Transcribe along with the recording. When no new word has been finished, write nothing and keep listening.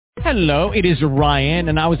Hello, it is Ryan,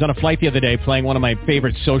 and I was on a flight the other day playing one of my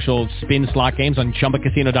favorite social spin slot games on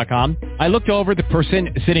ChumbaCasino.com. I looked over at the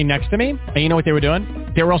person sitting next to me, and you know what they were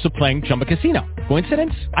doing? They were also playing Chumba Casino.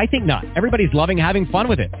 Coincidence? I think not. Everybody's loving having fun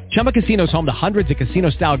with it. Chumba Casino is home to hundreds of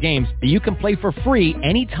casino-style games that you can play for free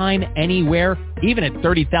anytime, anywhere, even at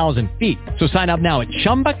 30,000 feet. So sign up now at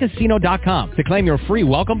ChumbaCasino.com to claim your free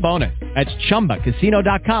welcome bonus. That's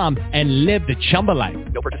ChumbaCasino.com and live the Chumba life.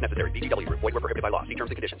 No purchase necessary. VGW. Void where prohibited by law. See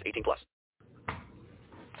terms and conditions. 18+.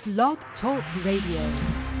 Blog Talk Radio.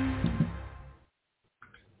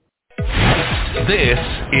 This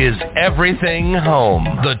is Everything Home,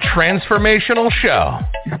 the transformational show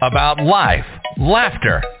about life,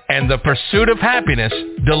 laughter, and the pursuit of happiness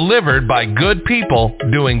delivered by good people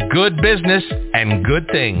doing good business and good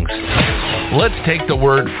things. Let's take the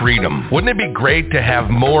word freedom. Wouldn't it be great to have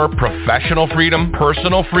more professional freedom,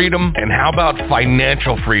 personal freedom, and how about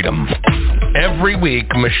financial freedom? Every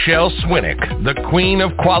week, Michelle Swinick, the queen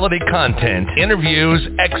of quality content, interviews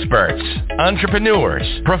experts, entrepreneurs,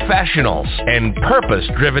 professionals, and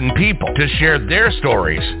purpose-driven people to share their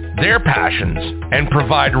stories, their passions, and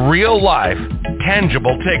provide real-life,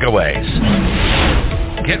 tangible takeaways.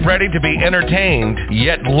 Get ready to be entertained,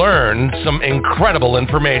 yet learn some incredible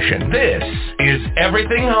information. This is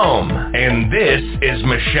Everything Home, and this is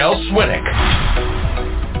Michelle Swinick.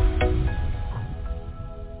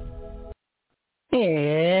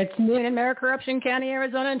 It's noon in Corruption County,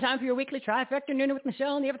 Arizona, and time for your weekly trifecta noon with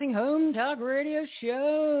Michelle on the Everything Home Talk Radio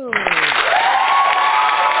Show.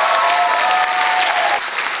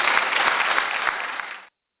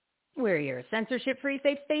 We're your censorship-free,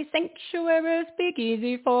 safe space sanctuary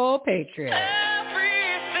speakeasy for patriots.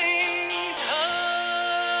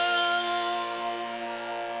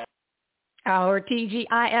 Our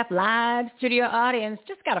TGIF live studio audience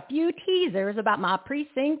just got a few teasers about my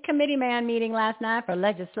precinct committee man meeting last night for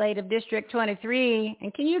Legislative District 23.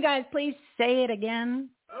 And can you guys please say it again?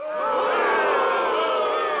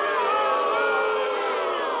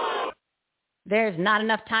 There's not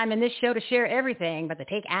enough time in this show to share everything, but the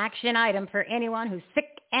take action item for anyone who's sick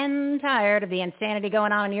and tired of the insanity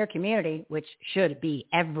going on in your community, which should be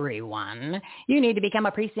everyone. You need to become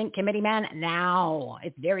a precinct committee man now.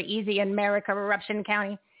 It's very easy in Corruption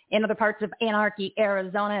County. In other parts of Anarchy,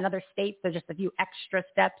 Arizona, and other states, there's just a few extra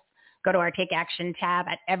steps. Go to our Take Action tab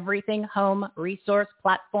at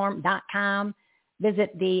everythinghomeresourceplatform.com.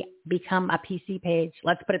 Visit the Become a PC page.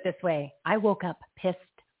 Let's put it this way. I woke up pissed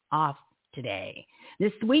off today.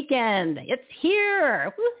 This weekend, it's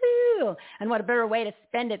here. Woohoo! And what a better way to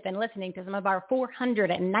spend it than listening to some of our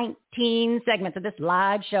 419 segments of this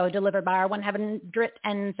live show delivered by our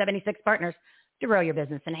 176 partners to grow your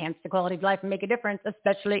business, enhance the quality of life, and make a difference,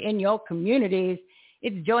 especially in your communities.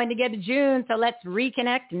 It's Join Together June, so let's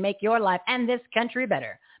reconnect and make your life and this country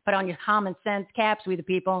better. Put on your common sense caps, we the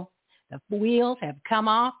people. The wheels have come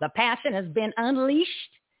off. The passion has been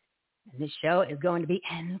unleashed. And this show is going to be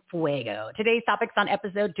en fuego. Today's topics on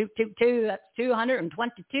episode 222, that's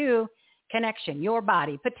 222, Connection, Your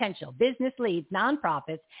Body, Potential, Business Leads,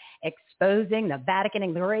 Nonprofits, Exposing the Vatican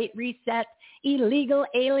and the Great Reset, Illegal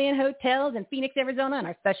Alien Hotels in Phoenix, Arizona, and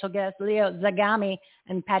our special guests, Leo Zagami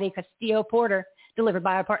and Patty Castillo-Porter, delivered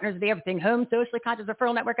by our partners of the Everything Home Socially Conscious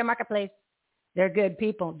Referral Network and Marketplace. They're good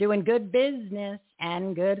people doing good business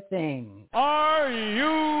and good things. Are you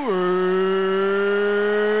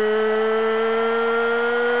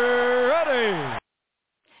ready?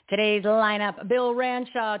 Today's lineup, Bill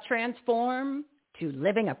Ranshaw, Transform to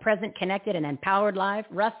Living a Present, Connected, and Empowered Life.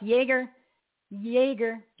 Russ Yeager,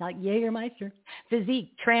 like Jägermeister,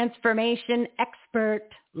 Physique Transformation Expert,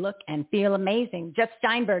 Look and Feel Amazing. Jeff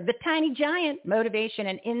Steinberg, The Tiny Giant, Motivation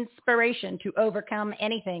and Inspiration to Overcome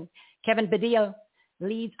Anything. Kevin Badillo,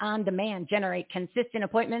 Leads on Demand, Generate Consistent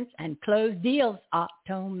Appointments and Close Deals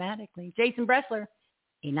Automatically. Jason Bressler,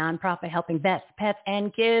 a nonprofit helping vets, pets,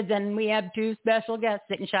 and kids. And we have two special guests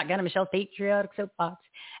sitting shotgun on Michelle's Patriotic Soapbox.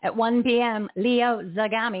 At 1 p.m., Leo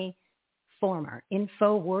Zagami, former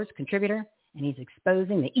InfoWars contributor, and he's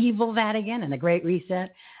exposing the evil Vatican and the Great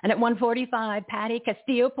Reset. And at 1:45, Patty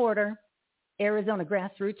Castillo-Porter, Arizona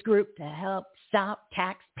grassroots group to help stop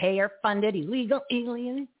taxpayer-funded illegal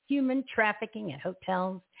alien human trafficking at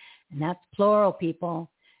hotels. And that's plural, people.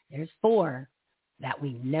 There's 4 that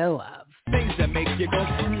we know of. Things that make you go,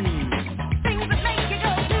 Things that make you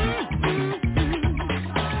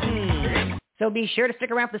go, So be sure to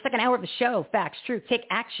stick around for the second hour of the show. Facts, truth, take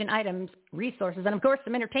action items, resources, and of course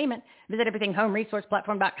some entertainment. Visit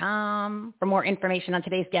everythinghomeresourceplatform.com for more information on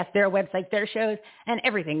today's guests, their websites, their shows, and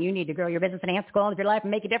everything you need to grow your business, enhance the quality of your life,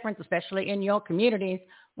 and make a difference, especially in your communities.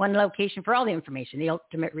 One location for all the information, the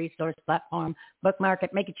ultimate resource platform. Bookmark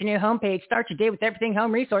it, make it your new homepage. Start your day with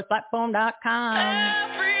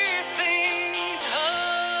everythinghomeresourceplatform.com.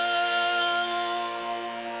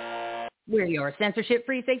 We're your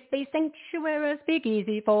censorship-free, safe-space sanctuary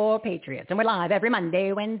speakeasy for patriots. And we're live every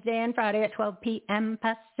Monday, Wednesday, and Friday at 12 p.m.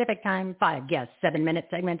 Pacific time. 5 guests, 7-minute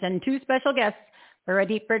segments, and 2 special guests for a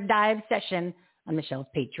deeper dive session on Michelle's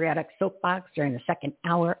Patriotic Soapbox during the second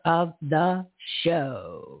hour of the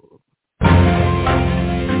show.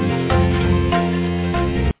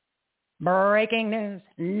 Breaking news.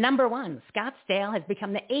 Number 1, Scottsdale has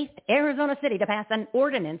become the 8th Arizona city to pass an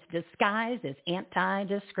ordinance disguised as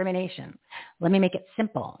anti-discrimination. Let me make it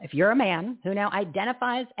simple. If you're a man who now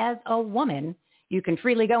identifies as a woman, you can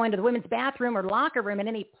freely go into the women's bathroom or locker room in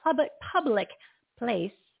any public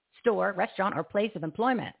place, store, restaurant, or place of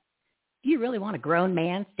employment. Do you really want a grown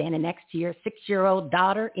man standing next to your 6-year-old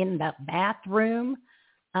daughter in the bathroom?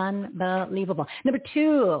 Unbelievable. Number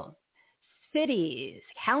 2, Cities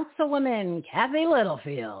Councilwoman Kathy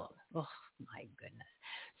Littlefield, oh my goodness,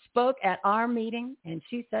 spoke at our meeting, and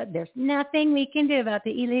she said there's nothing we can do about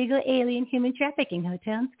the illegal alien human trafficking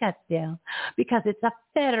hotel in Scottsdale because it's a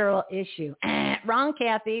federal issue. Wrong,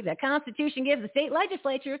 Kathy. The Constitution gives the state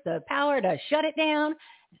legislatures the power to shut it down.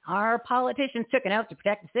 Our politicians took an oath to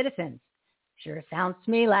protect the citizens. Sure sounds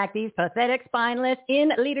to me like these pathetic, spineless,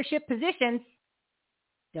 in leadership positions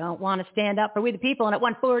don't want to stand up for we the people. And at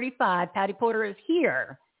 1:45, Patty Porter is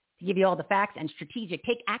here to give you all the facts and strategic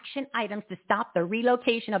take action items to stop the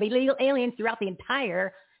relocation of illegal aliens throughout the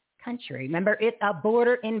entire country. Remember, it's a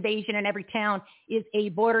border invasion, and every town is a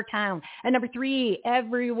border town. And number 3,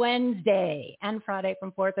 every Wednesday and Friday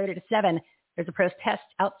from 4:30 to 7, there's a protest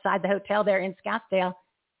outside the hotel there in Scottsdale.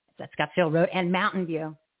 It's at Scottsdale Road and Mountain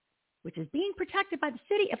View, which is being protected by the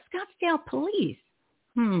city of Scottsdale police.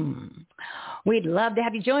 We'd love to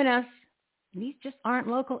have you join us. These just aren't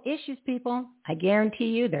local issues, people. I guarantee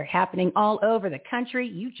you they're happening all over the country.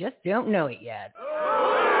 You just don't know it yet.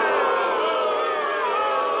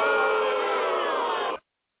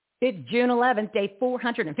 It's June 11th, day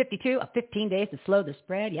 452 of 15 days to slow the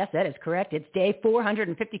spread. Yes, that is correct. It's day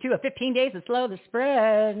 452 of 15 days to slow the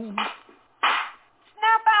spread.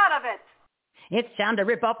 Snap out of it. It's time to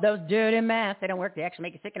rip off those dirty masks. They don't work. They actually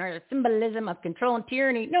make you sick and are a symbolism of control and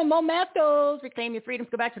tyranny. No more maskos. Reclaim your freedoms.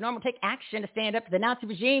 Go back to normal. Take action to stand up to the Nazi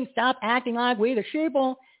regime. Stop acting like we the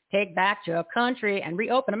sheeple. Take back your country and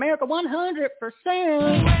reopen America 100%.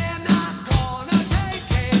 We're not gonna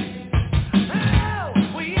take it. Hell,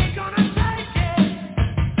 we ain't gonna take it.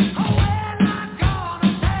 Oh, we're not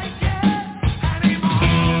gonna take it anymore.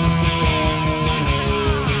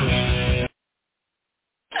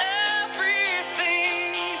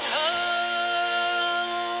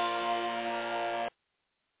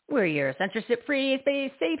 We're your censorship-free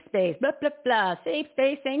space, safe space, blah, blah, blah, safe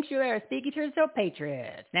space, sanctuary, speaky to so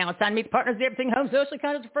patriots. Now it's time to meet the partners of the Everything Home Social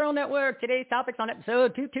Conscious Referral Network. Today's topics on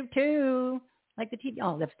episode 222. Like the TV.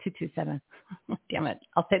 Oh, that's 227. Damn it.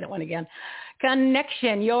 I'll say that one again.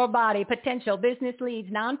 Connection, your body, potential, business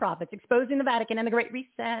leads, nonprofits, exposing the Vatican and the Great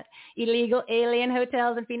Reset, illegal alien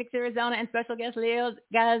hotels in Phoenix, Arizona, and special guest Leo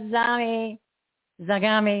Zagami,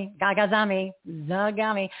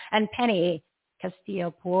 and Penny Castillo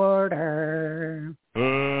Porter.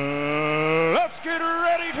 Let's get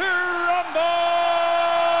ready to rumble!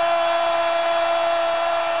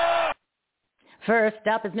 First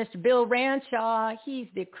up is Mr. Bill Ranshaw. He's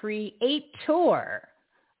the creator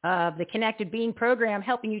of the Connected Being program,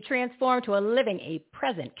 helping you transform to a living a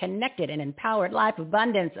present, connected, and empowered life of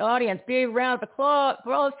abundance. Audience, big round of applause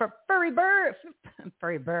for Furry Bill.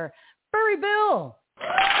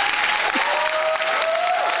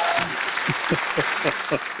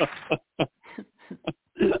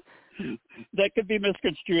 That could be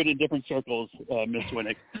misconstrued in different circles, Miss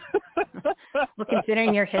Winnick. Well,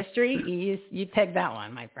 considering your history, you take that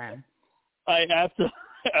one, my friend. I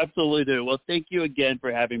absolutely do. Well, thank you again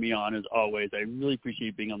for having me on, as always. I really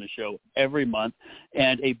appreciate being on the show every month.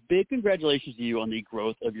 And a big congratulations to you on the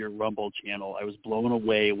growth of your Rumble channel. I was blown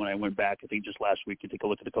away when I went back, I think just last week, to take a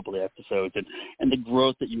look at a couple of the episodes. And the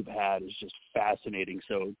growth that you've had is just fascinating.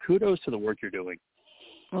 So kudos to the work you're doing.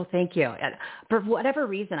 Well, thank you. For whatever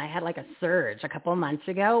reason, I had like a surge a couple of months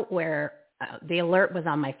ago where the alert was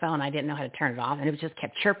on my phone. I didn't know how to turn it off, and it just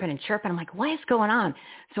kept chirping and chirping. I'm like, what is going on?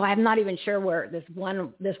 So I'm not even sure where this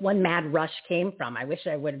one mad rush came from. I wish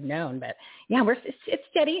I would have known, but yeah, it's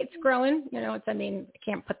steady. It's growing. I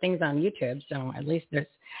can't put things on YouTube, so at least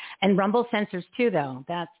and Rumble censors too, though.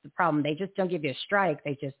 That's the problem. They just don't give you a strike.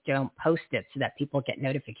 They just don't post it so that people get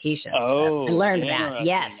notifications. Oh, I learned that.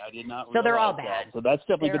 Yes. I did not realize so they're all that. bad. So that's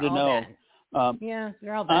definitely good to know. Yeah,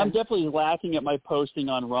 they're all bad. I'm definitely laughing at my posting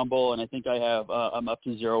on Rumble, and I think I have I'm up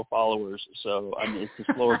to 0 followers. So it's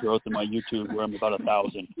a slower growth than my YouTube, where I'm about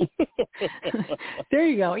 1,000. There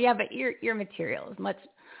you go. Yeah, but your material is much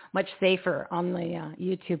safer on the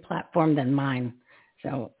YouTube platform than mine.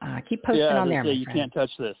 So keep posting on there. Yeah, you can't touch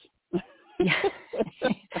this.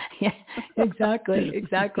 Yeah, exactly.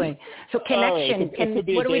 So connection.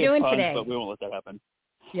 Right. What are we doing puns, today? But we won't let that happen.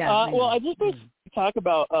 Yeah. I just want to talk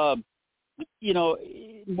about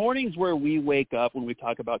mornings where we wake up, when we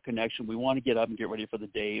talk about connection, we want to get up and get ready for the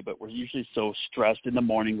day, but we're usually so stressed in the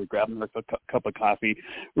morning. We're grabbing a cup of coffee.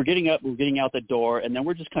 We're getting up, we're getting out the door, and then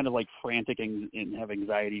we're just kind of like frantic and have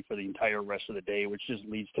anxiety for the entire rest of the day, which just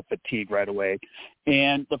leads to fatigue right away.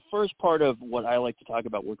 And the first part of what I like to talk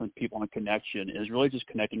about working with people on connection is really just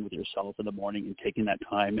connecting with yourself in the morning and taking that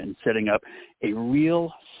time and setting up a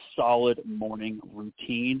real solid morning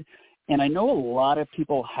routine. And I know a lot of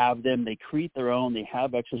people have them. They create their own. They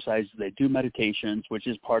have exercises. They do meditations, which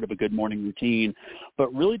is part of a good morning routine.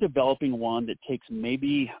 But really developing one that takes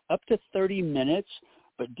maybe up to 30 minutes,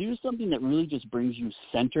 but do something that really just brings you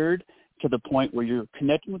centered to the point where you're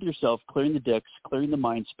connecting with yourself, clearing the decks, clearing the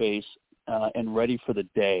mind space, and ready for the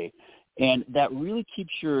day. And that really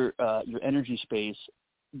keeps your energy space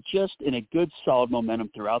just in a good solid momentum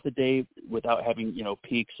throughout the day without having,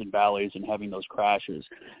 peaks and valleys and having those crashes.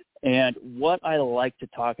 And what I like to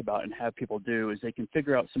talk about and have people do is they can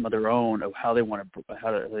figure out some of their own of how they want to put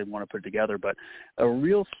it together. But a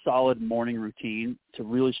real solid morning routine to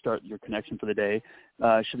really start your connection for the day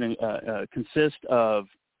should consist of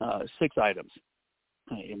 6 items.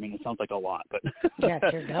 I mean, it sounds like a lot, but yeah,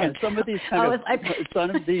 it sure does. And some of these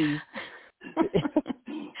some of these.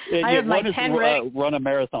 I have my pen ready. Run a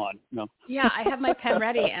marathon. No. Yeah, I have my pen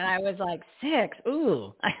ready, and I was like, 6.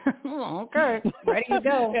 Ooh, okay, ready to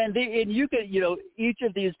go. And you could, each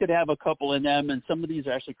of these could have a couple in them, and some of these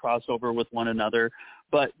actually cross over with one another.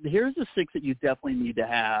 But here's the 6 that you definitely need to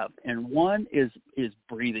have, and one is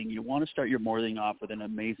breathing. You want to start your morning off with an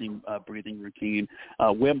amazing breathing routine.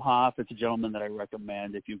 Wim Hof is a gentleman that I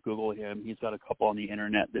recommend. If you Google him, he's got a couple on the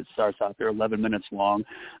internet that starts out there 11 minutes long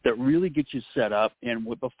that really gets you set up. And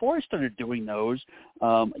before I started doing those,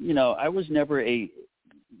 I was never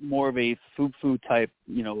more of a food type,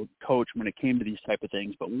 coach when it came to these type of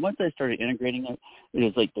things. But once I started integrating it, it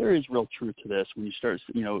is like there is real truth to this when you start,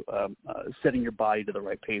 setting your body to the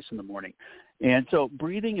right pace in the morning. And so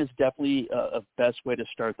breathing is definitely a best way to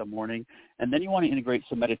start the morning. And then you want to integrate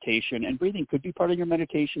some meditation. And breathing could be part of your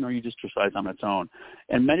meditation, or you just exercise on its own.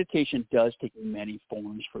 And meditation does take many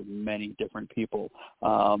forms for many different people.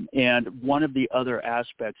 And one of the other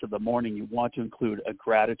aspects of the morning, you want to include a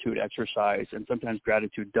gratitude exercise. And sometimes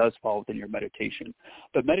gratitude does fall within your meditation.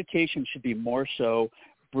 But meditation should be more so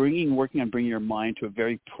working on bringing your mind to a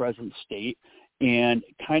very present state. And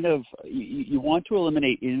kind of you want to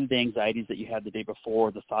eliminate any of the anxieties that you had the day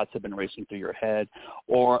before, the thoughts have been racing through your head,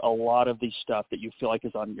 or a lot of the stuff that you feel like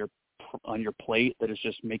is on your plate that is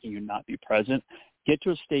just making you not be present. Get to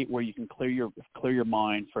a state where you can clear your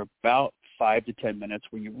mind for about 5 to 10 minutes,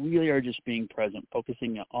 where you really are just being present,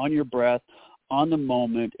 focusing on your breath, on the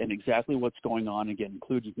moment, and exactly what's going on. Again,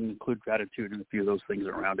 you can include gratitude and a few of those things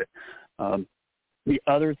around it. The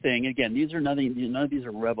other thing, again, none of these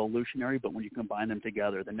are revolutionary, but when you combine them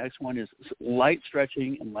together, the next one is light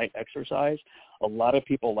stretching and light exercise. A lot of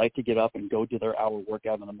people like to get up and go do their hour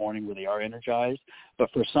workout in the morning where they are energized,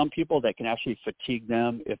 but for some people that can actually fatigue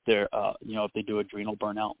them if they're, if they do adrenal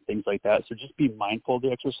burnout, things like that. So just be mindful of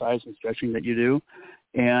the exercise and stretching that you do.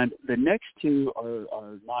 And the next 2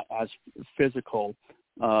 are not as physical,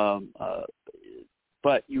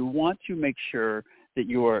 but you want to make sure that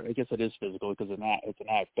I guess it is physical because it's an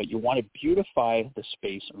act, but you want to beautify the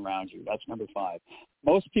space around you. That's number 5.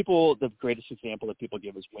 Most people, the greatest example that people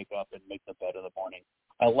give is wake up and make the bed in the morning.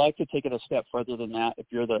 I like to take it a step further than that. If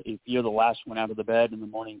you're the last one out of the bed in the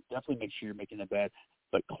morning, definitely make sure you're making the bed,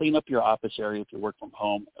 but clean up your office area if you work from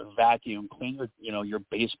home, vacuum, clean your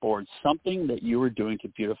baseboards, something that you are doing to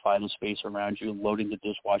beautify the space around you, loading the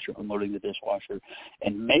dishwasher, unloading the dishwasher,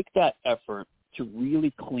 and make that effort to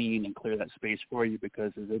really clean and clear that space for you,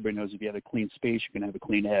 because as everybody knows, if you have a clean space, you can have a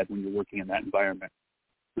clean head when you're working in that environment.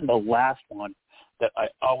 And the last one that I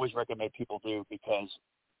always recommend people do, because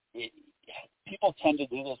people tend to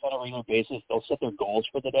do this on a regular basis. They'll set their goals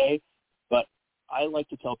for the day, but I like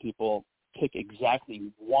to tell people pick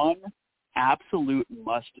exactly one absolute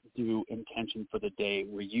must-do intention for the day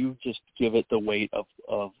where you just give it the weight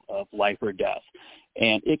of life or death.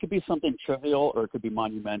 And it could be something trivial or it could be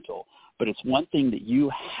monumental, but it's one thing that you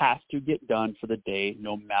have to get done for the day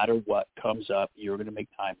no matter what comes up. You're going to make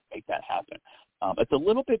time to make that happen. It's a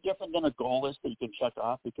little bit different than a goal list that you can check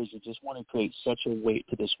off because you just want to create such a weight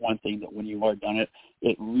to this one thing that when you are done it,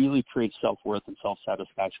 it really creates self-worth and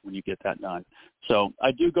self-satisfaction when you get that done. So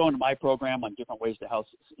I do go into my program on different ways to help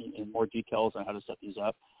in more details on how to set these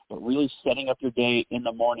up, but really setting up your day in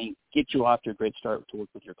the morning, get you off to a great start to work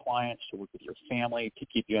with your clients, to work with your family, to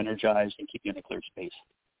keep you energized and keep you in a clear space.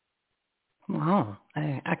 Wow,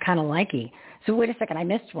 I kind of like it. So wait a second, I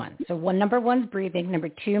missed one. So number 1's breathing, number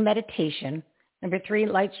 2, meditation. Number 3,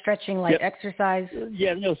 light stretching, light exercise.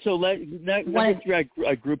 Yeah, no. So number 3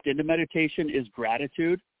 I grouped into meditation is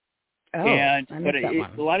gratitude. Oh, but a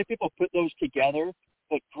lot of people put those together.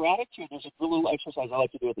 But gratitude, there's a little exercise I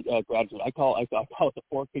like to do with gratitude. I call it the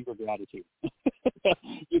 4-finger gratitude.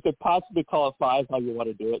 You could possibly call it 5, how you want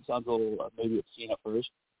to do it. Sounds a little maybe obscene at first.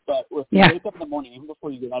 But if you wake up in the morning, even before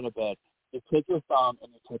you get out of bed, you take your thumb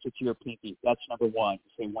and you touch it to your pinky. That's number 1. You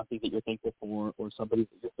say one thing that you're thankful for, or somebody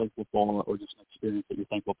that you're thankful for, or just an experience that you're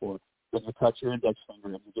thankful for. Then you touch your index finger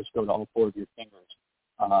and you just go to all 4 of your fingers.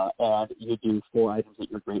 And you do 4 items that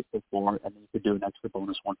you're grateful for, and then you could do an extra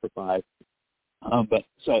bonus 1 for 5.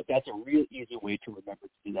 So that's a real easy way to remember to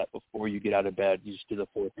do that before you get out of bed. You just do the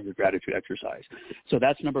 4-finger gratitude exercise. So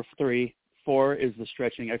that's number 3. 4 is the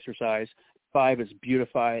stretching exercise. 5 is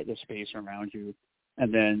beautify the space around you.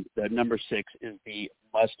 And then the number 6 is the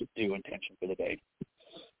must-do intention for the day.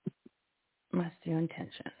 Must-do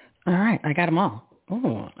intention. All right, I got them all.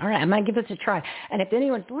 Oh, all right, I might give this a try. And if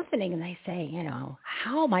anyone's listening and they say,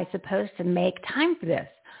 how am I supposed to make time for this?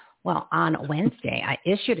 Well, on Wednesday, I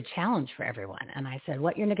issued a challenge for everyone. And I said,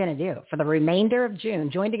 what you're going to do for the remainder of June,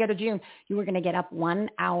 Join Together June, you were going to get up 1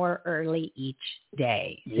 hour early each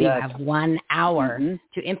day. So you have 1 hour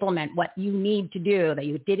to implement what you need to do that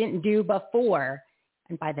you didn't do before.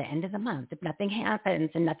 And by the end of the month, if nothing happens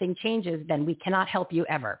and nothing changes, then we cannot help you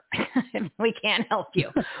ever. We can't help you.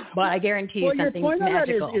 But I guarantee you something's magical. Your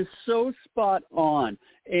point on that is so spot on.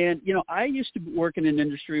 And, I used to work in an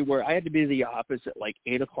industry where I had to be in the office at like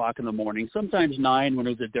 8 o'clock in the morning, sometimes 9 when it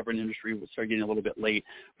was a different industry. It would start getting a little bit late.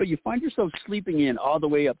 But you find yourself sleeping in all the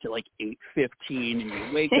way up to like 8:15, and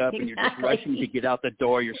you wake up and you're just rushing to get out the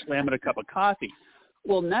door. You're slamming a cup of coffee.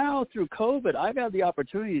 Well, now through COVID, I've had the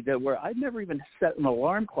opportunity where I've never even set an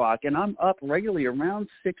alarm clock, and I'm up regularly around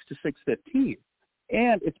 6 to 6:15.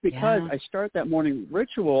 And it's because I start that morning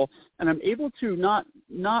ritual, and I'm able to not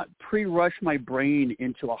pre-rush my brain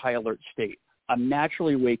into a high alert state. I'm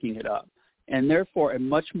naturally waking it up, and therefore I'm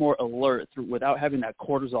much more alert without having that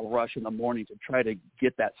cortisol rush in the morning to try to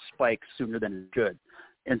get that spike sooner than it should.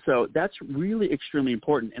 And so that's really extremely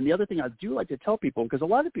important. And the other thing I do like to tell people, because a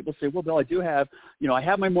lot of people say, well, Bill, I do have, I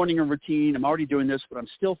have my morning routine. I'm already doing this, but I'm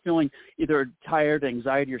still feeling either tired,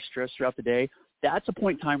 anxiety, or stress throughout the day. That's a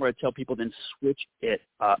point in time where I tell people then switch it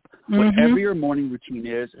up. Whatever your morning routine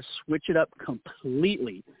is, switch it up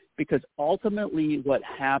completely, because ultimately what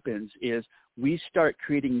happens is we start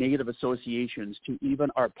creating negative associations to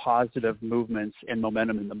even our positive movements and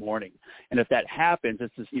momentum in the morning. And if that happens,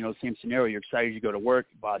 it's this, same scenario. You're excited, you go to work,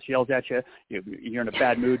 boss yells at you, you're in a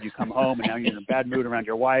bad mood, you come home, and now you're in a bad mood around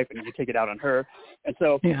your wife, and you take it out on her. And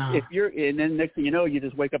so and then next thing you know, you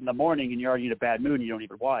just wake up in the morning and you're already in a bad mood, and you don't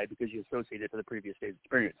even know why, because you associate it to the previous day's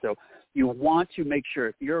experience. So you want to make sure,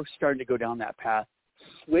 if you're starting to go down that path,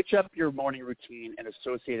 switch up your morning routine and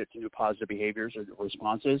associate it to new positive behaviors or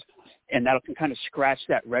responses, and that can kind of scratch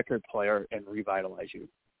that record player and revitalize you.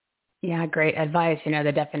 Yeah, great advice.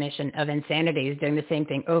 The definition of insanity is doing the same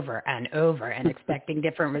thing over and over and expecting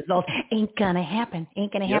different results. Ain't gonna happen.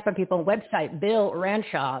 Ain't gonna happen, people. Website, Bill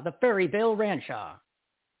Ranshaw, the furry Bill Ranshaw.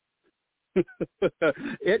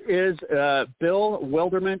 It is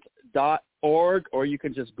billwilderment.org, or you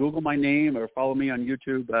can just Google my name or follow me on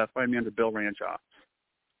YouTube. Find me under Bill Ranshaw.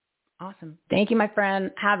 Awesome. Thank you, my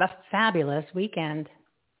friend. Have a fabulous weekend.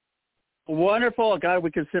 Wonderful. God, we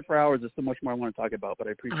could sit for hours. There's so much more I want to talk about, but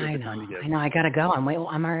I appreciate the time you give. I know. I got to go. I'm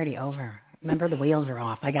already over. Remember, the wheels are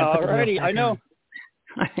off. I got to put the wheels back I know.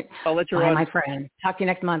 On. I'll let you Bye, run. my friend. Talk to you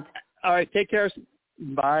next month. All right. Take care.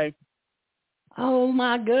 Bye. Oh,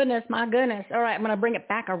 my goodness. All right, I'm going to bring it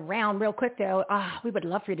back around real quick, though. We would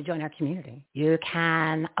love for you to join our community. You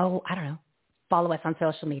can, follow us on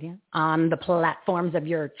social media, on the platforms of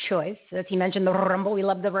your choice. As he mentioned, the Rumble. We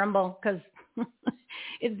love the Rumble because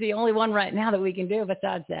It's the only one right now that we can do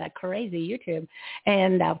besides crazy YouTube.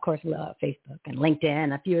 And, of course, Facebook and LinkedIn,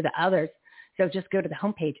 and a few of the others. So just go to the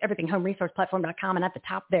homepage, everythinghomeresourceplatform.com, and at the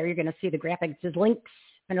top there, you're going to see the graphic. It says links,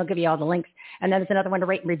 and it'll give you all the links. And then there's another one to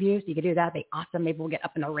rate and review, so you can do that. That'd be awesome. Maybe we'll get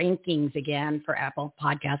up in the rankings again for Apple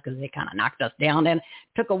Podcasts because they kind of knocked us down and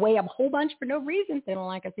took away a whole bunch for no reason. They don't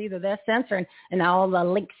like us either. They're censoring. And all the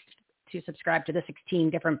links to subscribe to the 16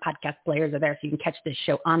 different podcast players are there, so you can catch this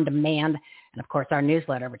show on demand. And, of course, our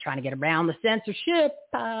newsletter. We're trying to get around the censorship.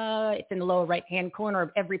 It's in the lower right-hand corner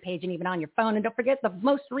of every page and even on your phone. And don't forget, the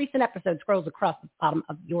most recent episode scrolls across the bottom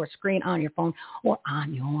of your screen on your phone or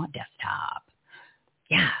on your desktop.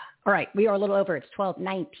 Yeah. All right. We are a little over. It's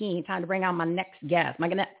 12:19. Time to bring on my next guest. My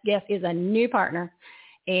next guest is a new partner.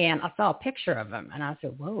 And I saw a picture of him, and I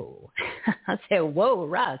said, whoa. I said, whoa,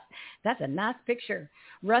 Russ, that's a nice picture.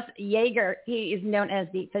 Russ Yeager, he is known as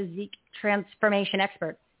the Physique Transformation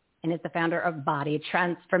Expert and is the founder of Body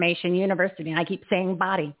Transformation University. And I keep saying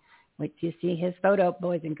body. Wait till you see his photo,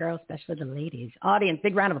 boys and girls, especially the ladies. Audience,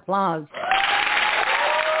 big round of applause.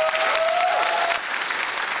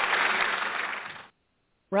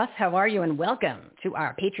 Russ, how are you? And welcome to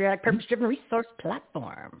our patriotic, purpose-driven resource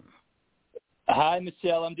platform. Hi,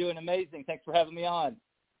 Michelle. I'm doing amazing. Thanks for having me on.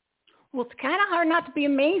 Well, it's kind of hard not to be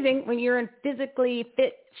amazing when you're in physically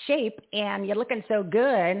fit shape and you're looking so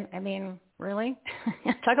good. I mean, really?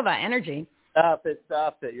 Talk about energy. Stop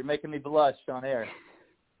it. You're making me blush on air.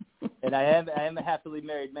 And I am a happily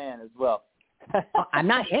married man as well. I'm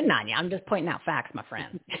not hitting on you. I'm just pointing out facts, my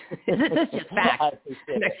friend. This is just facts.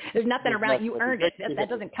 There's nothing around. You earned it. That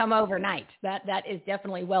doesn't come overnight. That is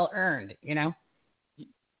definitely well earned, you know?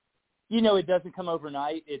 You know, it doesn't come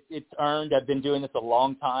overnight. It's earned. I've been doing this a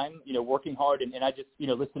long time, working hard. And I just,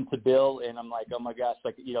 listen to Bill, and I'm like, oh, my gosh,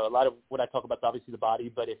 a lot of what I talk about is obviously the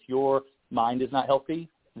body. But if your mind is not healthy,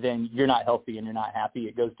 then you're not healthy and you're not happy.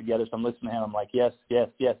 It goes together. So I'm listening to him. I'm like, yes, yes,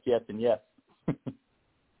 yes, yes, and yes.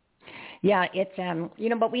 Yeah, it's,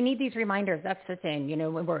 but we need these reminders. That's the thing.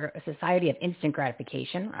 When we're a society of instant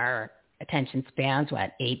gratification, our attention spans,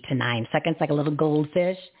 8 to 9 seconds, like a little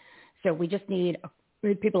goldfish. So we just need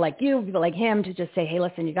people like you, people like him to just say, hey,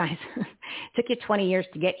 listen, you guys, it took you 20 years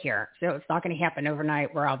to get here. So it's not going to happen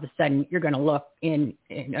overnight where all of a sudden you're going to look in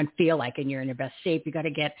and feel like you're in your best shape. You got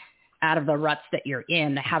to get out of the ruts that you're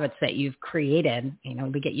in, the habits that you've created.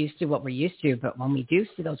 We get used to what we're used to. But when we do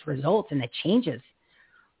see those results and the changes,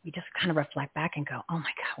 we just kind of reflect back and go, oh, my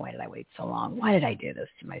God, why did I wait so long? Why did I do this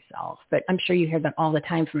to myself? But I'm sure you hear that all the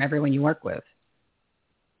time from everyone you work with.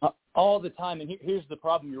 All the time. And here's the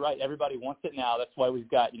problem. You're right. Everybody wants it now. That's why we've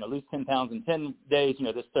got, lose 10 pounds in 10 days,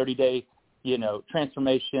 this 30-day,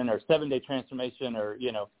 transformation or 7-day transformation or,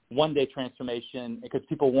 1-day transformation because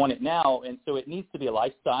people want it now. And so it needs to be a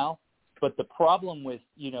lifestyle. But the problem with,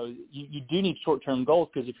 you do need short-term goals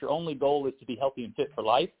because if your only goal is to be healthy and fit for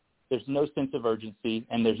life, there's no sense of urgency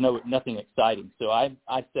and there's nothing exciting. So I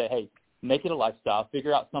say, hey, make it a lifestyle,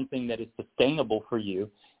 figure out something that is sustainable for you,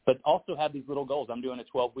 but also have these little goals. I'm doing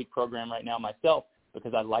a 12-week program right now myself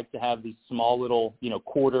because I like to have these small little,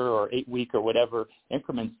 quarter or 8-week or whatever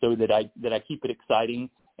increments so that I keep it exciting.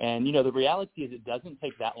 And, the reality is it doesn't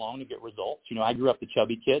take that long to get results. I grew up the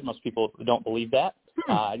chubby kid. Most people don't believe that.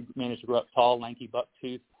 I managed to grow up tall, lanky,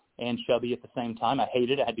 buck-toothed, and chubby at the same time. I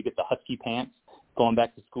hated it. I had to get the husky pants going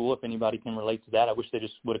back to school, if anybody can relate to that. I wish they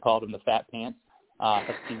just would have called them the fat pants. I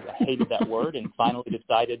hated that word and finally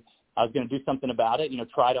decided I was going to do something about it,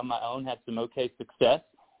 tried on my own, had some okay success.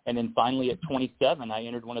 And then finally at 27, I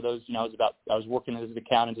entered one of those, I was working as an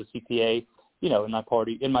accountant, as a CPA, in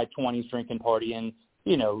my 20s, drinking, partying,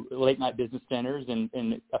 late night business dinners.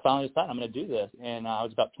 And I finally decided I'm going to do this. And I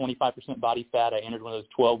was about 25% body fat. I entered one of those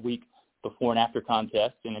 12-week before and after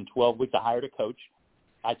contests. And in 12 weeks, I hired a coach.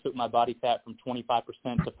 I took my body fat from 25%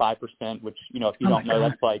 to 5%, which, if you don't know,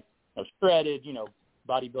 that's like shredded,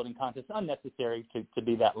 bodybuilding contest, unnecessary to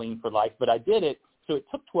be that lean for life. But I did it. So it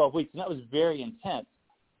took 12 weeks, and that was very intense.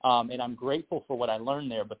 And I'm grateful for what I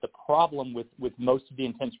learned there. But the problem with most of the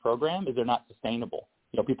intense program is they're not sustainable.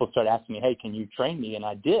 People start asking me, hey, can you train me? And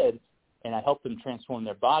I did, and I helped them transform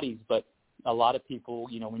their bodies. But a lot of people,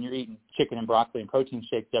 when you're eating chicken and broccoli and protein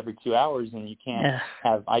shakes every 2 hours and you can't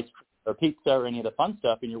have ice cream or pizza or any of the fun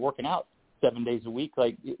stuff and you're working out 7 days a week,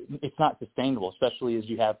 like it's not sustainable, especially as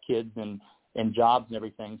you have kids and jobs and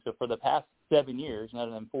everything. So for the past 7 years, now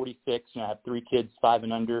that I'm 46 and I have 3 kids, 5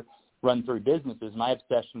 and under, run 3 businesses, my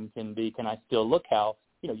obsession can be, can I still look how,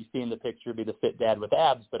 you see in the picture, be the fit dad with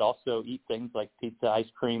abs, but also eat things like pizza, ice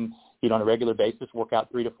cream, on a regular basis, work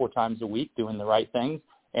out 3 to 4 times a week, doing the right things,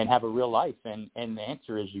 and have a real life. And the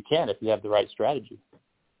answer is you can if you have the right strategy.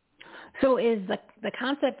 So is the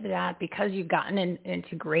concept that because you've gotten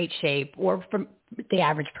into great shape, or from the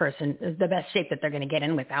average person, is the best shape that they're going to get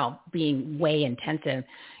in without being way intensive,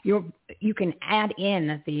 you can add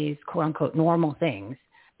in these quote unquote normal things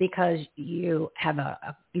because you have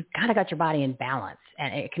you've kind of got your body in balance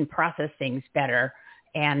and it can process things better,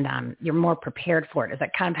 and you're more prepared for it. Is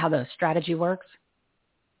that kind of how the strategy works?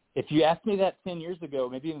 If you asked me that 10 years ago,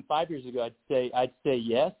 maybe even 5 years ago, I'd say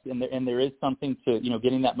yes, and there is something to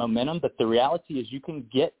getting that momentum. But the reality is, you can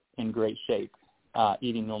get in great shape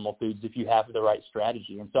eating normal foods if you have the right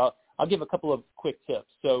strategy. And so I'll give a couple of quick tips.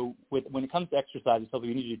 So when it comes to exercise,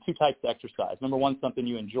 you need to do two types of exercise. Number one, something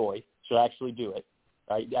you enjoy, so actually do it.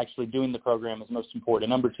 Right, actually doing the program is most important.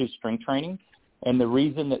 Number two, strength training. And the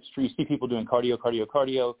reason that you see people doing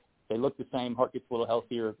cardio, they look the same, heart gets a little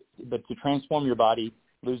healthier, but to transform your body,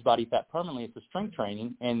 lose body fat permanently, it's a strength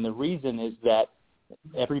training. And the reason is that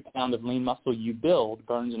every pound of lean muscle you build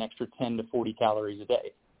burns an extra 10 to 40 calories a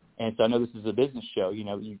day. And so I know this is a business show.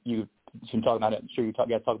 You can talk about it. I'm sure you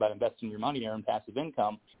guys talk about investing your money to earn passive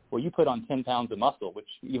income. Well, you put on 10 pounds of muscle, which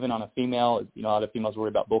even on a female, a lot of females worry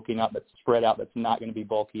about bulking up, but spread out, that's not going to be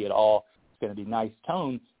bulky at all. It's going to be nice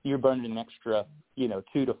tone. You're burning an extra,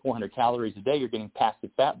 200 to 400 calories a day. You're getting passive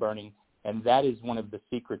fat burning. And that is one of the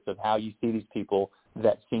secrets of how you see these people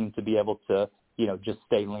that seem to be able to, just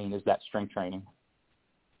stay lean, is that strength training.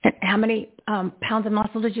 And how many pounds of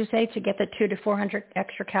muscle did you say to get the 200 to 400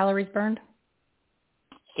 extra calories burned?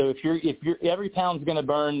 So if you're every pound's going to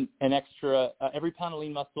burn an extra, every pound of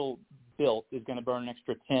lean muscle built is going to burn an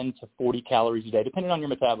extra 10 to 40 calories a day, depending on your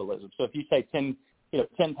metabolism. So if you take 10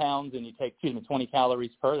 pounds and you take 20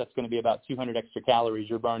 calories per, that's going to be about 200 extra calories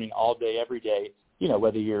you're burning all day, every day,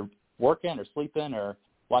 whether you're working or sleeping or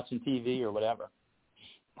watching TV or whatever.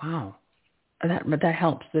 Wow. That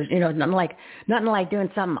helps. There's, nothing like doing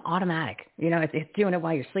something automatic. It's doing it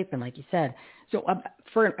while you're sleeping, like you said. So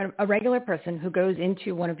for a regular person who goes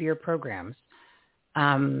into one of your programs,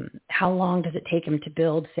 how long does it take him to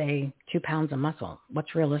build, say, 2 pounds of muscle?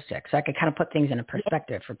 What's realistic? So I could kind of put things in a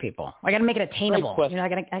perspective for people. I got to make it attainable.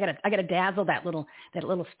 I got to dazzle that little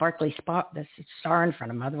sparkly spot, the star in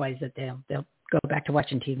front of them. Otherwise, they'll go back to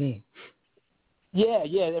watching TV. Yeah.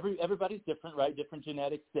 Everybody's different, right? Different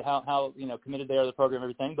genetics, how committed they are to the program,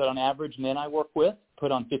 everything. But on average, men I work with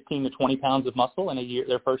put on 15 to 20 pounds of muscle in a year,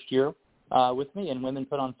 their first year with me, and women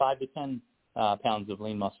put on 5 to 10 pounds of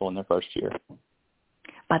lean muscle in their first year.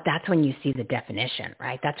 But that's when you see the definition,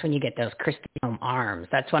 right? That's when you get those Christian arms.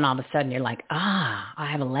 That's when all of a sudden you're like, I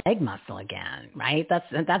have a leg muscle again, right? That's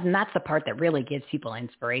the part that really gives people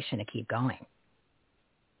inspiration to keep going.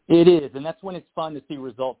 It is, and that's when it's fun to see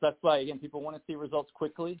results. That's why, again, people want to see results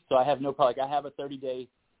quickly. So I have no problem. Like I have a 30-day,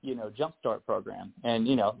 jumpstart program, and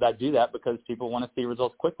I do that because people want to see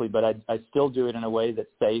results quickly. But I still do it in a way that's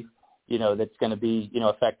safe, that's going to be,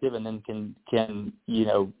 effective, and then can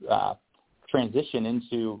transition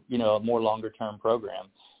into a more longer-term program.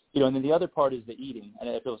 And then the other part is the eating. And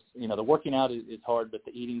it feels, the working out is hard, but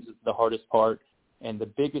the eating is the hardest part. And the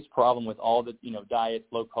biggest problem with all the diets,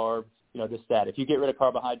 low carb, that. If you get rid of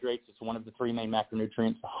carbohydrates, it's one of the 3 main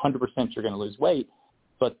macronutrients. 100% you're going to lose weight.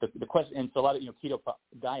 But the question, and so a lot of keto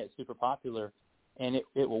diet is super popular, and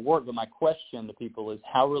it will work. But my question to people is,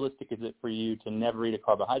 how realistic is it for you to never eat a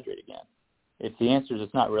carbohydrate again? If the answer is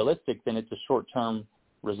it's not realistic, then it's a short-term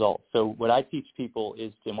result. So what I teach people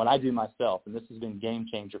is, and what I do myself, and this has been a game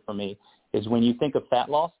changer for me, is when you think of fat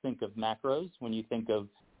loss, think of macros. When you think of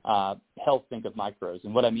health, think of micros.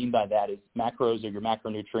 And what I mean by that is macros are your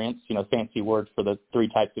macronutrients, fancy word for the 3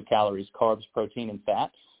 types of calories: carbs, protein, and fat.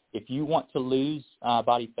 If you want to lose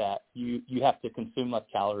body fat, you have to consume less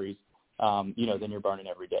calories, than you're burning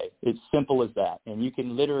every day. It's simple as that. And you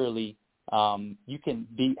can literally,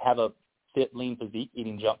 have a fit, lean physique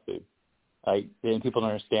eating junk food. Right? And people don't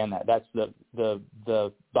understand that. That's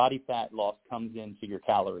the body fat loss comes into your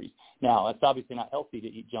calories. Now, it's obviously not healthy to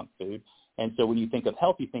eat junk food. And so when you think of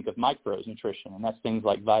health, you think of micros, nutrition, and that's things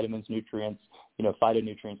like vitamins, nutrients,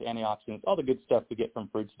 phytonutrients, antioxidants, all the good stuff we get from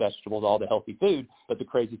fruits, vegetables, all the healthy food. But the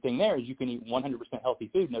crazy thing there is you can eat 100% healthy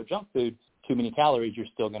food, no junk food, too many calories, you're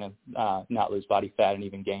still going to not lose body fat and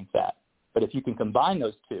even gain fat. But if you can combine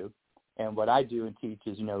those two, and what I do and teach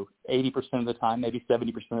is, 80% of the time, maybe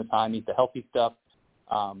 70% of the time, eat the healthy stuff.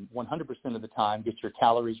 100% of the time, get your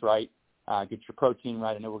calories right, get your protein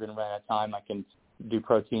right. I know we're going to run out of time. I can do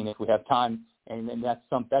protein if we have time, and then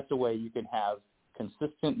that's a way you can have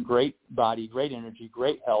consistent, great body, great energy,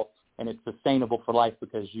 great health, and it's sustainable for life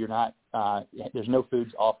because you're not there's no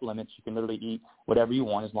foods off limits. You can literally eat whatever you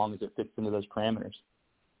want as long as it fits into those parameters.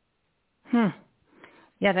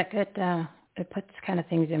 Yeah, that it puts kind of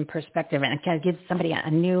things in perspective, and it kind of gives somebody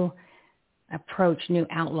a new approach, new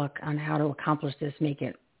outlook on how to accomplish this, make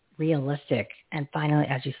it realistic. And finally,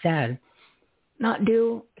 as you said, not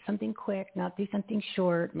do something quick, not do something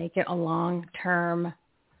short, make it a long-term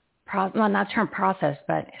process,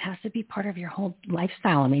 but it has to be part of your whole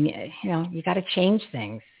lifestyle. I mean, you got to change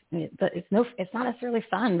things. But it's not necessarily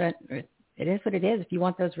fun, but it is what it is. If you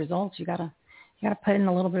want those results, you gotta put in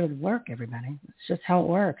a little bit of work, everybody. It's just how it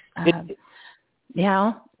works.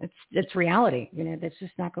 It's reality. That's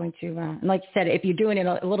just not going to, and like you said, if you're doing it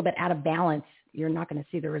a little bit out of balance, you're not going to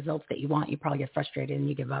see the results that you want. You probably get frustrated and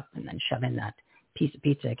you give up and then shove in that piece of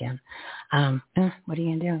pizza again. What are you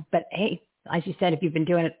going to do? But hey, as you said, if you've been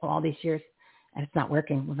doing it all these years and it's not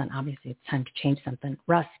working, well, then obviously it's time to change something.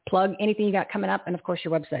 Russ, plug anything you got coming up, and of course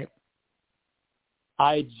your website.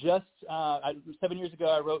 I just 7 years ago,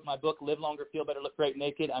 I wrote my book, Live Longer, Feel Better, Look Great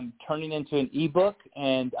Naked. I'm turning into an ebook,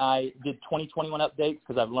 and I did 2021 updates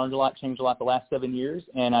because I've learned a lot, changed a lot the last 7 years,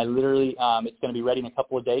 and I literally, it's going to be ready in a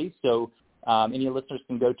couple of days. So any listeners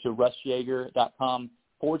can go to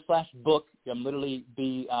russjaeger.com/book. I'm literally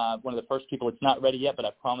be one of the first people. It's not ready yet, but I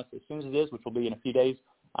promise as soon as it is, which will be in a few days,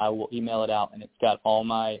 I will email it out, and it's got all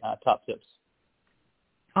my top tips.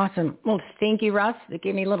 Awesome. Well, thank you, Russ. It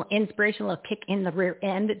gave me a little inspiration, a little kick in the rear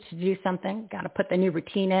end to do something. Got to put the new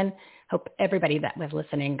routine in. Hope everybody that was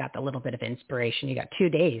listening got a little bit of inspiration. You got 2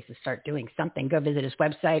 days to start doing something. Go visit his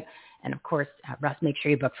website. And, of course, Russ, make sure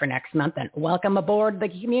you book for next month. And welcome aboard the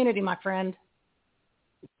community, my friend.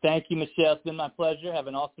 Thank you, Michelle. It's been my pleasure. Have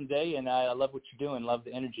an awesome day, and I love what you're doing. Love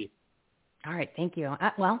the energy. All right. Thank you.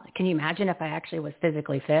 Well, can you imagine if I actually was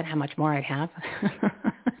physically fit, how much more I'd have?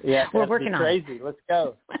 Yeah, we're working on it. Crazy. Let's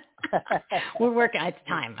go. We're working. It's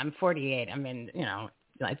time. I'm 48. I mean,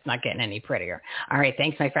 it's not getting any prettier. All right.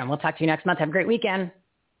 Thanks, my friend. We'll talk to you next month. Have a great weekend.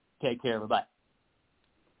 Take care. Bye-bye.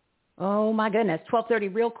 Oh, my goodness.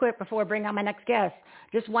 12:30, real quick before I bring on my next guest.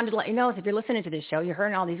 Just wanted to let you know, if you're listening to this show, you're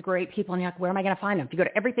hearing all these great people, and you're like, where am I going to find them? If you go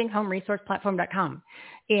to everythinghomeresourceplatform.com,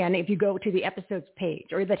 and if you go to the episodes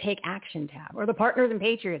page or the Take Action tab or the Partners and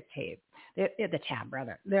Patriots tab, the tab,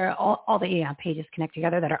 rather, there are all the pages connect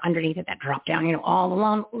together that are underneath it that drop down, all the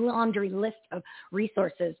laundry list of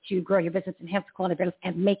resources to grow your business, enhance the quality of business,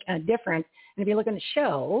 and make a difference. And if you look in the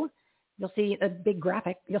show, you'll see a big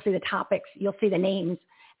graphic. You'll see the topics. You'll see the names.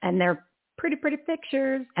 And they're pretty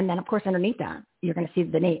pictures. And then, of course, underneath that, you're going to see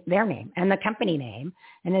their name and the company name.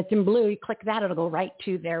 And it's in blue. You click that, it'll go right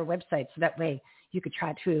to their website. So that way you could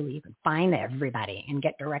try to even find everybody and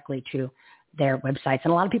get directly to their websites.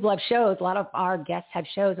 And a lot of people have shows. A lot of our guests have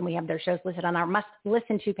shows, and we have their shows listed on our must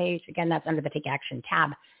listen to page. Again, that's under the Take Action tab,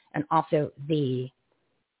 and also the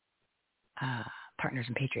Partners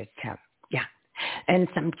and Patriots tab. Yeah. And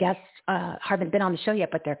some guests haven't been on the show yet,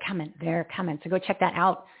 but they're coming. So go check that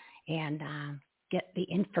out and get the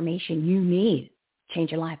information you need.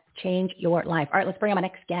 Change your life. All right, let's bring on my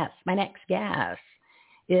next guest. My next guest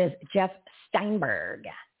is Jeff Steinberg.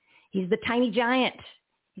 He's the tiny giant.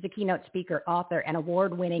 He's a keynote speaker, author, and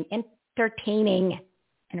award-winning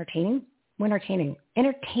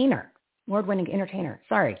award-winning entertainer.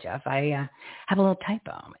 Sorry, Jeff. I have a little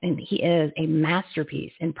typo. And he is a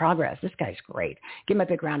masterpiece in progress. This guy's great. Give him a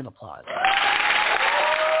big round of applause.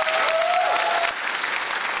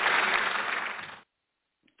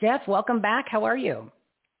 Jeff, welcome back. How are you?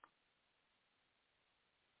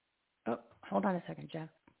 Oh, hold on a second, Jeff.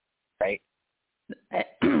 Right.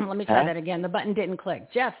 Let me try that again. The button didn't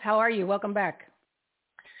click. Jeff, how are you? Welcome back.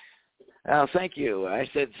 Oh, thank you. I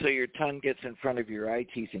said, so your tongue gets in front of your eye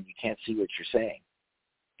teeth and you can't see what you're saying.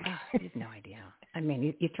 Oh, I have no idea. I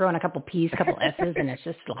mean, you throw in a couple P's, a couple S's, and it's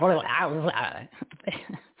just, what are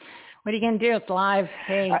you going to do? It's live.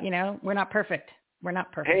 Hey, we're not perfect.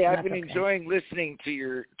 Hey, I've been enjoying listening to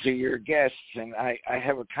your guests, and I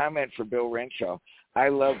have a comment for Bill Renshaw. I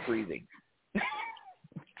love breathing.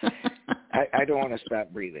 I don't want to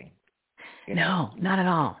stop breathing. No, not at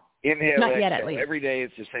all. Inhale, not exhale. yet, at least. Every day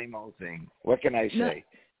it's the same old thing. What can I say?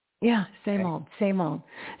 Yeah, same old.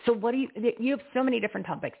 So what you have so many different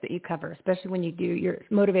topics that you cover, especially when you do your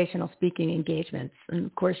motivational speaking engagements. And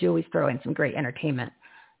of course, you always throw in some great entertainment.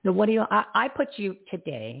 So I put you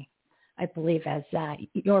today, I believe, as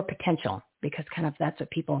your potential, because kind of that's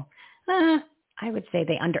what people, I would say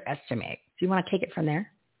they underestimate. Do you want to take it from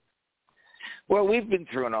there? Well, we've been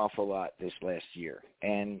through an awful lot this last year.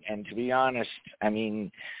 And to be honest, I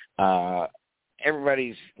mean,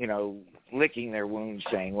 everybody's, licking their wounds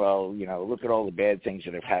saying, well, look at all the bad things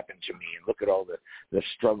that have happened to me and look at all the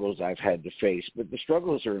struggles I've had to face. But the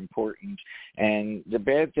struggles are important, and the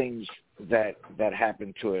bad things that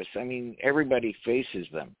happen to us, I mean, everybody faces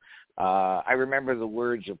them. I remember the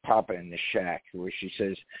words of Papa in the Shack where she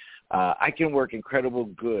says, I can work incredible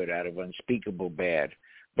good out of unspeakable bad,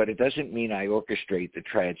 but it doesn't mean I orchestrate the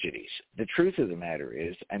tragedies. The truth of the matter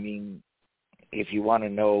is, I mean, if you want to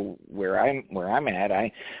know where I'm at,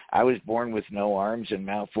 I was born with no arms and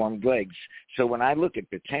malformed legs. So when I look at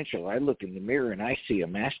potential, I look in the mirror and I see a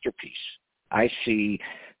masterpiece. I see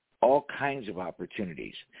all kinds of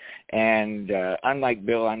opportunities. And unlike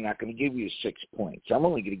Bill, I'm not going to give you 6 points. I'm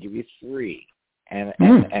only going to give you 3, and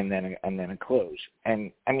then a close.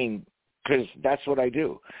 And I mean, because that's what I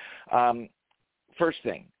do. First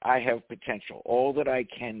thing, I have potential. All that I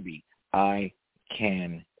can be, I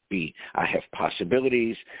can be. I have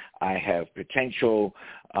possibilities. I have potential.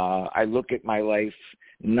 I look at my life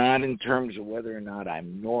not in terms of whether or not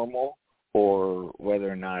I'm normal or whether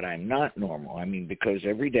or not I'm not normal. I mean, because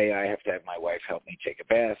every day I have to have my wife help me take a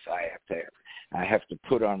bath. I have to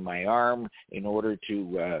put on my arm in order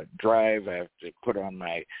to drive. I have to put on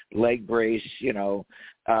my leg brace. You know,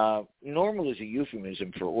 normal is a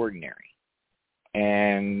euphemism for ordinary.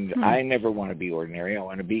 And I never want to be ordinary. I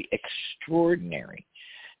want to be extraordinary.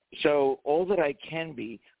 So all that I can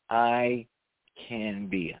be, I can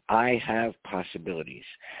be. I have possibilities.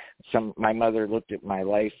 My mother looked at my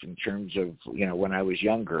life in terms of, you know, when I was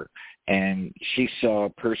younger, and she saw a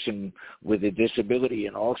person with a disability,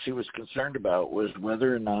 and all she was concerned about was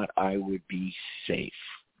whether or not I would be safe.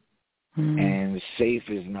 And safe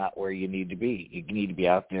is not where you need to be. You need to be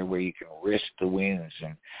out there where you can risk the wins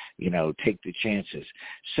and, you know, take the chances.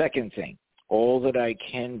 Second thing, all that I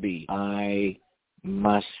can be, I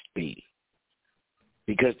must be.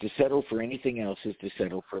 Because to settle for anything else is to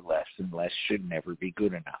settle for less, and less should never be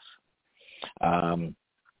good enough.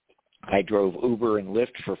 I drove Uber and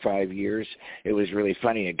Lyft for 5 years. It was really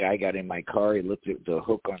funny. A guy got in my car. He looked at the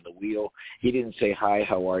hook on the wheel. He didn't say, "Hi,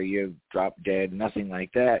 how are you?" Drop dead, nothing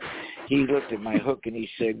like that. He looked at my hook and he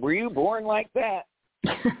said, "Were you born like that?"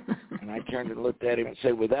 And I turned and looked at him and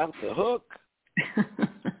said, "Without the hook?"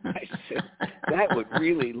 I said, "That would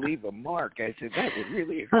really leave a mark." I said, "That would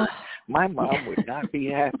really hurt. My mom would not be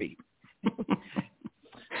happy."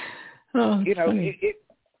 You know,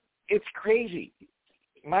 it's crazy.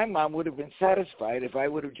 My mom would have been satisfied if I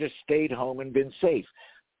would have just stayed home and been safe.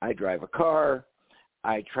 I drive a car.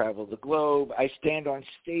 I travel the globe. I stand on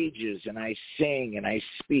stages and I sing and I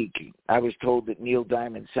speak. I was told that Neil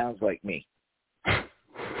Diamond sounds like me.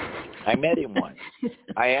 I met him once.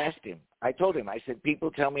 I asked him. I told him. I said,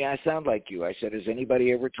 "People tell me I sound like you." I said, "Has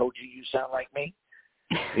anybody ever told you you sound like me?"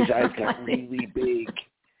 His eyes got really big.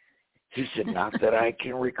 He said, "Not that I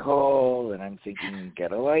can recall." And I'm thinking,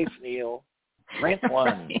 get a life, Neil. Rent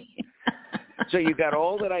one. So you got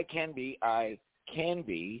all that I can be, I can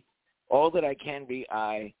be. All that I can be,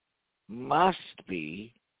 I must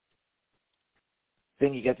be.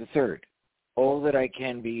 Then you get the third. All that I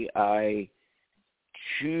can be, I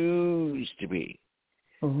choose to be.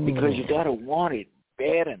 Because you got to want it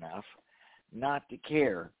bad enough not to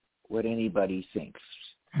care what anybody thinks.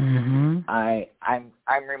 I'm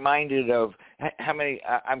reminded of how many.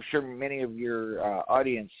 I'm sure many of your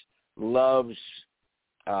audience loves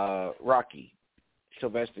Rocky,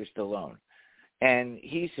 Sylvester Stallone. And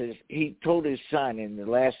he says, he told his son in the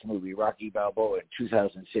last movie, Rocky Balboa, in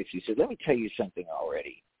 2006, he said, "Let me tell you something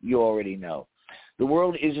already. You already know. The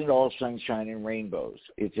world isn't all sunshine and rainbows.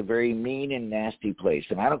 It's a very mean and nasty place.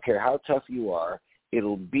 And I don't care how tough you are,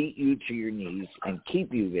 it'll beat you to your knees and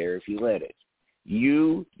keep you there if you let it.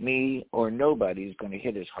 You, me, or nobody is going to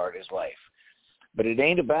hit as hard as life. But it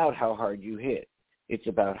ain't about how hard you hit. It's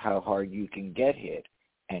about how hard you can get hit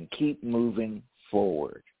and keep moving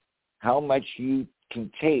forward. How much you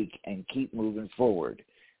can take and keep moving forward.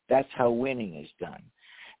 That's how winning is done.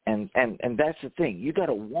 And that's the thing. You got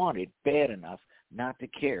to want it bad enough not to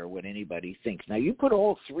care what anybody thinks. Now, you put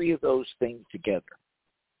all three of those things together.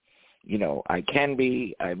 You know, I can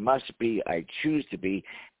be, I must be, I choose to be,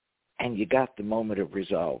 and you got the moment of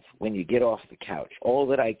resolve. When you get off the couch, all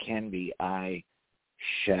that I can be, I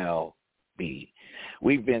shall be.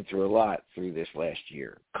 We've been through a lot through this last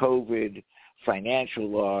year. COVID, financial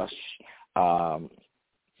loss,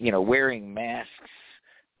 wearing masks,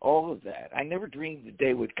 all of that. I never dreamed the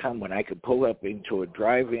day would come when I could pull up into a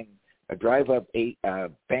drive-up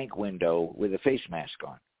bank window with a face mask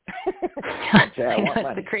on. That's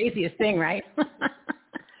the craziest thing, right?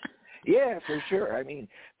 Yeah, for sure. I mean,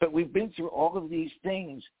 but we've been through all of these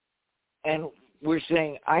things, and we're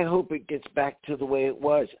saying, I hope it gets back to the way it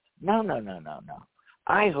was. No.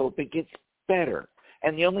 I hope it gets better.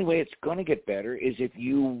 And the only way it's going to get better is if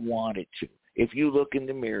you want it to. If you look in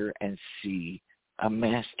the mirror and see a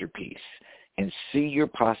masterpiece and see your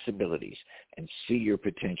possibilities and see your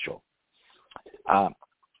potential.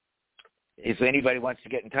 if anybody wants to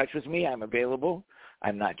get in touch with me, I'm available.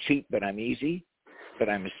 I'm not cheap, but I'm easy. But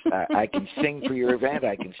I can sing for your event.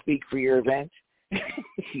 I can speak for your event.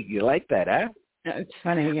 You like that, huh? It's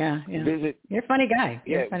funny, yeah. You're a funny guy.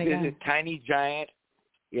 You're a funny visit guy. Tiny Giant.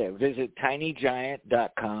 Yeah, visit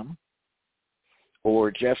tinygiant.com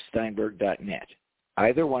or jeffsteinberg.net.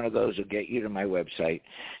 Either one of those will get you to my website,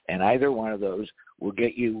 and either one of those will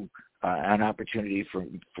get you an opportunity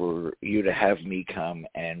for you to have me come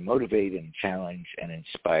and motivate and challenge and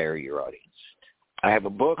inspire your audience. I have a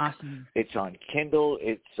book. Awesome. It's on Kindle.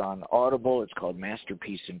 It's on Audible. It's called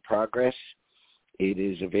Masterpiece in Progress. It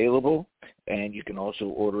is available, and you can also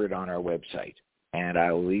order it on our website. And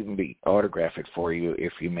I will even autograph it for you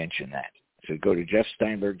if you mention that. So go to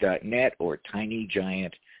jeffsteinberg.net or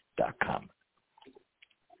tinygiant.com.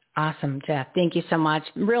 Awesome, Jeff. Thank you so much.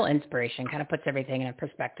 Real inspiration. Kind of puts everything in a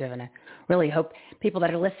perspective, and I really hope people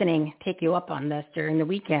that are listening take you up on this during the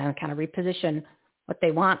weekend, kind of reposition what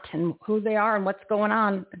they want and who they are and what's going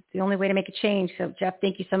on. It's the only way to make a change. So, Jeff,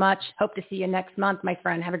 thank you so much. Hope to see you next month, my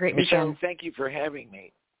friend. Have a great Michelle, weekend. thank you for having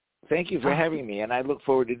me. Thank you for having me, and I look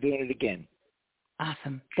forward to doing it again.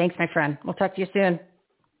 Awesome. Thanks, my friend. We'll talk to you soon.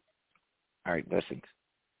 All right, blessings.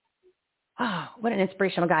 Oh, what an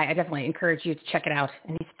inspirational guy. I definitely encourage you to check it out.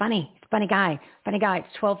 And he's funny. He's a funny guy. Funny guy.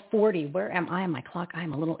 It's 12:40. Where am I on my clock?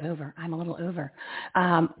 I'm a little over. But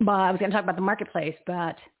I was going to talk about the marketplace,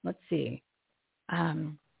 but let's see.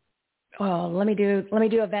 Let me do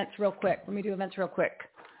events real quick.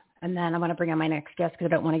 And then I want to bring on my next guest because I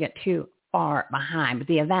don't want to get too far behind. But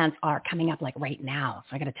the events are coming up like right now,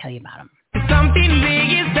 so I got to tell you about them. Something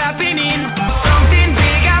big is happening. Something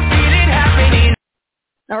big, I feel it happening.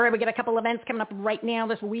 All right, we got a couple events coming up right now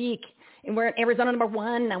this week. And we're in Arizona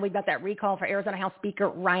 #1. Now we've got that recall for Arizona House Speaker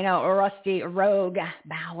Rhino Rusty Rogue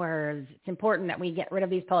Bowers. It's important that we get rid of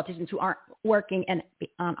these politicians who aren't working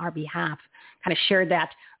on our behalf. Kind of shared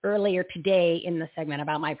that earlier today in the segment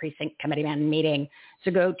about my precinct committee man meeting.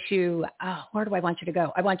 So go to, where do I want you to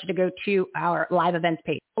go? I want you to go to our live events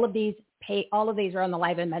page. All of these are on the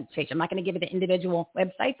live events page. I'm not going to give you the individual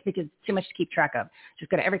websites because it's too much to keep track of.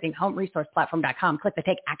 Just go to everythinghomeresourceplatform.com, click the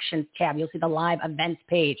Take Actions tab. You'll see the live events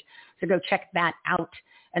page. So go check that out,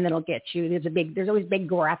 and then it'll get you. There's always big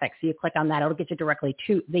graphics. So you click on that. It'll get you directly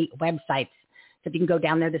to the websites. So if you can go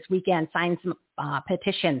down there this weekend, sign some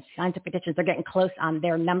petitions. Sign some petitions. They're getting close on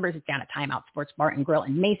their numbers. It's down at Timeout Sports Bar and Grill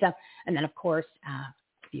in Mesa. And then, of course,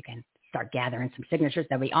 if you can start gathering some signatures,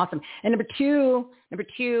 that'd be awesome. And number two, there's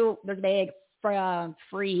a big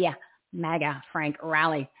free MAGA Frank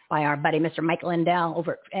rally by our buddy, Mr. Mike Lindell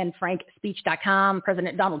over at frankspeech.com.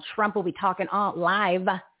 President Donald Trump will be talking all live,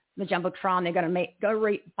 the Jumbotron. They're going to make a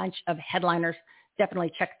great bunch of headliners.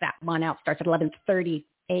 Definitely check that one out. Starts at 11:30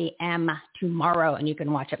 a.m. tomorrow, and you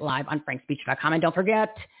can watch it live on frankspeech.com. And don't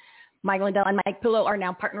forget, Mike Lindell and Mike Pillow are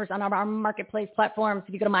now partners on our marketplace platforms.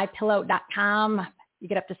 If you go to mypillow.com, you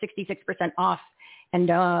get up to 66% off. And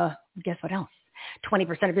guess what else?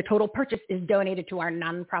 20% of your total purchase is donated to our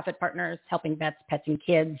nonprofit partners, helping vets, pets, and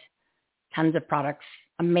kids. Tons of products,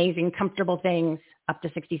 amazing, comfortable things, up to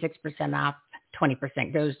 66% off.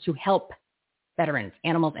 20% goes to help veterans,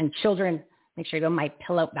 animals, and children. Make sure you go to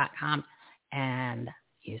mypillow.com and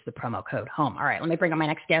use the promo code HOME. All right, let me bring on my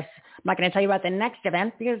next guest. I'm not going to tell you about the next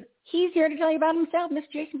event because he's here to tell you about himself,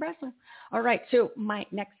 Mr. Jason Breslin. All right, so my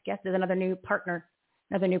next guest is another new partner,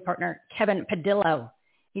 Kevin Padillo.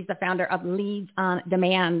 He's the founder of Leads on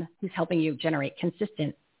Demand, who's helping you generate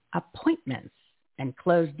consistent appointments and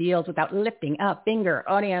close deals without lifting a finger.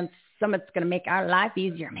 Audience, Summit's going to make our life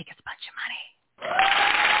easier, make us a bunch of money.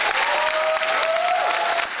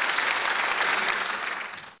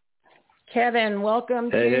 Kevin, welcome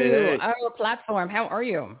to our platform. How are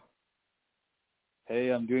you? Hey,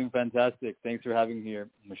 I'm doing fantastic. Thanks for having me here,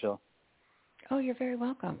 Michelle. Oh, you're very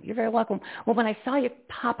welcome. You're very welcome. Well, when I saw you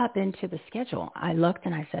pop up into the schedule, I looked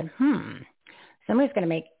and I said, somebody's going to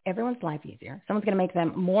make everyone's life easier. Someone's going to make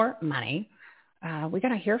them more money. We got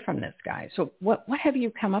to hear from this guy. So what have you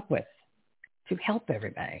come up with to help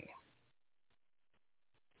everybody?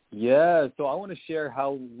 Yeah, so I want to share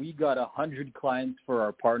how we got 100 clients for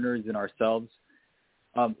our partners and ourselves.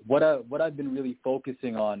 What I've been really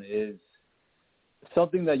focusing on is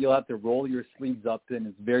something that you'll have to roll your sleeves up in.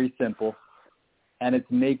 It's very simple, and it's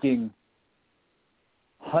making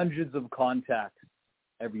hundreds of contacts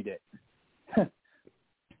every day.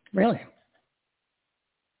 Really?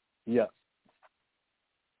 Yeah.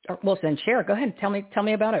 Well, then share. Go ahead. Tell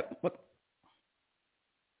me about it.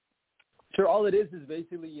 Sure. All it is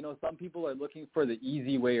basically, some people are looking for the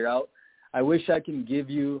easy way out. I wish I can give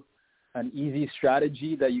you an easy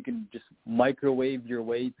strategy that you can just microwave your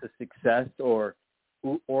way to success or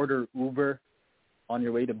order Uber on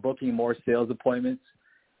your way to booking more sales appointments.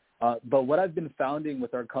 But what I've been finding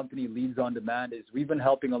with our company, Leads on Demand, is we've been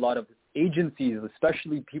helping a lot of agencies,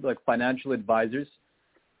 especially people like financial advisors.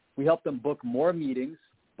 We help them book more meetings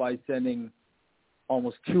by sending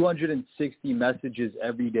almost 260 messages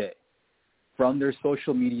every day from their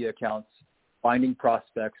social media accounts, finding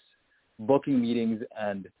prospects, booking meetings,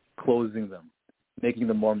 and closing them, making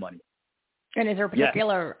them more money. And is there a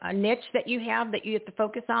particular niche that you have to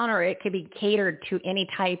focus on, or it could be catered to any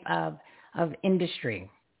type of industry?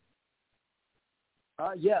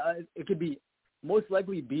 It could be most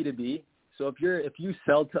likely B2B. So if you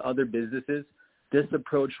sell to other businesses, this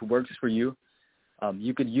approach works for you.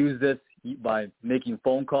 You could use this by making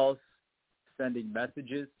phone calls, sending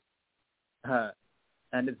messages,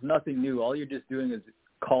 and it's nothing new. All you're just doing is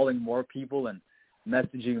calling more people and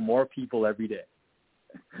messaging more people every day.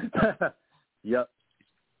 Yep.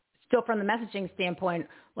 Still, from the messaging standpoint,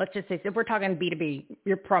 let's just say, if we're talking B2B,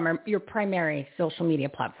 your primary social media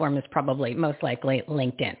platform is probably most likely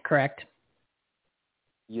LinkedIn, correct?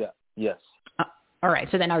 Yeah. Yes. All right.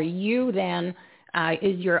 So then are you then,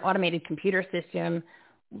 is your automated computer system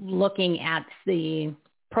looking at the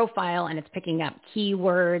profile and it's picking up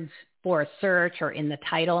keywords for a search or in the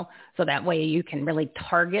title, so that way you can really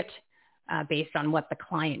target based on what the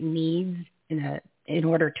client needs in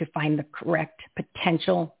order to find the correct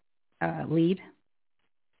potential lead?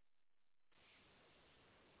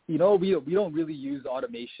 We don't really use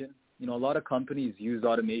automation. A lot of companies use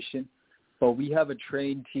automation, but we have a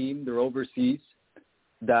trained team, they're overseas,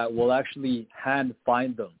 that will actually hand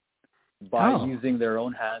find them by using their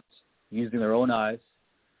own hands, using their own eyes,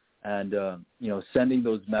 and sending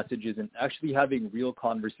those messages and actually having real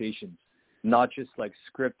conversations, not just like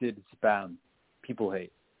scripted spam. People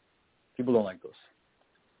don't like those.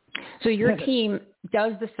 So your team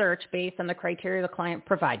does the search based on the criteria the client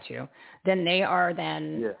provides you. Then they are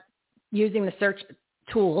using the search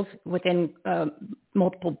tools within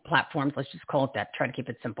multiple platforms. Let's just call it that. Try to keep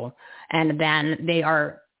it simple. And then they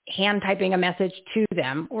are hand typing a message to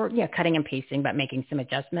them, or cutting and pasting, but making some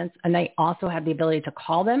adjustments. And they also have the ability to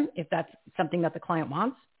call them if that's something that the client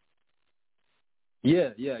wants. Yeah,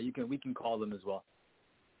 we can call them as well.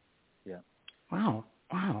 Yeah. Wow.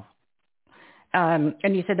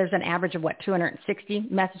 And you said there's an average of 260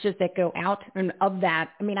 messages that go out, and of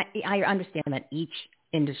that, I understand that each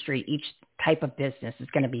industry, each type of business is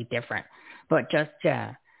going to be different, but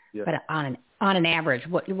but on an average,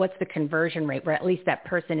 what's the conversion rate where at least that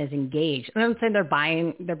person is engaged? I'm not saying they're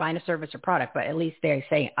buying a service or product, but at least they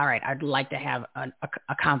say, all right, I'd like to have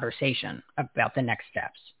a conversation about the next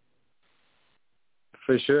steps.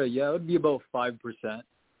 For sure. Yeah, it would be about 5%.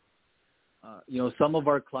 Some of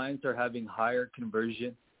our clients are having higher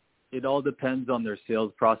conversion. It all depends on their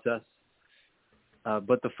sales process.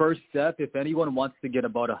 But the first step, if anyone wants to get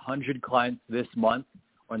about 100 clients this month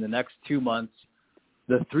or in the next 2 months,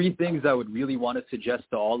 the 3 things I would really want to suggest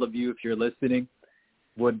to all of you, if you're listening,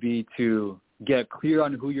 would be to get clear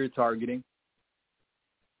on who you're targeting.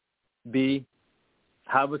 B,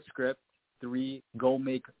 have a script. 3, go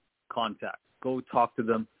make contact. Go talk to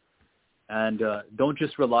them. And don't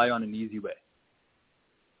just rely on an easy way.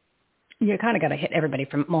 You kind of got to hit everybody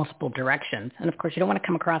from multiple directions. And, of course, you don't want to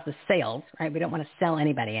come across as sales, right? We don't want to sell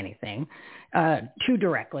anybody anything too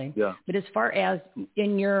directly. Yeah. But as far as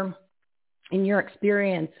in your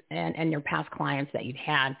experience and your past clients that you've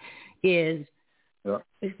had, is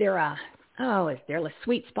there a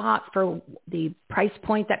sweet spot for the price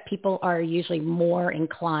point that people are usually more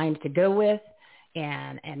inclined to go with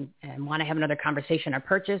and want to have another conversation or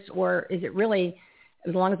purchase? Or is it really,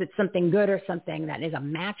 as long as it's something good or something that is a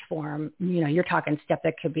match for them, you're talking stuff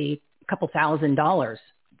that could be a couple $1,000s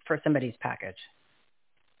for somebody's package?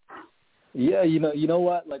 Yeah, you know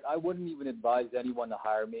what? Like, I wouldn't even advise anyone to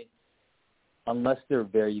hire me unless they're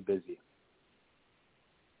very busy.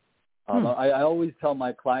 I always tell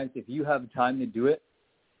my clients, if you have time to do it,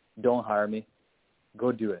 don't hire me.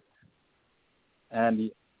 Go do it.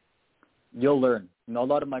 And you'll learn. A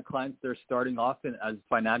lot of my clients, they're starting off as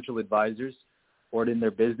financial advisors or in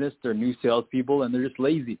their business. They're new salespeople, and they're just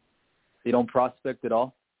lazy. They don't prospect at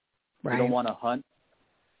all. Right. They don't want to hunt.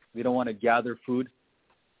 They don't want to gather food.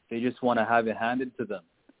 They just want to have it handed to them.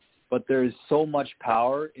 But there is so much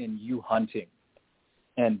power in you hunting.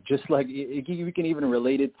 And just like we can even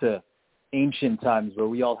relate it to ancient times where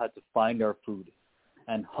we all had to find our food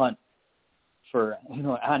and hunt for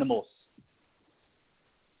animals.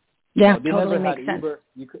 Yeah, they totally never had makes sense. Uber.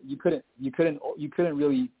 You couldn't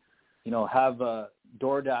really, have a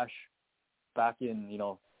DoorDash back in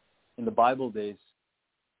the Bible days.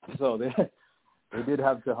 So they did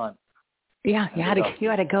have to hunt. Yeah, you had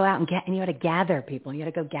to go out and you had to gather people. You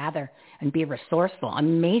had to go gather and be resourceful.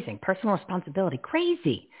 Amazing. Personal responsibility.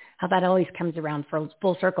 Crazy how that always comes around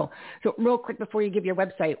full circle. So real quick before you give your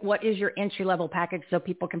website, what is your entry-level package so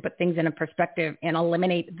people can put things in a perspective and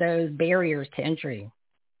eliminate those barriers to entry?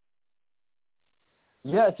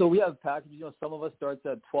 Yeah, so we have packages. Some of us starts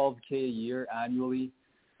at $12K a year annually.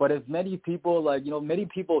 But if many people, many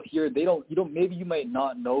people here, maybe you might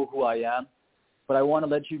not know who I am. But I want to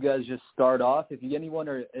let you guys just start off. If anyone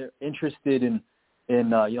are interested in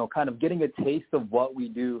kind of getting a taste of what we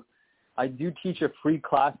do, I do teach a free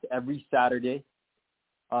class every Saturday.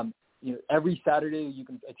 Every Saturday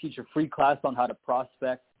I teach a free class on how to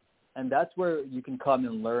prospect, and that's where you can come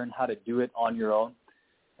and learn how to do it on your own.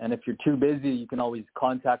 And if you're too busy, you can always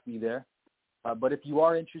contact me there. But if you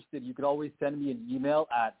are interested, you can always send me an email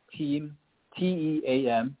at team,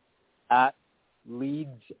 TEAM, at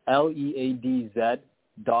leads, LEADZ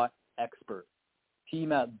 .expert,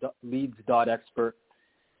 team at leads.expert,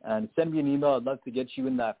 and send me an email. I'd love to get you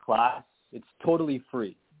in that class. It's totally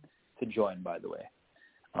free to join, by the way.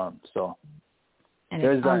 And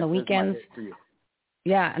it's on the weekends.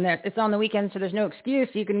 Yeah, and it's on the weekends, so there's no excuse.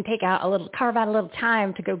 You can carve out a little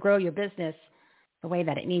time to go grow your business the way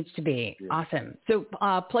that it needs to be. Yeah. Awesome. So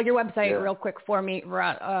plug your website real quick for me,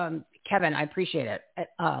 Kevin. I appreciate it.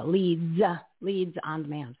 Leads on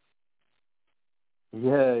Demand.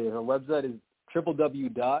 Yeah, our website is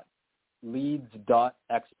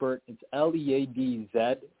www.leads.expert. It's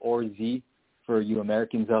LEADZ or Z for you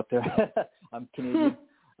Americans out there. I'm Canadian.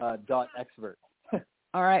 .expert.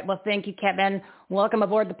 All right. Well, thank you, Kevin. Welcome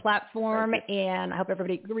aboard the platform, and I hope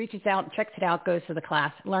everybody reaches out, checks it out, goes to the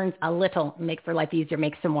class, learns a little, makes their life easier,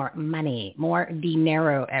 makes some more money, more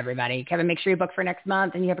dinero, everybody. Kevin, make sure you book for next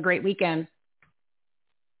month, and you have a great weekend.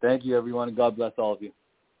 Thank you, everyone, and God bless all of you.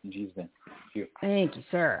 In Jesus' name. Thank you,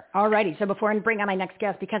 sir. All righty. So before I bring on my next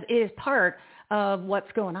guest, because it is part of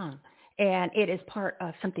what's going on, and it is part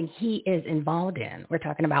of something he is involved in. We're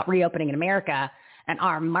talking about reopening in America and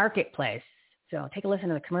our marketplace. So take a listen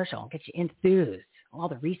to the commercial, get you enthused, all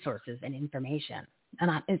the resources and information. And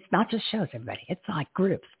it's not just shows, everybody. It's like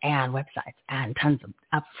groups and websites and tons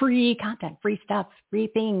of free content, free stuff, free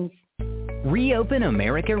things.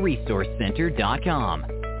 ReopenAmericaResourceCenter.com.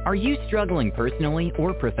 Are you struggling personally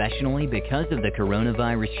or professionally because of the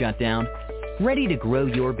coronavirus shutdown? Ready to grow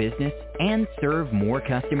your business and serve more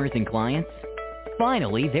customers and clients?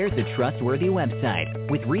 Finally, there's a trustworthy website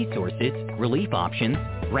with resources, relief options,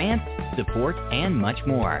 grants, support, and much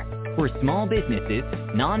more for small businesses,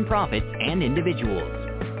 nonprofits, and individuals.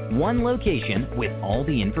 One location with all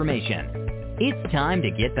the information. It's time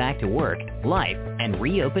to get back to work, life, and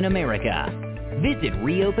reopen America. Visit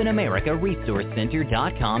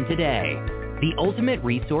ReopenAmericaResourceCenter.com today. The ultimate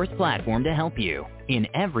resource platform to help you in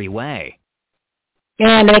every way.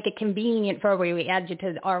 And to make it convenient for you, we add you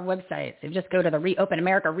to our website. So just go to the Reopen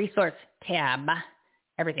America Resource tab,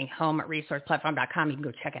 everything home at resourceplatform.com. You can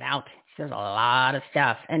go check it out. There's a lot of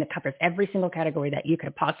stuff, and it covers every single category that you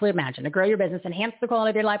could possibly imagine to grow your business, enhance the quality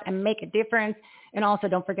of your life, and make a difference. And also,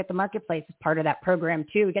 don't forget the marketplace is part of that program,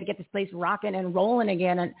 too. We got to get this place rocking and rolling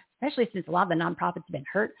again, and especially since a lot of the nonprofits have been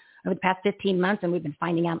hurt over the past 15 months, and we've been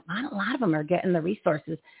finding out a lot of them are getting the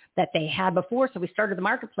resources that they had before. So we started the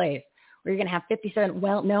marketplace, where you're going to have 57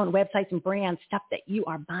 well-known websites and brands, stuff that you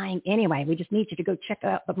are buying anyway. We just need you to go check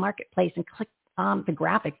out the marketplace and click on the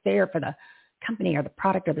graphics there for the company or the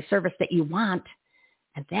product or the service that you want.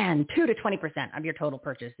 And then 2 to 20% of your total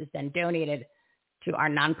purchase is then donated to our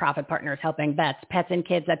nonprofit partners helping vets, pets and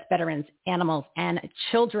kids, that's veterans, animals, and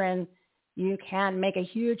children. You can make a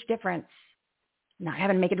huge difference not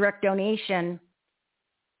having to make a direct donation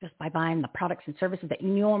just by buying the products and services that you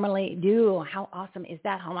normally do. How awesome is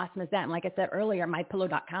that? How awesome is that? And like I said earlier,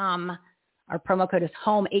 mypillow.com, our promo code is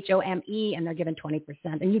HOME, HOME, and they're giving 20%,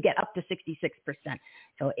 and you get up to 66%.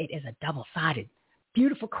 So it is a double-sided,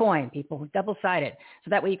 beautiful coin, people, double-sided. So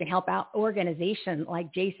that way you can help out organizations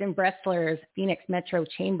like Jason Bressler's Phoenix Metro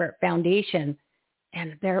Chamber Foundation,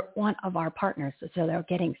 and they're one of our partners. So they're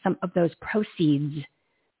getting some of those proceeds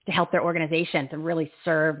to help their organization to really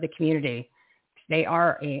serve the community. They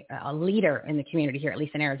are a leader in the community here, at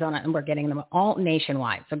least in Arizona, and we're getting them all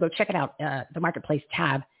nationwide. So go check it out, the Marketplace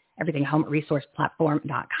tab, everything home at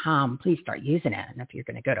resourceplatform.com. Please start using it. And if you're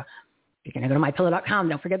going to go to mypillow.com,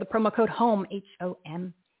 don't forget the promo code HOME,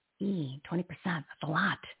 HOME, 20%. That's a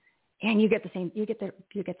lot. And you get the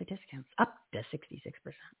discounts up to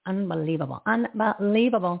 66%. Unbelievable.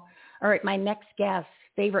 Unbelievable. All right, my next guest,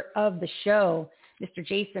 favorite of the show, Mr.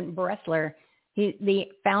 Jason Bressler. He's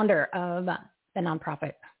the founder of the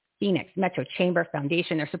nonprofit Phoenix Metro Chamber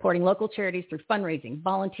Foundation. They're supporting local charities through fundraising,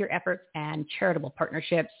 volunteer efforts, and charitable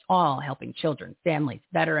partnerships, all helping children, families,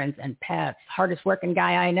 veterans, and pets. Hardest working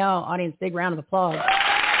guy I know. Audience, big round of applause.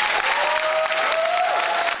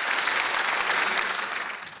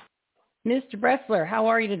 Mr. Bressler, how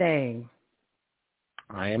are you today?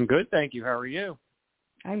 I am good, thank you. How are you?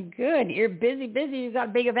 I'm good. You're busy. You've got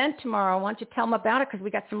a big event tomorrow. Why don't you tell them about it? Because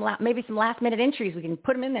we got maybe some last-minute entries. We can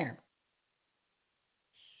put them in there.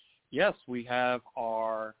 Yes, we have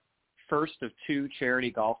our first of 2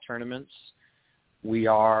 charity golf tournaments. We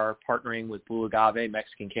are partnering with Blue Agave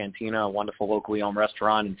Mexican Cantina, a wonderful locally owned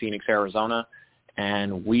restaurant in Phoenix, Arizona,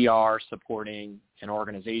 and we are supporting an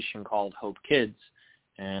organization called Hope Kids.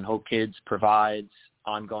 And Hope Kids provides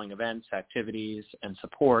ongoing events, activities, and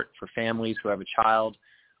support for families who have a child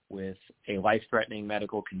with a life-threatening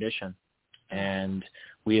medical condition. And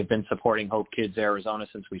we have been supporting Hope Kids Arizona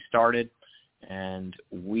since we started, and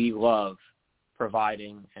we love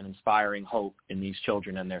providing and inspiring hope in these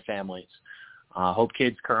children and their families. Hope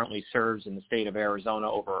Kids currently serves in the state of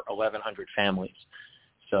Arizona over 1,100 families.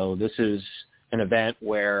 So this is an event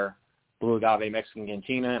where Blue Agave Mexican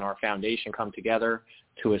Cantina and our foundation come together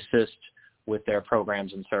to assist with their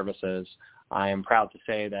programs and services. I am proud to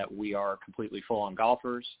say that we are completely full on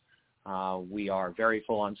golfers. We are very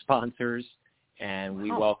full on sponsors, and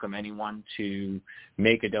we welcome anyone to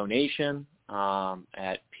make a donation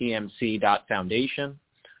at pmc.foundation,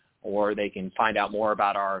 or they can find out more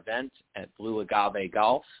about our event at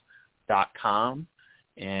blueagavegolf.com.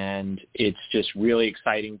 And it's just really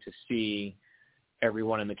exciting to see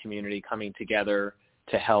everyone in the community coming together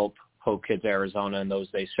to help Hope Kids Arizona and those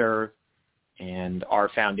they serve. And our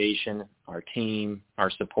foundation, our team,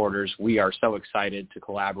 our supporters, we are so excited to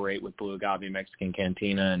collaborate with Blue Agave Mexican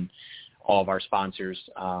Cantina and all of our sponsors,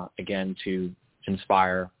 again, to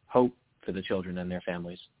inspire hope for the children and their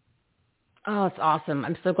families. Oh, it's awesome.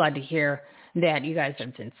 I'm so glad to hear that you guys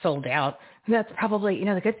have been sold out. That's probably,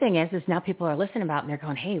 the good thing is now people are listening about and they're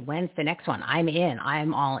going, hey, when's the next one? I'm in.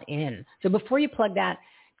 I'm all in. So before you plug that,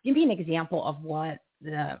 give me an example of what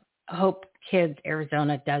the Hope Kids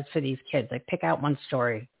Arizona does for these kids. Like, pick out one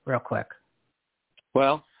story real quick.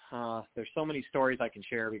 Well, there's so many stories I can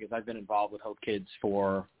share because I've been involved with Hope Kids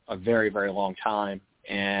for a very, very long time.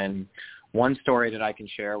 And one story that I can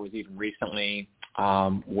share was even recently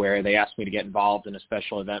where they asked me to get involved in a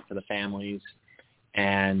special event for the families.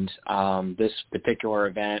 And this particular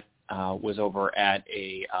event was over at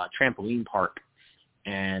a trampoline park.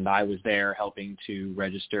 And I was there helping to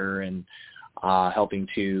register and helping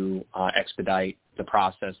to expedite the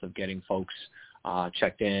process of getting folks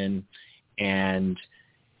checked in. And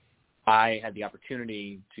I had the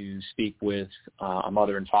opportunity to speak with a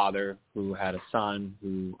mother and father who had a son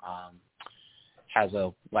who has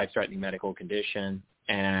a life-threatening medical condition.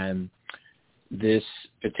 And this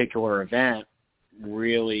particular event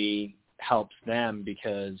really helps them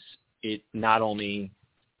because it not only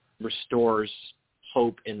restores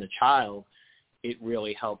hope in the child, it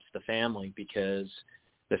really helps the family because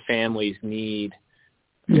the families need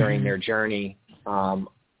during their journey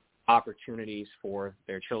opportunities for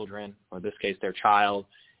their children, or in this case their child,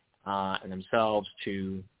 and themselves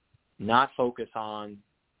to not focus on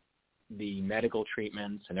the medical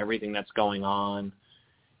treatments and everything that's going on.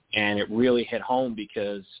 And it really hit home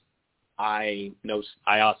because I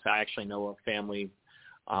actually know a family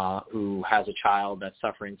who has a child that's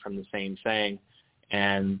suffering from the same thing,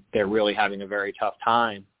 and they're really having a very tough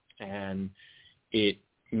time. And it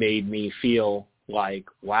made me feel like,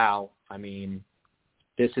 wow, I mean,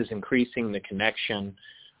 this is increasing the connection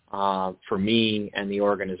for me and the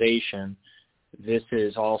organization. This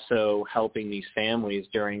is also helping these families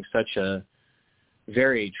during such a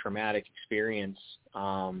very traumatic experience,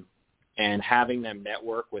 and having them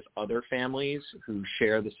network with other families who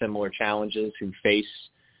share the similar challenges, who face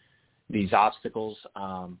these obstacles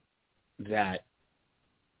that,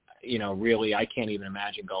 really I can't even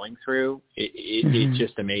imagine going through. It's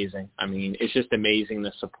just amazing. I mean, it's just amazing,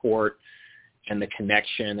 the support and the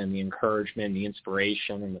connection and the encouragement, the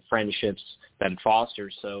inspiration and the friendships that it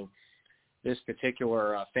fosters. So this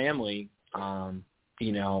particular family, I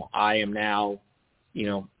am now,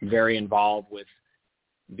 very involved with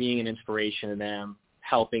being an inspiration to them,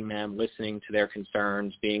 helping them, listening to their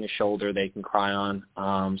concerns, being a shoulder they can cry on,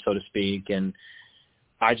 so to speak. And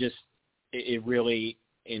it really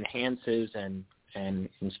enhances and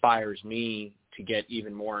inspires me to get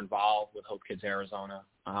even more involved with Hope Kids Arizona.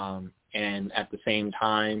 And at the same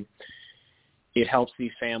time, it helps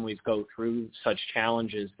these families go through such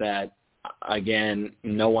challenges that, again,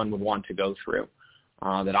 no one would want to go through,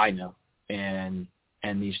 that I know. And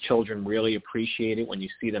And these children really appreciate it when you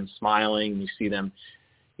see them smiling, you see them,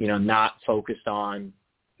 not focused on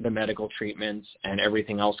the medical treatments and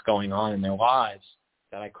everything else going on in their lives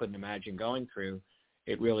that I couldn't imagine going through.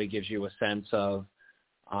 It really gives you a sense of,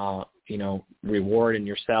 reward in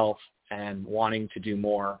yourself and wanting to do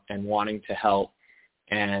more and wanting to help.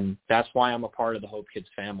 And that's why I'm a part of the Hope Kids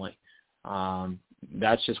family.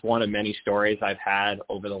 That's just one of many stories I've had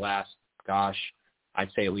over the last, I'd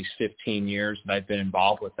say at least 15 years that I've been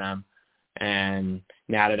involved with them. And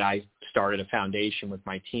now that I started a foundation with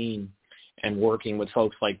my team and working with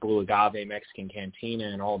folks like Blue Agave, Mexican Cantina,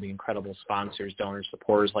 and all the incredible sponsors, donors,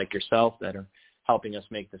 supporters like yourself that are helping us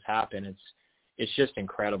make this happen, it's just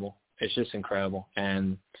incredible. It's just incredible.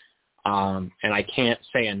 And I can't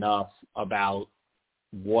say enough about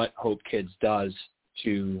what Hope Kids does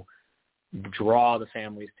to draw the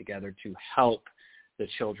families together, to help the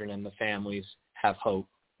children and the families have hope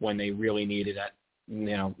when they really need it at,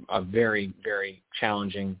 a very, very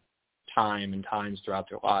challenging time and times throughout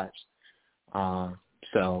their lives.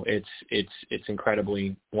 So it's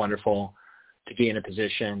incredibly wonderful to be in a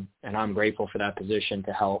position, and I'm grateful for that position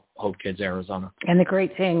to help Hope Kids Arizona. And the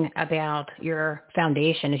great thing about your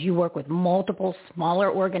foundation is you work with multiple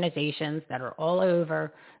smaller organizations that are all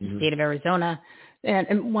over the state of Arizona,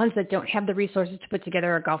 and ones that don't have the resources to put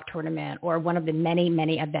together a golf tournament or one of the many,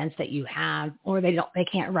 many events that you have, or they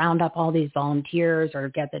can't round up all these volunteers or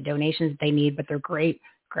get the donations they need, but they're great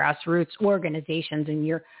grassroots organizations, and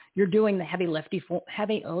you're doing the heavy lifting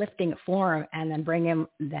for them and then bringing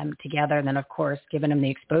them together, and then of course giving them the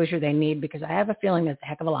exposure they need, because I have a feeling there's a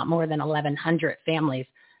heck of a lot more than 1,100 families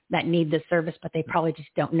that need this service, but they probably just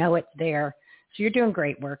don't know it's there. So you're doing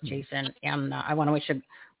great work, Jason, and I want to wish you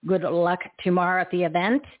good luck tomorrow at the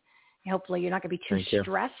event. Hopefully you're not going to be too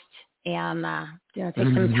stressed, and take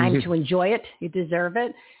some time to enjoy it. You deserve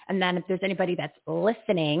it. And then if there's anybody that's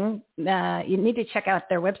listening, you need to check out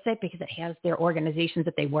their website, because it has their organizations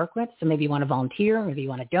that they work with. So maybe you want to volunteer, maybe you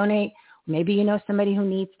want to donate, maybe you know somebody who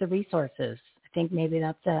needs the resources. I think maybe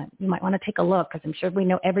you might want to take a look, because I'm sure we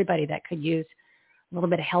know everybody that could use a little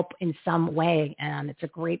bit of help in some way. And it's a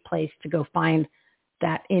great place to go find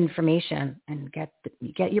that information and get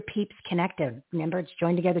your peeps connected. Remember, it's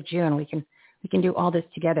Join Together June. We can do all this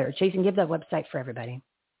together. Jason, give that website for everybody.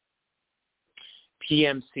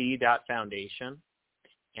 PMC.foundation,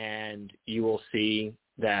 and you will see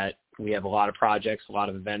that we have a lot of projects, a lot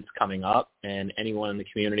of events coming up, and anyone in the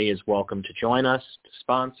community is welcome to join us, to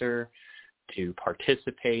sponsor, to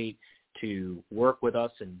participate, to work with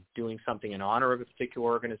us in doing something in honor of a particular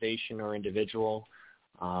organization or individual.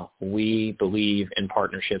 We believe in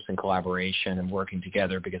partnerships and collaboration and working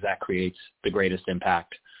together, because that creates the greatest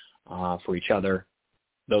impact for each other,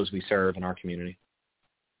 those we serve, in our community.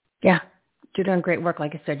 Yeah, you're doing great work.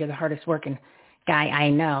 Like I said, you're the hardest working guy I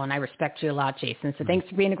know, and I respect you a lot, Jason. So thanks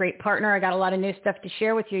for being a great partner. I got a lot of new stuff to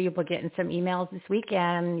share with you. You'll be getting some emails this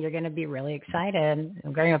weekend. You're going to be really excited.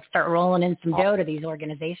 I'm going to start rolling in some dough to these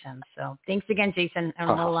organizations. So thanks again, Jason, and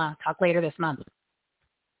we'll talk later this month.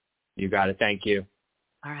 You got it. Thank you.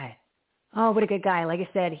 All right. Oh, what a good guy. Like I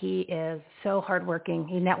said, he is so hardworking.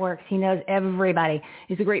 He networks. He knows everybody.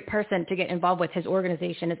 He's a great person to get involved with. His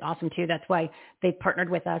organization is awesome, too. That's why they partnered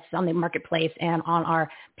with us on the marketplace and on our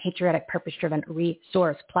patriotic, purpose-driven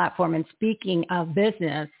resource platform. And speaking of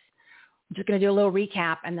business, I'm just going to do a little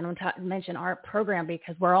recap, and then I'm going to mention our program,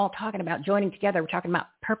 because we're all talking about joining together. We're talking about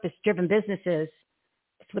purpose-driven businesses.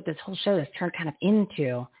 It's what this whole show has turned kind of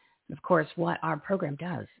into. And, of course, what our program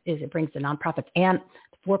does is it brings the nonprofits and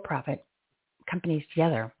the for-profit companies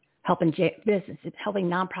together, helping businesses, helping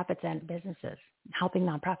nonprofits and businesses, helping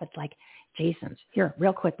nonprofits like Jason's. Here,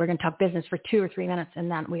 real quick, we're going to talk business for 2 or 3 minutes, and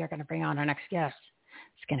then we are going to bring on our next guest.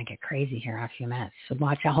 It's going to get crazy here in a few minutes. So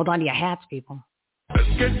watch out. Hold on to your hats, people. Let's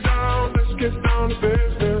get down to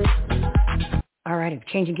business. All right,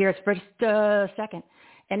 changing gears for just a second.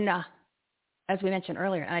 And as we mentioned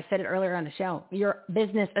earlier, and I said it earlier on the show, your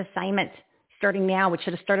business assignment starting now, which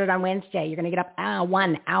should have started on Wednesday. You're going to get up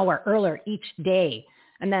 1 hour earlier each day.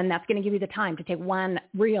 And then that's going to give you the time to take one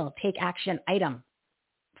real take action item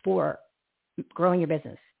for growing your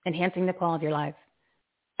business, enhancing the quality of your life,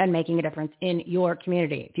 and making a difference in your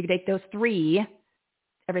community. If you take those 3,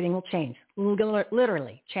 everything will change,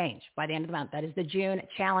 literally change by the end of the month. That is the June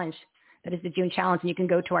challenge. And you can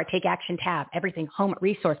go to our Take Action tab,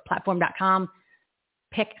 everythinghomeresourceplatform.com.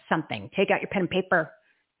 Pick something. Take out your pen and paper.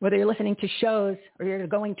 Whether you're listening to shows or you're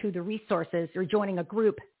going to the resources or joining a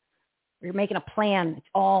group or you're making a plan, it's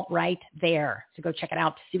all right there. So go check it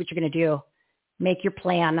out to see what you're going to do. Make your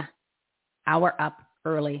plan, hour up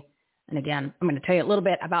early. And again, I'm going to tell you a little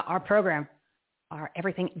bit about our program. are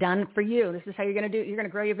everything done for you. This is how you're going to do it. You're going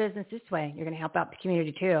to grow your business this way. You're going to help out the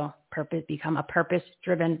community too. Become a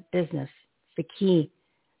purpose-driven business. It's the key.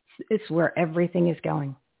 It's where everything is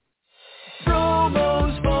going.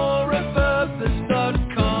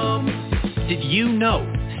 Promosforapurpose.com. Did you know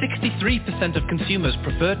 63% of consumers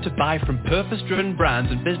prefer to buy from purpose-driven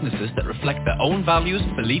brands and businesses that reflect their own values,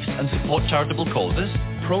 beliefs, and support charitable causes?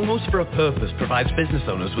 Promos for a Purpose provides business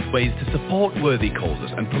owners with ways to support worthy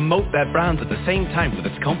causes and promote their brands at the same time with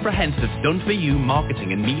its comprehensive done-for-you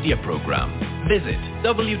marketing and media program. Visit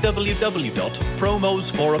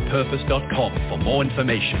www.promosforapurpose.com for more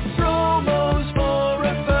information.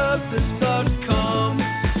 Promosforapurpose.com.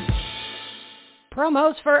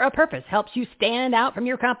 Promos for a Purpose helps you stand out from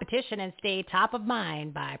your competition and stay top of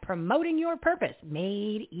mind by promoting your purpose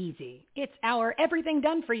made easy. It's our everything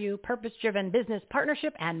done for you purpose-driven business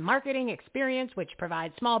partnership and marketing experience which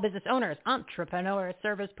provides small business owners, entrepreneurs,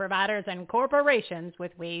 service providers, and corporations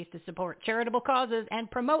with ways to support charitable causes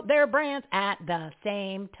and promote their brands at the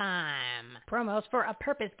same time. Promos for a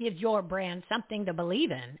Purpose gives your brand something to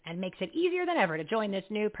believe in and makes it easier than ever to join this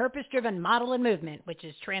new purpose-driven model and movement which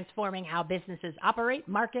is transforming how businesses operate,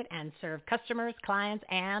 market, and serve customers, clients,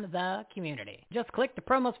 and the community. Just click the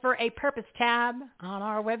Promos for a Purpose tab on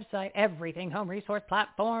our website,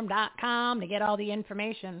 everythinghomeresourceplatform.com, to get all the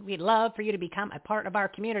information. We'd love for you to become a part of our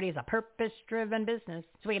community as a purpose-driven business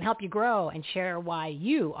so we can help you grow and share why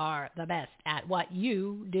you are the best at what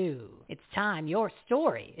you do. It's time your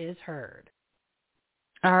story is heard.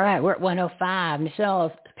 All right, we're at 105.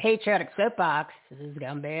 Michelle's Patriotic Soapbox. This is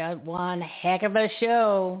going to be one heck of a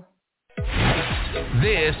show.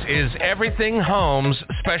 This is Everything Home's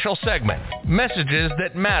special segment. Messages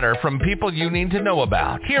that matter from people you need to know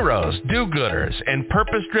about. Heroes, do-gooders, and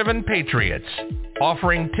purpose-driven patriots.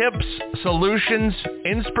 Offering tips, solutions,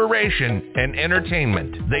 inspiration, and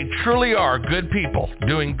entertainment. They truly are good people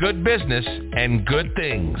doing good business and good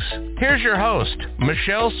things. Here's your host,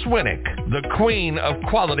 Michelle Swinnick, the queen of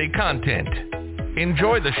quality content.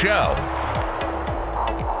 Enjoy the show.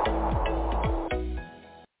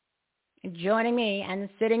 Joining me and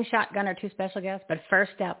sitting shotgun are two special guests, but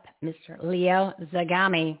first up, Mr. Leo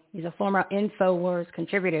Zagami. He's a former InfoWars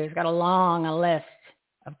contributor. He's got a long list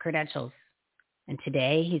of credentials. And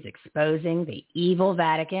today he's exposing the evil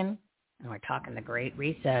Vatican, and we're talking the Great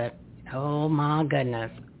Reset. Oh my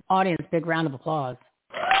goodness. Audience, big round of applause.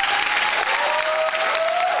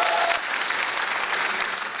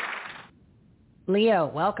 Leo,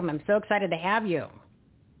 welcome. I'm so excited to have you.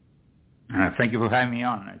 Thank you for having me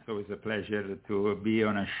on. It's always a pleasure to be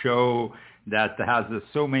on a show that has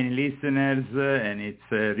so many listeners and it's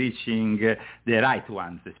reaching the right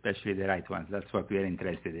ones, especially the right ones. That's what we are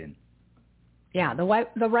interested in. Yeah, the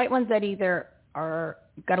right ones that either are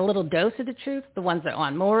got a little dose of the truth, the ones that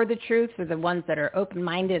want more of the truth, or the ones that are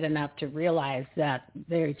open-minded enough to realize that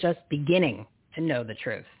they're just beginning to know the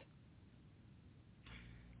truth.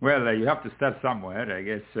 Well, you have to start somewhere. I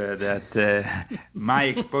guess that my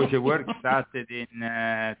exposure work started in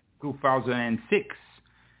 2006.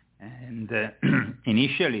 And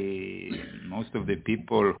initially, most of the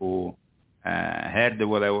people who heard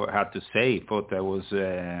what I had to say thought I was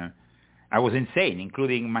insane,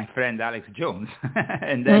 including my friend Alex Jones.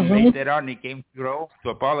 And then later on, he came to Rome to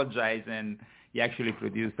apologize, and he actually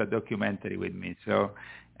produced a documentary with me. So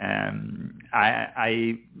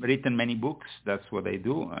I've written many books. That's what I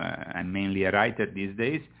do. I'm mainly a writer these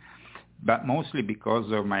days, but mostly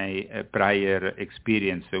because of my prior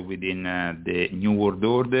experience within the New World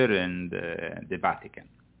Order and the Vatican.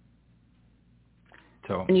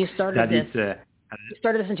 So and you started this. You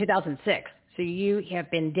started this in 2006. So you have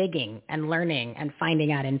been digging and learning and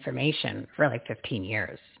finding out information for like 15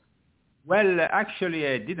 years. Well, actually,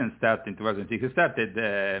 I didn't start in 2006. I started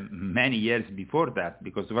many years before that,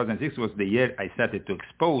 because 2006 was the year I started to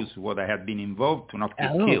expose what I had been involved to not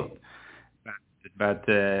get killed. But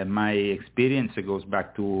my experience goes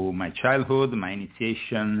back to my childhood. My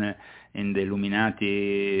initiation in the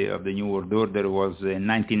Illuminati of the New World Order was in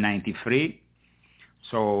 1993.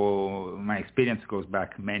 So my experience goes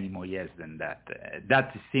back many more years than that.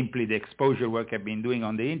 That's simply the exposure work I've been doing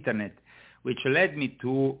on the internet, which led me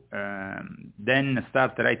to then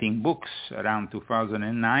start writing books around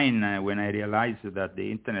 2009 when I realized that the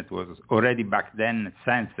internet was already back then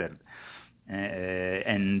censored.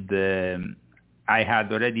 And I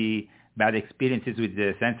had already bad experiences with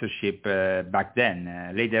the censorship back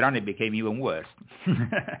then. Later on, it became even worse.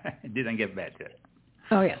 It didn't get better.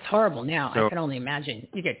 Oh, yeah, it's horrible now. So, I can only imagine.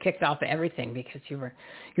 You get kicked off of everything because you're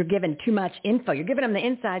given too much info. You're giving them the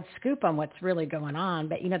inside scoop on what's really going on.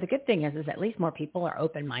 But, the good thing is at least more people are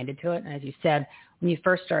open-minded to it. And as you said, when you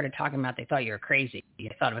first started talking about it, they thought you were crazy.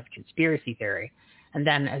 They thought it was conspiracy theory. And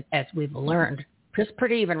then as we've learned, just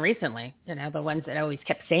pretty even recently, the ones that always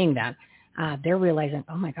kept saying that, they're realizing,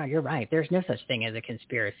 oh my God, you're right. There's no such thing as a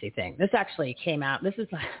conspiracy thing. This actually came out.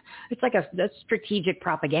 It's like a strategic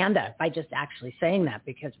propaganda by just actually saying that,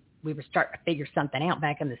 because we were starting to figure something out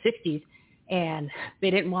back in the 60s, and they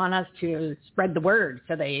didn't want us to spread the word.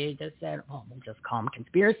 So they just said, well, we'll just call them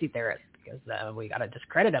conspiracy theorists because we got to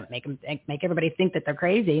discredit them, make everybody think that they're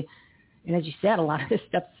crazy. And as you said, a lot of this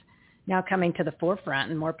stuff's now coming to the forefront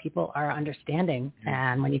and more people are understanding.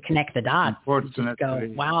 And when you connect the dots, you just go,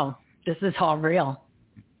 wow. This is all real.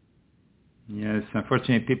 Yes,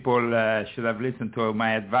 unfortunately, people should have listened to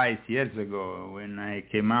my advice years ago when I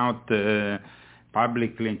came out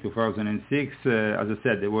publicly in 2006. As I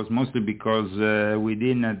said, it was mostly because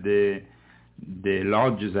within the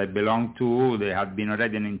lodges I belonged to, there had been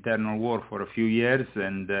already an internal war for a few years,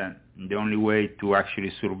 and the only way to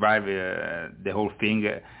actually survive the whole thing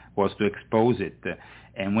was to expose it.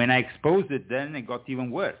 And when I exposed it, then it got even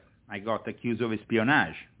worse. I got accused of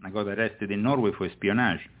espionage. I got arrested in Norway for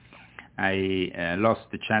espionage. I lost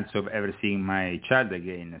the chance of ever seeing my child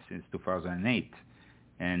again since 2008.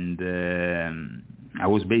 And I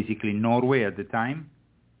was basically in Norway at the time.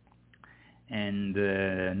 And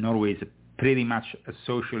Norway is pretty much a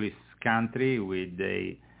socialist country with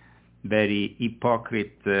a very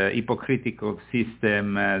hypocritical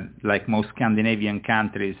system, like most Scandinavian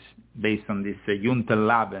countries, based on this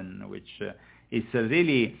Junterlaben, which is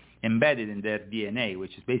really embedded in their DNA,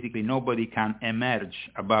 which is basically nobody can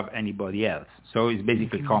emerge above anybody else. So it's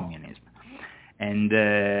basically communism. And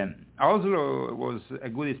Oslo was a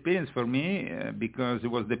good experience for me because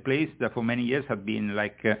it was the place that for many years had been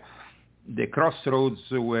like the crossroads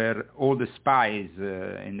where all the spies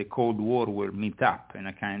in the Cold War will meet up in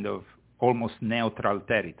a kind of almost neutral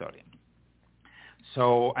territory.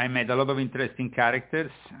 So I met a lot of interesting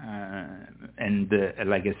characters, and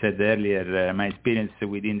like I said earlier, my experience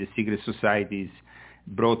within the secret societies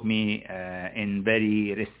brought me in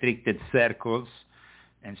very restricted circles.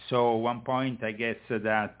 And so at one point, I guess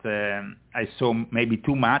that I saw maybe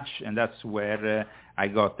too much, and that's where I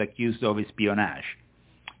got accused of espionage,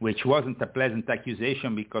 which wasn't a pleasant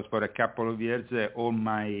accusation because for a couple of years, all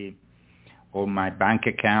my bank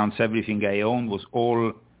accounts, everything I owned was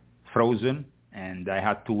all frozen. And I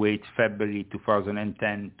had to wait February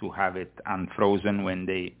 2010 to have it unfrozen when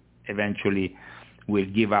they eventually will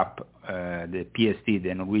give up the PST,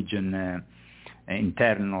 the Norwegian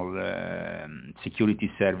internal security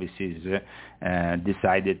services,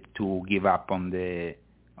 decided to give up on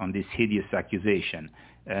this hideous accusation.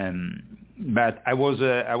 But I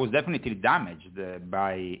was definitely damaged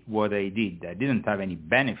by what I did. I didn't have any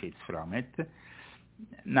benefits from it.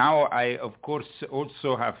 Now I, of course,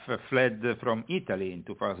 also have fled from Italy in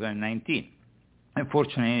 2019.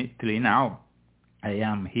 Unfortunately, now I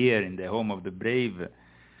am here in the home of the brave,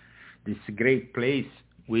 this great place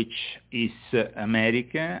which is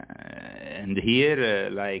America. And here,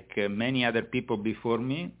 like many other people before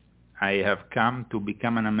me, I have come to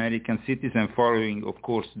become an American citizen following, of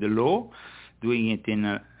course, the law, doing it in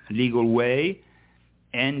a legal way,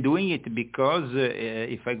 and doing it because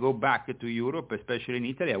if I go back to Europe, especially in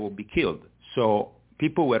Italy, I will be killed. So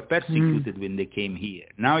people were persecuted when they came here.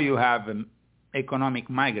 Now you have economic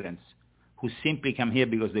migrants who simply come here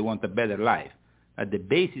because they want a better life. At the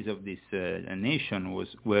basis of this nation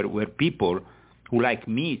were people who, like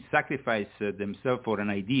me, sacrifice themselves for an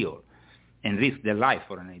ideal and risk their life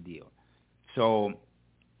for an ideal. So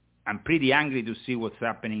I'm pretty angry to see what's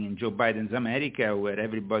happening in Joe Biden's America, where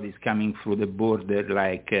everybody's coming through the border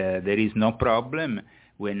like there is no problem,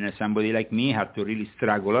 when somebody like me had to really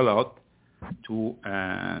struggle a lot to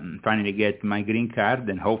finally get my green card,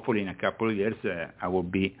 and hopefully in a couple of years I will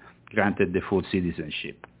be granted the full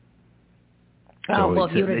citizenship. So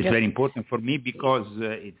it's very important for me because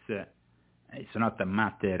it's not a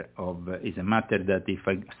matter of, it's a matter that if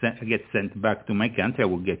I get sent back to my country, I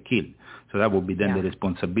will get killed. So that will be then the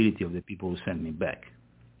responsibility of the people who send me back.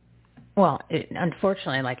 Well,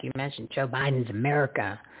 unfortunately, like you mentioned, Joe Biden's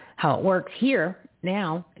America, how it works here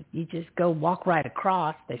now, you just go walk right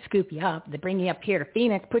across, they scoop you up, they bring you up here to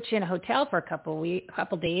Phoenix, put you in a hotel for a couple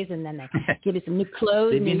days, and then they give you some new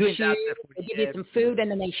clothes, new shoes, they give you some food, and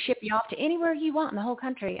then they ship you off to anywhere you want in the whole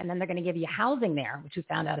country, and then they're going to give you housing there, which we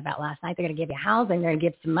found out about last night. They're going to give you housing, they're going to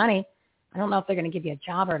give some money. I don't know if they're going to give you a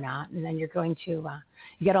job or not, and then you're going to,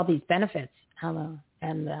 you get all these benefits.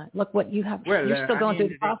 And look what you have. Well, you're still going through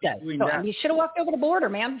the process. So you should have walked over the border,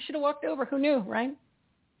 man. You should have walked over. Who knew, right?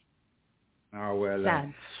 Oh, well,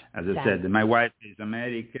 Sad. As I said, my wife is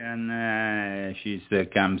American. She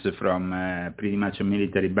comes from pretty much a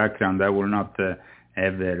military background. I will not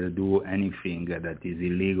ever do anything that is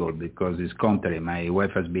illegal because it's contrary. My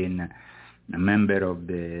wife has been a member of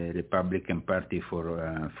the Republican Party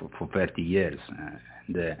for 30 years.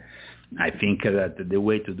 And I think that the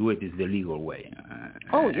way to do it is the legal way.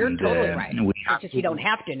 You're totally right. It's just you don't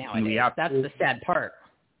have to nowadays. That's the sad part.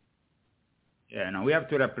 Yeah, no, we have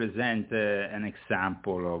to represent an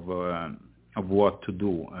example of what to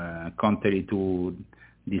do, contrary to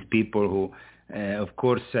these people who, of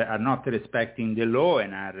course, are not respecting the law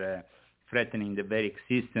and are threatening the very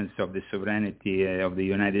existence of the sovereignty of the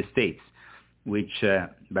United States, which,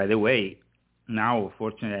 by the way, now,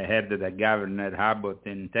 fortunately, I heard that Governor Abbott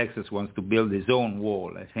in Texas wants to build his own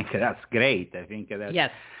wall. I think that's great. I think that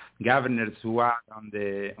yes. Governors who are on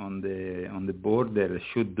the border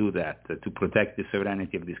should do that to protect the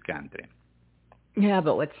sovereignty of this country. Yeah,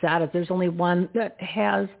 but what's sad is there's only one that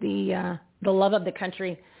has the love of the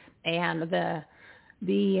country and the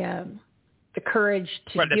courage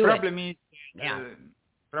to do it. Well, the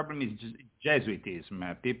problem is Jesuitism.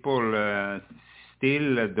 People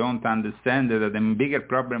still don't understand that the bigger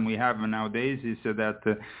problem we have nowadays is that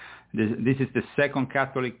this is the second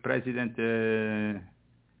Catholic president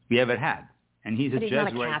we ever had, and he's a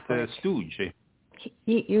Jesuit stooge.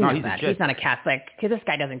 You know that. He's not a Catholic. Because this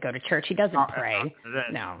guy doesn't go to church. He doesn't pray.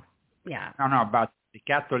 No. Yeah. No, but the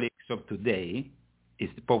Catholics of today is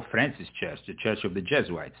the Pope Francis Church, the Church of the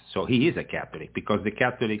Jesuits. So he is a Catholic because the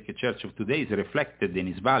Catholic Church of today is reflected in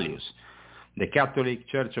his values. The Catholic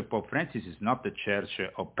Church of Pope Francis is not the church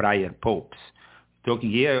of prior popes.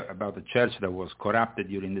 Talking here about a church that was corrupted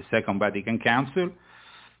during the Second Vatican Council,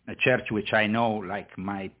 a church which I know like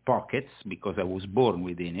my pockets because I was born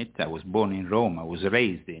within it. I was born in Rome. I was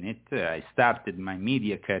raised in it. I started my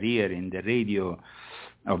media career in the radio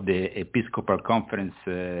of the Episcopal Conference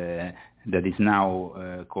that is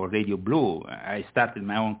now called Radio Blue. I started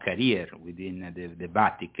my own career within the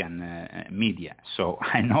Vatican media. So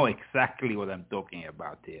I know exactly what I'm talking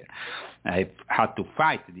about here. I had to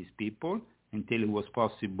fight these people until it was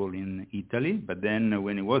possible in Italy, but then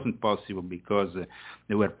when it wasn't possible because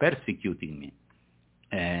they were persecuting me,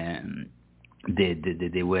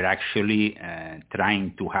 they were actually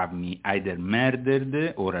trying to have me either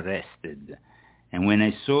murdered or arrested. And when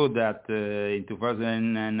I saw that in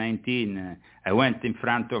 2019, I went in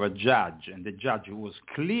front of a judge, and the judge was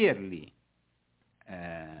clearly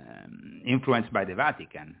influenced by the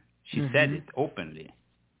Vatican. She said it openly.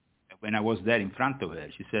 When I was there in front of her,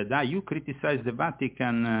 she said, you criticize the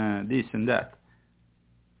Vatican, this and that.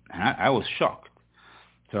 And I was shocked.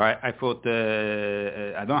 So I thought,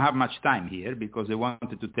 I don't have much time here because they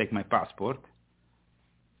wanted to take my passport.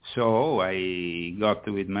 So I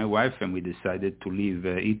got with my wife and we decided to leave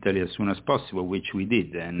Italy as soon as possible, which we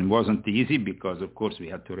did. And it wasn't easy because, of course, we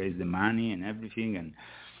had to raise the money and everything. And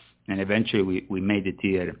eventually we made it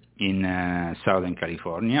here in Southern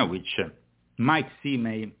California, which might seem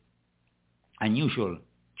a unusual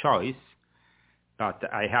choice, but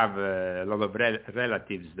I have a lot of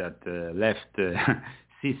relatives that left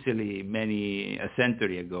Sicily a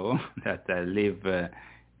century ago that live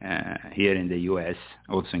here in the U.S.,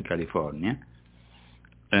 also in California.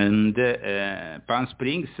 And Palm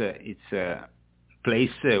Springs, it's a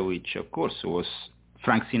place which, of course, was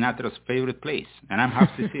Frank Sinatra's favorite place, and I'm half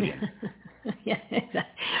Sicilian. Yeah,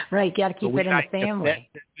 right, you got to keep it in the family.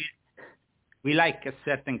 We like a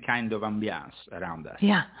certain kind of ambiance around us.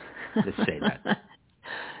 Yeah. Let's say that.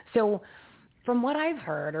 So from what I've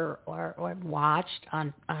heard or watched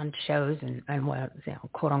on shows and what,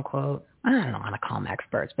 quote unquote, I don't know how to call them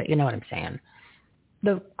experts, but you know what I'm saying.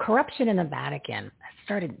 The corruption in the Vatican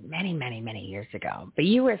started many, many, many years ago. But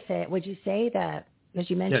would you say that, as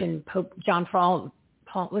you mentioned, yes. Pope John Paul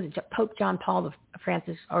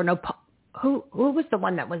Francis, or no, who was the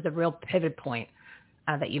one that was the real pivot point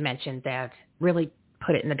that you mentioned that really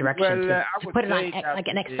put it in the direction to put it on like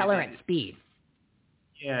an accelerant speed?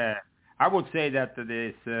 Yeah, I would say that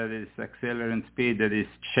this accelerant speed, this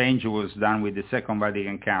change was done with the Second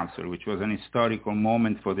Vatican Council, which was an historical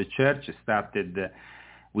moment for the Church. It started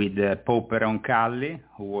with Pope Roncalli,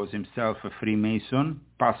 who was himself a Freemason,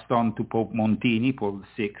 passed on to Pope Montini, Paul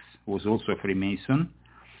VI, who was also a Freemason.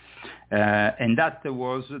 And that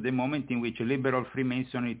was the moment in which liberal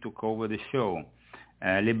Freemasonry took over the show.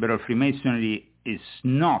 Liberal Freemasonry is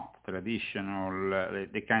not traditional,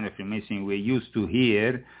 the kind of Freemasonry we're used to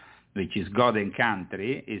here, which is God and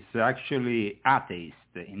country. It's actually atheist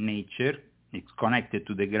in nature. It's connected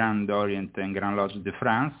to the Grand Orient and Grand Lodge de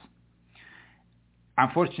France.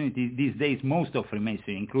 Unfortunately, these days, most of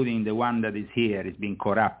Freemasonry, including the one that is here, is being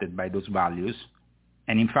corrupted by those values.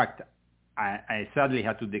 And in fact, I sadly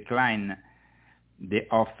had to decline the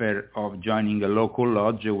offer of joining a local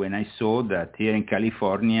lodge when I saw that here in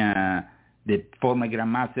California, the former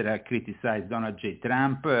Grand Master had criticized Donald J.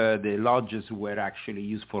 Trump. The lodges were actually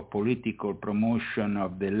used for political promotion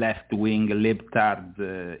of the left-wing libtard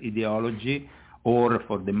ideology, or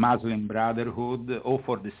for the Muslim Brotherhood, or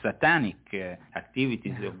for the satanic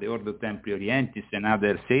activities of the Ordo Templi Orientis and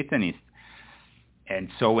other Satanists. And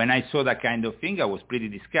so when I saw that kind of thing, I was pretty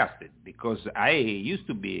disgusted, because I used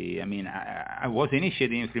to be, I was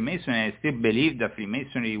initiated in Freemasonry. I still believed that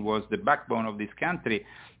Freemasonry was the backbone of this country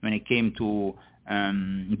when it came to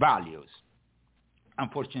values.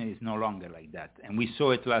 Unfortunately, it's no longer like that. And we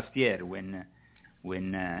saw it last year when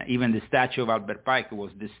even the statue of Albert Pike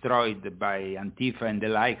was destroyed by Antifa and the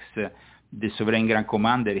likes. The Sovereign Grand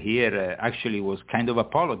Commander here actually was kind of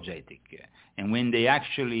apologetic. And when they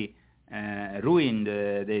actually ruined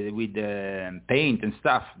with paint and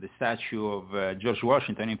stuff the statue of George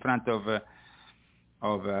Washington in front of a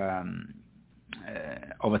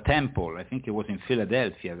temple, I think it was in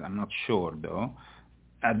Philadelphia, I'm not sure though.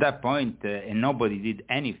 At that point, and nobody did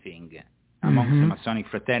anything amongst the Masonic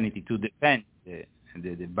fraternity to defend the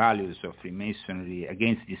values of Freemasonry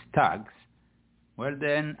against these thugs. Well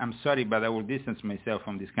then, I'm sorry, but I will distance myself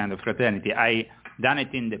from this kind of fraternity. I done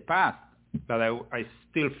it in the past, but I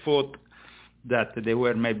still thought that there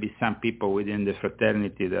were maybe some people within the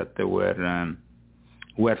fraternity that were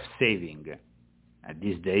worth saving.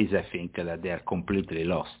 These days, I think that they are completely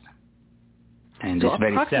lost. And so it's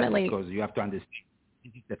very sad, because you have to understand,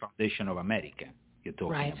 this is the foundation of America you're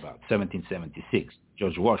talking about, 1776,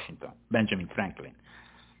 George Washington, Benjamin Franklin.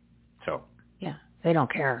 So yeah, they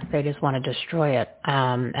don't care. They just want to destroy it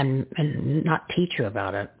and not teach you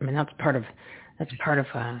about it. I mean, that's part of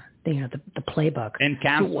the playbook. And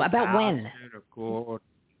so about when? Of course,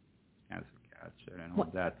 and all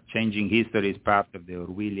that. Changing history is part of the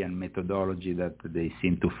Orwellian methodology that they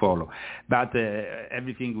seem to follow. But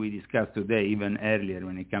everything we discussed today, even earlier,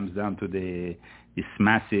 when it comes down to this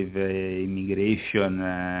massive immigration,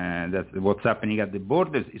 that's what's happening at the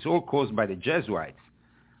borders, is all caused by the Jesuits,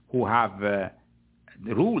 who have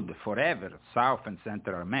ruled forever South and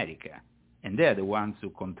Central America. And they're the ones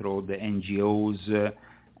who control the NGOs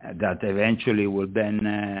that eventually will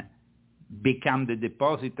then become the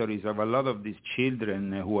depositories of a lot of these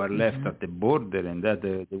children who are left at the border, and that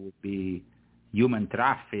they will be human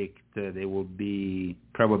trafficked, they will be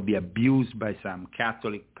probably abused by some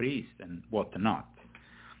Catholic priest and whatnot.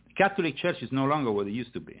 The Catholic Church is no longer what it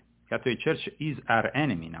used to be. Catholic Church is our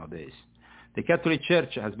enemy nowadays. The Catholic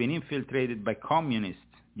Church has been infiltrated by communists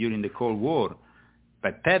during the Cold War,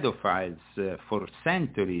 by pedophiles for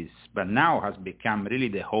centuries, but now has become really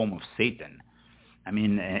the home of Satan. I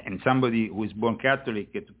mean, and somebody who is born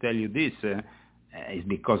Catholic to tell you this is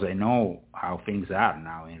because I know how things are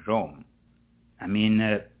now in Rome. I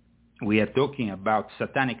mean, we are talking about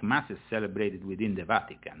satanic masses celebrated within the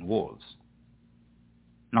Vatican walls.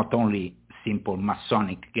 Not only simple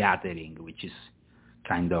Masonic gathering, which is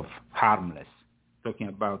kind of harmless. Talking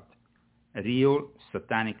about real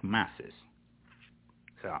satanic masses.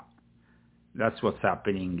 So that's what's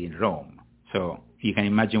happening in Rome. So you can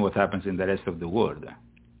imagine what happens in the rest of the world.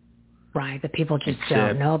 Right. The people just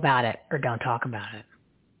don't know about it or don't talk about it.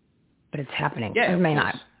 But it's happening. Yeah, I mean,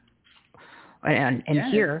 and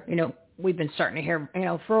here, we've been starting to hear,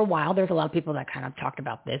 for a while, there's a lot of people that kind of talked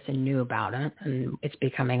about this and knew about it. And it's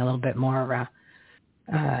becoming a little bit more,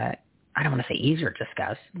 I don't want to say easier to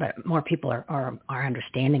discuss, but more people are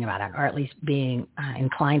understanding about it, or at least being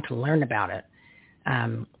inclined to learn about it.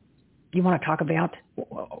 You want to talk about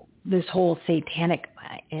this whole satanic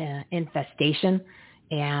infestation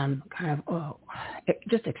and kind of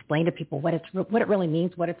just explain to people what it really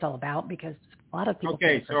means, what it's all about, because a lot of people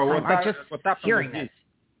are just hearing this.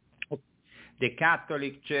 The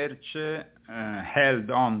Catholic Church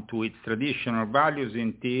held on to its traditional values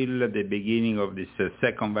until the beginning of this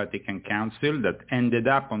Second Vatican Council that ended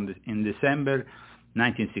up in December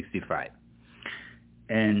 1965.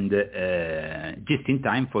 And just in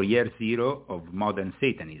time for year zero of modern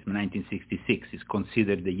Satanism. 1966 is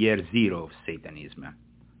considered the year zero of Satanism,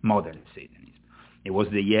 modern Satanism. It was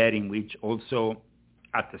the year in which also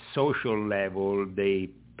at the social level they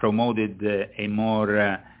promoted a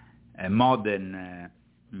more modern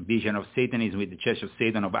vision of Satanism with the Church of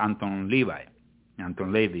Satan of Anton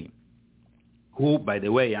Levy, who, by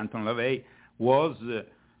the way, Anton LaVey was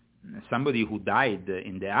somebody who died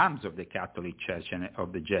in the arms of the Catholic Church and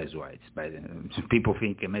of the Jesuits. People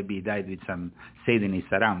think maybe he died with some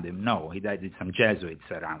Satanists around him. No, he died with some Jesuits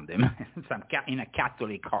around him, in a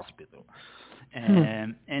Catholic hospital.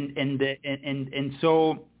 And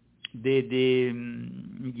so the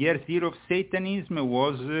year zero of Satanism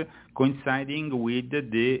was coinciding with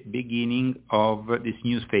the beginning of this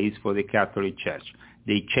new phase for the Catholic Church.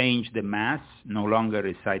 They changed the Mass, no longer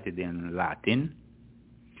recited in Latin.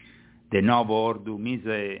 The Novo Ordo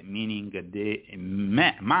Missae, meaning the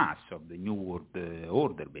Mass of the New World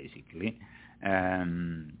Order, basically,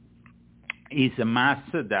 is a Mass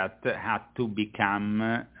that had to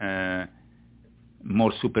become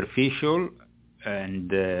more superficial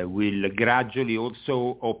and will gradually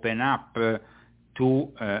also open up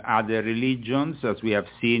to other religions, as we have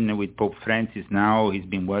seen with Pope Francis now. He's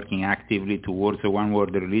been working actively towards a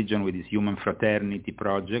one-world religion with his Human Fraternity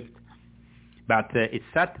project. But it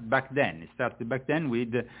started back then. It started back then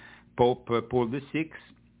with Pope Paul VI,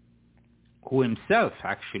 who himself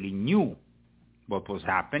actually knew what was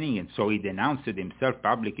happening, and so he denounced it himself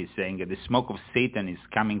publicly, saying that the smoke of Satan is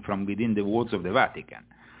coming from within the walls of the Vatican.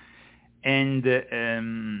 And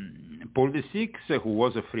Paul VI, who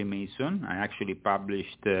was a Freemason, I actually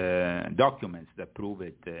published documents that prove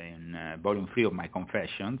it in Volume 3 of my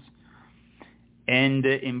Confessions. And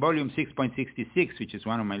in volume 6.66, which is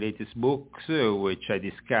one of my latest books, which I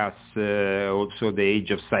discuss also the age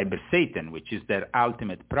of Cyber Satan, which is their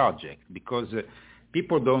ultimate project, because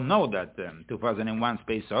people don't know that 2001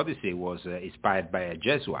 Space Odyssey was inspired by a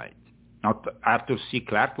Jesuit. Not Arthur C.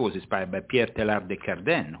 Clarke was inspired by Pierre Teilhard de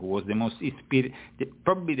Chardin, who was the most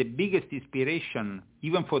probably the biggest inspiration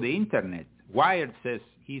even for the Internet. Wired says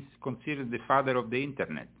he's considered the father of the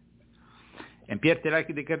Internet. And Pierre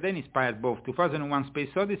Teilhard de Chardin inspired both 2001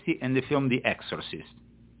 Space Odyssey and the film The Exorcist.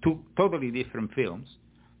 Two totally different films,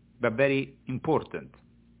 but very important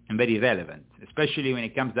and very relevant, especially when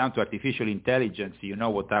it comes down to artificial intelligence. You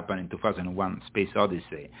know what happened in 2001 Space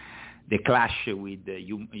Odyssey. The clash with the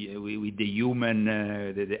human,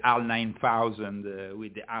 the HAL 9000,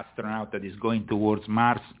 with the astronaut that is going towards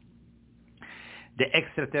Mars. The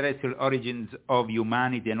extraterrestrial origins of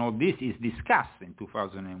humanity and all this is discussed in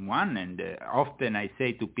 2001, and often I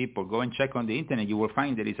say to people, go and check on the internet, you will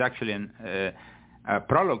find there is actually a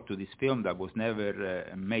prologue to this film that was never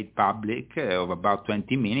made public, of about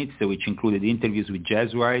 20 minutes, which included interviews with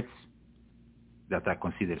Jesuits that are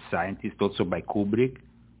considered scientists, also by Kubrick,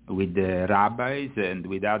 with the rabbis and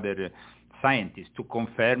with other scientists to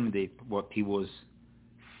confirm what he was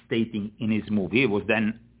stating in his movie. It was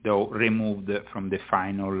then, though, removed from the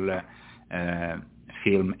final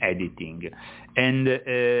film editing. And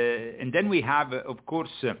then we have, of course,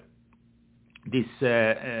 this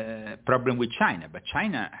problem with China. But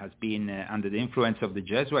China has been under the influence of the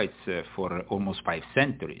Jesuits for almost 5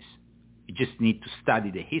 centuries. You just need to study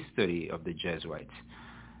the history of the Jesuits.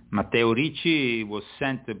 Matteo Ricci was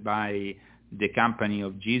sent by the Company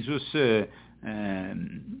of Jesus right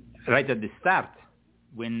at the start.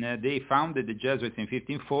 When they founded the Jesuits in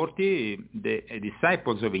 1540, the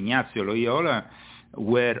disciples of Ignazio Loyola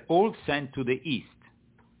were all sent to the east.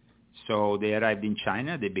 So they arrived in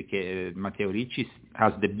China. Matteo Ricci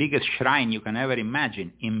has the biggest shrine you can ever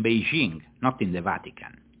imagine in Beijing, not in the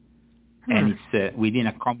Vatican. And it's within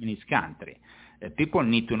a communist country. People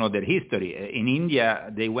need to know their history. In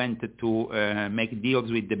India, they went to make deals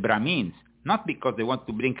with the Brahmins, not because they want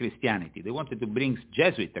to bring Christianity. They wanted to bring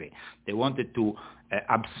Jesuitry. They wanted to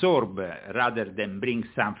absorb rather than bring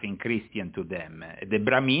something Christian to them. The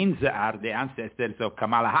Brahmins are the ancestors of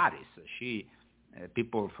Kamala Harris.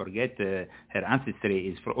 People forget her ancestry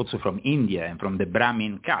is also from India and from the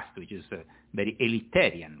Brahmin caste, which is a very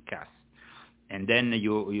elitarian caste. And then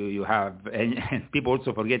you have, and people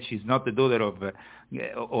also forget she's not the daughter of,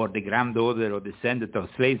 or the granddaughter or descendant of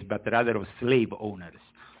slaves, but rather of slave owners.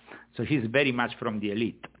 So she's very much from the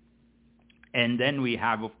elite. And then we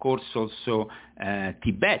have, of course, also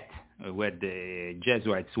Tibet, where the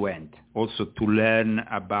Jesuits went, also to learn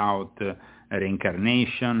about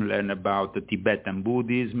reincarnation, learn about Tibetan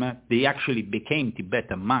Buddhism. They actually became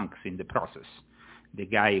Tibetan monks in the process, the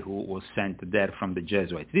guy who was sent there from the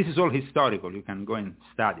Jesuits. This is all historical. You can go and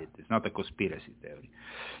study it. It's not a conspiracy theory.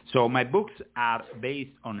 So my books are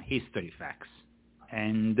based on history facts,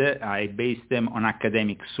 and I base them on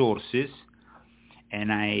academic sources,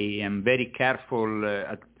 and I am very careful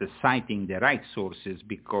at citing the right sources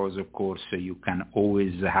because, of course, you can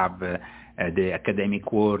always have the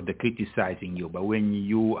academic world criticizing you. But when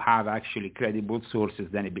you have actually credible sources,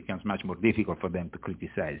 then it becomes much more difficult for them to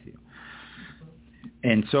criticize you.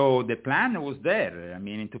 And so the plan was there. I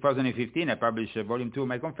mean, in 2015, I published volume 2 of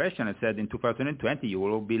my confession. I said in 2020, you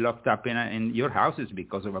will all be locked up in your houses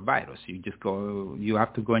because of a virus. You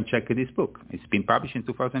have to go and check this book. It's been published in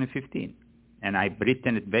 2015. And I've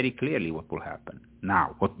written it very clearly what will happen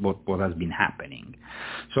now, what has been happening.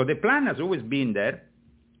 So the plan has always been there.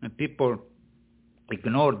 And people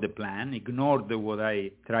ignored the plan, ignored what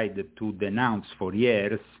I tried to denounce for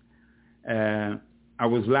years. I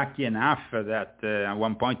was lucky enough that at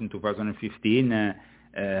one point in 2015,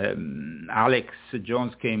 Alex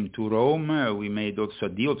Jones came to Rome. We made also a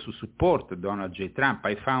deal to support Donald J. Trump.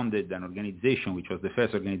 I founded an organization, which was the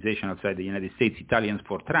first organization outside the United States, Italians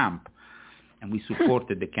for Trump. And we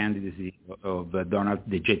supported the candidacy of Donald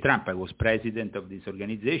J. Trump. I was president of this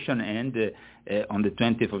organization, and on the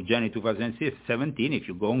 20th of January 2017, if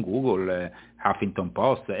you go on Google, Huffington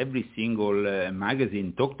Post, every single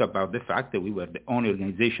magazine talked about the fact that we were the only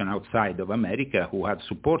organization outside of America who had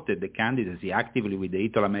supported the candidacy actively with the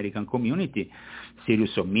Italo-American community,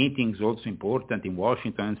 series of meetings, also important in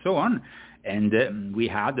Washington and so on. And we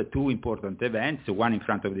had two important events, one in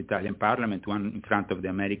front of the Italian parliament, one in front of the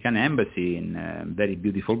American embassy in very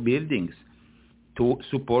beautiful buildings to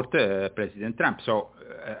support President Trump. So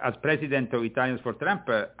as president of Italians for Trump,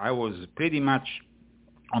 I was pretty much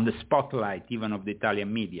on the spotlight even of the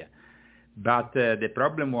Italian media. But the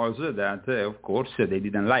problem was that, of course, they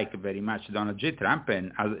didn't like very much Donald J. Trump,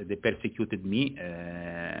 and they persecuted me,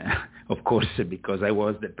 of course, because I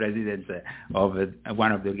was the president of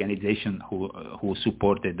one of the organizations who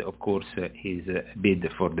supported, of course, his bid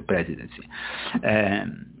for the presidency.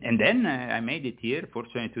 And then I made it here,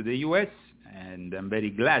 fortunately, to the U.S., and I'm very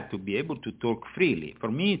glad to be able to talk freely.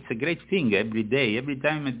 For me, it's a great thing every day. Every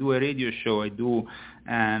time I do a radio show, I do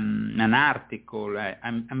an article,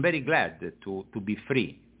 I'm very glad to be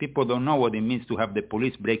free. People don't know what it means to have the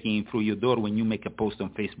police breaking in through your door when you make a post on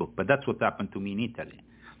Facebook, but that's what happened to me in Italy.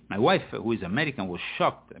 My wife, who is American, was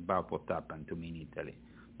shocked about what happened to me in Italy.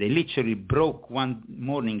 They literally broke one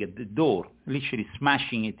morning at the door, literally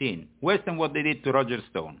smashing it in. Worse than what they did to Roger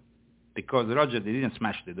Stone, because Roger, they didn't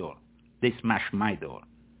smash the door. They smashed my door.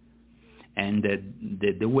 And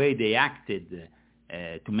the way they acted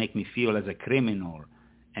to make me feel as a criminal,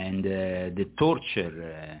 and the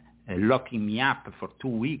torture, locking me up for 2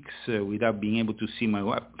 weeks without being able to see my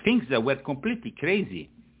wife, things that were completely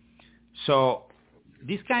crazy. So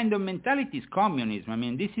this kind of mentality is communism. I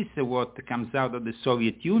mean, this is what comes out of the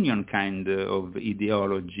Soviet Union kind of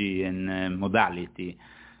ideology and modality.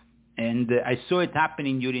 And I saw it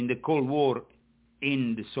happening during the Cold War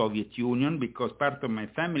in the Soviet Union, because part of my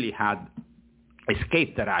family had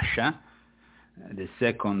escaped Russia. The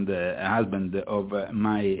second husband of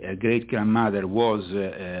my great-grandmother was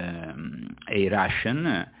a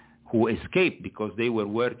Russian who escaped because they were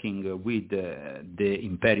working with the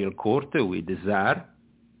imperial court, with the Tsar.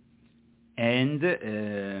 And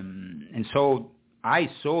so I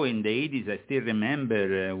saw in the 80s, I still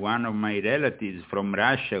remember one of my relatives from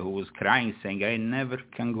Russia who was crying, saying, I never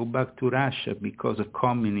can go back to Russia because of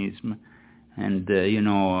communism. And,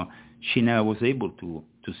 she never was able to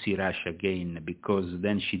see Russia again, because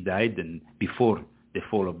then she died and before the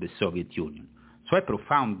fall of the Soviet Union. So I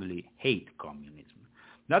profoundly hate communism.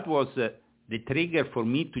 That was the trigger for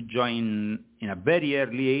me to join, in a very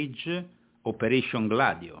early age, Operation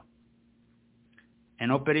Gladio.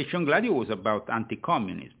 And Operation Gladio was about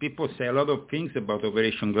anti-communism. People say a lot of things about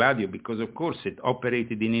Operation Gladio because, of course, it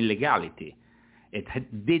operated in illegality. It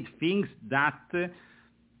did things that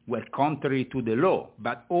were contrary to the law,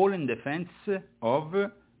 but all in defense of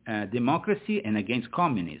democracy and against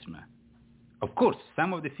communism. Of course,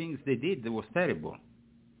 some of the things they did was terrible,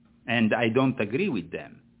 and I don't agree with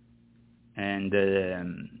them. And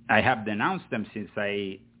I have denounced them since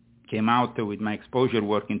I came out with my exposure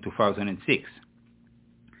work in 2006.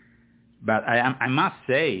 But I must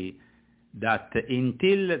say that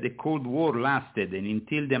until the Cold War lasted, and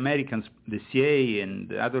until the Americans, the CIA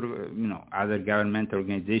and other governmental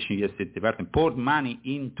organizations, U.S. State Department, poured money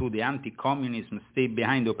into the anti-communism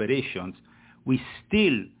stay-behind operations, we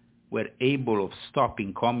still were able of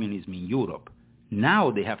stopping communism in Europe.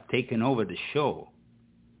 Now they have taken over the show,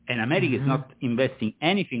 and America is not investing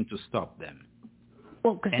anything to stop them.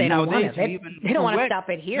 Well, because they don't want it. They don't want to stop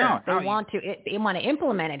it here. No, they want to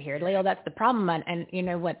implement it here, Leo. That's the problem. And you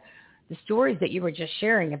know what? The stories that you were just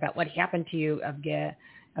sharing about what happened to you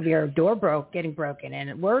of your door getting broken,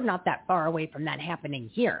 and we're not that far away from that happening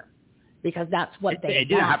here, because that's what they want. It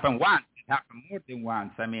didn't happen once. It happened more than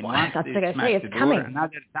once. I mean, once that's what I say. It's coming.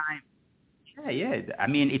 Another time. Yeah. I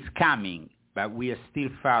mean, it's coming, but we are still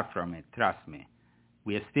far from it. Trust me.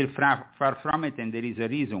 We are still far from it, and there is a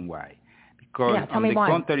reason why. because on the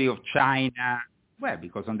contrary of China,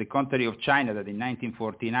 because on the contrary of China that in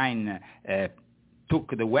 1949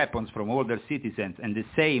 took the weapons from all their citizens, and the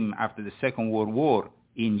same after the Second World War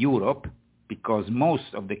in Europe, because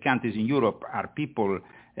most of the countries in Europe are people,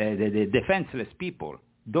 the defenseless people,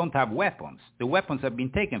 don't have weapons. The weapons have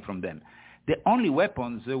been taken from them. The only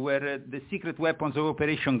weapons were the secret weapons of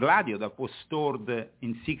Operation Gladio that was stored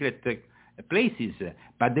in secret places,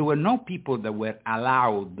 but there were no people that were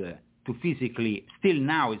allowed to physically, still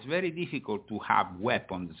now it's very difficult to have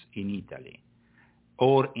weapons in Italy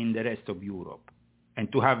or in the rest of Europe.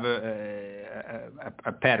 And to have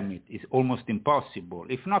a permit is almost impossible,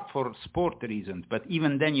 if not for sport reasons, but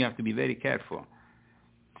even then you have to be very careful.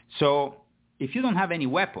 So if you don't have any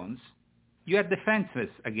weapons, you are defenseless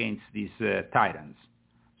against these tyrants.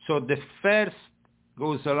 So the first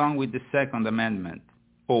goes along with the Second Amendment,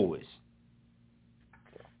 always.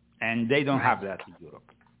 And they don't have that in Europe.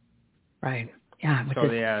 Right. Yeah, which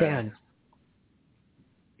is sad.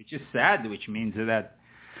 Which is sad, which means that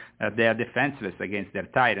they are defenseless against their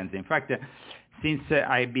tyrants. In fact, since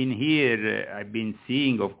I've been here, I've been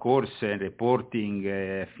seeing, of course, reporting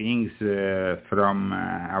things from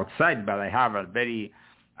outside, but I have a very,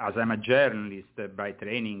 as I'm a journalist by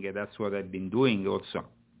training, that's what I've been doing also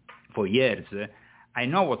for years. I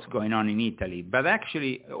know what's going on in Italy, but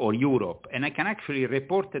actually, or Europe, and I can actually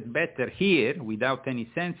report it better here without any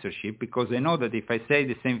censorship, because I know that if I say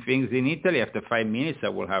the same things in Italy, after 5 minutes I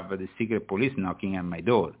will have the secret police knocking at my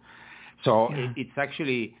door. So it's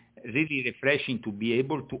actually really refreshing to be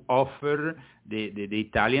able to offer the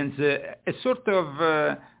Italians a sort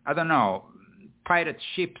of, I don't know, pirate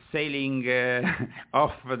ship sailing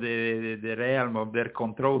off the realm of their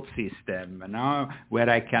control system, where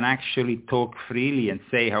I can actually talk freely and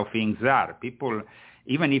say how things are. People,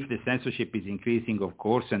 even if the censorship is increasing, of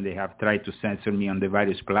course, and they have tried to censor me on the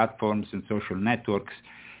various platforms and social networks,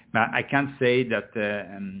 but I can say that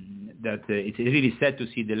it's really sad to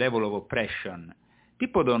see the level of oppression.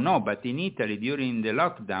 People don't know, but in Italy during the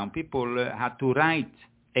lockdown, people had to write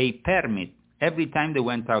a permit every time they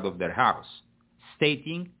went out of their house,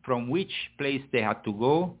 stating from which place they had to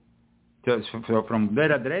go, from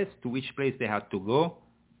their address to which place they had to go,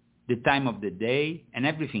 the time of the day, and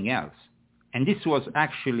everything else. And this was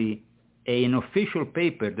actually an official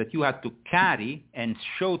paper that you had to carry and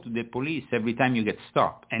show to the police every time you get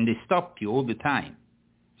stopped. And they stopped you all the time.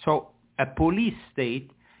 So a police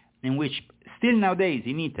state in which still nowadays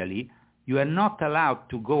in Italy, you are not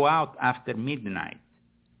allowed to go out after midnight.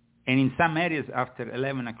 And in some areas after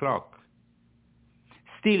 11 o'clock.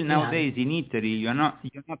 Still nowadays in Italy, you're not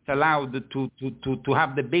allowed to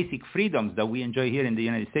have the basic freedoms that we enjoy here in the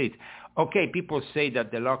United States. Okay, people say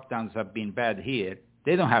that the lockdowns have been bad here.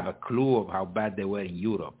 They don't have a clue of how bad they were in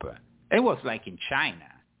Europe. It was like in China.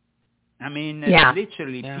 I mean,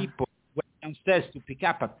 literally people went downstairs to pick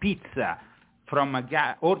up a pizza from a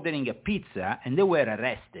guy ordering a pizza, and they were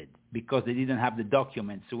arrested because they didn't have the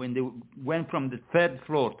documents. So when they went from the third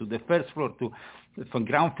floor to the first floor from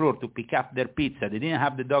ground floor to pick up their pizza, they didn't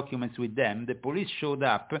have the documents with them. The police showed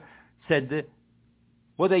up, said,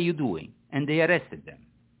 "What are you doing?" And they arrested them.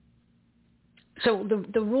 So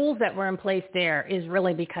the rules that were in place there is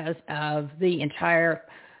really because of the entire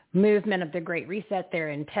movement of the Great Reset, their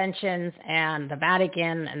intentions, and the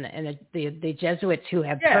Vatican and the Jesuits who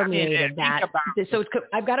have permeated that. So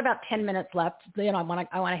I've got about 10 minutes left. I want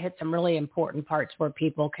to hit some really important parts where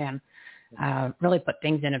people can really put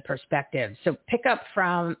things into perspective. So pick up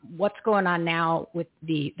from what's going on now with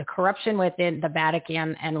the corruption within the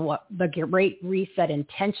Vatican and what the Great Reset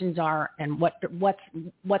intentions are and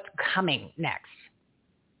what's coming next.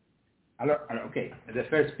 Okay, the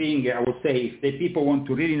first thing I would say, if the people want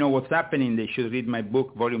to really know what's happening, they should read my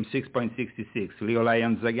book, volume 6.66, Leo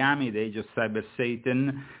Lion Zagami, The Age of Cyber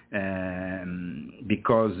Satan,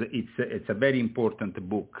 because it's a very important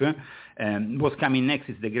book. What's coming next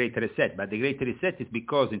is the Great Reset, but the Great Reset is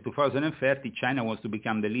because in 2030 China wants to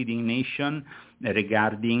become the leading nation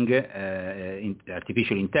regarding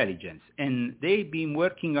artificial intelligence, and they've been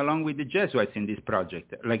working along with the Jesuits in this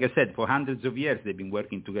project. Like I said, for hundreds of years they've been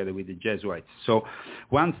working together with the Jesuits. So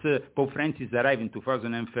once Pope Francis arrived in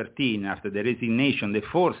 2013 after the resignation, the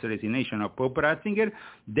forced resignation of Pope Ratzinger,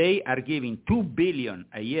 they are giving $2 billion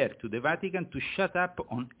a year to the Vatican to shut up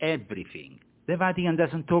on everything. The Vatican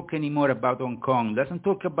doesn't talk anymore about Hong Kong, doesn't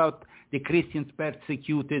talk about the Christians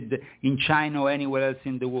persecuted in China or anywhere else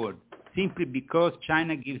in the world, simply because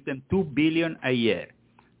China gives them $2 billion a year.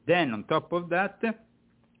 Then on top of that,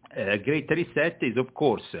 Great Reset is of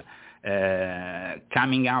course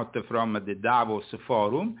coming out from the Davos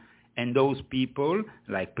Forum, And those people,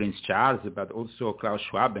 like Prince Charles, but also Klaus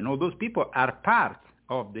Schwab, and all those people are part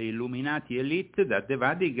of the Illuminati elite that the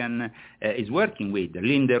Vatican is working with.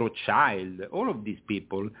 Linda Rothschild, all of these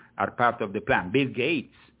people are part of the plan. Bill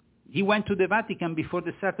Gates, he went to the Vatican before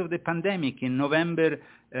the start of the pandemic in November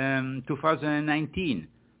 2019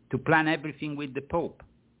 to plan everything with the Pope.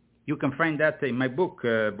 You can find that in my book,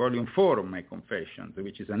 Volume 4 of my Confessions,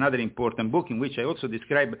 which is another important book in which I also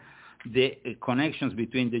describe the connections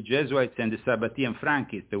between the Jesuits and the Sabbatean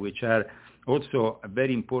Frankists, which are also a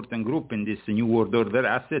very important group in this New World Order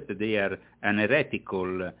asset. They are an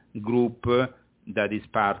heretical group that is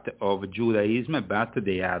part of Judaism, but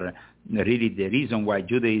they are really the reason why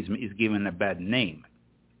Judaism is given a bad name.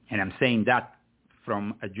 And I'm saying that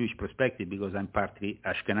from a Jewish perspective because I'm partly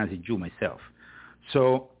Ashkenazi Jew myself.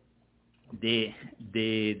 So the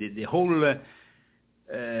whole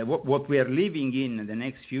what we are living in the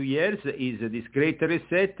next few years is this great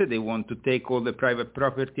reset. They want to take all the private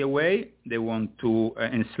property away. They want to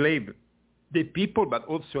enslave the people, but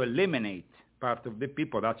also eliminate part of the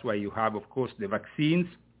people. That's why you have, of course, the vaccines.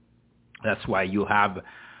 That's why you have,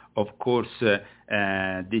 of course,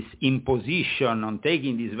 this imposition on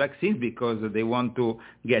taking these vaccines, because they want to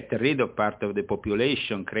get rid of part of the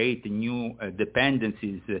population, create new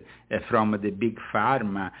dependencies from the big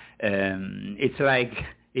pharma. It's like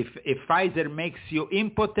if Pfizer makes you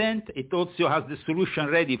impotent, it also has the solution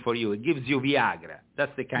ready for you. It gives you Viagra.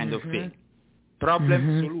 That's the kind of thing. Problem,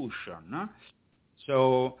 solution. No?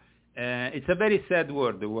 So it's a very sad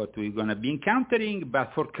world what we're going to be encountering, but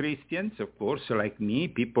for Christians, of course, like me,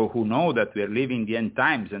 people who know that we are living the end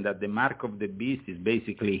times and that the mark of the beast is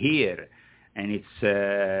basically here, and it's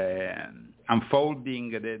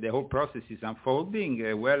unfolding, the whole process is unfolding,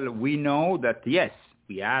 well, we know that, yes,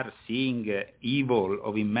 we are seeing evil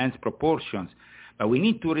of immense proportions, but we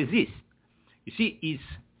need to resist. You see, it's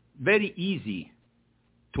very easy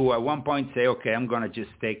to at one point say, okay, I'm going to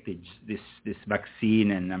just take this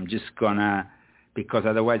vaccine, and I'm just going to, because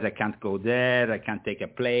otherwise I can't go there, I can't take a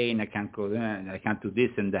plane, I can't go there, I can't do this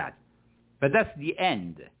and that. But that's the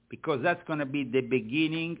end, because that's going to be the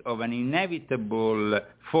beginning of an inevitable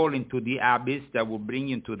fall into the abyss that will bring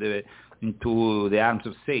you into the arms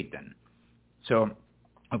of Satan. So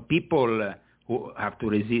people who have to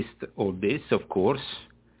resist all this, of course,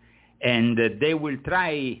 and they will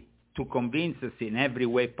try to convince us in every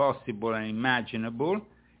way possible and imaginable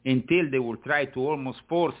until they will try to almost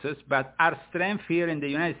force us. But our strength here in the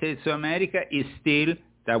United States of America is still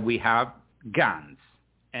that we have guns,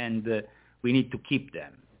 and we need to keep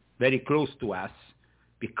them very close to us,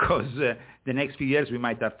 because the next few years we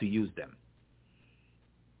might have to use them.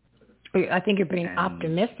 I think you're being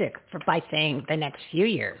optimistic by saying the next few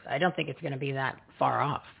years. I don't think it's going to be that far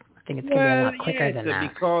off. I think it's going to be a lot quicker than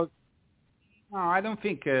that. Because no, I don't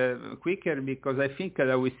think quicker, because I think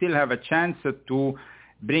that we still have a chance to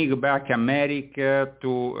bring back America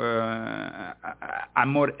to a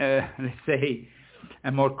more, let's say,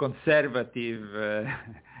 a more conservative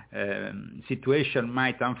situation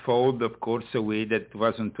might unfold, of course, with the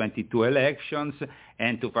 2022 elections,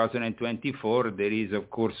 and 2024 there is, of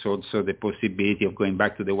course, also the possibility of going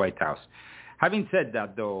back to the White House. Having said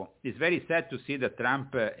that, though, it's very sad to see that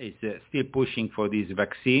Trump is still pushing for these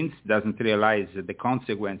vaccines, doesn't realize the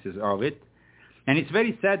consequences of it. And it's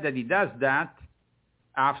very sad that he does that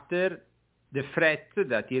after the threat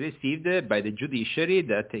that he received by the judiciary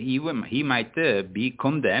that he might be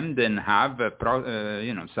condemned and have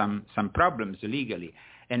some problems legally.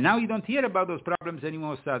 And now you don't hear about those problems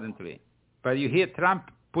anymore suddenly, but you hear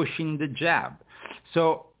Trump pushing the jab.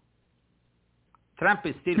 So Trump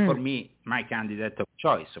is still, for me, my candidate of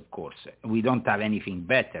choice, of course. We don't have anything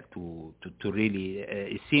better to really...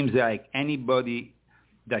 it seems like anybody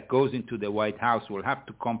that goes into the White House will have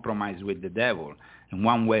to compromise with the devil in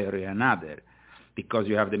one way or another, because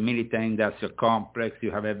you have the military-industrial complex,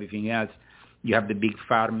 you have everything else, you have the big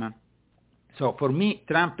pharma. So for me,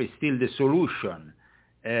 Trump is still the solution.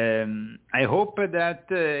 I hope that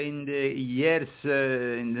in the years,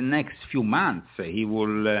 in the next few months, he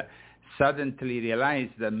will... suddenly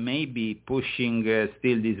realize that maybe pushing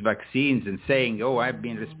still these vaccines and saying, oh, I've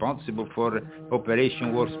been responsible for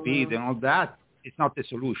Operation Warp Speed and all that, it's not the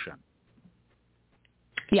solution.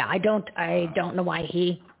 Yeah, I don't know why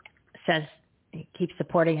he keeps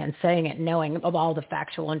supporting it and saying it, knowing of all the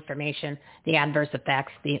factual information, the adverse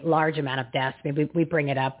effects, the large amount of deaths. I mean, we bring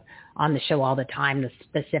it up on the show all the time, the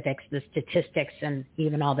specifics, the statistics, and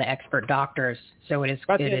even all the expert doctors. So it is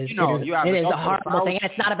a horrible thing. And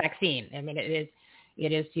it's not a vaccine. I mean, it is,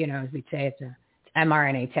 as we say, it's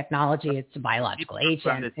mRNA technology. It's a biological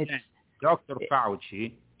agent. Dr.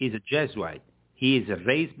 Fauci is a Jesuit. He is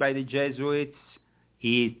raised by the Jesuits.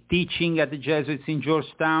 He is teaching at the Jesuits in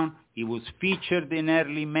Georgetown. He was featured in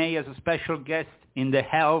early May as a special guest in the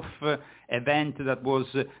health event that was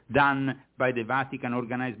done by the Vatican,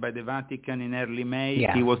 organized by the Vatican in early May.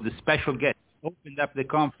 Yeah. He was the special guest, opened up the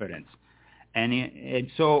conference. And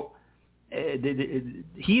so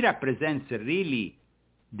he represents really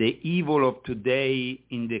the evil of today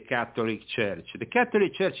in the Catholic Church. The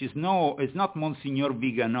Catholic Church is not Monsignor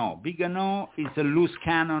Vigano. Vigano is a loose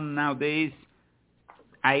cannon nowadays.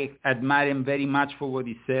 I admire him very much for what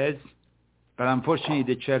he says, but unfortunately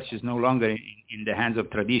the Church is no longer in the hands of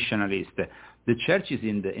traditionalists. The Church is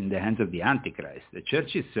in the hands of the Antichrist. The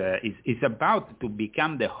Church is about to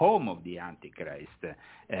become the home of the Antichrist.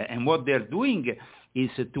 And what they're doing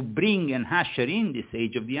is to bring and usher in this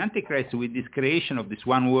age of the Antichrist with this creation of this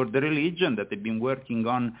one-world religion that they've been working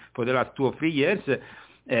on for the last 2 or 3 years.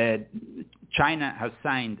 China has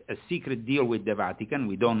signed a secret deal with the Vatican.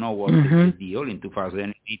 We don't know what is the deal in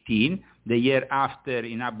 2018. The year after,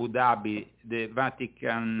 in Abu Dhabi, the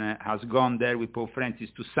Vatican has gone there with Pope Francis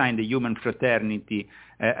to sign the Human Fraternity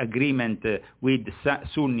agreement with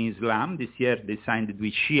Sunni Islam. This year they signed it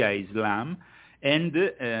with Shia Islam.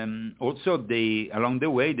 And also along the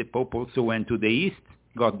way, the Pope also went to the East,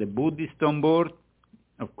 got the Buddhist on board.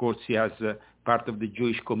 Of course, he has part of the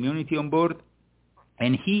Jewish community on board.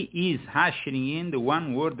 And he is ushering in the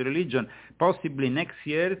one-world religion. Possibly next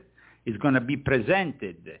year is going to be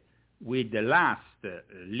presented with the last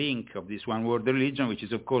link of this one-world religion, which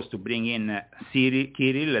is, of course, to bring in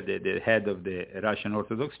Kirill, the head of the Russian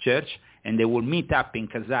Orthodox Church, and they will meet up in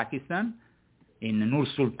Kazakhstan, in Nur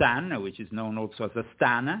Sultan, which is known also as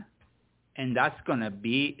Astana, and that's going to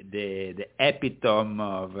be the epitome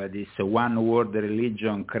of this one-world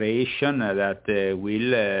religion creation that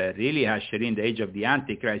will really usher in the age of the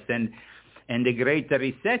Antichrist. And the Great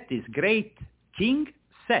Reset is Great King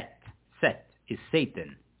Set. Set is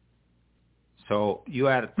Satan. So you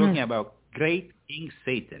are talking about Great King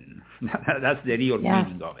Satan. That's the real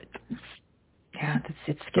meaning of it. Yeah,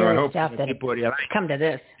 it's scary stuff that people realize. Come to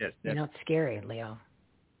this. Yes, it's scary, Leo.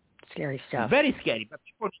 Scary stuff. Very scary, but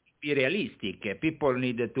people need to be realistic. People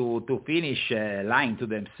need to finish lying to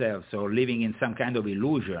themselves or living in some kind of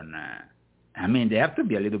illusion. I mean, they have to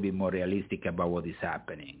be a little bit more realistic about what is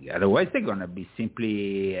happening. Otherwise, they're going to be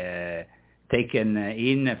simply taken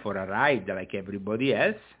in for a ride like everybody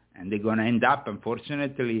else, and they're going to end up,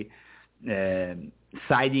 unfortunately,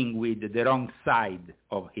 siding with the wrong side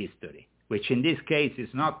of history, which in this case is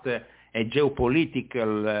not a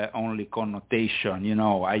geopolitical only connotation,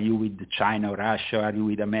 are you with China or Russia, are you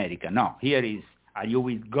with America? No, here is, are you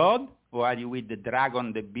with God or are you with the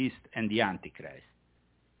dragon, the beast, and the Antichrist?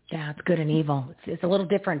 Yeah, it's good and evil. It's a little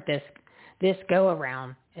different this go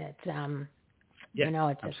around. It's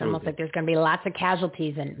it's almost like there's going to be lots of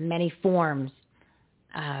casualties in many forms.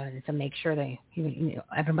 So make sure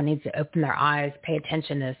everyone needs to open their eyes, pay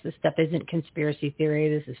attention to this. This stuff isn't conspiracy theory.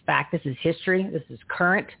 This is fact. This is history. This is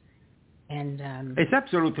current. And it's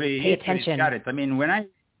absolutely pay attention. I mean, when I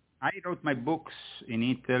wrote my books in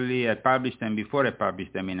Italy, I published them before I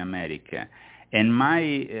published them in America. And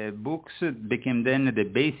my books became then the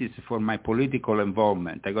basis for my political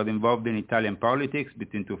involvement. I got involved in Italian politics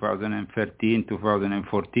between 2013 and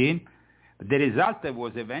 2014. The result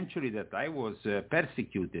was eventually that I was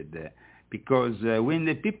persecuted because when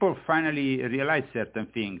the people finally realize certain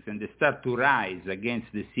things and they start to rise against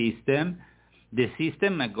the system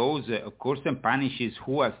goes, of course, and punishes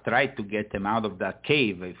who has tried to get them out of that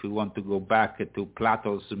cave. If we want to go back to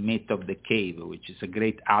Plato's myth of the cave, which is a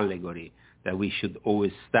great allegory that we should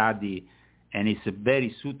always study, and it's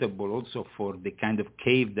very suitable also for the kind of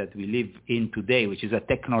cave that we live in today, which is a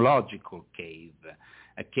technological cave.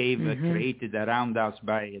 A cave created around us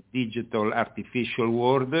by a digital artificial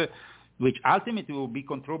world, which ultimately will be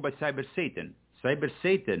controlled by Cyber Satan. Cyber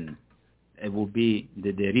Satan will be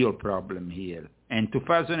the real problem here. And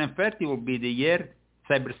 2030 will be the year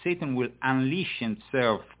Cyber Satan will unleash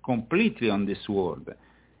himself completely on this world.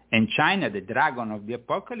 And China, the dragon of the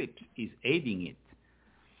apocalypse, is aiding it.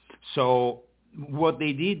 So what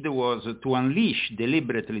they did was to unleash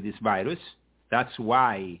deliberately this virus. That's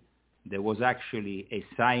why there was actually a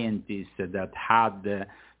scientist that had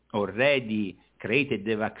already created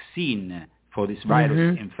the vaccine for this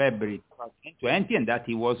virus in February 2020, and that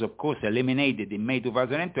he was, of course, eliminated in May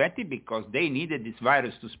 2020 because they needed this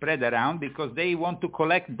virus to spread around because they want to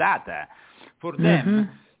collect data. For them,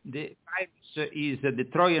 the virus is the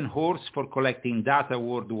Trojan horse for collecting data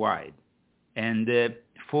worldwide. And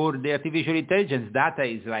for the artificial intelligence, data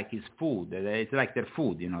is like his food. It's like their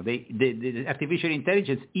food, The artificial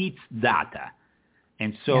intelligence eats data.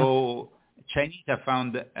 And so Chinese have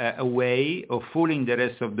found a way of fooling the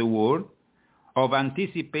rest of the world, of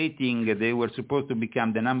anticipating they were supposed to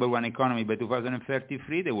become the number one economy by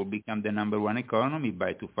 2033, they will become the number one economy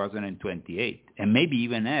by 2028, and maybe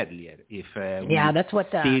even earlier. If that's what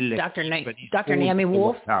Dr. Naomi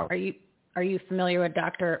Wolf. Are you familiar with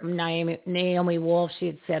Dr. Naomi Wolf? She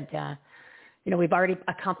had said, we've already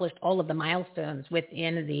accomplished all of the milestones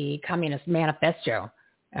within the Communist Manifesto,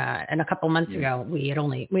 and a couple months ago we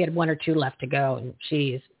had one or two left to go, and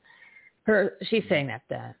she's saying that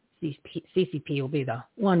CCP will be the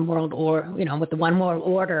one world with the one world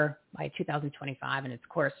order by 2025, and of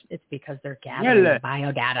course it's because they're gathering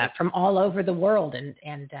biodata from all over the world, and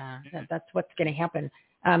that's what's going to happen.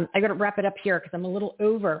 I got to wrap it up here because I'm a little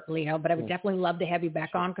over, Leo, but I would definitely love to have you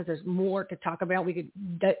back on because there's more to talk about. We could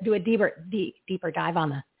do a deeper dive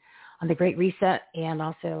on the Great Reset and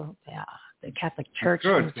also the Catholic Church,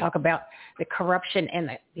 and talk about the corruption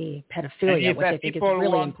and the pedophilia, which I think is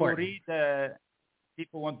really important.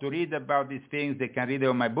 People want to read about these things, they can read it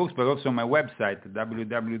on my books, but also on my website,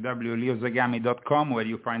 www.leozagami.com, where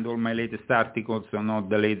you find all my latest articles on all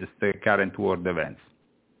the latest current world events.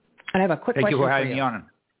 And I have a quick question for you. Thank you for having me on.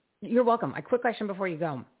 You're welcome. A quick question before you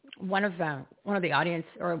go. One of the audience,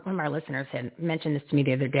 or one of our listeners, had mentioned this to me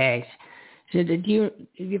the other day. So have you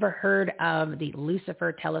ever heard of the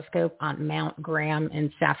Lucifer telescope on Mount Graham in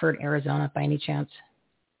Safford, Arizona, by any chance?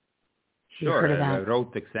 Sure, I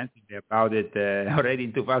wrote extensively about it already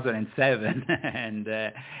in 2007, and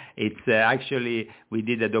it's actually, we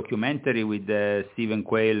did a documentary with Stephen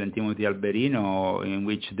Quayle and Timothy Alberino in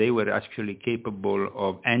which they were actually capable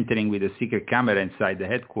of entering with a secret camera inside the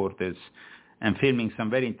headquarters and filming some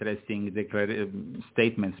very interesting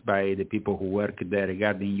statements by the people who work there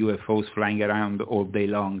regarding UFOs flying around all day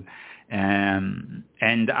long and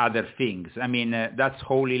other things. I mean, that's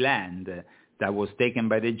Holy Land. That was taken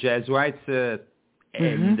by the Jesuits, and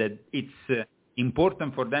it's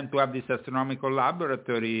important for them to have this astronomical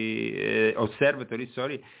observatory,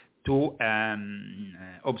 to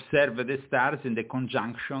observe the stars and the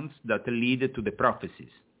conjunctions that lead to the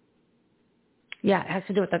prophecies. Yeah, it has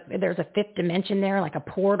to do with there's a fifth dimension there, like a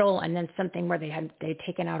portal, and then something where they'd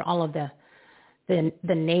taken out all of the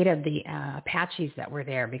Apaches that were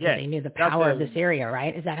there because they knew the power of this area,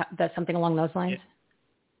 right? Is that something along those lines? Yeah.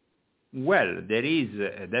 Well, there is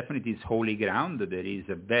definitely is holy ground. There is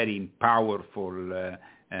a very powerful,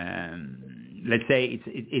 let's say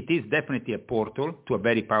it is definitely a portal to a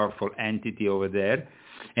very powerful entity over there.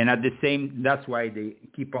 And at the same, that's why they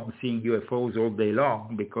keep on seeing UFOs all day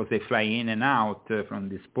long, because they fly in and out from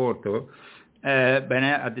this portal. But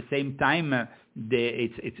at the same time,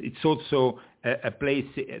 it's also a place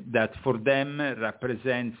that for them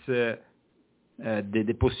represents the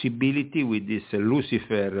possibility with this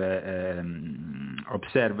Lucifer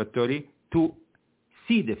observatory to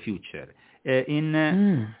see the future. In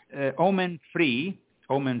Omen Free,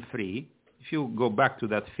 if you go back to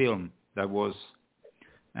that film that was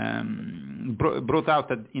brought out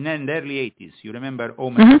in the early 80s, you remember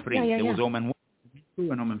Omen Free? There was Omen 1,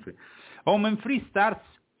 2, and Omen 3. Omen Free starts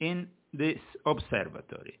in this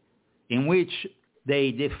observatory, in which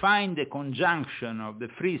they define the conjunction of the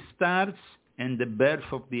three stars and the birth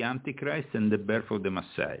of the Antichrist and the birth of the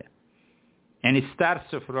Messiah. And it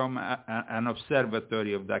starts from an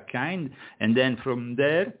observatory of that kind, and then from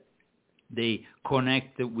there they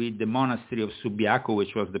connect with the monastery of Subiaco,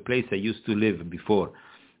 which was the place I used to live before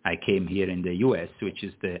I came here in the U.S., which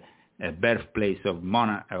is the birthplace of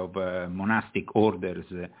monastic orders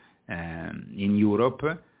in Europe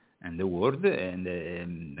and the world, and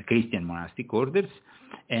the Christian monastic orders.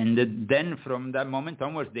 And then from that moment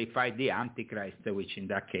onwards, they fight the Antichrist, which in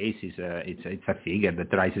that case is it's a figure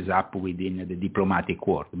that rises up within the diplomatic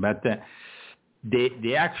world. But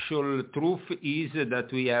the actual truth is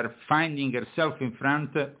that we are finding ourselves in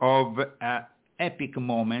front of an epic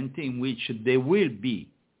moment in which there will be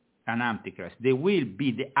an Antichrist. There will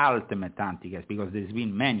be the ultimate Antichrist, because there's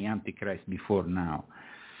been many Antichrists before now.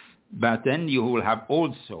 But then you will have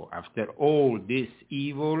also, after all this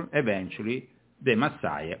evil, eventually the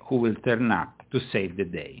Messiah who will turn up to save the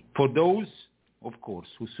day. For those, of course,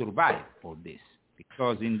 who survive all this.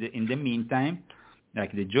 Because in the meantime,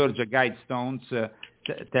 like the Georgia Guidestones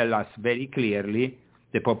tell us very clearly,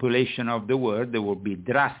 the population of the world will be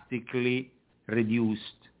drastically reduced,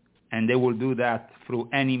 and they will do that through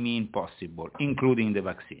any means possible, including the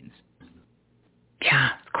vaccines. Yeah,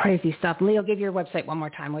 crazy stuff. Leo, give your website one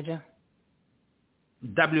more time, would you?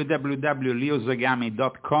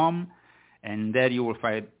 www.leozagami.com, and there you will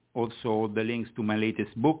find also the links to my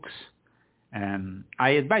latest books I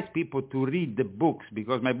advise people to read the books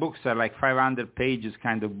because my books are like 500 pages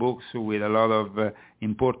kind of books with a lot of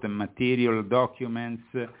important material, documents,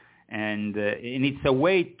 and it's a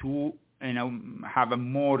way to have a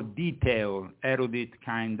more detailed, erudite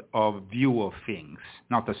kind of view of things,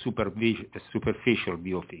 not a superficial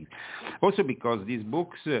view of things. Also because these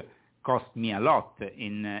books cost me a lot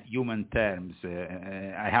in human terms.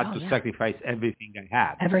 I had to sacrifice everything I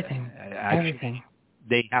had. Everything.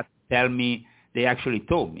 They had to tell me, they actually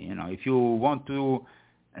told me, if you want to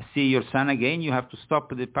see your son again, you have to stop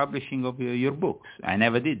the publishing of your books. I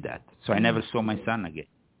never did that. So I never saw my son again.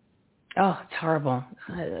 Oh, it's horrible.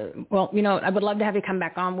 Well, I would love to have you come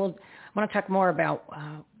back on. I want to talk more about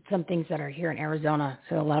some things that are here in Arizona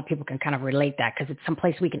so a lot of people can kind of relate that because it's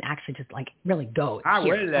someplace we can actually just really go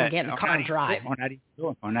get in the car and drive.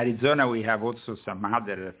 On Arizona, we have also some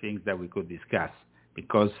other things that we could discuss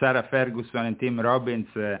because Sarah Ferguson and Tim Robbins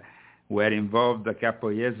were involved a couple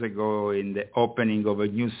of years ago in the opening of a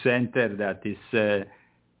new center that is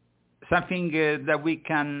something that we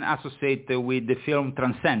can associate with the film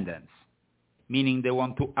Transcendence, meaning they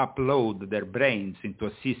want to upload their brains into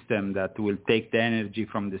a system that will take the energy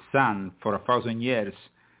from the sun for 1,000 years,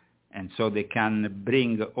 and so they can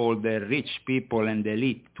bring all the rich people and the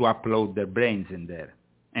elite to upload their brains in there.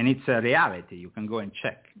 And it's a reality. You can go and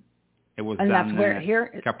check. It was and done that's where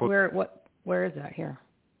here. Where is that here?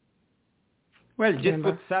 Well, just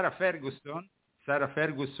put Sarah Ferguson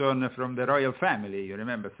from the royal family. You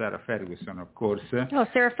remember Sarah Ferguson, of course. Oh,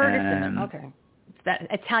 Sarah Ferguson. Okay. It's that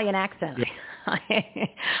Italian accent. I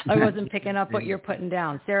wasn't picking up what you're putting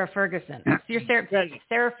down. Sarah Ferguson.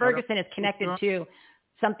 Sarah Ferguson is connected to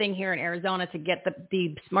something here in Arizona to get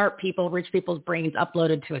the smart people, rich people's brains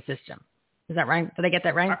uploaded to a system. Is that right? Did I get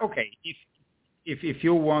that right? Okay. If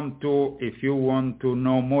you want to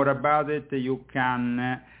know more about it, you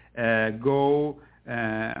can go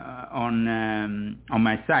on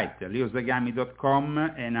my site, leozagami.com,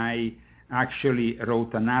 and I actually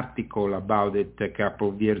wrote an article about it a couple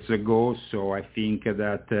of years ago, so I think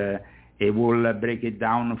that it will break it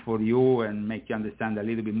down for you and make you understand a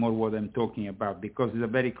little bit more what I'm talking about, because it's a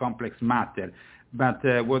very complex matter. But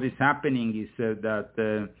what is happening is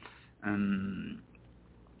that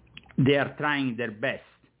they are trying their best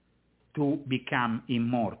to become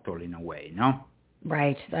immortal in a way, no?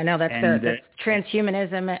 Right. I know that's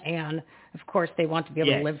transhumanism, and of course they want to be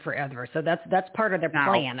able to live forever. So that's part of their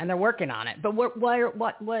plan, and they're working on it. But what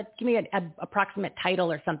give me an approximate title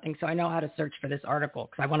or something so I know how to search for this article,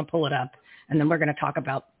 because I want to pull it up, and then we're going to talk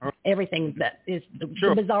about everything that is the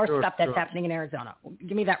bizarre stuff that's happening in Arizona.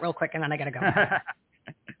 Give me that real quick, and then I got to go.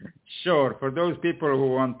 Sure. For those people who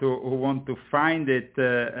want to find it,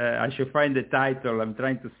 I should find the title. I'm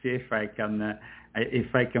trying to see if I can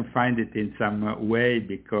find it in some way,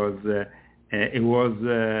 because it was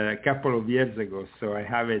a couple of years ago, so I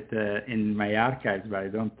have it in my archives, but I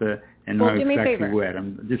don't know exactly where.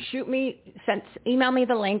 Email me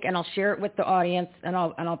the link, and I'll share it with the audience, and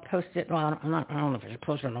I'll post it. Well, I don't know if I should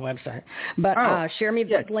post it on the website, but share me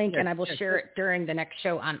the link, and I will share it during the next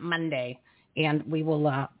show on Monday, and we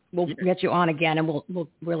will we'll get you on again, and we'll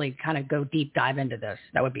really kind of go deep dive into this.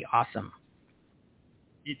 That would be awesome.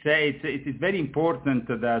 It is very important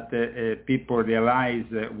that people realize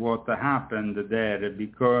what happened there,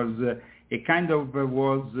 because it kind of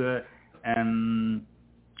was,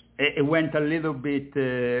 it went a little bit,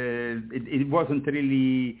 it wasn't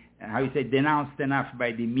really, denounced enough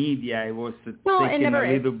by the media. It was taken a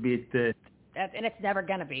little bit... and it's never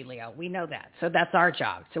going to be, Leo. We know that. So that's our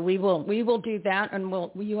job. So we will do that, and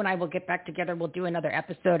you and I will get back together. We'll do another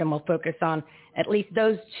episode, and we'll focus on at least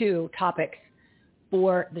those two topics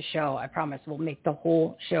for the show. I promise we'll make the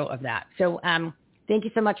whole show of that. So thank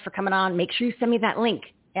you so much for coming on. Make sure you send me that link,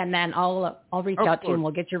 and then I'll reach out to you, and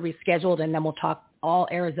we'll get you rescheduled, and then we'll talk all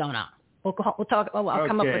Arizona. We'll talk. I'll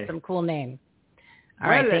come up with some cool names. All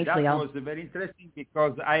right, thanks, Leo. That was very interesting,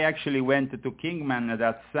 because I actually went to Kingman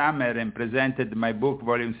that summer and presented my book,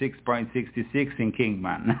 Volume 6.66, in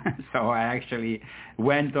Kingman. So I actually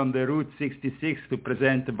went on the Route 66 to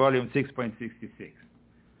present Volume 6.66.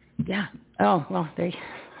 Yeah. Oh, well,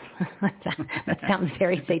 that sounds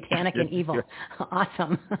very satanic and evil.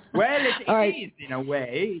 Awesome. Well, it is in a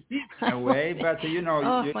way. It is in a way, but you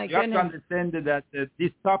have to understand that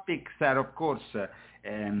these topics are, of course,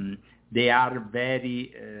 they are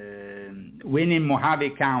very, when in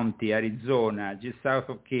Mojave County, Arizona, just south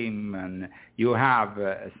of Kingman, you have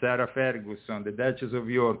Sarah Ferguson, the Duchess of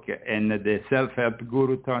York, and the self-help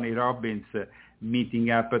guru Tony Robbins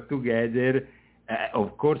meeting up together.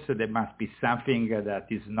 Of course, there must be something that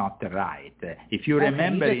is not right. If you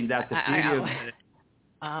remember in that period...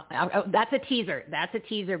 That's a teaser. That's a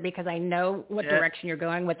teaser because I know what direction you're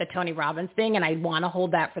going with the Tony Robbins thing, and I want to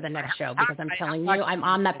hold that for the next show because I'm telling you, I'm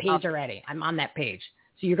on that page already. I'm on that page.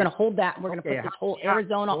 So you're going to hold that, and we're going to put this whole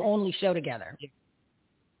Arizona-only show together.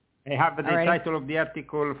 I have the title of the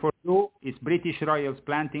article for you. It's British Royals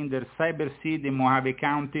planting their cyber seed in Mojave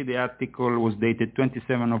County. The article was dated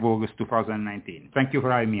 27 of August 2019. Thank you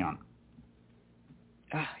for having me on.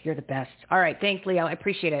 Oh, you're the best. All right. Thanks, Leo. I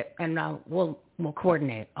appreciate it. And we'll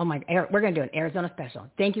coordinate. Oh, we're going to do an Arizona special.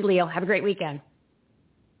 Thank you, Leo. Have a great weekend.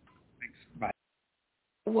 Thanks. Bye.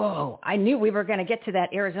 Whoa. I knew we were going to get to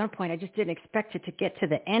that Arizona point. I just didn't expect it to get to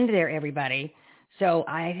the end there, everybody. So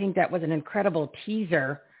I think that was an incredible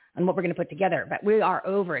teaser on what we're going to put together. But we are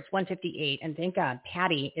over. It's 1:58. And thank God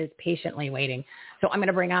Patty is patiently waiting. So I'm going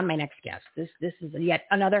to bring on my next guest. This is yet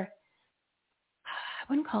another, I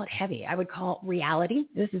wouldn't call it heavy. I would call it reality.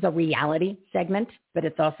 This is a reality segment, but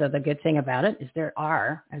it's also the good thing about it is there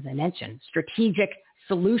are, as I mentioned, strategic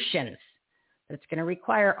solutions. But it's going to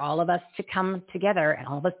require all of us to come together and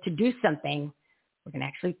all of us to do something. We're going to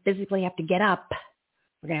actually physically have to get up.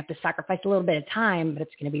 We're going to have to sacrifice a little bit of time, but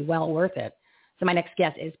it's going to be well worth it. So my next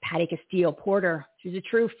guest is Patty Castillo-Porter. She's a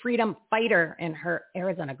true freedom fighter, and her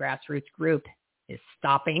Arizona grassroots group is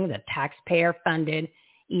stopping the taxpayer-funded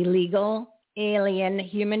illegal alien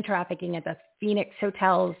human trafficking at the Phoenix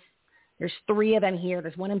hotels. There's 3 of them here.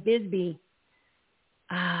 There's one in Bisbee.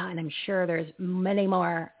 And I'm sure there's many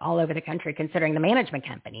more all over the country, considering the management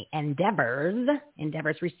company Endeavors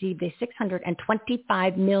received a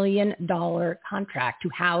 $625 million contract to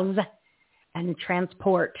house and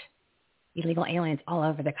transport illegal aliens all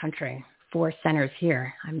over the country. 4 centers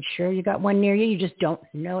here. I'm sure you got one near you. You just don't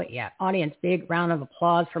know it yet. Audience, big round of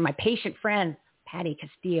applause for my patient friend, Patty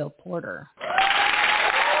Castillo-Porter.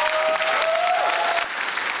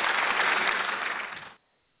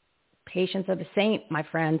 Patience of the saint, my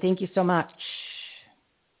friend. Thank you so much.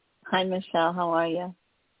 Hi, Michelle. How are you?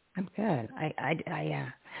 I'm good.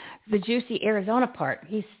 The juicy Arizona part,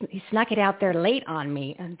 he snuck it out there late on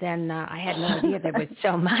me, and then I had no idea there was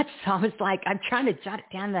so much. So I was like, I'm trying to jot it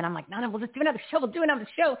down, and then I'm like, no, we'll just do another show. We'll do another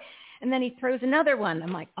show. And then he throws another one.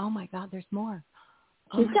 I'm like, oh, my God, there's more.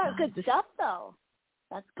 He's got good stuff, though.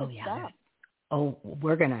 That's good stuff.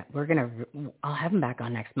 We're gonna. I'll have him back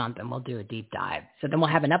on next month, and we'll do a deep dive. So then we'll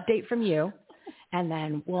have an update from you, and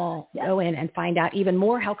then we'll go in and find out even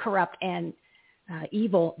more how corrupt and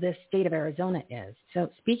evil this state of Arizona is. So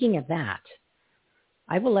speaking of that,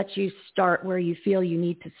 I will let you start where you feel you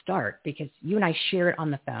need to start because you and I shared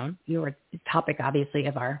on the phone. You were the topic, obviously,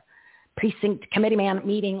 of our precinct committee man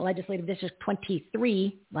meeting, Legislative District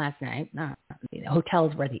 23 last night. The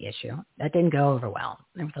hotels were the issue. That didn't go over well.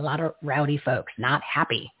 There was a lot of rowdy folks not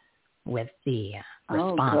happy with the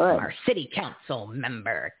response from our city council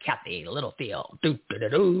member, Kathy Littlefield. Did she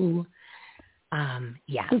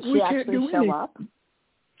actually show up?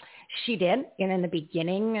 She did. And in the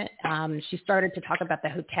beginning, she started to talk about the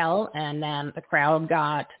hotel, and then the crowd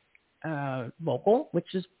got vocal,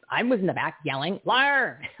 which is, I was in the back yelling,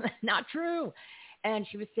 liar, not true. And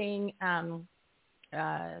she was saying,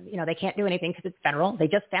 they can't do anything because it's federal. They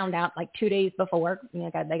just found out like 2 days before.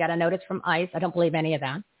 They got a notice from ICE. I don't believe any of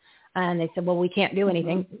that. And they said, well, we can't do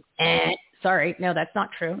anything. Sorry, no, that's not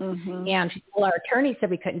true. And she said, well, our attorney said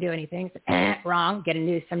we couldn't do anything. Said, wrong, get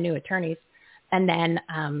some new attorneys. And then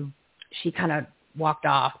she kind of walked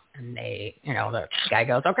off, and the guy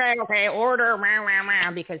goes, okay, order,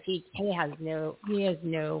 because he has no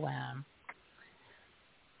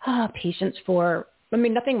patience for. I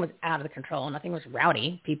mean, nothing was out of control. Nothing was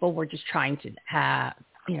rowdy. People were just trying to,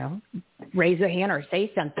 raise their hand or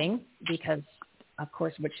say something because, of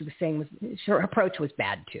course, what she was saying was her approach was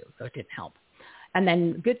bad too, so it didn't help. And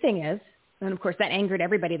then good thing is, and of course that angered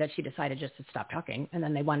everybody that she decided just to stop talking, and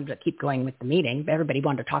then they wanted to keep going with the meeting. Everybody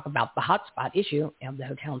wanted to talk about the hotspot issue of the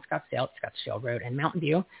hotel in Scottsdale Road and Mountain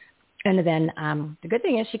View. And then the good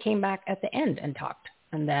thing is she came back at the end and talked.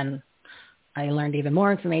 And then I learned even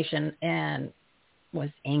more information and was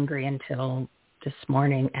angry until this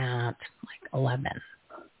morning at like 11.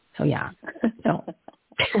 So yeah. So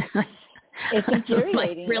it's infuriating,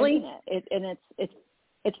 like, really? Isn't it? And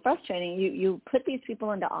it's frustrating. You put these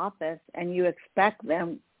people into office and you expect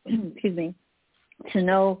them, to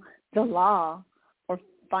know the law or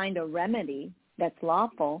find a remedy that's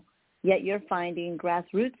lawful, yet you're finding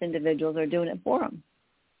grassroots individuals are doing it for them.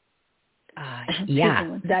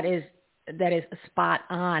 Yeah, that is spot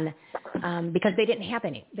on because they didn't have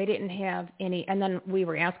any. And then we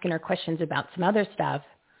were asking her questions about some other stuff.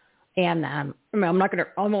 And I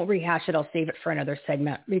won't rehash it. I'll save it for another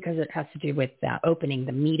segment because it has to do with opening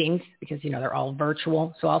the meetings because, they're all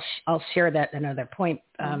virtual. So I'll share that another point.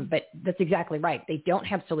 But that's exactly right. They don't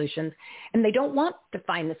have solutions and they don't want to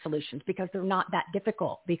find the solutions because they're not that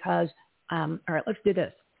difficult because, all right, let's do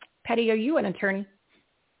this. Patty, are you an attorney?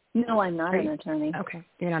 No, I'm not an attorney. Okay.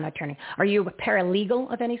 You're not an attorney. Are you a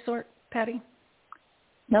paralegal of any sort, Patty?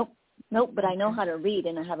 Nope, but I know how to read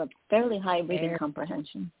and I have a fairly high reading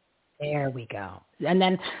comprehension. There we go. And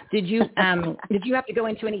then did you have to go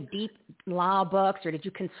into any deep law books or did you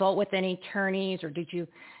consult with any attorneys or did you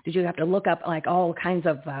have to look up like all kinds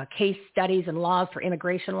of case studies and laws for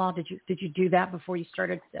immigration law? Did you do that before you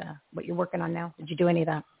started what you're working on now? Did you do any of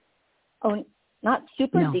that? Oh, not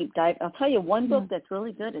super deep dive. I'll tell you one book that's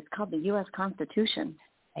really good. It's called the U.S. Constitution.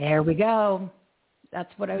 There we go.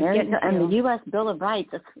 That's what I was getting to. And the U.S. Bill of Rights.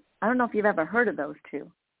 I don't know if you've ever heard of those two.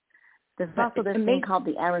 There's also this thing called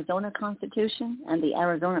the Arizona Constitution and the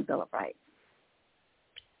Arizona Bill of Rights.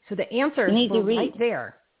 So the answers were right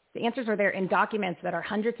there. The answers are there in documents that are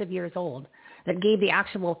hundreds of years old that gave the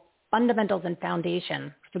actual fundamentals and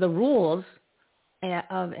foundation for the rules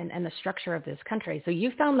and the structure of this country. So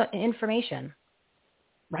you found the information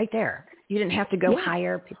right there. You didn't have to go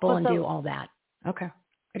hire people and do all that. Okay.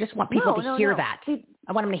 I just want people to hear that.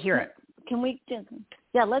 I want them to hear it. Can we just,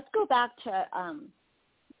 let's go back to,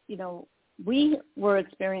 we were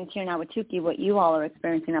experiencing here in Ahwatukee what you all are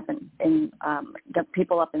experiencing up in the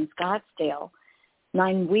people up in Scottsdale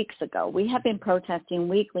 9 weeks ago. We have been protesting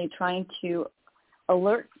weekly trying to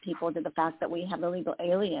alert people to the fact that we have illegal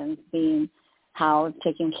aliens being housed,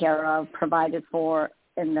 taken care of, provided for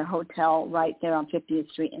in the hotel right there on 50th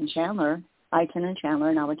Street in Chandler, I-10 and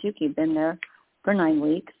Chandler in Ahwatukee. Been there for 9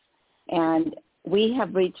 weeks. And we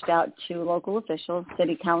have reached out to local officials,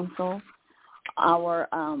 city council, our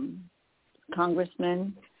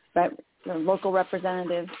congressmen, the local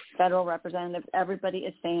representatives, federal representatives. Everybody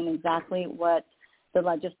is saying exactly what the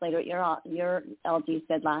legislator, your LG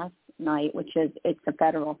said last night, which is it's a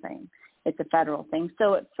federal thing. It's a federal thing.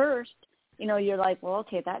 So at first, you're like, well,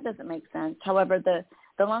 okay, that doesn't make sense. However,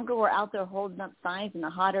 the longer we're out there holding up signs and the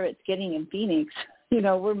hotter it's getting in Phoenix,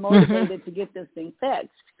 we're motivated to get this thing fixed.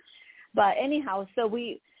 But anyhow, so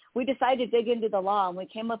we decided to dig into the law, and we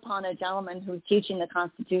came upon a gentleman who's teaching the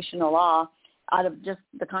constitutional law out of just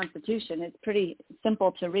the Constitution. It's pretty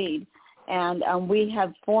simple to read. And we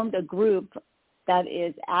have formed a group that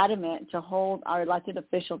is adamant to hold our elected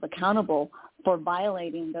officials accountable for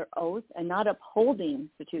violating their oath and not upholding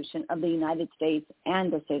the Constitution of the United States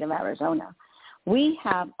and the state of Arizona. We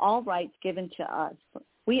have all rights given to us.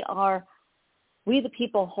 We the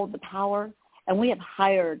people hold the power, and we have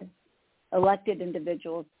hired elected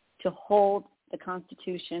individuals to hold the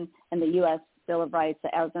Constitution and the U.S. Bill of Rights,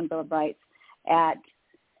 the Arizona Bill of Rights, at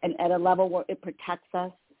a level where it protects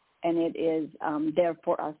us and it is there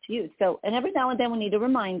for us to use. So, and every now and then we need to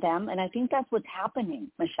remind them, and I think that's what's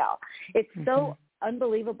happening, Michelle. It's so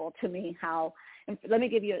unbelievable to me how, and let me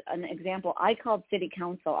give you an example. I called city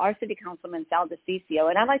council, our city councilman, Sal DeCiccio,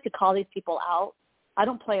 and I like to call these people out. I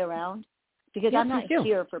don't play around because I'm not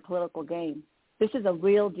here for political gain. This is a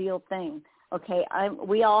real deal thing. Okay,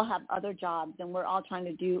 we all have other jobs, and we're all trying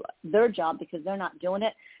to do their job because they're not doing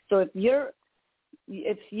it. So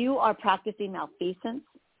if you are practicing malfeasance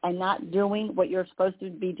and not doing what you're supposed to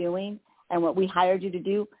be doing and what we hired you to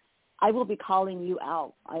do, I will be calling you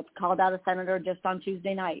out. I've called out a senator just on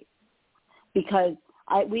Tuesday night because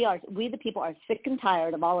we the people are sick and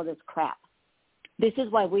tired of all of this crap. This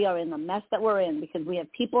is why we are in the mess that we're in, because we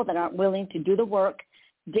have people that aren't willing to do the work,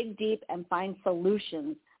 dig deep, and find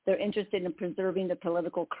solutions. They're interested in preserving the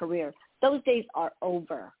political career. Those days are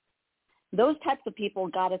over. Those types of people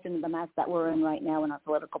got us into the mess that we're in right now in our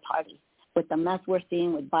political party, with the mess we're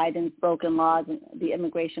seeing with Biden's broken laws and the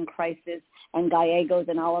immigration crisis and Gallegos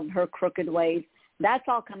and all of her crooked ways. That's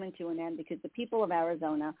all coming to an end because the people of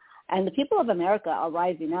Arizona and the people of America are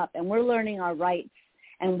rising up, and we're learning our rights,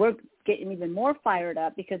 and we're getting even more fired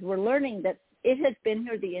up because we're learning that it has been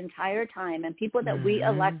here the entire time, and people that we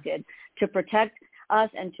elected to protect us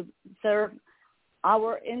and to serve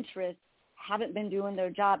our interests haven't been doing their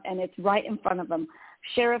job, and it's right in front of them.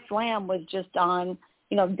 Sheriff Lamb was just on,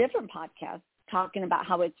 different podcasts talking about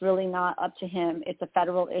how it's really not up to him. It's a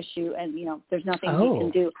federal issue, and, there's nothing he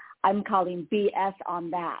can do. I'm calling BS on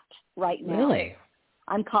that right now. Really?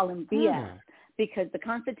 I'm calling BS because the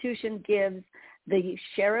Constitution gives the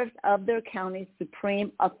sheriffs of their counties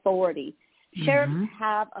supreme authority. Sheriffs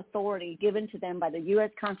have authority given to them by the U.S.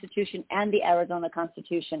 Constitution and the Arizona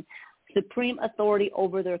Constitution, supreme authority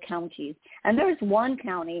over their counties. And there's one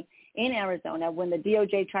county in Arizona when the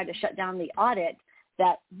DOJ tried to shut down the audit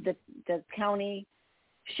that the county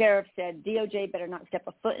sheriff said, DOJ better not step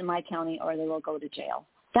a foot in my county or they will go to jail.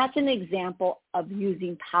 That's an example of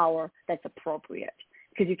using power that's appropriate,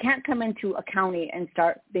 because you can't come into a county and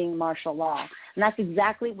start being martial law. And that's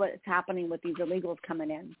exactly what's happening with these illegals coming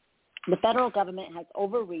in. The federal government has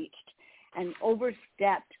overreached and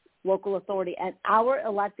overstepped local authority, and our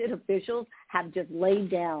elected officials have just laid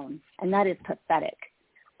down, and that is pathetic.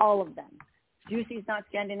 All of them. Juicy's not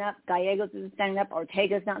standing up. Gallegos isn't standing up.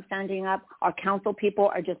 Ortega's not standing up. Our council people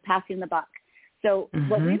are just passing the buck. So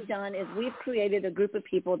what we've done is we've created a group of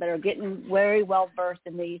people that are getting very well versed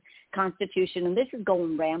in the Constitution, and this is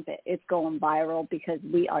going rampant. It's going viral because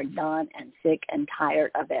we are done and sick and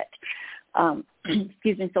tired of it.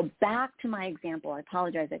 Excuse me. So back to my example. I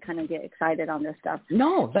apologize. I kind of get excited on this stuff.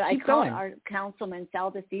 No, but I called going. our councilman,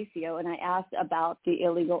 Sal DeCiccio, and I asked about the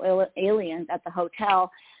illegal aliens at the hotel.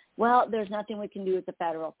 Well, there's nothing we can do. It's a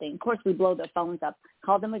federal thing. Of course, we blow their phones up.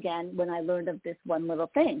 Called them again when I learned of this one little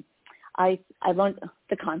thing. I learned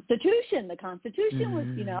the Constitution. The Constitution was,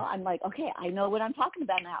 I'm like, okay, I know what I'm talking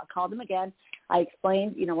about now. I called them again. I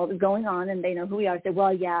explained, what was going on, and they know who we are. I said,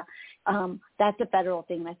 well, yeah, that's a federal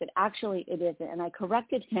thing. And I said, actually, it isn't. And I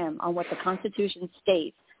corrected him on what the Constitution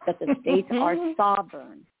states, that the states are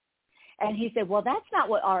sovereign. And he said, well, that's not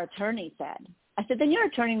what our attorney said. I said, then your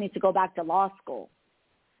attorney needs to go back to law school,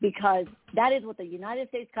 because that is what the United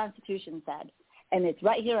States Constitution said, and it's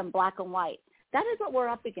right here in black and white. That is what we're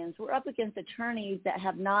up against. We're up against attorneys that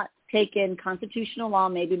have not taken constitutional law,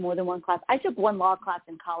 maybe more than one class. I took one law class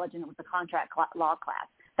in college, and it was a contract law class.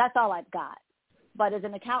 That's all I've got. But as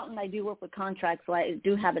an accountant, I do work with contracts, so I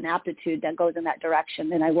do have an aptitude that goes in that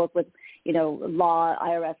direction, and I work with, law,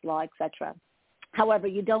 IRS law, et cetera. However,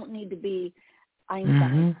 you don't need to be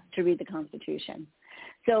Einstein to read the Constitution.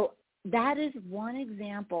 So that is one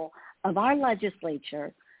example of our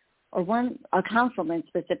legislature, or a councilman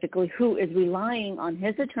specifically, who is relying on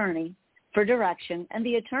his attorney for direction, and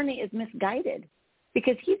the attorney is misguided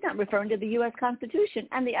because he's not referring to the U.S. Constitution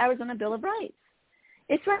and the Arizona Bill of Rights.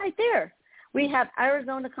 It's right there. We have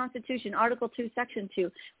Arizona Constitution, Article 2, Section 2.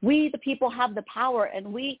 We, the people, have the power,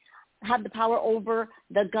 and we have the power over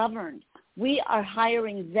the governed. We are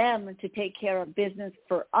hiring them to take care of business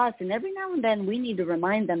for us, and every now and then we need to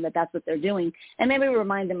remind them that that's what they're doing, and maybe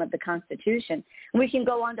remind them of the Constitution. And we can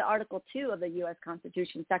go on to Article 2 of the U.S.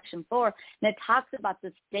 Constitution, Section 4, and it talks about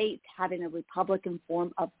the states having a Republican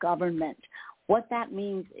form of government. What that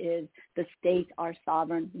means is the states are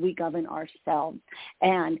sovereign. We govern ourselves.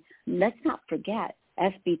 And let's not forget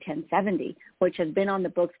SB 1070, which has been on the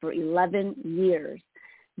books for 11 years.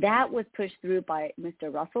 That was pushed through by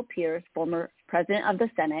Mr. Russell Pierce, former president of the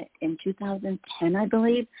Senate, in 2010, I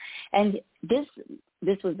believe. And this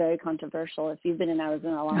was very controversial. If you've been in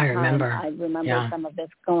Arizona a long time, I remember some of this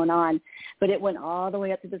going on. But it went all the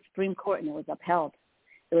way up to the Supreme Court, and it was upheld.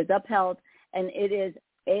 It was upheld, and it is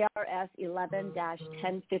ARS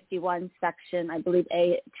 11-1051 section, I believe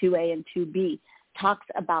 2A and 2B, talks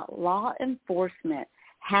about law enforcement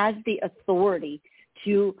has the authority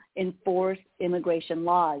to enforce immigration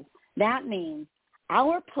laws. That means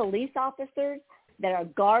our police officers that are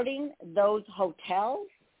guarding those hotels,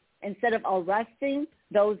 instead of arresting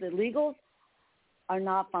those illegals, are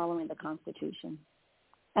not following the Constitution.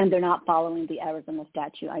 And they're not following the Arizona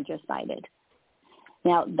statute I just cited.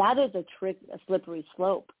 Now, that is a slippery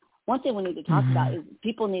slope. One thing we need to talk about is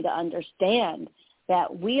people need to understand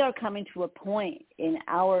that we are coming to a point in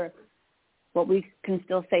our, what we can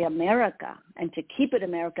still say, America, and to keep it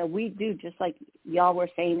America, we do, just like y'all were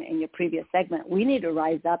saying in your previous segment, we need to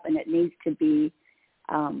rise up, and it needs to be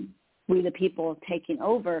we the people taking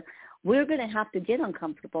over. We're going to have to get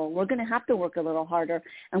uncomfortable. We're going to have to work a little harder,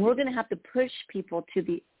 and we're going to have to push people to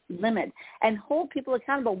the limit and hold people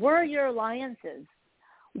accountable. Where are your alliances?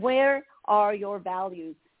 Where are your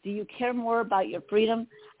values? Do you care more about your freedom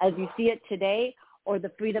as you see it today, or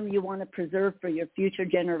the freedom you want to preserve for your future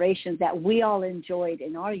generations that we all enjoyed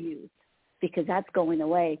in our youth? Because that's going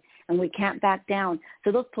away, and we can't back down.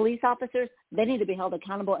 So those police officers, they need to be held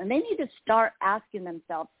accountable, and they need to start asking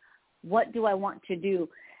themselves, what do I want to do?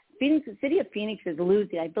 The city of Phoenix is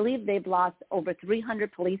losing. I believe they've lost over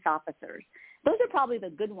 300 police officers. Those are probably the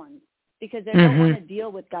good ones, because they don't want to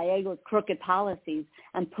deal with Gallegos' crooked policies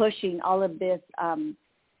and pushing all of this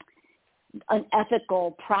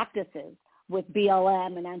unethical practices with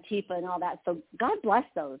BLM and Antifa and all that. So God bless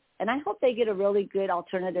those. And I hope they get a really good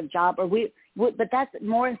alternative job. But that's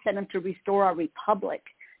more incentive to restore our republic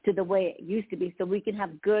to the way it used to be, so we can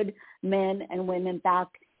have good men and women back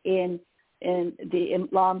in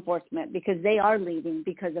law enforcement, because they are leaving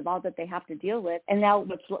because of all that they have to deal with. And now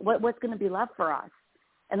what's going to be left for us?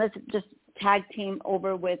 And let's just tag team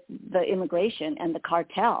over with the immigration and the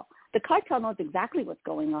cartel. The cartel knows exactly what's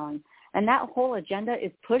going on. And that whole agenda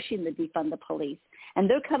is pushing the defund the police. And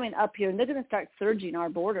they're coming up here, and they're going to start surging our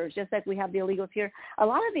borders, just like we have the illegals here. A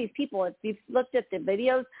lot of these people, if you've looked at the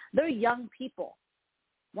videos, they're young people.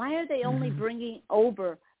 Why are they only bringing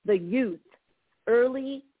over the youth,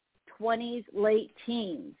 early 20s, late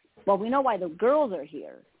teens? Well, we know why the girls are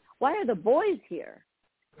here. Why are the boys here?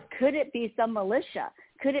 Could it be some militia?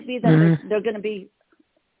 Could it be that they're going to be,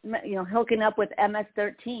 hooking up with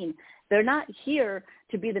MS-13? They're not here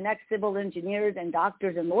to be the next civil engineers and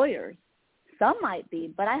doctors and lawyers. Some might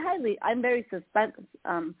be, but I'm very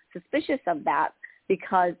suspicious of that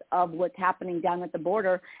because of what's happening down at the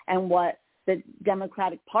border and what the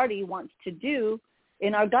Democratic Party wants to do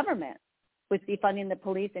in our government with defunding the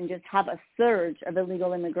police and just have a surge of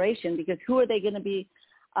illegal immigration, because who are they going to be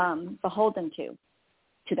beholden to?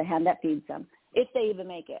 To the hand that feeds them, if they even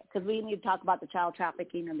make it. Because we need to talk about the child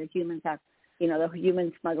trafficking and the human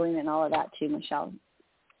smuggling and all of that too, Michelle.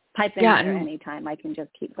 Pipe in there anytime. I can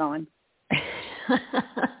just keep going.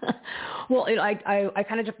 Well, I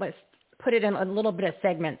kind of just put it in a little bit of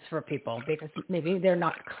segments for people, because maybe they're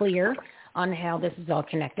not clear on how this is all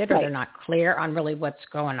connected, or they're not clear on really what's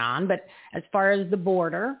going on. But as far as the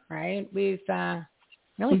border, right, we've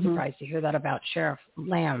really surprised to hear that about Sheriff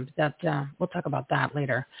Lamb. That we'll talk about that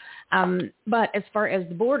later. But as far as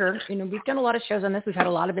the border, we've done a lot of shows on this. We've had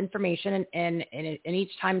a lot of information, and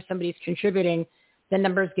each time somebody's contributing, the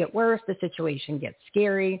numbers get worse. The situation gets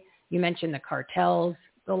scary. You mentioned the cartels.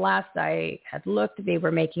 The last I had looked, they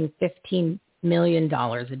were making $15 million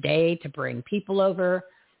a day to bring people over.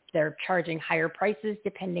 They're charging higher prices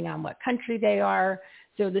depending on what country they are.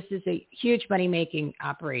 So this is a huge money-making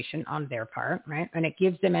operation on their part, right? And it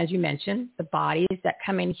gives them, as you mentioned, the bodies that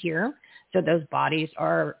come in here. So those bodies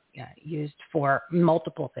are used for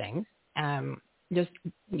multiple things. Coming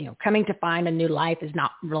to find a new life is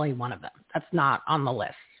not really one of them. That's not on the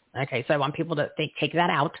list. Okay, so I want people to take that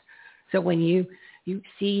out. So when you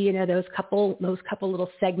see, those couple little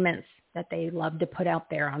segments that they love to put out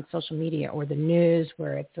there on social media or the news,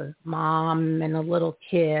 where it's a mom and a little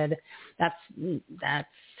kid, that's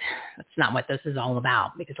not what this is all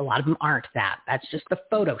about, because a lot of them aren't that. That's just the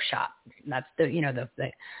Photoshop. That's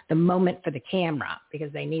the moment for the camera,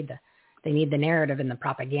 because they need the narrative and the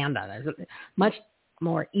propaganda. There's much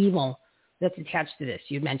more evil that's attached to this.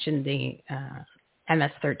 You mentioned the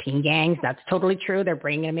MS-13 gangs. That's totally true. They're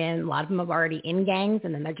bringing them in. A lot of them are already in gangs,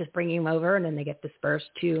 and then they're just bringing them over, and then they get dispersed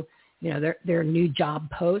to their new job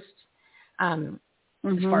posts. As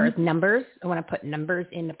far as numbers, I want to put numbers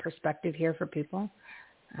into perspective here for people.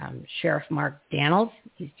 Sheriff Mark Daniels,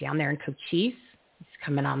 he's down there in Cochise. He's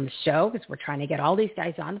coming on the show because we're trying to get all these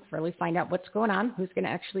guys on to really find out what's going on, who's going to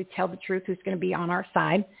actually tell the truth, who's going to be on our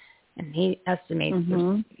side. And he estimates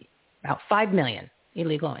there's about 5 million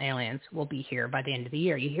illegal aliens will be here by the end of the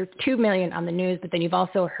year. You hear 2 million on the news, but then you've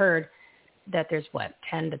also heard that there's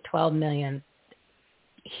 10 to 12 million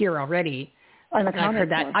here already. I've heard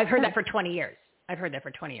that for 20 years.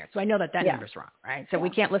 So I know that number's wrong, right? So we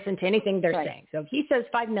can't listen to anything they're saying. So if he says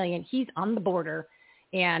 5 million, he's on the border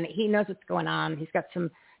and he knows what's going on. He's got some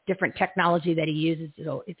different technology that he uses.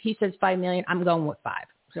 So if he says 5 million, I'm going with 5.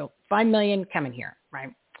 So 5 million coming here,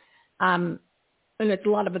 right? And it's a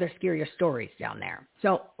lot of other scarier stories down there.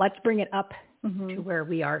 So let's bring it up to where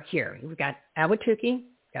we are here. We've got Ahwatukee,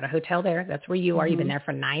 got a hotel there. That's where you are. You've been there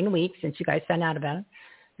for 9 weeks since you guys sent out about it.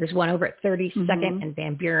 There's one over at 32nd and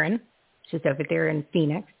Van Buren, which is over there in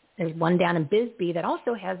Phoenix. There's one down in Bisbee that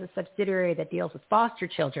also has a subsidiary that deals with foster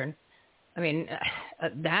children. I mean,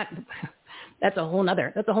 that's a whole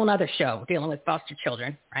nother show, dealing with foster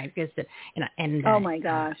children, right? Because oh my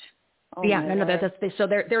gosh. So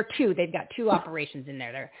there are two. They've got two operations in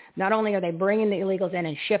there. Not only are they bringing the illegals in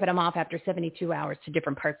and shipping them off after 72 hours to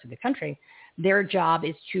different parts of the country, their job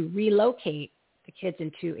is to relocate the kids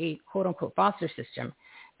into a quote-unquote foster system,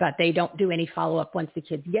 but they don't do any follow-up once the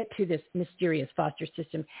kids get to this mysterious foster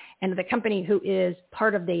system. And the company who's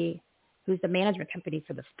the management company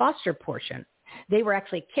for the foster portion, they were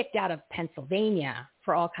actually kicked out of Pennsylvania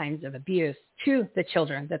for all kinds of abuse to the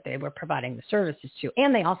children that they were providing the services to.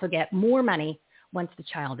 And they also get more money once the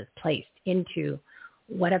child is placed into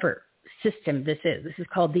whatever system this is. This is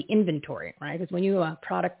called the inventory, right? Because when you have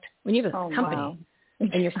a company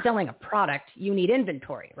and you're selling a product, you need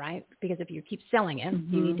inventory, right? Because if you keep selling it,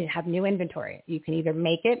 you need to have new inventory. You can either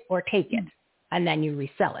make it or take it, and then you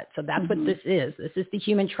resell it. So that's what this is. This is the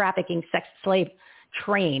human trafficking sex slave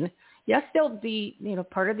train yes, there'll be,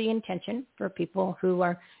 part of the intention for people who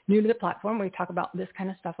are new to the platform. We talk about this kind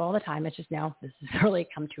of stuff all the time. It's just now this has really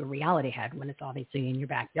come to a reality head when it's obviously in your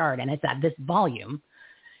backyard and it's at this volume.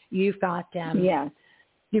 You've got,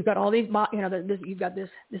 you've got all these, you've got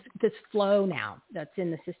this flow now that's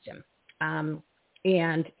in the system.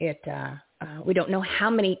 And we don't know how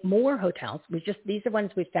many more hotels. These are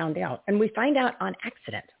ones we found out, and we find out on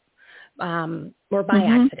accident. Or by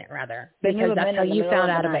accident, rather, because that's how you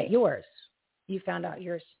found out about yours. You found out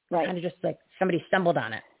yours kind of just like somebody stumbled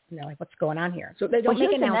on it, and they're like, "What's going on here?" So they don't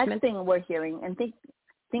make announcements. The next thing we're hearing, and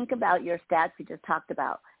think about your stats you just talked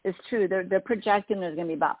about. It's true. They're projecting there's going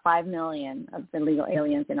to be about 5 million of illegal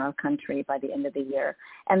aliens in our country by the end of the year,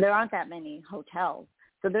 and there aren't that many hotels.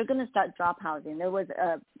 So they're going to start drop housing. There was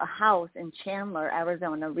a house in Chandler,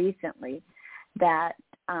 Arizona, recently that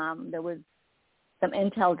there was some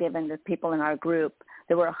intel given to people in our group.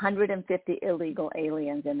 There were 150 illegal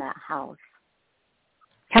aliens in that house.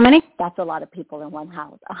 How many? That's a lot of people in one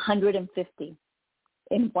house. 150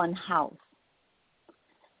 in one house.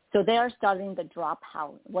 So they are starting the drop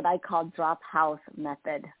house, what I call drop house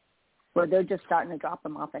method, where they're just starting to drop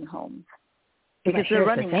them off in homes. Because they're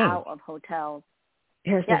running out of hotels.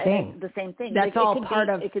 Here's the thing. The same thing. That's all part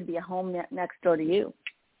of. It could be a home next door to you.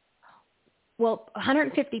 Well,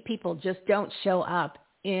 150 people just don't show up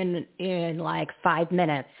in like 5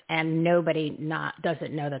 minutes, and nobody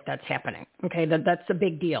doesn't know that that's happening. Okay, that's a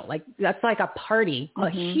big deal. Like that's like a party, a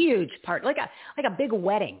huge party, like a big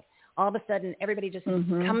wedding. All of a sudden, everybody just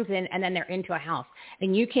comes in, and then they're into a house,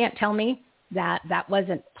 and you can't tell me that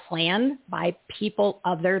wasn't planned by people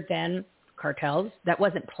other than cartels. That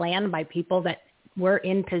wasn't planned by people that were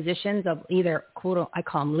in positions of either, quote, I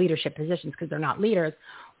call them leadership positions because they're not leaders,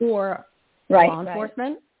 or law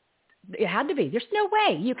enforcement. It had to be. There's no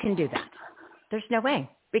way you can do that. There's no way,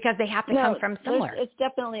 because they have to come from somewhere. It's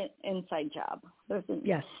definitely an inside job.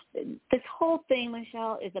 Yes. This whole thing,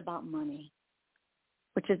 Michelle, is about money,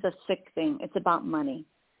 which is a sick thing. It's about money.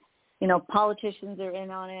 Politicians are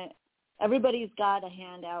in on it. Everybody's got a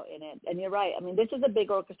handout in it. And you're right. I mean, this is a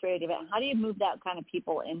big orchestrated event. How do you move that kind of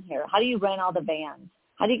people in here? How do you rent all the vans?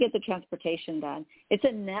 How do you get the transportation done? It's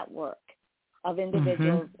a network of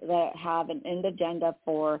individuals that have an end agenda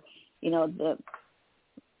for,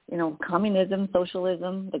 communism,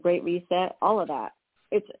 socialism, the Great Reset, all of that.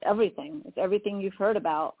 It's everything. It's everything you've heard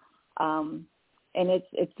about. And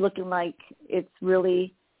it's looking like it's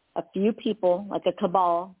really a few people, like a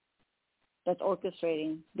cabal, that's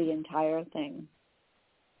orchestrating the entire thing,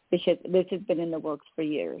 because this has been in the works for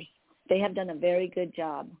years. They have done a very good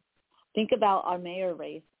job. Think about our mayor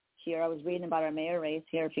race here. I was reading about our mayor race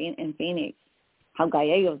here in Phoenix, how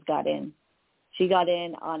Gallegos got in. She got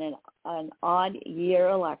in on an odd year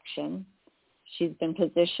election. She's been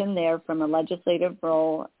positioned there from a legislative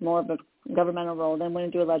role, more of a governmental role, then went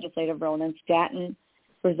into a legislative role. Then Stanton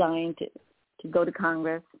resigned to go to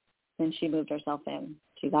Congress, then she moved herself in.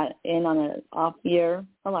 She got in on an off-year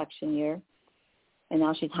election year, and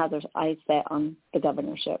now she's had her eyes set on the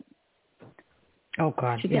governorship. Oh,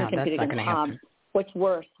 God. She's that's not going to happen. What's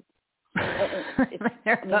worse?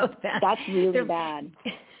 They're both bad. That's really bad.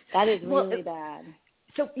 That is really bad.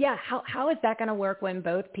 So, how is that going to work when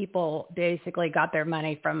both people basically got their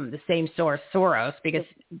money from the same source, Soros? Because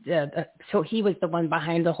so he was the one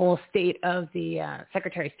behind the whole state of the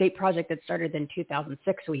Secretary of State project that started in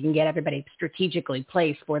 2006, so we can get everybody strategically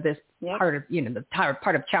placed for this part of, the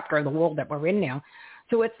part of chapter of the world that we're in now.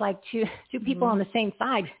 So it's like two people on the same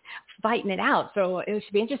side fighting it out. So it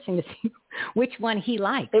should be interesting to see which one he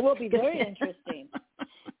likes. It will be very interesting.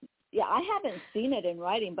 Yeah, I haven't seen it in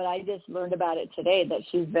writing, but I just learned about it today that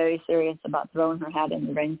she's very serious about throwing her hat in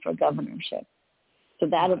the ring for governorship. So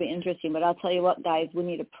that'll be interesting. But I'll tell you what, guys, we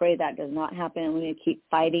need to pray that does not happen. We need to keep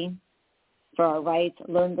fighting for our rights,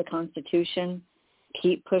 learn the Constitution,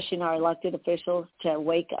 keep pushing our elected officials to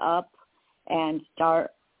wake up and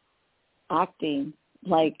start acting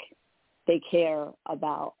like they care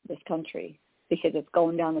about this country, because it's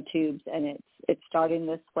going down the tubes and it's starting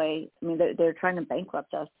this way. I mean, they're trying to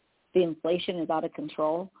bankrupt us. The inflation is out of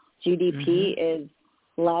control. GDP is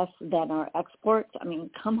less than our exports. I mean,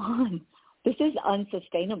 come on. This is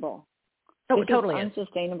unsustainable. Oh, it totally is.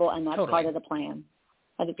 Unsustainable, and that's part of the plan.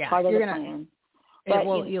 That is part of the plan. But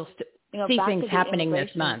you'll see things happening this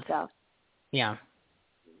month. Stuff. Yeah.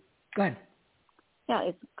 Go ahead.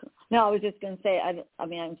 Yeah. I was just going to say, I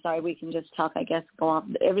mean, I'm sorry, we can just talk, I guess, go off.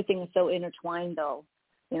 Everything is so intertwined, though.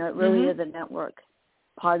 It really is a network.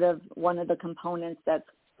 Part of one of the components that's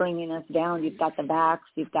bringing us down. You've got the vax,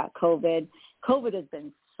 you've got COVID. COVID has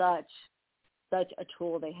been such a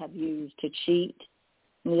tool they have used to cheat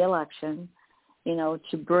in the election.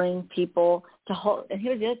 to bring people to hold. And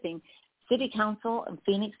here's the other thing. City Council,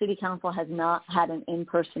 Phoenix City Council has not had an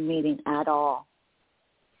in-person meeting at all.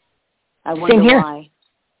 I wonder why.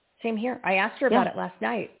 Same here. I asked her about it last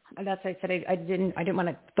night. That's why I said I didn't want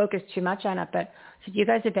to focus too much on it, but I said, you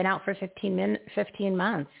guys have been out for 15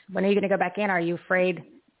 months. When are you going to go back in? Are you afraid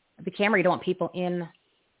of the camera? You don't want people in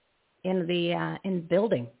the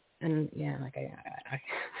building. And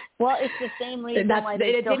well, it's the same reason why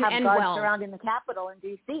they still have guards surrounding the Capitol in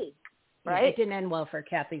D.C., right? It didn't end well for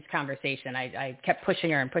Kathy's conversation. I kept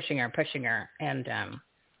pushing her, and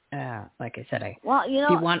like I said, hey,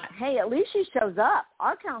 at least she shows up.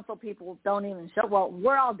 Our council people don't even show. Well,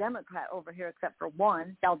 we're all Democrat over here except for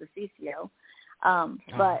one, Del DeCiccio,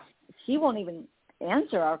 but he won't even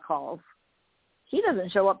answer our calls. He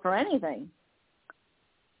doesn't show up for anything.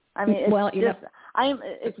 I mean,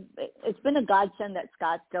 it's been a godsend that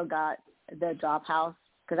Scott still got the drop house,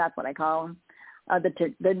 because that's what I call them,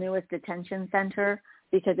 the newest detention center,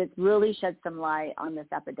 because it's really shed some light on this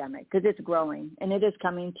epidemic, because it's growing and it is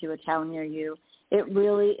coming to a town near you. It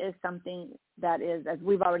really is something that is, as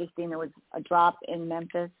we've already seen, there was a drop in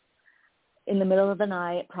Memphis in the middle of the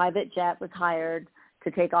night. Private jet was hired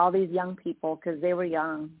to take all these young people because they were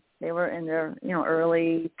young. They were in their,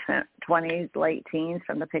 early 20s, late teens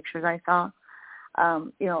from the pictures I saw.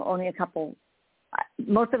 Only a couple,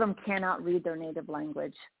 most of them cannot read their native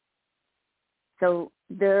language. So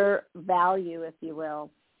their value, if you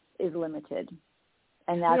will, is limited.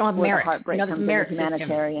 And that's where the heartbreak comes in, the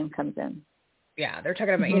humanitarian comes in. Yeah, they're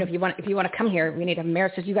talking about, if you want to come here, we need a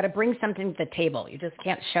merit system. You got to bring something to the table. You just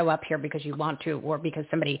can't show up here because you want to, or because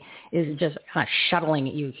somebody is just kind of shuttling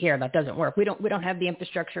you here. That doesn't work. We don't have the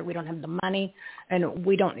infrastructure. We don't have the money, and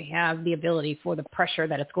we don't have the ability for the pressure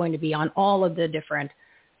that it's going to be on all of the different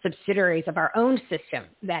subsidiaries of our own system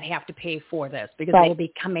that have to pay for this, because we'll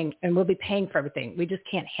be coming and we'll be paying for everything. We just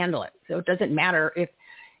can't handle it. So it doesn't matter if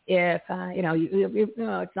it's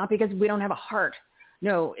not because we don't have a heart.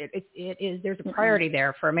 No, it is. There's a priority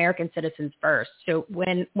there for American citizens first. So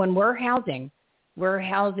when we're housing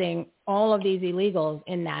all of these illegals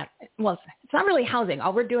in that. Well, it's not really housing.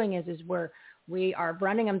 All we're doing is we are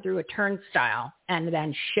running them through a turnstile and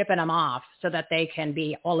then shipping them off so that they can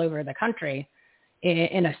be all over the country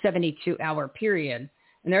in a 72-hour period.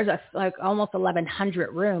 And there's almost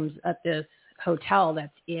 1,100 rooms at this hotel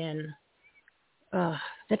that's in.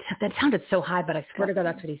 That sounded so high, but I swear to God,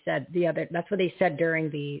 that's what he said. That's what they said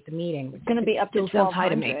during the meeting. It's going to be up to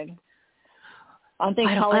 1,200. Aren't they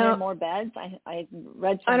calling in more beds? I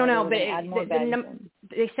read. I don't know, but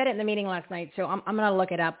they said it in the meeting last night, so I'm going to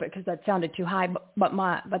look it up because that sounded too high. But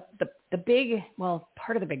the big,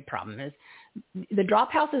 part of the big problem is the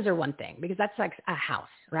drop houses are one thing, because that's like a house,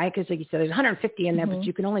 right? Because like you said, there's 150 in there, but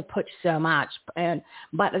you can only put so much.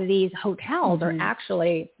 But these hotels are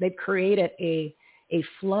actually, they've created a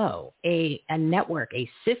flow, a network, a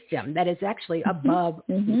system that is actually above,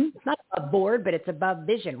 it's not above board, but it's above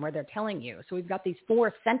vision, where they're telling you. So we've got these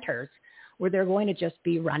 4 centers where they're going to just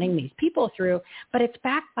be running these people through, but it's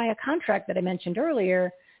backed by a contract that I mentioned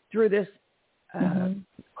earlier through this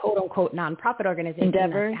quote unquote nonprofit organization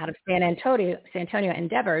out of San Antonio,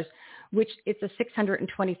 Endeavors, which it's a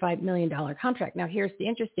 $625 million contract. Now, here's the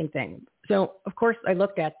interesting thing. So, of course, I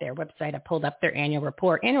looked at their website. I pulled up their annual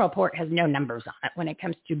report. Annual report has no numbers on it when it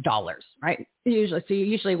comes to dollars, right?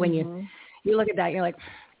 Usually when you look at that, you're like,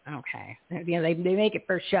 okay, they make it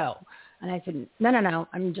for show. And I said, no,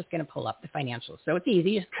 I'm just going to pull up the financials. So it's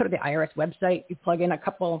easy. You just go to the IRS website, you plug in a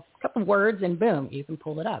couple words, and boom, you can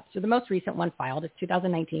pull it up. So the most recent one filed is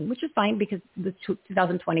 2019, which is fine because the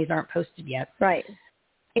 2020s aren't posted yet. Right.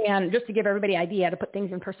 And just to give everybody an idea, to put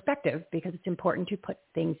things in perspective, because it's important to put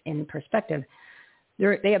things in perspective,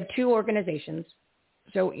 they have 2 organizations.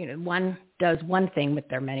 So, one does one thing with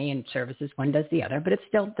their money and services, one does the other, but it's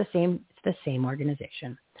still the same. It's the same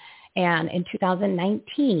organization. And in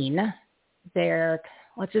 2019,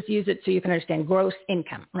 let's just use it so you can understand gross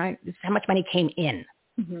income, right? This is how much money came in.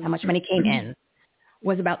 How much money came in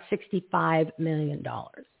was about $65 million.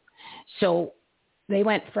 So they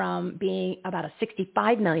went from being about a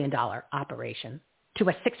 $65 million operation to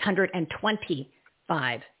a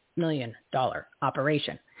 $625 million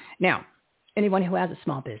operation. Now, anyone who has a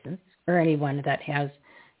small business or anyone that has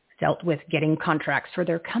dealt with getting contracts for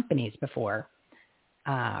their companies before,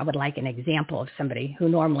 I would like an example of somebody who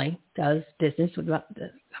normally does business with the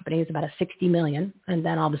company is about a $60 million, and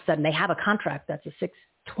then all of a sudden they have a contract that's a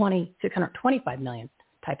 $625 million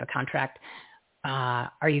type of contract.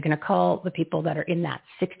 Are you going to call the people that are in that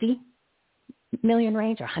 60 million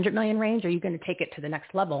range or 100 million range? Or are you going to take it to the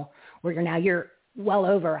next level where you're well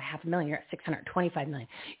over $500,000, you're at 625 million?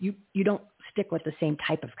 You don't stick with the same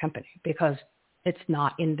type of company because it's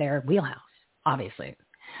not in their wheelhouse, obviously.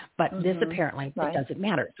 But this apparently it doesn't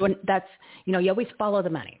matter. So that's, you always follow the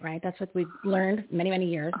money, right? That's what we've learned many, many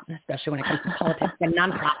years, especially when it comes to politics and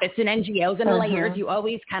nonprofits and NGOs and layers. You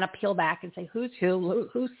always kind of peel back and say who's who,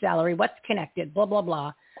 whose salary, what's connected, blah, blah,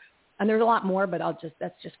 blah. And there's a lot more, but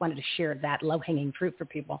that's just wanted to share that low-hanging fruit for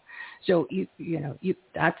people. So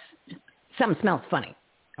that's something smells funny,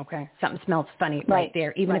 okay? Something smells funny right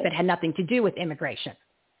there, even if it had nothing to do with immigration.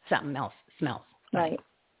 Something else smells funny. Right.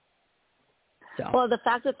 So. Well, the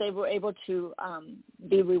fact that they were able to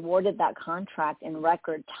be rewarded that contract in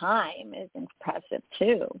record time is impressive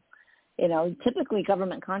too. Typically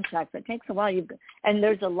government contracts, it takes a while. And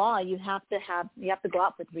there's a law you have to go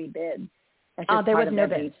out for 3 bids. There was no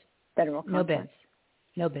bids. Federal contract.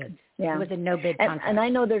 No bids. Yeah. It was a no bid contract. And I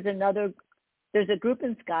know there's a group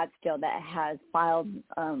in Scottsdale that has filed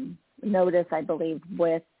notice, I believe,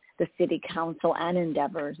 with the city council and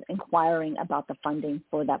Endeavors inquiring about the funding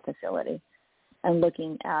for that facility and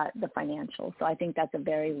looking at the financials. So I think that's a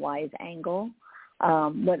very wise angle.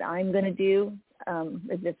 What I'm going to do,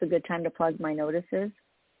 is this a good time to plug my notices?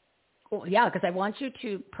 Well, yeah, because I want you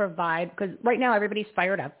to provide, because right now everybody's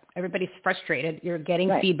fired up. Everybody's frustrated. You're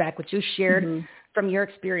getting feedback, which you shared from your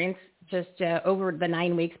experience just over the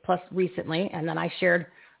 9 weeks plus recently. And then I shared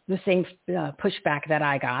the same pushback that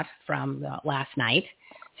I got from last night.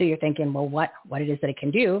 So you're thinking, well, what it is that it can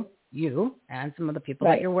do, you and some of the people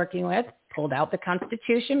that you're working with pulled out the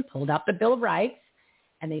Constitution, pulled out the Bill of Rights,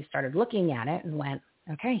 and they started looking at it and went,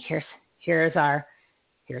 okay, here's our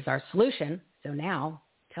solution. So now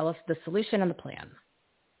tell us the solution and the plan.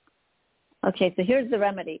 Okay, so here's the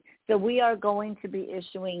remedy. So we are going to be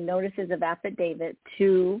issuing notices of affidavit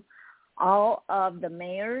to all of the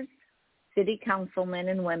mayors, city councilmen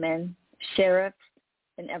and women, sheriffs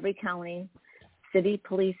in every county, city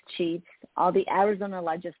police chiefs, all the Arizona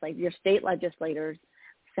legislators, your state legislators,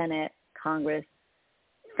 Senate, Congress,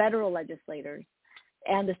 federal legislators,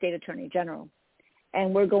 and the state attorney general.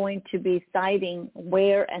 And we're going to be citing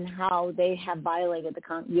where and how they have violated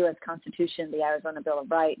the U.S. Constitution, the Arizona Bill of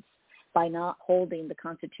Rights, by not holding the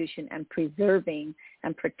Constitution and preserving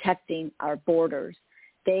and protecting our borders.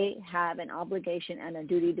 They have an obligation and a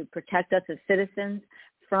duty to protect us as citizens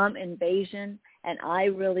from invasion, and I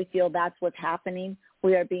really feel that's what's happening.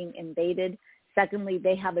 We are being invaded. Secondly,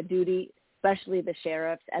 they have a duty, especially the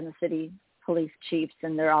sheriffs and the city police chiefs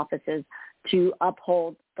and their offices, to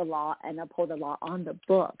uphold the law and uphold the law on the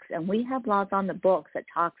books. And we have laws on the books that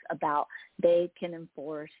talks about they can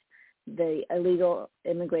enforce the illegal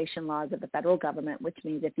immigration laws of the federal government, which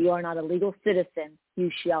means if you are not a legal citizen, you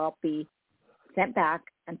shall be sent back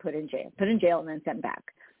and put in jail and then sent back.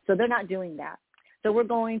 So they're not doing that. So we're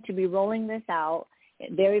going to be rolling this out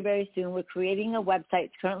very, very soon. We're creating a website.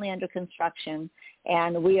 It's currently under construction,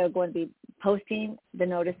 and we are going to be posting the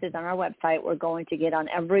notices on our website. We're going to get on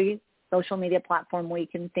every social media platform we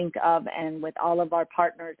can think of, and with all of our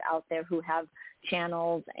partners out there who have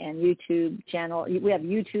channels and YouTube channel. We have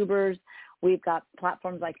YouTubers. We've got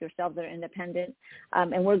platforms like yourselves that are independent,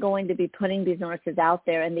 and we're going to be putting these notices out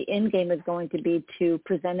there, and the end game is going to be to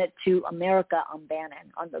present it to America on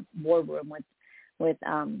Bannon, on the war room with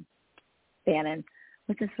Bannon.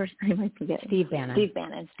 What's his first name? I forget. Steve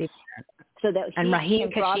Bannon. So that and he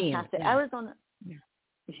Raheem can Kashim. broadcast it. Arizona.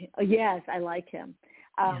 Yes, I like him.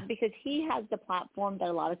 Because he has the platform that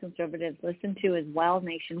a lot of conservatives listen to as well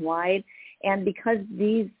nationwide. And because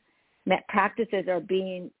these practices are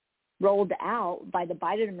being rolled out by the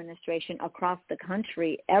Biden administration across the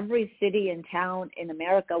country, every city and town in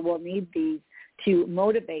America will need these to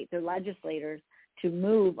motivate their legislators to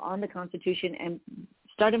move on the Constitution and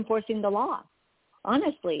start enforcing the law.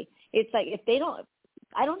 Honestly, it's like if they don't,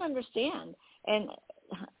 I don't understand. And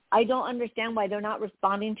I don't understand why they're not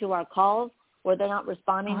responding to our calls, or they're not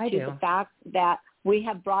responding to the fact that we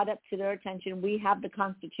have brought up to their attention, we have the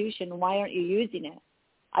Constitution. Why aren't you using it?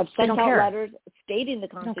 I've sent out letters stating the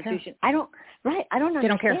Constitution. I don't understand. They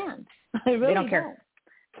don't care. I really they don't care.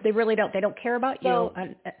 They really don't. They don't care about you.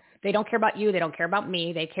 They don't care about you. They don't care about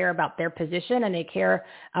me. They care about their position, and they care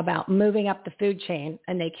about moving up the food chain,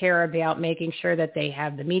 and they care about making sure that they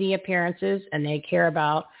have the media appearances, and they care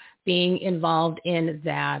about being involved in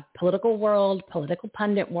that political world, political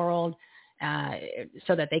pundit world,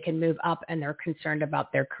 so that they can move up, and they're concerned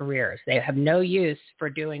about their careers. They have no use for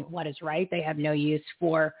doing what is right. They have no use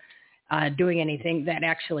for doing anything that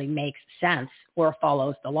actually makes sense or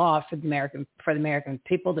follows the law for the American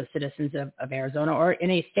people, the citizens of Arizona or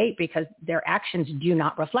any state, because their actions do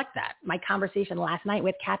not reflect that. My conversation last night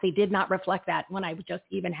with Kathy did not reflect that when I just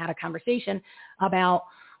even had a conversation about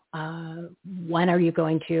when are you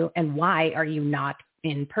going to, and why are you not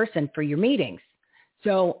in person for your meetings?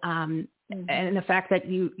 So, and the fact that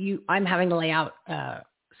I'm having to lay out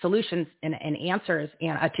solutions and answers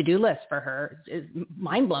and a to-do list for her is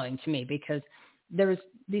mind-blowing to me, because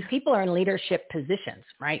these people are in leadership positions,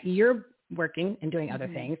 right? You're working and doing other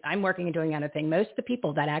things. I'm working and doing other things. Most of the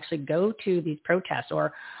people that actually go to these protests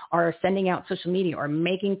or are sending out social media or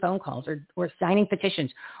making phone calls or signing petitions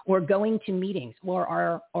or going to meetings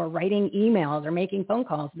or writing emails or making phone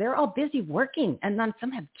calls, they're all busy working. And then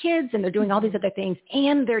some have kids and they're doing all these other things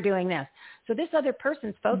and they're doing this. So this other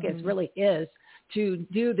person's focus really is to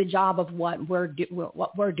do the job of what we're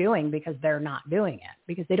doing, because they're not doing it,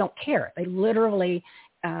 because they don't care. They literally,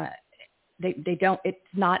 they don't, it's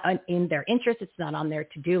not in their interest. It's not on their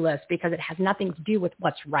to-do list, because it has nothing to do with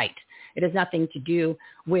what's right. It has nothing to do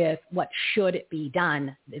with what should be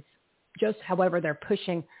done. It's just, however, they're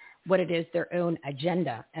pushing what it is, their own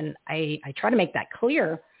agenda. And I try to make that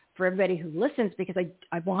clear for everybody who listens, because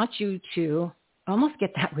I want you to almost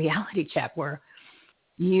get that reality check where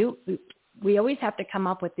we always have to come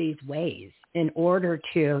up with these ways in order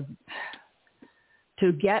to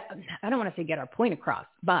get, I don't want to say get our point across,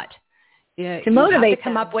 but to motivate, to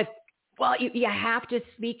come up with, well, you have to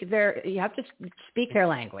speak their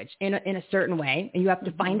language in a certain way, and you have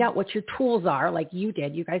to find out what your tools are, like you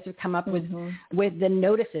did. You guys have come up with the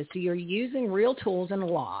notices. So you're using real tools in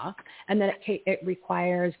law, and then it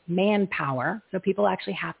requires manpower. So people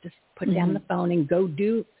actually have to put down the phone and go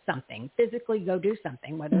do something, physically go do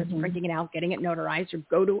something, whether it's printing it out, getting it notarized, or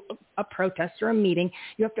go to a protest or a meeting.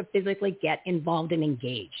 You have to physically get involved and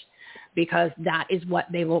engaged, because that is what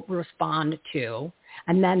they will respond to.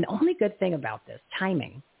 And then the only good thing about this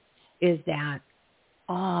timing is that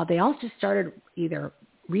they also started either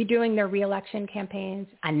redoing their reelection campaigns,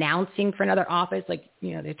 announcing for another office, like,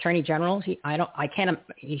 the Attorney General. He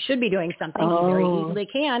should be doing something. He very easily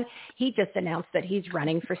can. He just announced that he's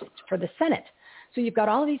running for the Senate. So you've got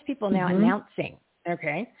all of these people now announcing.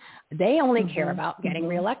 Okay, they only care about getting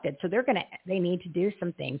reelected, so they need to do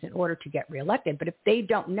some things in order to get reelected. But if they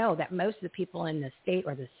don't know that most of the people in the state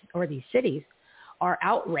or these cities are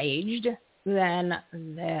outraged, then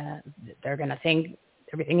they're going to think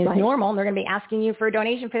everything is normal, and they're going to be asking you for a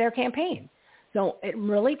donation for their campaign. So it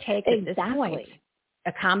really takes at this point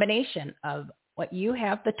a combination of what you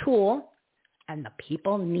have, the tool, and the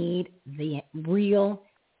people need the real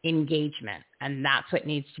engagement, and that's what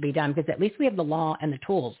needs to be done, because at least we have the law and the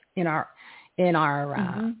tools in our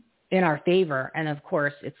favor. And of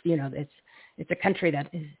course, it's a country that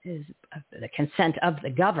is the consent of the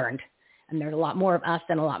governed, and there's a lot more of us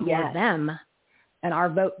than a lot more of them, and our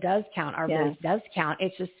vote does count. Our voice does count.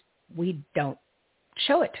 It's just we don't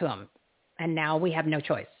show it to them, and now we have no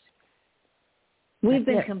choice. We've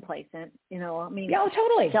been complacent,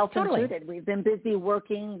 totally. Self-included. We've been busy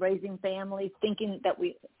working, raising families, thinking that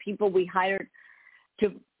people we hired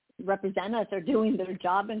to represent us are doing their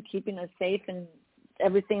job and keeping us safe and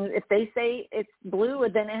everything. If they say it's blue,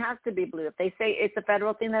 then it has to be blue. If they say it's a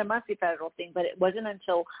federal thing, then it must be a federal thing. But it wasn't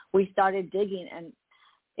until we started digging, and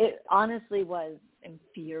it honestly was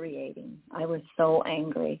infuriating. I was so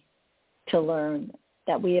angry to learn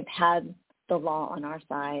that we have had the law on our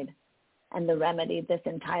side and the remedy this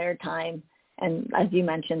entire time. And as you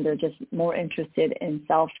mentioned, they're just more interested in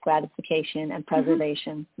self-gratification and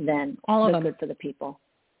preservation than the good for the people.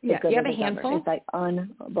 Yeah, you have a handful. It's like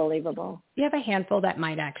unbelievable. You have a handful that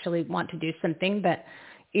might actually want to do something, but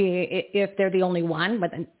if they're the only one,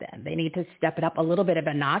 but they need to step it up a little bit of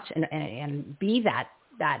a notch and be that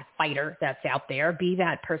fighter that's out there, be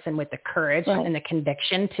that person with the courage and the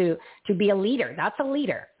conviction to be a leader. That's a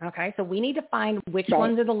leader. Okay. So we need to find which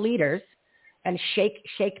ones are the leaders and shake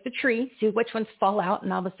the tree, see which ones fall out.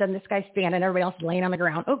 And all of a sudden this guy's standing, everybody else laying on the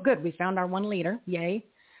ground. Oh, good. We found our one leader. Yay.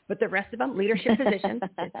 But the rest of them, leadership positions,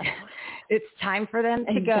 it's time for them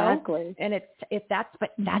to go. And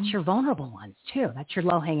that's your vulnerable ones too. That's your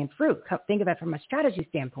low hanging fruit. Think of it from a strategy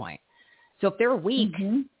standpoint. So if they're weak,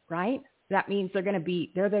 right, that means they're going to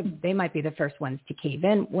be, they might be the first ones to cave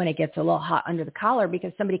in when it gets a little hot under the collar,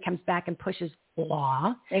 because somebody comes back and pushes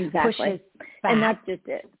law. Pushes back. And that's just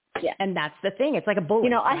it. Yeah. And that's the thing. It's like a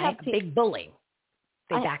bully. I have a big bully.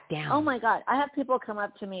 They back down. Oh my God. I have people come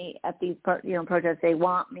up to me at these, protests. They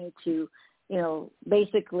want me to,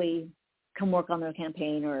 basically come work on their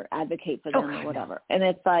campaign or advocate for them or whatever. And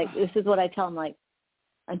it's like, this is what I tell them, like,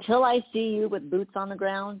 until I see you with boots on the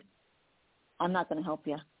ground, I'm not going to help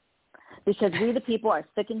you. Because we, the people, are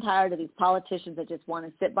sick and tired of these politicians that just want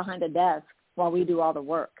to sit behind a desk while we do all the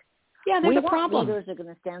work. Yeah, there's a problem. Leaders are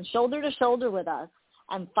going to stand shoulder to shoulder with us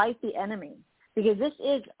and fight the enemy, because this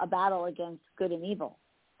is a battle against good and evil.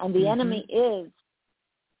 And the enemy is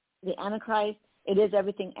the Antichrist. It is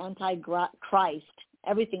everything anti-Christ,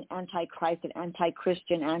 everything anti-Christ and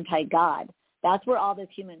anti-Christian, anti-God. That's where all this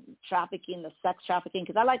human trafficking, the sex trafficking,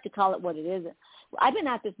 because I like to call it what it is. I've been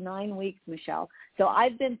at this 9 weeks, Michelle. So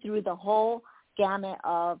I've been through the whole gamut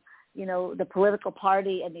of, the political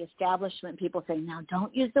party and the establishment, people saying, now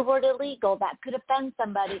don't use the word illegal. That could offend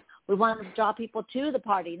somebody. We want to draw people to the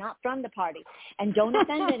party, not from the party. And don't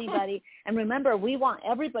offend anybody. And remember, we want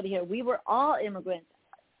everybody here. We were all immigrants,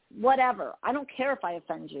 whatever. I don't care if I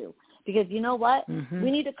offend you. Because you know what? We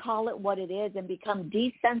need to call it what it is and become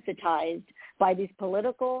desensitized by these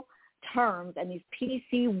political terms and these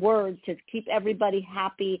PC words to keep everybody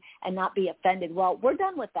happy and not be offended. Well, we're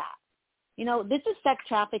done with that. This is sex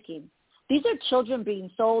trafficking. These are children being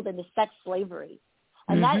sold into sex slavery.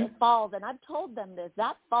 And that falls, and I've told them this,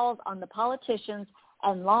 that falls on the politicians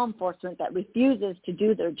and law enforcement that refuses to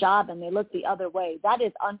do their job and they look the other way. That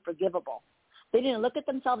is unforgivable. They didn't look at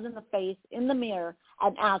themselves in the face, in the mirror,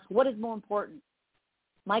 and ask, what is more important,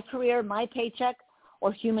 my career, my paycheck,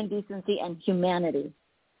 or human decency and humanity?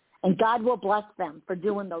 And God will bless them for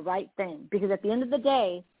doing the right thing. Because at the end of the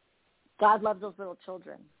day, God loves those little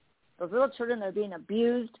children. Those little children are being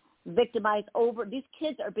abused, victimized over. These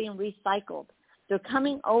kids are being recycled. They're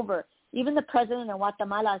coming over. Even the president of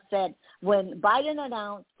Guatemala said when Biden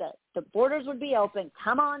announced that the borders would be open,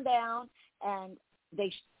 come on down, and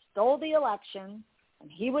they stole the election, and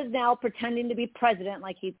he was now pretending to be president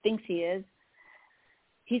like he thinks he is.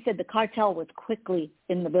 He said the cartel was quickly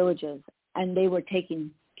in the villages, and they were taking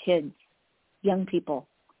kids, young people.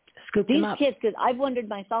 Scoop these them up. Kids, because I've wondered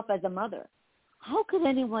myself as a mother, how could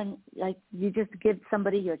anyone, you just give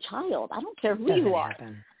somebody your child? I don't care who you are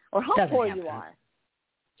or how poor you are.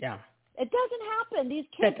 Yeah. It doesn't happen. These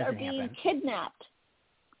kids are being kidnapped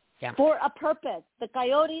for a purpose. The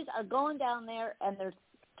coyotes are going down there, and they're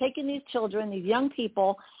taking these children, these young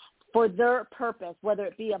people, for their purpose, whether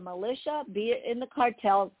it be a militia, be it in the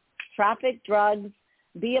cartel, traffic, drugs,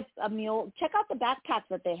 be a mule. Check out the backpacks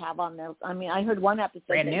that they have on there. I mean, I heard one episode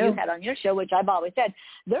that you had on your show, which I've always said,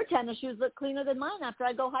 their tennis shoes look cleaner than mine after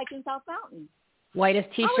I go hiking South Mountain. Whitest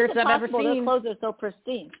T-shirts I've ever seen. Their clothes are so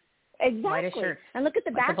pristine. Exactly. Whitest shirts. And look at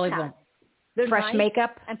the backpacks. They're fresh nice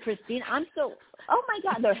makeup and pristine. Oh my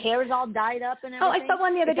God, their hair is all dyed up and everything. Oh, I saw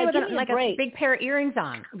one the other day with a big pair of earrings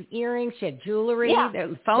on. Earrings, she had jewelry. Yeah.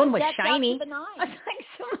 The phone was shiny. I was like,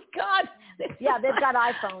 oh my God. Yeah, they've got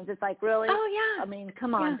iPhones. It's like, really? Oh yeah. I mean,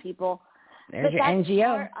 come on, people. There's your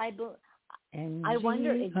NGO. I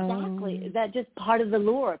wonder exactly. Is that just part of the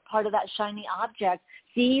lure, part of that shiny object?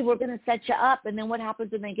 See, we're going to set you up, and then what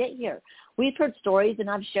happens when they get here? We've heard stories, and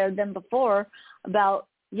I've shared them before, about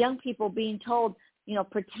young people being told,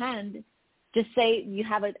 pretend, just say you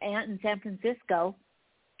have an aunt in San Francisco.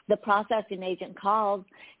 The processing agent calls,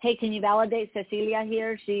 hey, can you validate Cecilia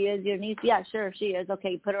here? She is your niece? Yeah, sure, she is.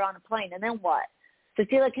 Okay, put her on a plane. And then what?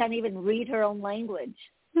 Cecilia can't even read her own language.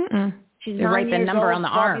 She's 9 years old,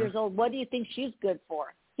 12 years old. What do you think she's good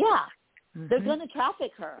for? Yeah, they're going to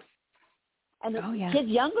traffic her. And the kids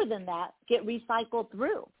younger than that get recycled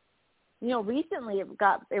through. Recently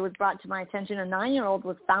it was brought to my attention, a 9-year-old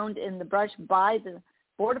was found in the brush by the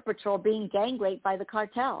Border Patrol being gang raped by the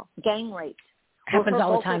cartel, gang raped. Happens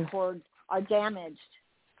all the time. Her vocal cords are damaged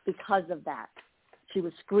because of that. She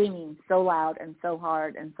was screaming so loud and so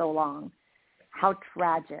hard and so long. How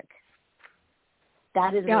tragic.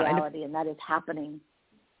 That is reality, and that is happening.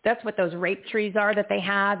 That's what those rape trees are that they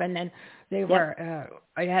have. And then they were,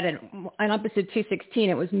 I had on episode 216,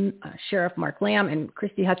 it was Sheriff Mark Lamb and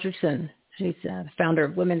Christy Hutcherson. She's the founder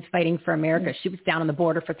of Women's Fighting for America. She was down on the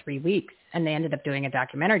border for 3 weeks, and they ended up doing a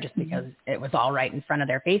documentary just because it was all right in front of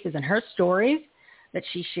their faces. And her stories that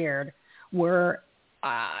she shared were,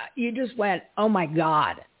 you just went, oh my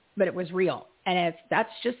God, but it was real. And that's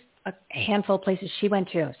just a handful of places she went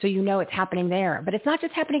to. So it's happening there. But it's not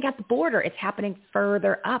just happening at the border. It's happening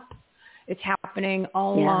further up. It's happening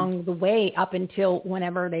all along the way up until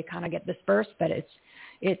whenever they kind of get dispersed. But it's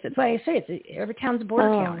like I say, every town's a border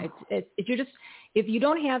town. If you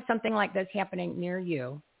don't have something like this happening near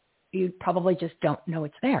you, you probably just don't know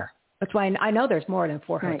it's there. That's why I know there's more than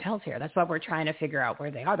 4 hotels here. That's why we're trying to figure out where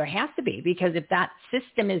they are. There has to be, because if that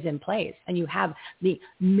system is in place and you have the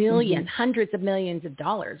millions, hundreds of millions of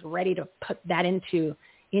dollars ready to put that into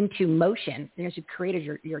motion, as you've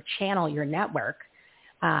created your channel, your network,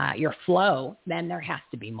 your flow, then there has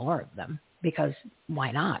to be more of them, because why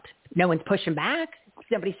not? No one's pushing back.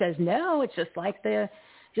 Somebody says no. It's just like the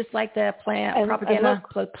propaganda,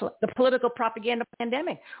 the political propaganda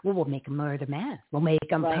pandemic. Well, we'll make them wear the mask. We'll make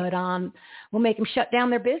them we'll make them shut down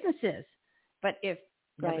their businesses. But if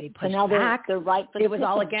Nobody right. pushed So now back. they're right for it was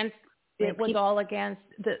all against. It was all against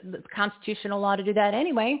the constitutional law to do that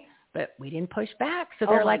anyway. But we didn't push back, so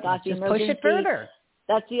they're like, let's just push it further.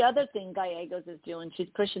 That's the other thing Gallegos is doing. She's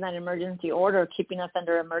pushing that emergency order, keeping us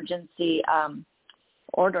under emergency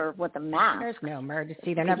order with a mask. There's no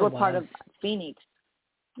emergency. There never was. We're part of Phoenix.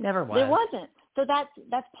 Never was. There wasn't. So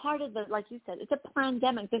that's part of the, like you said, it's a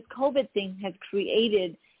pandemic. This COVID thing has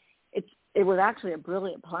created. It was actually a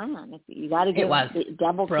brilliant plan. You got to give the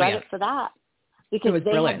devil credit for that, because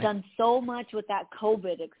they have done so much with that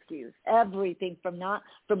COVID excuse. Everything from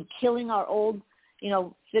killing our old,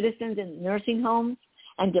 citizens in nursing homes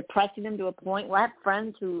and depressing them to a point. Well, I have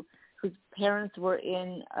friends whose parents were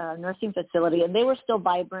in a nursing facility, and they were still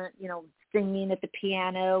vibrant, singing at the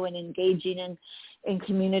piano and engaging in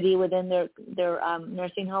community within their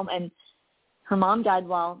nursing home. And her mom died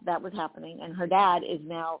while that was happening, and her dad is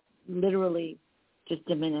now literally just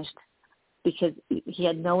diminished because he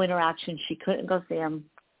had no interaction. She couldn't go see him.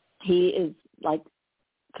 He is like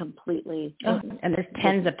completely. And there's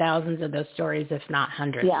tens of thousands of those stories, if not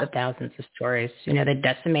hundreds of thousands of stories. They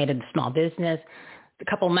decimated the small business. A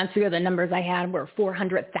couple of months ago, the numbers I had were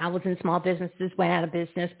 400,000 small businesses went out of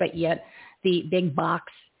business, but yet the big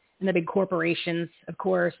box and the big corporations, of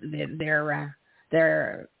course, their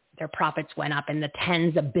profits went up in the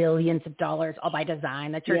tens of billions of dollars, all by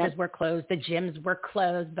design. The churches were closed, the gyms were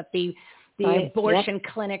closed, but the abortion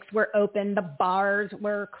clinics were open, the bars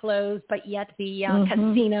were closed, but yet the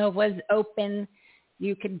casino was open.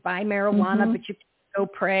 You could buy marijuana, but you could go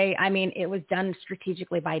pray. I mean, it was done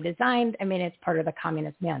strategically by design. I mean, it's part of the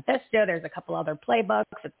Communist Manifesto. There's a couple other playbooks.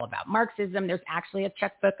 It's all about Marxism. There's actually a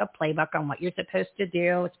checkbook, a playbook on what you're supposed to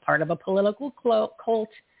do. It's part of a political cult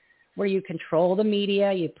where you control the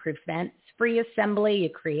media, you prevent free assembly, you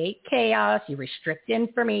create chaos, you restrict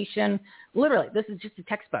information. Literally, this is just a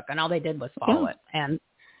textbook, and all they did was follow it. And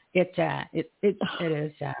it's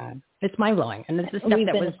mind blowing. And this is stuff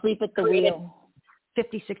that was asleep at the wheel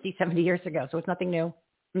 50, 60, 70 years ago, so it's nothing new.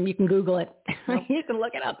 You can Google it. You can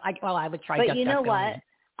look it up. I would try. But you know what?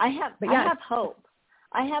 I have hope.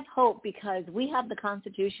 I have hope because we have the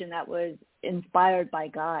Constitution that was inspired by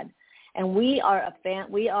God. And we are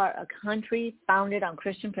a country founded on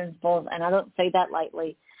Christian principles, and I don't say that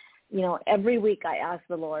lightly. Every week I ask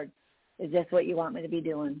the Lord, is this what you want me to be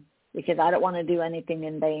doing? Because I don't want to do anything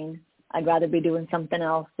in vain. I'd rather be doing something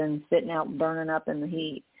else than sitting out burning up in the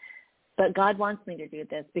heat. But God wants me to do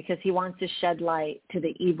this because he wants to shed light to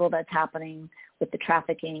the evil that's happening with the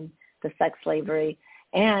trafficking, the sex slavery,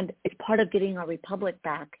 and it's part of getting our republic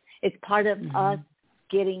back. It's part of us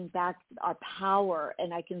getting back our power.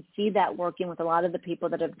 And I can see that working with a lot of the people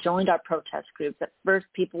that have joined our protest groups. At first,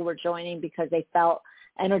 people were joining because they felt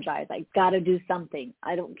energized. I got to do something.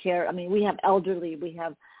 I don't care. I mean, we have elderly, we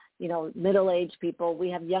have, middle-aged people, we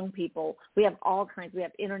have young people, we have all kinds. We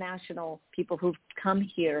have international people who've come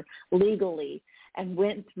here legally and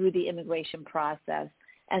went through the immigration process.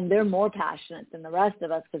 And they're more passionate than the rest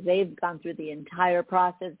of us because they've gone through the entire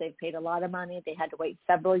process. They've paid a lot of money. They had to wait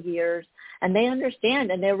several years. And they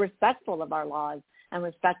understand, and they're respectful of our laws and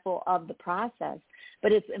respectful of the process.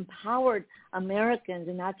 But it's empowered Americans,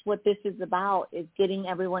 and that's what this is about, is getting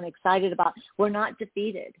everyone excited about. We're not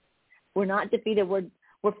defeated. We're not defeated. We're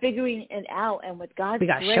figuring it out. And with God's grace.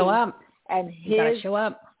 We got to show up. And we got to show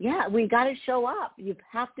up. Yeah, we got to show up. You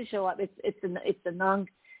have to show up. It's a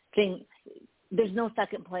non-thing. There's no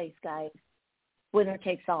second place, guys. Winner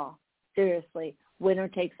takes all. Seriously, winner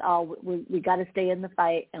takes all. We got to stay in the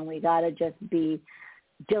fight, and we got to just be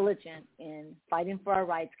diligent in fighting for our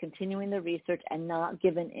rights, continuing the research, and not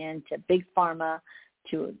giving in to Big Pharma,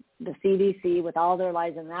 to the CDC with all their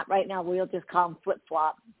lies. And that right now, we'll just call him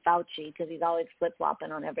flip-flop Fauci because he's always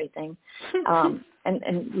flip-flopping on everything.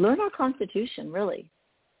 And learn our Constitution, really.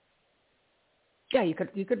 Yeah, you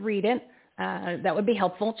could read it. That would be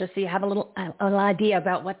helpful, just so you have a little idea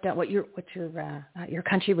about what your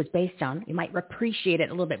country was based on. You might appreciate it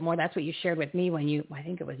a little bit more. That's what you shared with me when you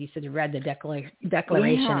said you read the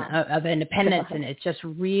Declaration of Independence, and it just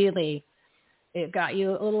really, it got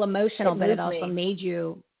you a little emotional, but it also made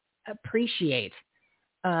you appreciate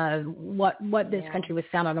what this country was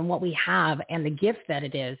founded on and what we have and the gift that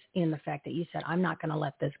it is in the fact that you said, I'm not going to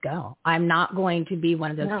let this go. I'm not going to be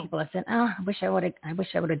one of those people that said, I wish I would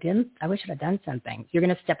have done something. You're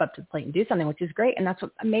going to step up to the plate and do something, which is great. And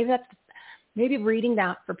maybe reading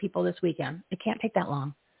that for people this weekend. It can't take that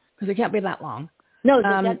long because it can't be that long. No,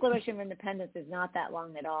 the Declaration of Independence is not that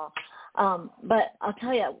long at all. But I'll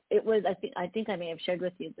tell you, it was, I think I may have shared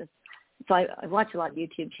with you this. So I watch a lot of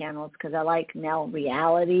YouTube channels because I like now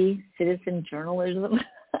reality, citizen journalism.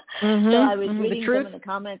 So I was reading some of the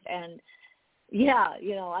comments, and Yeah,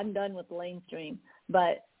 I'm done with lamestream.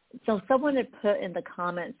 But so someone had put in the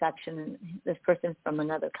comment section, this person's from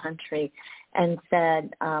another country, and said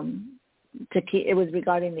it was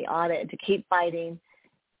regarding the audit, to keep fighting,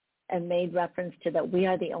 and made reference to that we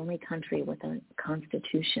are the only country with a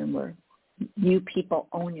constitution where you people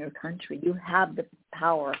own your country. You have the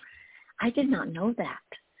power. I did not know that.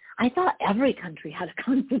 I thought every country had a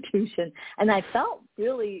constitution, and I felt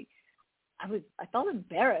I felt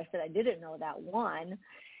embarrassed that I didn't know that, one.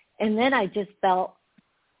 And then I just felt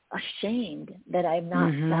ashamed that I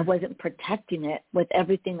wasn't protecting it with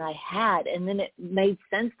everything I had. And then it made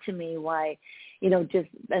sense to me why,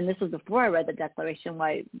 and this was before I read the Declaration,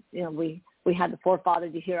 why, we had the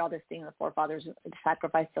forefathers. You hear all this thing, the forefathers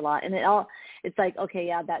sacrificed a lot. And it's like, okay,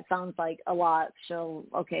 yeah, that sounds like a lot. So,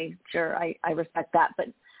 okay, sure, I respect that. But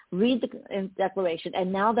read the Declaration.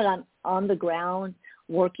 And now that I'm on the ground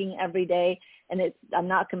working every day, and I'm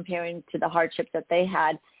not comparing to the hardships that they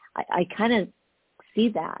had, I kind of see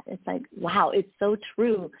that. It's like, wow, it's so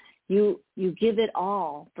true. You give it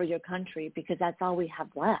all for your country because that's all we have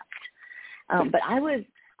left. But I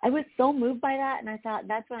was so moved by that, and I thought,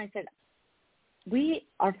 that's when I said, we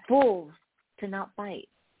are fools to not fight.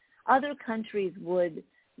 Other countries would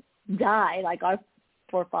die like our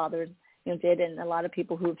forefathers did, and a lot of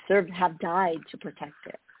people who have served have died to protect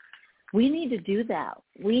it. We need to do that.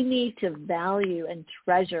 We need to value and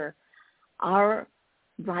treasure our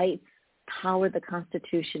rights, power the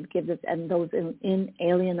Constitution gives us, and those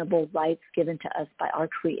inalienable rights given to us by our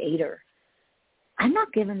Creator. I'm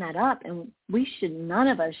not giving that up, and none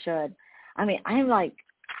of us should. I mean, I'm like,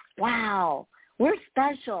 wow, we're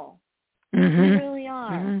special. Mm-hmm. We really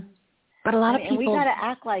are. Mm-hmm. But a lot of people... And we got to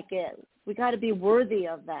act like it. We got to be worthy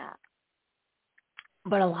of that.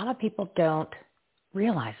 But a lot of people don't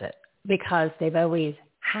realize it because they've always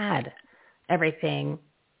had everything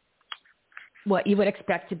what you would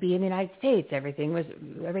expect to be in the United States. Everything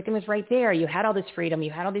was right there. You had all this freedom.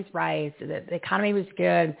 You had all these rights. The economy was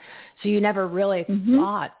good. So you never really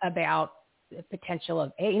thought about the potential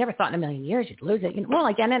of, you never thought in a million years you'd lose it. Well,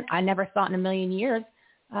 again, I never thought in a million years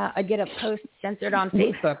I'd get a post censored on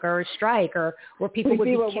Facebook or a strike or where people would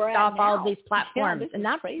be kicked off all of these platforms. Yeah, and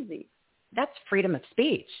that's crazy. That's freedom of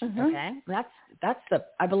speech. Okay.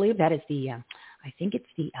 I believe that is I think it's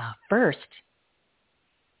the first.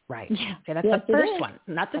 Right. Yeah. Okay, that's the first one,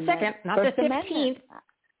 not the second, not the 15th.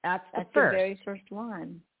 That's the first. The very first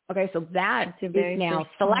one. Okay, so that is now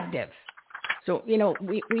selective. So,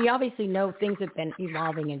 we obviously know things have been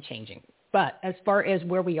evolving and changing. But as far as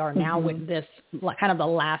where we are now with this kind of the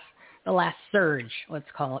last surge, let's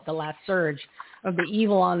call it, the last surge of the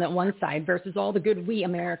evil on that one side versus all the good we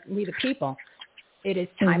the people, it is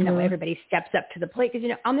time that everybody steps up to the plate. Because,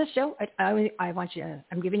 on this show, I want you to,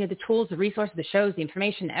 I'm giving you the tools, the resources, the shows, the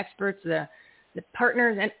information, the experts, the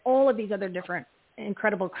partners, and all of these other different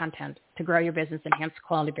incredible content to grow your business, enhance the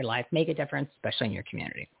quality of your life, make a difference, especially in your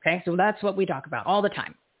community. Okay, so that's what we talk about all the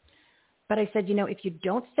time. But I said, if you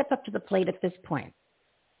don't step up to the plate at this point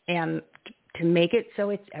and to make it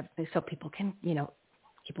so people can,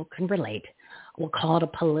 people can relate, we'll call it a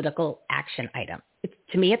political action item.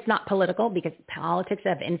 To me, it's not political because politics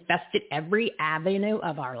have infested every avenue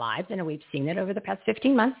of our lives, and we've seen it over the past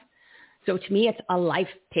 15 months. So to me, it's a life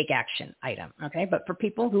take action item, okay? But for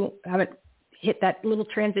people who haven't hit that little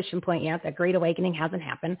transition point yet, that great awakening hasn't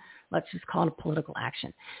happened, let's just call it a political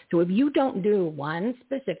action. So if you don't do one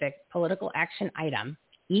specific political action item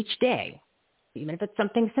each day, even if it's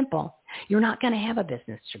something simple, you're not going to have a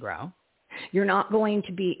business to grow. You're not going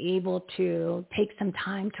to be able to take some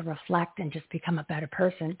time to reflect and just become a better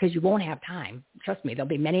person because you won't have time. Trust me, there'll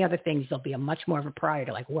be many other things. There'll be a much more of a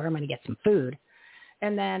priority, like where am I going to get some food?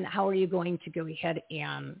 And then how are you going to go ahead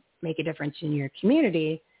and make a difference in your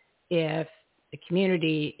community if the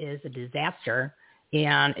community is a disaster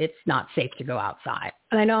and it's not safe to go outside?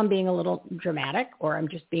 And I know I'm being a little dramatic or I'm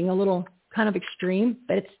just being a little kind of extreme,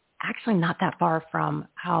 but it's actually not that far from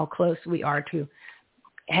how close we are to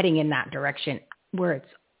heading in that direction where it's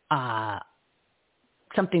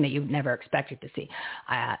something that you've never expected to see.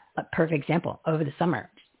 A perfect example, over the summer,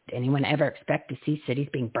 did anyone ever expect to see cities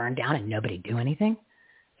being burned down and nobody do anything?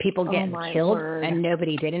 People getting killed and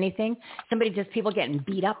nobody did anything. People getting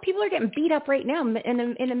beat up. People are getting beat up right now in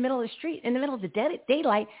the middle of the street, in the middle of the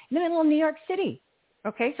daylight, in the middle of New York City.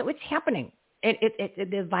 Okay, so it's happening.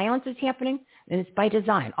 The violence is happening, and it's by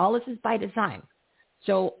design. All this is by design.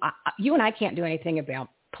 So you and I can't do anything about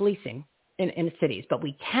policing in the cities, but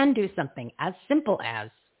we can do something as simple as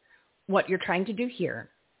what you're trying to do here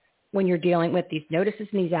when you're dealing with these notices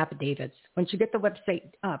and these affidavits. Once you get the website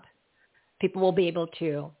up, people will be able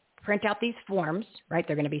to print out these forms, right?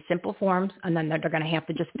 They're going to be simple forms, and then they're going to have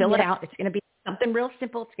to just fill it out. It's going to be something real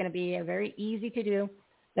simple. It's going to be very easy to do.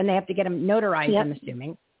 Then they have to get them notarized, I'm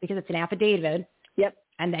assuming, because it's an affidavit. Yep.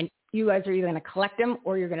 And then you guys are either going to collect them,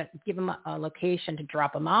 or you're going to give them a location to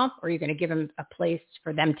drop them off, or you're going to give them a place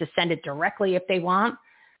for them to send it directly if they want.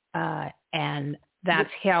 And that's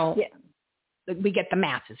how we get the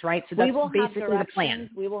masses, right? So that's basically the plan.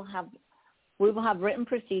 We will have written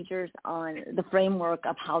procedures on the framework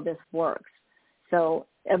of how this works. So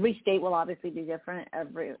every state will obviously be different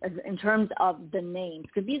in terms of the names,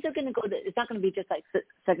 because these are going to go to, it's not going to be just like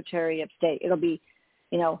Secretary of State. It'll be,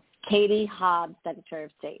 Katie Hobbs, Secretary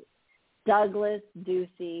of State, Douglas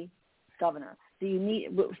Ducey, Governor.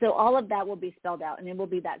 So all of that will be spelled out, and it will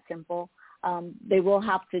be that simple. They will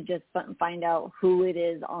have to just find out who it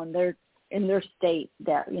is in their state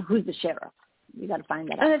that, who's the sheriff. You got to find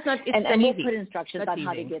that out. And we'll put instructions on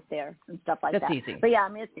how to get there and stuff like that. Easy. But yeah,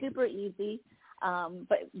 it's super easy.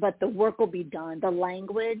 But the work will be done. The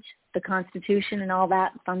language, the Constitution, and all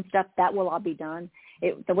that fun stuff, that will all be done.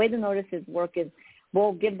 The way the notices work is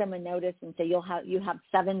we'll give them a notice and say you have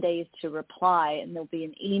 7 days to reply, and there'll be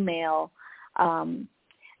an email. And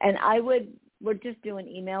we're just doing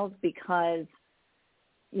emails because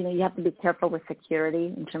you have to be careful with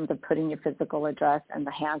security in terms of putting your physical address and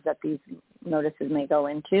the hands that these notices may go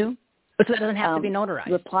into. But so it doesn't have to be notarized.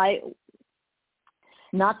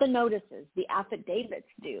 Not the notices. The affidavits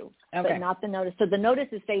do, okay. But not the notice. So the notice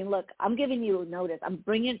is saying, look, I'm giving you a notice. I'm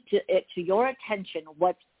bringing it to your attention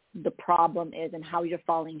what the problem is and how you're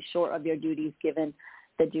falling short of your duties given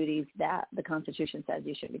the duties that the Constitution says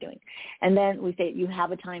you should be doing. And then we say you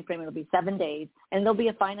have a time frame. It'll be 7 days, and there'll be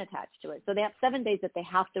a fine attached to it. So they have 7 days that they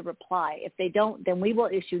have to reply. If they don't, then we will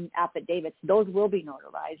issue affidavits. Those will be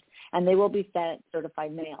notarized, and they will be sent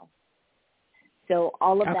certified mail. So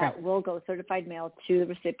all of that will go certified mail to the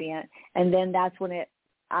recipient, and then that's when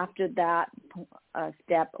after that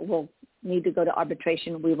step, we'll need to go to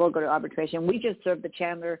arbitration. We will go to arbitration. We just served the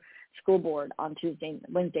Chandler School Board on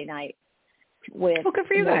Wednesday night with good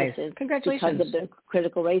for you guys. Because Congratulations. of the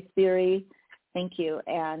critical race theory. Thank you.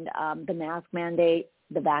 And the mask mandate,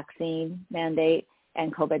 the vaccine mandate,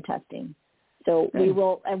 and COVID testing. So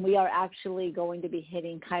we are actually going to be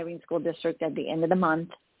hitting Kyrene School District at the end of the month,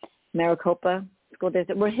 Maricopa School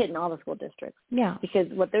District. We're hitting all the school districts. Yeah. Because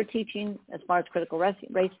what they're teaching as far as critical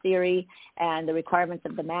race theory and the requirements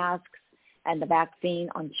of the masks and the vaccine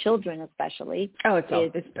on children especially.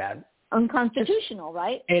 It's bad. Unconstitutional,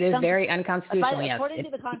 right? It is very unconstitutional, yes. According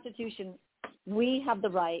to the Constitution, we have the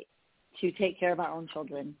right to take care of our own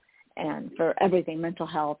children and for everything, mental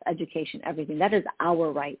health, education, everything. That is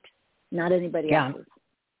our right, not anybody else's.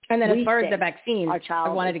 And then as far as the vaccines, I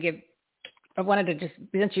wanted to just,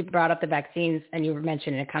 since you brought up the vaccines and you were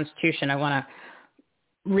mentioning the Constitution, I want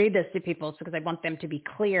to read this to people because I want them to be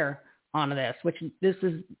clear on this, this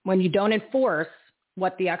is when you don't enforce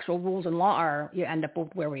what the actual rules and law are, you end up with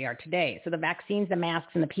where we are today. So the vaccines, the masks,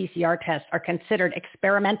 and the PCR tests are considered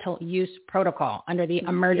experimental use protocol under the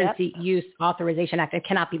Emergency Use Authorization Act. It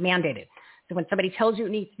cannot be mandated. So when somebody tells you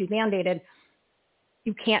it needs to be mandated,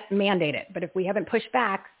 you can't mandate it. But if we haven't pushed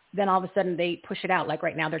back, then all of a sudden they push it out. Like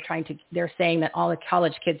right now they're saying that all the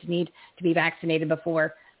college kids need to be vaccinated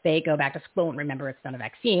before they go back to school. And remember, it's not a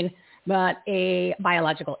vaccine, but a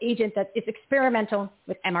biological agent that is experimental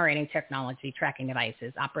with mRNA technology, tracking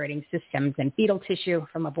devices, operating systems, and fetal tissue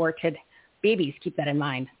from aborted babies. Keep that in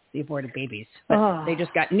mind, the aborted babies. But they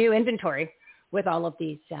just got new inventory with all of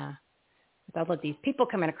these people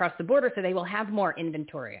coming across the border, so they will have more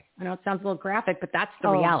inventory. I know it sounds a little graphic, but that's the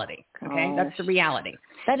reality. Okay, that's the reality.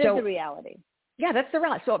 That is the reality. Yeah, that's the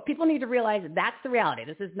reality. So people need to realize that's the reality.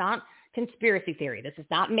 This is not conspiracy theory. This is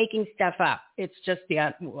not making stuff up. It's just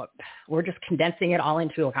we're just condensing it all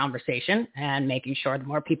into a conversation and making sure the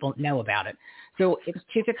more people know about it. So it's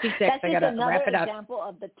 2:56. I got to wrap it up. That's another example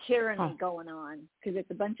of the tyranny going on, because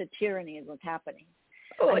it's a bunch of tyranny is what's happening.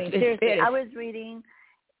 Seriously, I was reading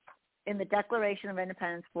in the Declaration of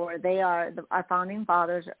Independence our founding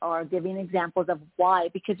fathers are giving examples of why.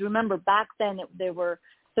 Because remember, back then there were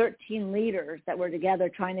 13 leaders that were together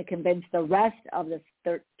trying to convince the rest of the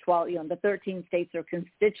 13 states or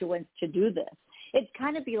constituents to do this. It'd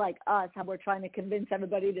kind of be like us, how we're trying to convince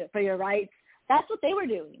everybody for your rights. That's what they were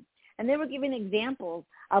doing. And they were giving examples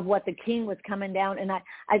of what the king was coming down. And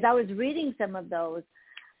as I was reading some of those,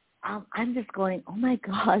 I'm just going, oh my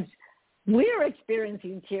gosh, we're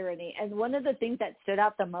experiencing tyranny. And one of the things that stood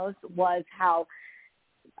out the most was how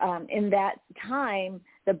in that time,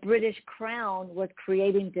 the British Crown was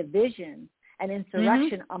creating division and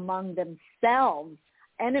insurrection among themselves,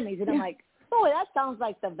 enemies. And I'm like, oh, that sounds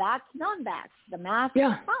like the vax, non-vax, the mask,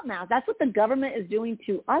 yeah. not mask. That's what the government is doing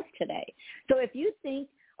to us today. So if you think,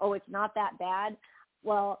 oh, it's not that bad,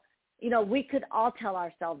 well, we could all tell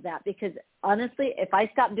ourselves that, because honestly, if I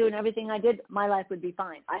stopped doing everything I did, my life would be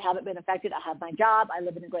fine. I haven't been affected. I have my job. I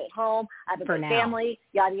live in a great home. I have a great family,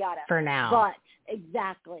 yada, yada. For now. But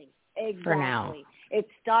exactly. For now. It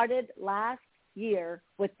started last year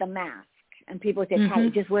with the mask. And people say, Patty,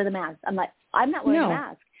 just wear the mask. I'm like, I'm not wearing a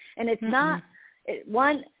mask. And it's not,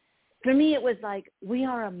 for me, it was like, we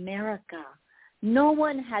are America. No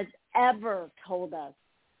one has ever told us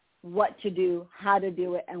what to do, how to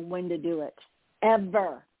do it, and when to do it,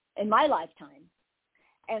 ever in my lifetime.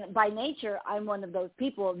 And by nature, I'm one of those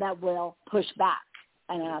people that will push back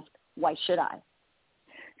and ask, why should I?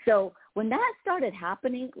 So when that started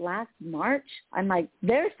happening last March, I'm like,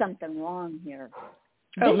 there's something wrong here.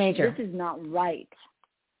 Major. This is not right.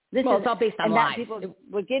 It's all based on lies. People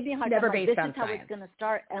would give me a hard Never time. Based this on is how science. it's going to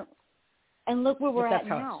start. And look where we're at now. That's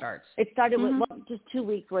how it starts. It started with just 2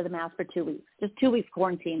 weeks, wear the mask for 2 weeks. Just 2 weeks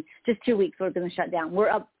quarantine. Just 2 weeks, we're going to shut down. We're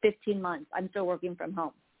up 15 months. I'm still working from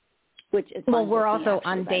home, which is we're also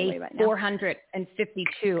on day right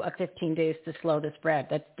 452 of 15 days to slow the spread.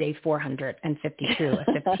 That's day 452 of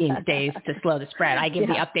 15 days to slow the spread. I give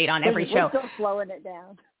the update on every show. We're still slowing it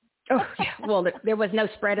down. Oh, yeah. Well, there was no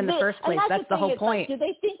spread in the first place. That's the whole point. Like, do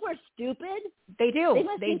they think we're stupid? They do. They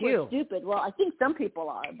must think we're stupid. Well, I think some people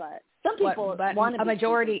are, but some people want to be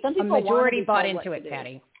stupid. A majority bought into it,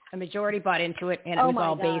 Patty. A majority bought into it, and it was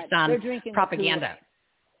all based on propaganda.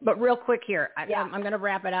 But real quick here, I'm going to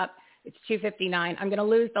wrap it up. It's 2:59. I'm going to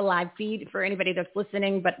lose the live feed for anybody that's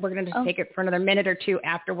listening, but we're going to just take it for another minute or two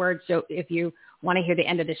afterwards. So if you want to hear the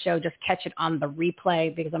end of the show, just catch it on the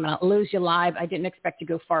replay, because I'm going to lose you live. I didn't expect to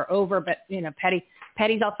go far over, but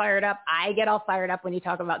Patty's all fired up. I get all fired up when you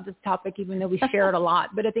talk about this topic, even though we share it a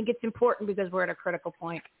lot. But I think it's important because we're at a critical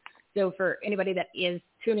point. So for anybody that is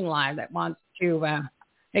tuning live that wants to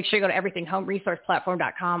make sure you go to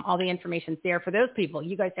everythinghomeresourceplatform.com. All the information's there. For those people,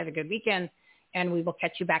 you guys have a good weekend. And we will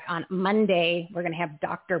catch you back on Monday. We're going to have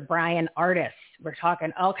Dr. Brian Artis. We're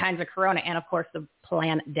talking all kinds of corona and, of course, the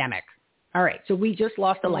pandemic. All right. So we just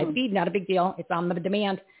lost a live feed. Not a big deal. It's on the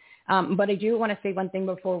demand. But I do want to say one thing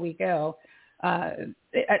before we go. And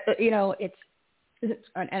I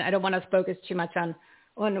don't want to focus too much on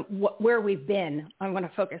where we've been. I want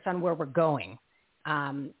to focus on where we're going.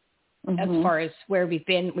 As far as where we've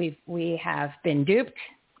been, we have been duped.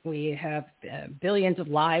 We have billions of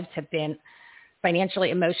lives have been financially,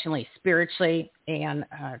 emotionally, spiritually, and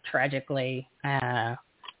tragically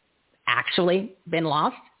actually been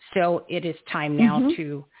lost. So it is time now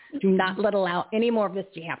to do not let allow any more of this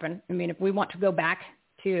to happen. I mean, if we want to go back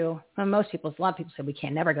to, a lot of people say we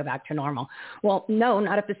can never go back to normal. Well, no,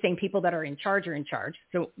 not if the same people that are in charge are in charge.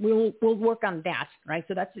 So we'll work on that, right?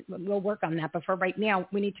 So we'll work on that. But for right now,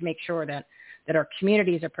 we need to make sure that our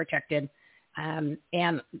communities are protected.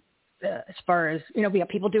 As far as, we got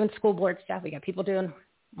people doing school board stuff. We got people doing,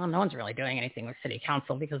 no one's really doing anything with city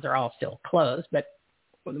council because they're all still closed, but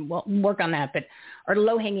we'll work on that. But our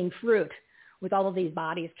low-hanging fruit with all of these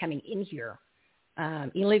bodies coming in here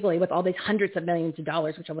illegally with all these hundreds of millions of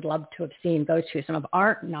dollars, which I would love to have seen go to some of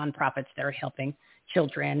our nonprofits that are helping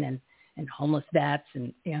children and homeless vets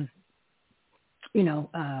and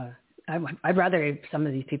I'd rather some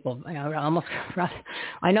of these people, I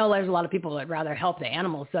know there's a lot of people that rather help the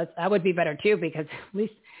animals. So that would be better too, because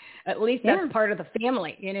at least that's part of the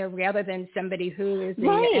family, rather than somebody who is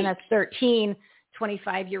an MS-13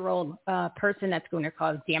 25-year-old person that's going to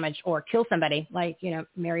cause damage or kill somebody, like,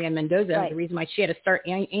 Marianne Mendoza. Right. The reason why she had to start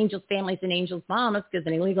Angels Families and Angels Mom is because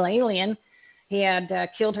an illegal alien had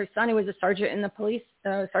killed her son, who was a sergeant in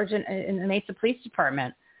the Mesa Police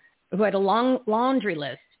Department, who had a long laundry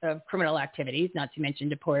list of criminal activities, not to mention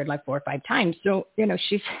deported like 4 or 5 times. So,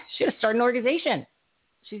 she had to start an organization.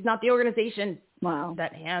 She's not the organization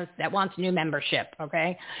that wants new membership.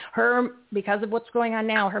 Okay. Because of what's going on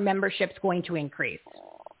now, her membership's going to increase.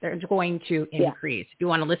 They're going to increase. If you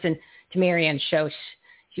want to listen to Marianne's show,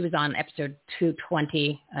 she was on episode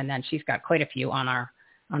 220, and then she's got quite a few on our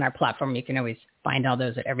platform. You can always find all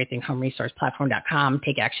those at everythinghomeresourceplatform.com.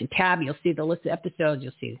 Take Action tab. You'll see the list of episodes.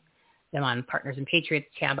 You'll see them on Partners and Patriots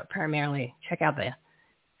tab, but primarily check out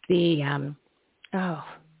the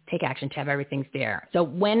Take Action tab. Everything's there. So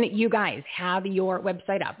when you guys have your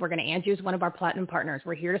website up, we're going to add you as one of our platinum partners.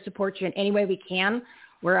 We're here to support you in any way we can.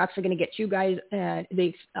 We're actually going to get you guys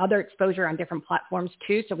the other exposure on different platforms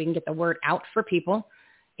too, so we can get the word out for people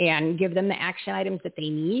and give them the action items that they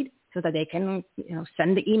need so that they can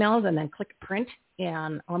send the emails and then click print.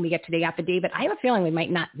 And when we get to the affidavit, I have a feeling we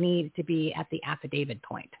might not need to be at the affidavit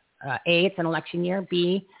point. A, it's an election year.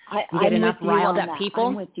 B, you get enough riled up people.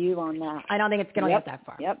 I'm with you on that. I don't think it's going to get that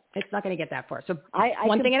far. Yep. It's not going to get that far. So I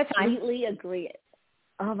one thing at a time. I completely agree.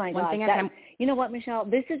 Oh, my one God. Thing at a time. You know what, Michelle?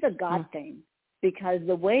 This is a God thing, because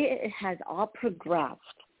the way it has all progressed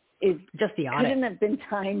is just the audit. Couldn't have been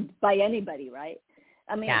timed by anybody, right?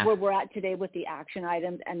 I mean, where we're at today with the action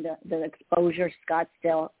items and the exposure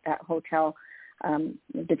Scottsdale, that hotel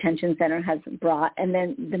detention center has brought, and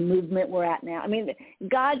then the movement we're at now. I mean,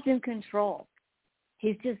 God's in control.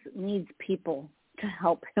 He just needs people to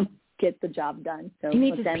help him get the job done. So he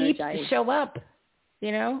needs his peeps to show up,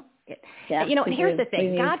 you know? Yeah, you know, and here's the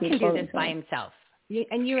thing. God can do this by himself.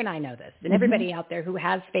 And you and I know this. And everybody out there who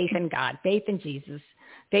has faith in God, faith in Jesus,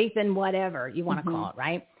 faith in whatever you want to call it,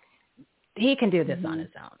 right? He can do this on his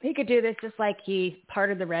own. He could do this just like he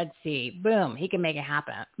parted the Red Sea. Boom, he can make it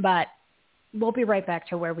happen. But we'll be right back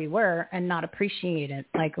to where we were and not appreciate it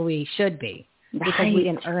like we should be, because we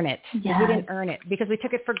didn't earn it. Yes. We didn't earn it because we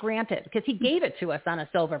took it for granted, because he gave it to us on a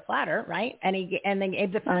silver platter, right? And then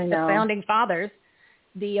gave the founding fathers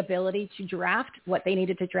the ability to draft what they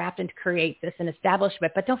needed to draft and to create this and establish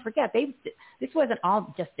it. But don't forget, this wasn't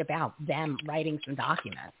all just about them writing some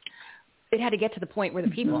documents. It had to get to the point where the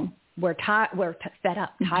people were fed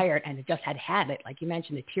up, tired, and just had it. Like you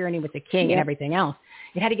mentioned, the tyranny with the king and everything else.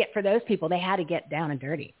 It had to get, for those people, they had to get down and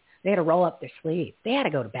dirty. They had to roll up their sleeves. They had to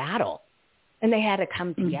go to battle. And they had to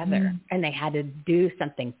come together, and they had to do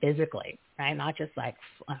something physically, right? Not just like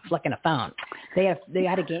flicking a phone. They had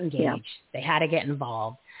to get engaged. Yeah. They had to get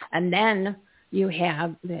involved. And then you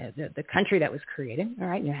have the country that was created, all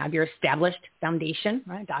right? You have your established foundation,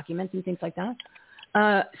 right? Documents and things like that.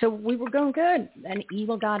 So we were going good. Then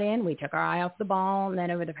evil got in. We took our eye off the ball. And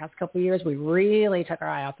then over the past couple of years, we really took our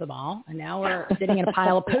eye off the ball. And now we're sitting in a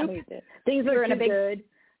pile of poop. Things are too good.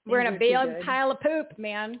 We're in a big pile of poop,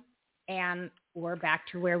 man. And we're back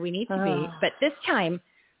to where we need to be. But this time,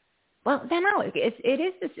 well, then no, it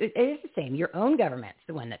is the same. Your own government's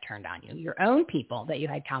the one that turned on you. Your own people that you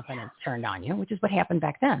had confidence turned on you, which is what happened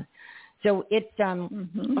back then. So it's,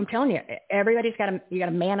 I'm telling you, everybody's got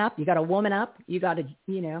to man up. You got to woman up. You got to,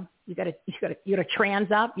 you got to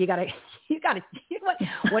trans up. You got to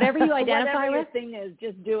whatever you identify whatever with. Your thing is,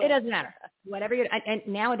 just do it. It doesn't matter. Whatever you, and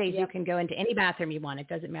nowadays you can go into any bathroom you want. It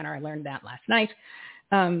doesn't matter. I learned that last night.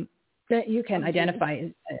 That you can identify as,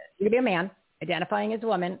 you can be a man, identifying as a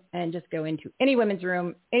woman, and just go into any women's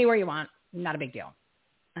room, anywhere you want. Not a big deal.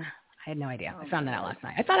 I had no idea. I found that out last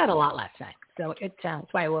night. I found out a lot last night. So that's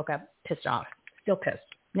why I woke up pissed off. Still pissed.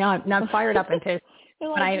 Now I'm fired up and pissed. You're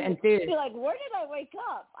like, you're like, where did I wake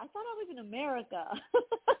up? I thought I was in America.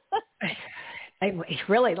 I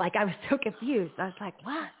really, like, I was so confused. I was like,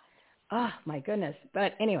 what? Oh, my goodness.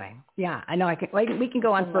 But anyway, yeah, I know we can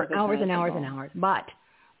go on for hours and hours and hours. But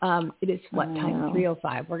it is time?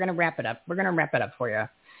 3:05. We're going to wrap it up. We're going to wrap it up for you.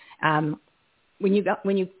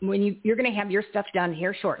 You're going to have your stuff done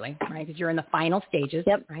here shortly, right? Because you're in the final stages,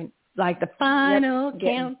 right? Like the final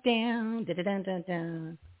countdown.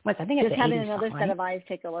 Da-da-da-da-da. I think it's just having another song, set of eyes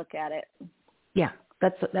take a look at it. Yeah,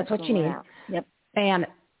 that's what you need. Yep. And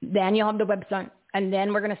then you'll have the website, and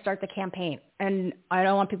then we're going to start the campaign. And I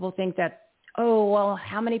don't want people to think that, oh, well,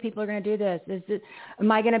 how many people are going to do this?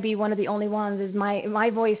 Am I going to be one of the only ones? Does my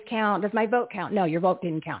voice count? Does my vote count? No, your vote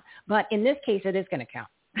didn't count. But in this case, it is going to count,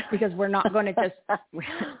 because we're not going to just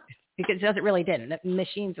because it really didn't. The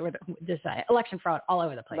machines were just election fraud all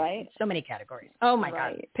over the place. Right. So many categories. Oh my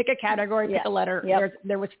God! Pick a category, pick a letter. Yep.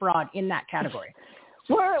 There was fraud in that category.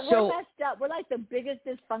 We're messed up. We're like the biggest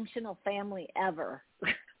dysfunctional family ever.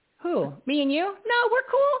 Who? Me and you? No, we're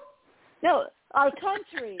cool. No, our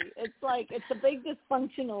country. It's a big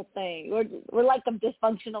dysfunctional thing. We're like a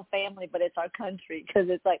dysfunctional family, but it's our country, because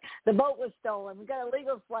it's like the boat was stolen. We got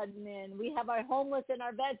illegal flooding in. We have our homeless and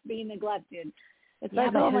our vets being neglected. It's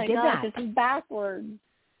like, oh my gosh, this is backwards.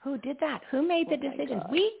 Who did that? Who made the decisions?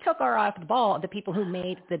 We took our eye off the ball. The people who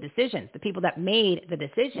made the decisions, the people that made the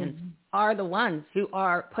decisions are the ones who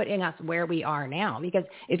are putting us where we are now. Because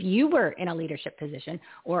if you were in a leadership position,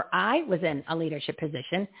 or I was in a leadership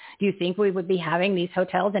position, do you think we would be having these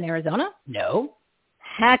hotels in Arizona? No.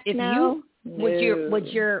 Heck no. Would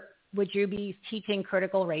you be teaching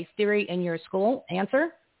critical race theory in your school? Answer?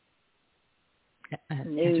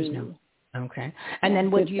 Answer's no. Okay. And then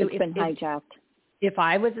would you? It's been hijacked. If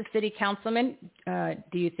I was a city councilman,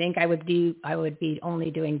 do you think I would be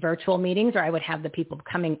only doing virtual meetings, or I would have the people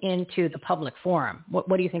coming into the public forum?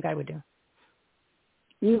 What do you think I would do?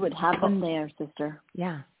 You would have them there, sister.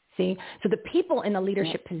 Yeah. See, so the people in the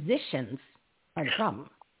leadership positions are the problem.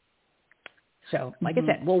 So, like I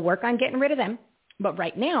said, we'll work on getting rid of them. But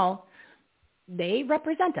right now, they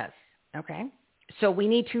represent us. Okay. So we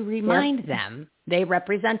need to remind them they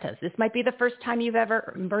represent us. This might be the first time you've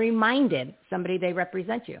ever reminded somebody they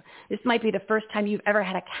represent you. This might be the first time you've ever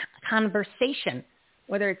had a conversation,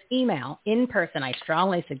 whether it's email, in person. I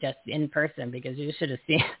strongly suggest in person because you should have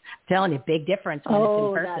seen, I'm telling you, big difference when it's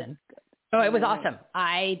in person. Oh, it was awesome.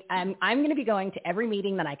 I'm going to be going to every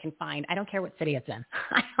meeting that I can find. I don't care what city it's in.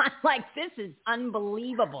 I'm like, this is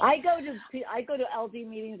unbelievable. I go to LD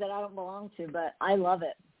meetings that I don't belong to, but I love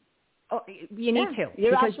it. Oh, you need to.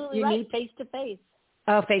 You're because absolutely you right. Need face to face.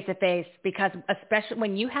 Oh, face to face, because especially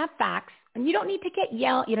when you have facts, and you don't need to get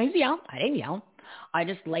yelled. You don't need to yell. I didn't yell. I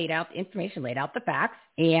just laid out the information, laid out the facts,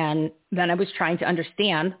 and then I was trying to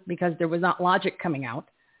understand because there was not logic coming out.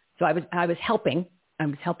 So I was helping.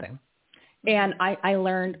 And I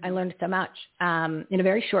learned so much in a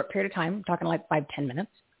very short period of time. I'm talking like 5-10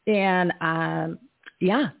 minutes. And I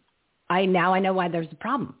know why there's a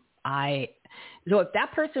problem. So if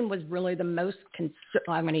that person was really the most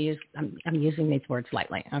I'm using these words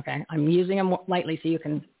lightly. Okay, I'm using them lightly so you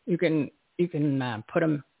can put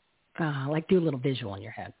them like do a little visual in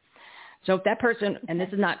your head. So if that person, and this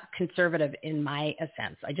is not conservative in my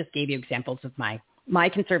sense, I just gave you examples of my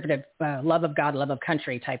conservative love of God, love of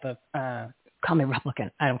country type of, call me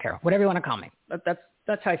Republican. I don't care. Whatever you want to call me.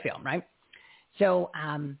 That's how I feel, right? So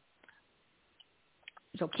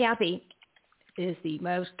Kathy is the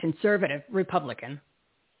most conservative Republican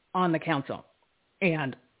on the council.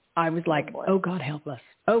 And I was like, oh, God, help us.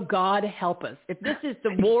 Oh, God, help us. If this is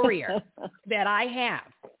the warrior that I have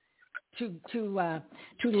to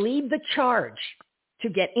lead the charge to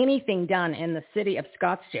get anything done in the city of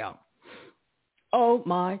Scottsdale, oh,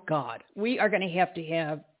 my God, we are going to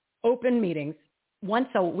have open meetings once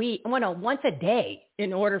a day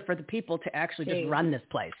in order for the people to actually just run this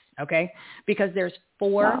place, okay? Because there's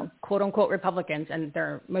 4 quote-unquote Republicans, and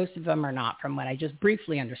most of them are not, from what I just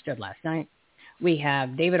briefly understood last night. We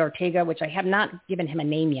have David Ortega, which I have not given him a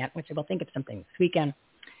name yet, which I will think of something this weekend.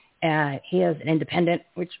 He is an independent,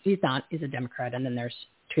 which he's not. He's a Democrat, and then there's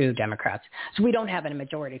 2 Democrats. So we don't have a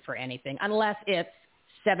majority for anything unless it's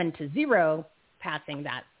 7-0 passing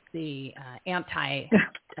the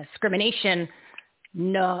anti-discrimination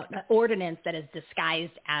ordinance that is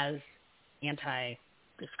disguised as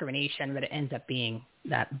anti-discrimination, but it ends up being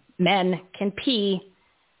that men can pee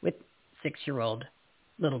with 6-year-old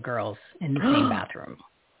little girls in the same bathroom.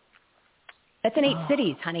 That's in 8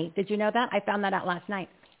 cities, honey. Did you know that? I found that out last night.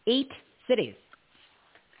 8 cities.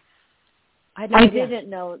 I didn't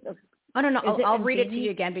know. Oh, no. I'll read it to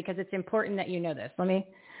you again because it's important that you know this. Let me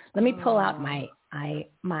pull out my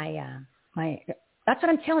that's what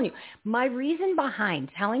I'm telling you. My reason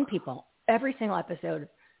behind telling people every single episode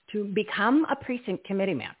to become a precinct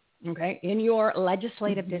committee man, okay, in your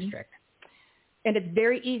legislative district. And it's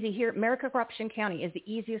very easy here. America Corruption County is the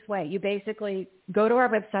easiest way. You basically go to our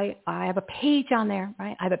website. I have a page on there,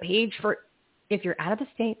 right? I have a page for if you're out of the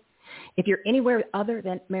state, if you're anywhere other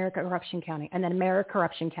than America Corruption County, and then America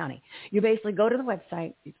Corruption County. You basically go to the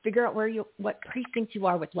website, you figure out what precinct you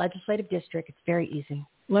are, which legislative district. It's very easy.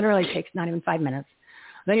 Literally takes not even 5 minutes.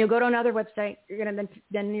 Then you'll go to another website. You're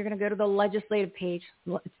gonna go to the legislative page.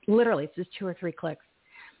 It's just 2 or 3 clicks.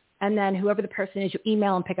 And then whoever the person is, you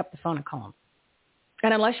email and pick up the phone and call them.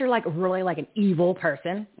 And unless you're like really like an evil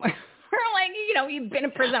person, or like, you've been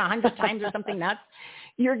in prison 100 times or something nuts,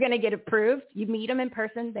 you're going to get approved. You meet them in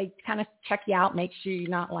person. They kind of check you out, make sure you're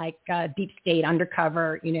not like deep state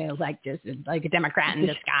undercover, like just like a Democrat in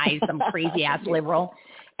disguise, some crazy ass liberal.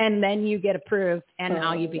 And then you get approved, and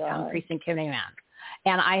now you become precinct committee man.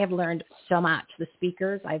 And I have learned so much. The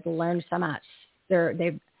speakers, I've learned so much.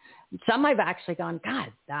 Some I've actually gone,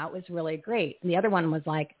 God, that was really great. And the other one was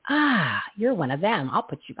like, you're one of them. I'll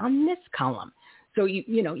put you on this column. So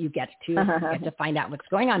you get to find out what's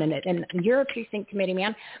going on in it. And you're a precinct committee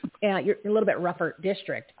man. You're a little bit rougher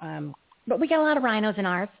district, but we got a lot of rhinos in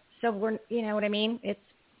ours. So we're, you know what I mean?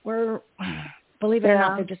 Believe it or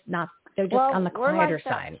not, they're just not. They're just on the quieter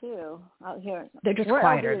side. Too, out here. They're just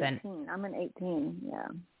quieter than. I'm an 18. Yeah.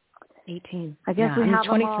 18. I guess we have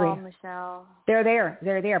 23. them all, Michelle. They're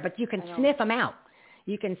there, but you can sniff them out.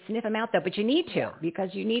 You can sniff them out though, but you need to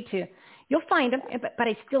because you need to. You'll find them, but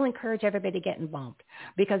I still encourage everybody to get involved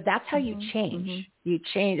because that's how you change. Mm-hmm. You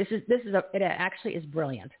change. It actually is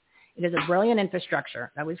brilliant. It is a brilliant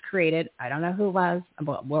infrastructure that was created. I don't know who it was.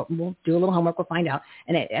 We'll do a little homework. We'll find out.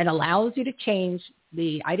 And it allows you to change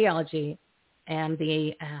the ideology and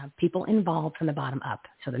the people involved from the bottom up.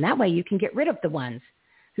 So then that way you can get rid of the ones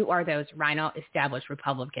who are those rhino established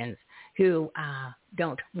Republicans who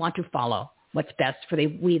don't want to follow what's best for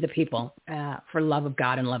we the people, for love of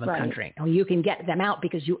God and love of country. And you can get them out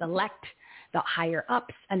because you elect the higher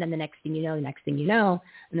ups, and then the next thing you know,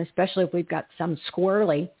 and especially if we've got some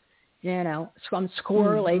squirrely,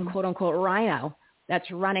 quote unquote rhino that's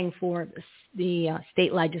running for the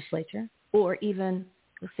state legislature or even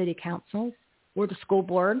the city councils or the school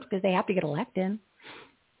board because they have to get elected.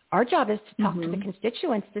 Our job is to talk to the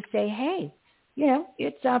constituents to say, hey,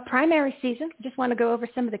 it's primary season. Just want to go over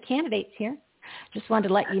some of the candidates here. Just wanted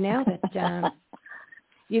to let you know that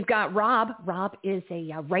you've got Rob. Rob is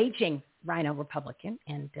a raging rhino Republican,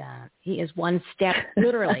 and he is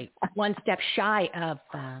literally one step shy of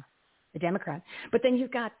the Democrat. But then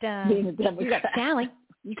you've got Sally.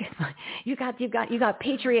 You got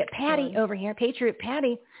Patriot Patty over here. Patriot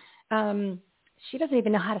Patty. She doesn't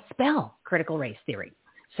even know how to spell critical race theory.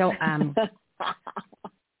 So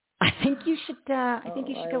I think you should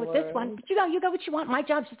go with this one. But you go what you want. My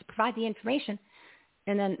job is just to provide the information,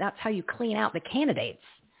 and then that's how you clean out the candidates,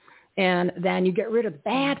 and then you get rid of the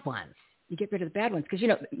bad ones. You get rid of the bad ones because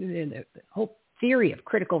the whole theory of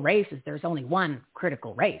critical race is there's only one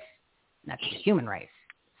critical race, and that's the human race.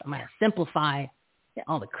 So I'm going to simplify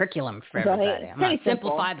all the curriculum for everybody. I'm going to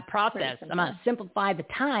simplify the process. I'm going to simplify the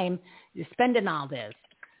time you're spending on this.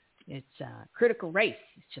 It's critical race.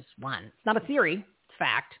 It's just one. It's not a theory.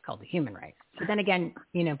 Fact called the human race. But then again,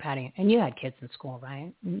 Patty, and you had kids in school,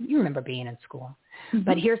 right? You remember being in school.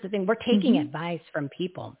 But here's the thing. We're taking advice from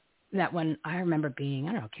people that when I remember being,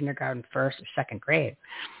 kindergarten, first or second grade,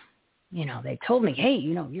 they told me, hey,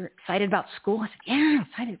 you're excited about school? I said, yeah, I'm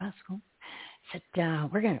excited about school. I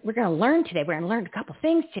said, we're gonna learn today. We're gonna learn a couple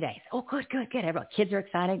things today. I said, oh, good. Everybody, kids are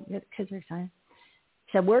excited. Kids are excited.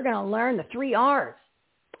 I said, we're gonna learn the 3 R's.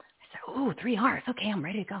 I said, oh, 3 R's. Okay, I'm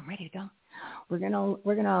ready to go. We're gonna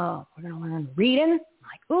learn reading. I'm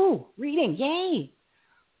like, ooh, reading, yay!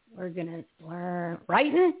 We're gonna learn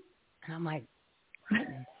writing, and I'm like,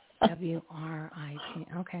 writing, W-R-I-T,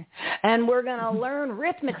 okay. And we're gonna learn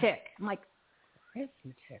arithmetic. I'm like,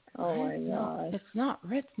 arithmetic. Oh my gosh! It's not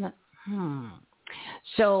arithmetic.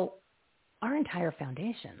 So, our entire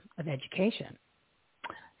foundation of education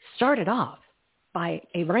started off by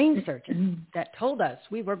a brain surgeon that told us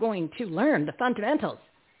we were going to learn the fundamentals: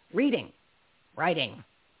 reading, writing,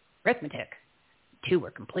 arithmetic. 2 were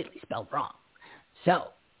completely spelled wrong. So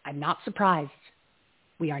I'm not surprised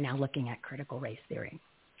we are now looking at critical race theory.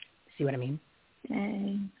 See what I mean?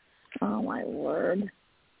 Dang. Oh, my word.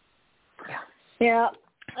 Yeah. Yeah,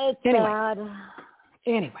 it's bad.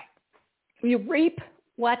 Anyway, you reap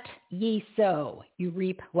what ye sow. You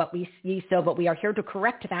reap what ye sow, but we are here to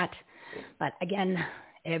correct that. But again,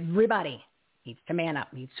 everybody needs to man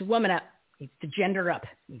up, needs to woman up, needs to gender up,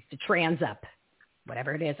 needs to trans up.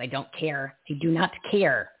 Whatever it is, I don't care. I do not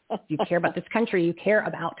care. If you care about this country, you care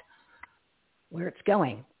about where it's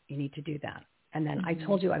going. You need to do that. And then I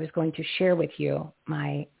told you I was going to share with you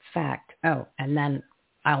my fact. Oh, and then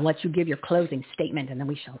I'll let you give your closing statement, and then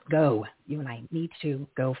we shall go. You and I need to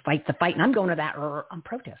go fight the fight. And I'm going to that on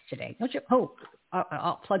protest today. Don't you? Oh,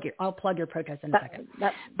 I'll plug your protest in a second.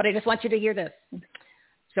 But I just want you to hear this.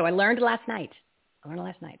 So I learned last night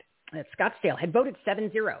that Scottsdale had voted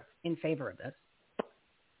 7-0 in favor of this.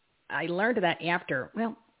 I learned that after,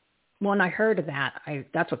 when I heard that,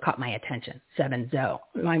 that's what caught my attention, 7-0.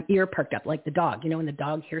 My ear perked up like the dog. When the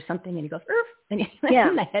dog hears something and he goes, "Urf," and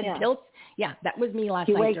the head tilts. Yeah, that was me last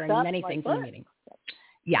night during many things in the meeting.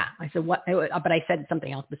 Yeah, I said, what? But I said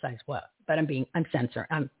something else besides what. But I'm censoring.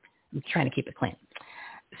 I'm trying to keep it clean.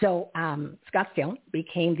 So Scottsdale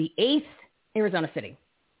became the 8th Arizona city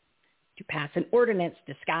to pass an ordinance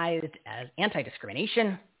disguised as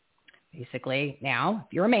anti-discrimination. Basically, now,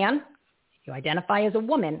 if you're a man, you identify as a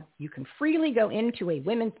woman, you can freely go into a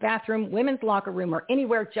women's bathroom, women's locker room, or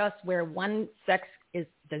anywhere just where one sex is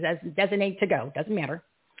designated to go. Doesn't matter.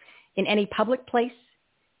 In any public place,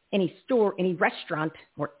 any store, any restaurant,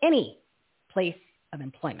 or any place of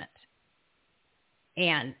employment.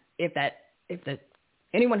 And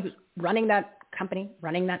anyone who's running that company,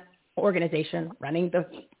 running that organization, running the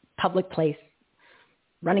public place,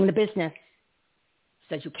 running the business,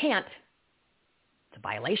 says you can't, it's a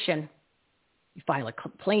violation. You file a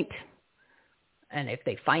complaint, and if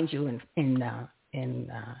they find you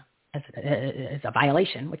as a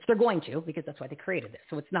violation, which they're going to, because that's why they created this.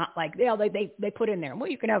 So it's not like they put in there, well,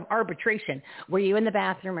 you can have arbitration. Were you in the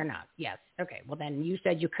bathroom or not? Yes. Okay. Well, then you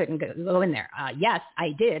said you couldn't go in there. Yes,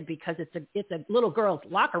 I did, because it's a little girl's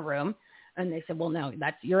locker room. And they said, well, no,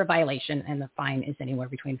 you're a violation, and the fine is anywhere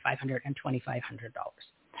between $500 and $2,500.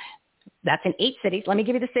 That's in 8 cities. Let me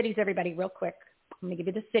give you the cities, everybody, real quick. Let me give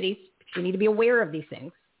you the cities. You need to be aware of these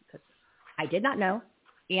things, because I did not know.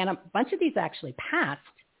 And a bunch of these actually passed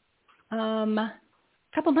a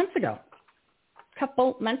couple months ago.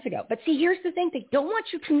 couple months ago. But see, here's the thing. They don't want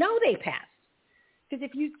you to know they passed. Because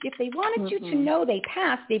if they wanted you to know they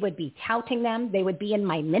passed, they would be touting them. They would be in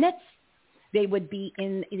my minutes. They would be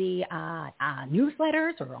in the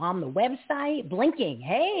newsletters or on the website blinking.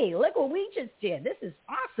 Hey, look what we just did. This is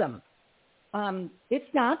awesome.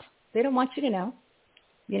 It's not. They don't want you to know.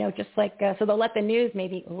 Just like, so they'll let the news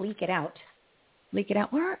maybe leak it out.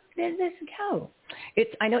 Where did this go?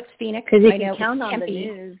 I know it's Phoenix. Because you I know can count on Tempe. the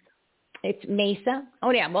news. It's Mesa.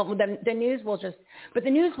 Oh, yeah. Well, the news will but the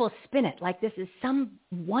news will spin it like this is some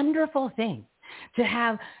wonderful thing to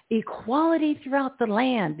have equality throughout the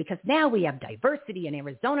land, because now we have diversity in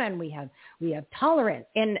Arizona and we have tolerance.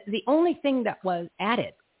 And the only thing that was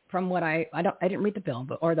added from what I didn't read the bill,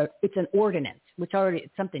 it's an ordinance, which already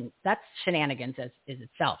it's something that's shenanigans is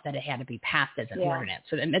itself, that it had to be passed as an ordinance.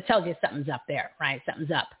 So it tells you something's up there, right?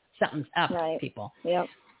 Something's up, right. People. Yep.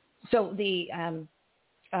 So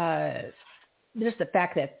just the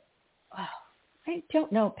fact that, I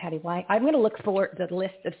don't know, Patty, why. I'm going to look for the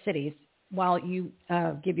list of cities while you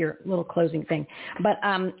give your little closing thing. But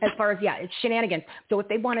as far as, it's shenanigans. So if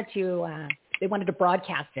they wanted to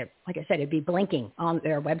broadcast it, like I said, it'd be blinking on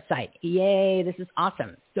their website. Yay, this is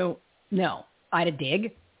awesome. So no, I'd a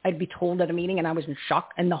dig. I'd be told at a meeting and I was in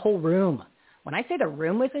shock. And the whole room, when I say the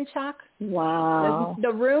room was in shock, wow,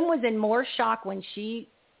 the room was in more shock when she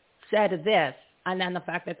said this, and then the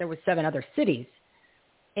fact that there was 7 other cities,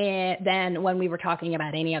 than when we were talking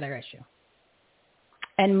about any other issue.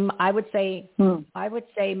 And I would say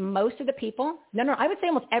most of the people, I would say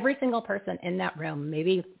almost every single person in that room,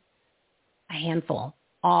 maybe a handful,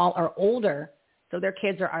 all are older, so their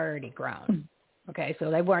kids are already grown. Okay, so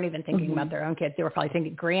they weren't even thinking about their own kids. They were probably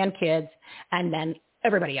thinking grandkids and then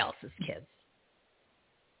everybody else's kids.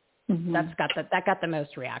 That got the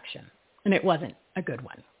most reaction, and it wasn't a good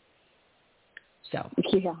one. So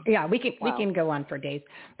we can go on for days.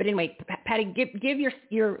 But anyway, Patty, give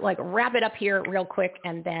your like wrap it up here real quick,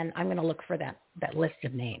 and then I'm going to look for that list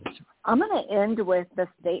of names. I'm going to end with the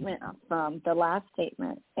statement from the last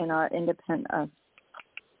statement in our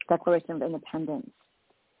Declaration of Independence.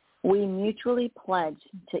 We mutually pledge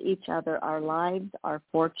to each other our lives, our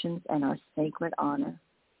fortunes, and our sacred honor.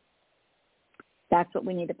 That's what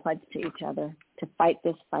we need to pledge to each other to fight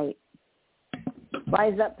this fight.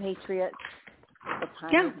 Rise up, patriots.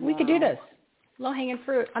 We could do this. Low-hanging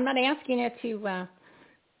fruit. I'm not asking you to,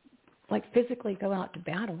 physically go out to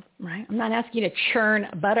battle, right? I'm not asking you to churn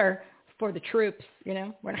butter for the troops,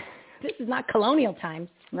 This is not colonial times.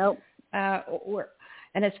 Nope.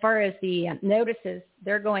 And as far as the notices,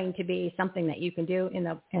 they're going to be something that you can do in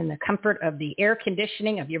the comfort of the air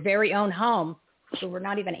conditioning of your very own home. So we're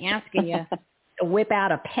not even asking you to whip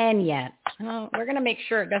out a pen yet. Oh, we're going to make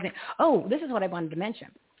sure it doesn't. Oh, this is what I wanted to mention.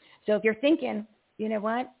 So if you're thinking, you know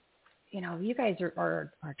what, you guys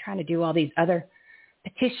are trying to do all these other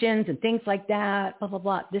petitions and things like that, blah, blah,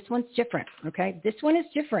 blah. This one's different, okay? This one is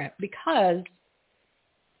different because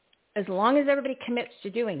as long as everybody commits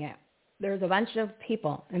to doing it, there's a bunch of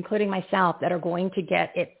people, including myself, that are going to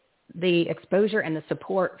get the exposure and the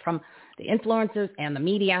support from the influencers and the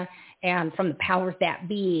media and from the powers that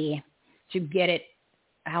be to get it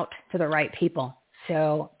out to the right people.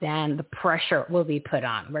 So then the pressure will be put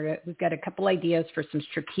on. We've got a couple ideas for some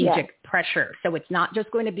strategic pressure. So it's not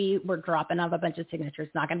just going to be we're dropping off a bunch of signatures.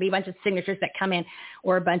 It's not going to be a bunch of signatures that come in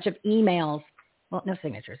or a bunch of emails. Well, no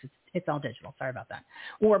signatures. It's all digital. Sorry about that.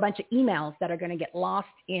 Or a bunch of emails that are going to get lost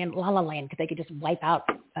in La La Land because they could just wipe out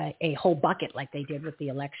a whole bucket like they did with the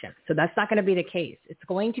election. So that's not going to be the case. It's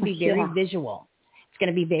going to be very visual. It's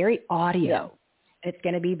going to be very audio. It's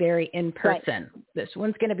going to be very in person. Right. This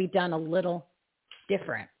one's going to be done a little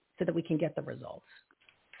different so that we can get the results.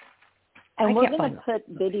 And we're going to put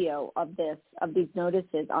video of these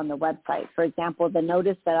notices on the website. For example, the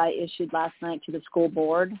notice that I issued last night to the school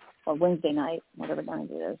board, or Wednesday night, whatever night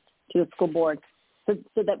it is, to the school board, so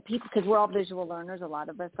that people, because we're all visual learners, a lot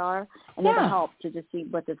of us are, and it'll help to just see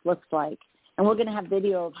what this looks like. And we're going to have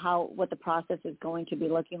video of what the process is going to be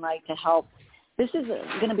looking like to help. This is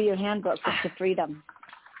going to be your handbook to freedom.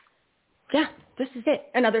 Yeah, this is it.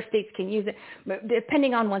 And other states can use it,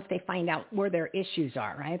 depending on once they find out where their issues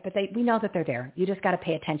are, right? But we know that they're there. You just got to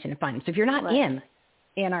pay attention and find them. So if you're not in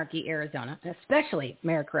Anarchy, Arizona, especially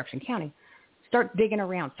Mayor Corruption County, start digging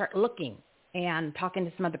around, start looking and talking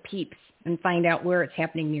to some other peeps and find out where it's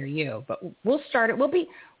happening near you. But we'll start it. We'll be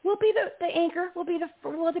the anchor. We'll be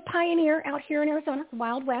the pioneer out here in Arizona, the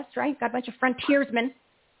Wild West, right? Got a bunch of frontiersmen.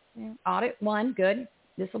 Audit one, good.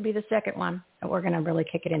 This will be the second one that we're going to really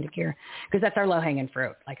kick it into gear because that's our low-hanging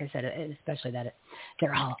fruit. Like I said, especially that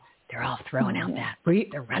they're all throwing out that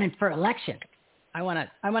they're running for election. I want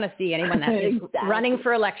to see anyone that is running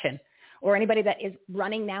for election or anybody that is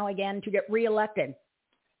running now again to get reelected.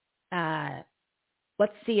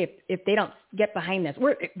 Let's see if they don't get behind this.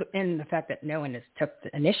 We're in the fact that no one has took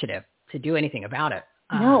the initiative to do anything about it.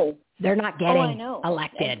 No. They're not getting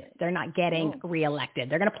elected. They're not getting reelected.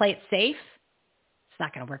 They're going to play it safe. It's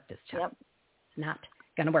not going to work this time. Yep. It's not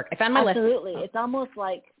going to work. I found my list. Absolutely. It's almost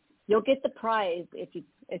like you'll get the prize if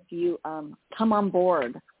you come on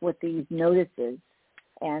board with these notices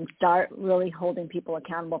and start really holding people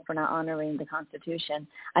accountable for not honoring the Constitution.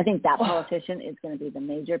 I think that politician is going to be the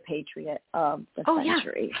major patriot of the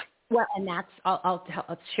century. Yeah. Well, and that's I'll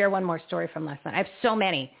share one more story from last night. I have so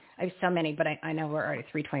many, but I know we're already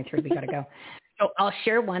 3:23. We got to go. So I'll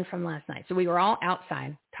share one from last night. So we were all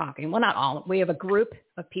outside talking. Well, not all. We have a group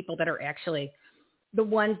of people that are actually the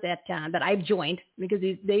ones that I've joined because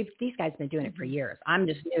these guys have been doing it for years. I'm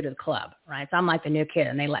just new to the club, right? So I'm like the new kid,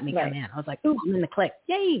 and they let me come in. I was like, ooh, I'm in the clique.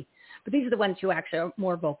 Yay. But these are the ones who actually are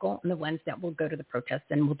more vocal and the ones that will go to the protest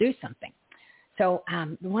and will do something. So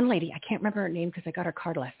the one lady, I can't remember her name because I got her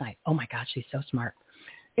card last night. Oh, my God, she's so smart.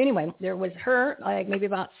 Anyway, there was her, like maybe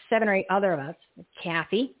about 7 or 8 other of us.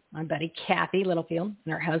 Kathy, my buddy Kathy Littlefield,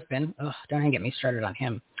 and her husband. Oh, don't even get me started on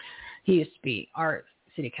him. He used to be our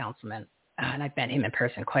city councilman. And I've met him in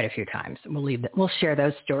person quite a few times. We'll share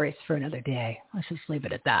those stories for another day. Let's just leave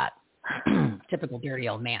it at that. Typical dirty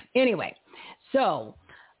old man. Anyway, so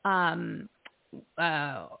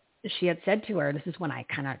she had said to her, this is when I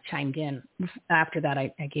kind of chimed in. After that,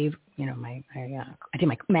 I gave, I did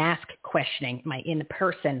my mask questioning, my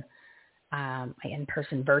in-person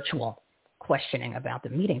virtual questioning about the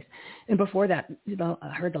meetings. And before that, I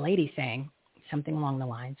heard the lady saying something along the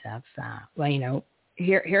lines of,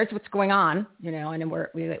 here's what's going on, and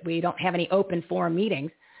we don't have any open forum meetings.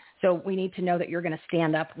 So we need to know that you're going to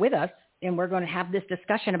stand up with us and we're going to have this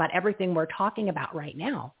discussion about everything we're talking about right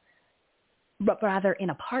now. But rather than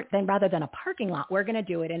a parking lot, we're going to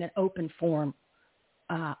do it in an open forum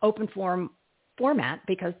format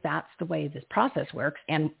because that's the way this process works.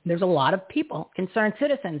 And there's a lot of people, concerned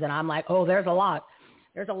citizens. And I'm like, there's a lot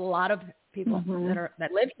of people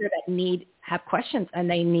that live here that have questions and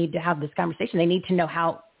they need to have this conversation. They need to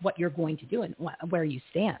know what you're going to do and where you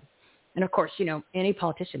stand. And of course, any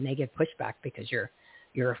politician, they give pushback because you're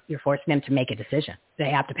forcing them to make a decision. They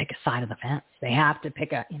have to pick a side of the fence. They have to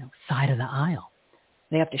pick a side of the aisle.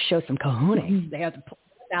 They have to show some cojones. They have to pull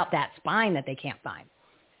out that spine that they can't find.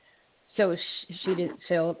 So she didn't.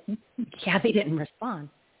 So Kathy didn't respond.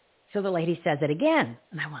 So the lady says it again,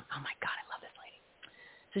 and I went, oh my God, I love this lady.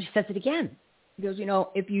 So she says it again. She goes,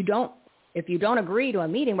 if you don't agree to a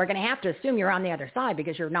meeting, we're going to have to assume you're on the other side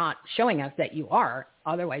because you're not showing us that you are.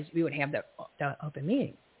 Otherwise, we would have the open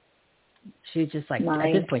meeting. She's just like,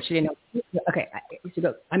 at this point, she didn't know. Okay, she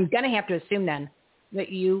goes, I'm going to have to assume then that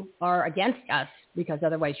you are against us because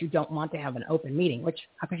otherwise you don't want to have an open meeting, which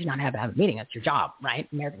how could you not have a meeting? That's your job, right?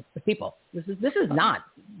 American people. This is not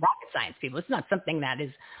rocket science, people. It's not something that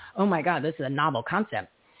is, oh my God, this is a novel concept.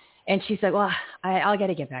 And she said, well, I'll got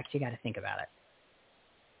to get back to you. Got to think about it.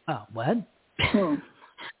 Oh, what?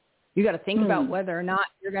 You got to think about whether or not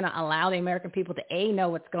you're going to allow the American people to A, know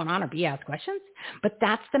what's going on or B, ask questions. But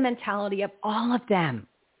that's the mentality of all of them.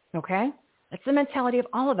 Okay? That's the mentality of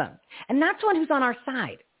all of them. And that's one who's on our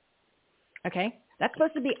side. Okay? That's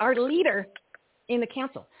supposed to be our leader in the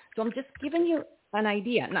council. So I'm just giving you an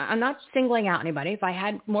idea. Now, I'm not singling out anybody. If I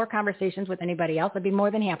had more conversations with anybody else, I'd be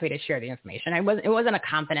more than happy to share the information. It wasn't a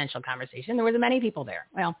confidential conversation. There was many people there.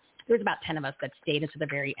 Well, there was about 10 of us that stayed until the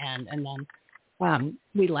very end. And then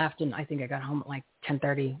we left, and I think I got home at like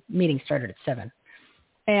 10:30. Meeting started at 7.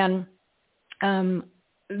 And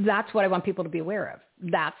that's what I want people to be aware of.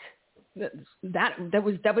 That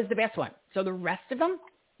was the best one. So the rest of them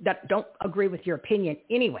that don't agree with your opinion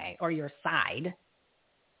anyway or your side,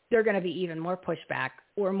 they're going to be even more pushback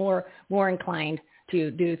or more inclined to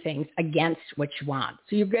do things against what you want.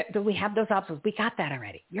 So we have those obstacles. We got that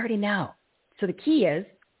already. You already know. So the key is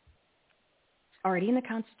already in the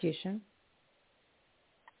Constitution.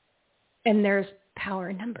 And there's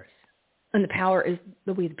power in numbers, and the power is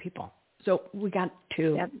we the people. So we got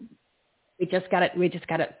to, we just got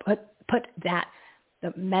to put that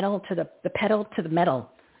the pedal to the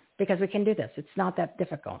metal, because we can do this. It's not that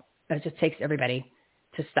difficult. But it just takes everybody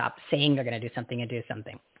to stop saying they're going to do something and do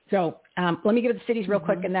something. So let me give the cities real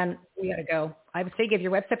quick, and then we got to go. I would say give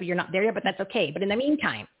your website, but you're not there yet. But that's okay. But in the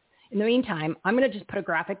meantime, I'm going to just put a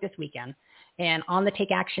graphic this weekend, and on the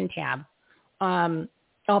Take Action tab.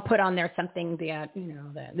 I'll put on there something that,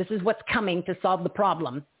 this is what's coming to solve the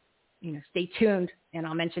problem. Stay tuned, and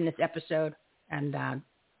I'll mention this episode, and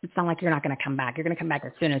It's not like you're not going to come back. You're going to come back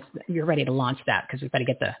as soon as you're ready to launch that, because we got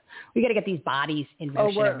to get these bodies in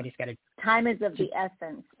motion. Everybody's got to. Time is of the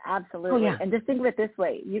essence. Absolutely. Oh, yeah. And just think of it this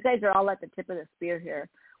way. You guys are all at the tip of the spear here.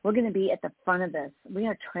 We're going to be at the front of this. We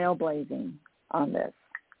are trailblazing on this.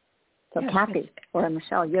 So Kathy or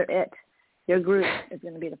Michelle, you're it. Your group is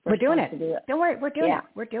going to be the first to do it. Don't worry. We're doing it.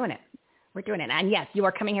 We're doing it. And yes, you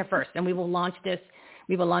are coming here first, and we will launch this.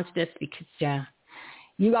 Because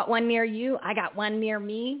you got one near you, I got one near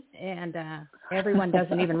me, and everyone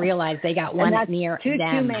doesn't even realize they got one near them.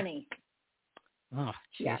 Too many. Oh,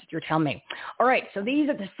 geez, you're telling me. All right, so these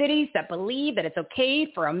are the cities that believe that it's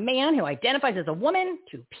okay for a man who identifies as a woman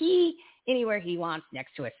to pee anywhere he wants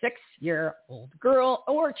next to a 6-year-old girl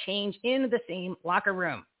or change in the same locker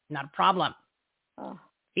room. Not a problem. Oh.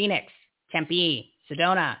 Phoenix, Tempe,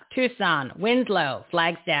 Sedona, Tucson, Winslow,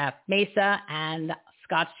 Flagstaff, Mesa, and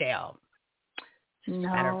Scottsdale. It's just a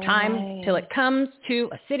matter of time till it comes to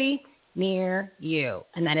a city near you.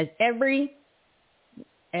 And that is every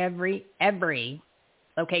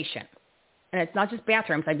location. And it's not just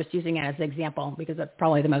bathrooms. I'm just using it as an example because it's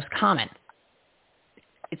probably the most common.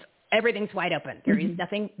 Everything's wide open. There is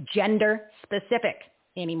nothing gender specific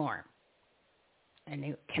anymore. And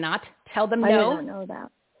you cannot tell them no. I don't know that.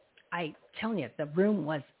 I telling you, the room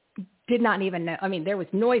did not even know. I mean, there was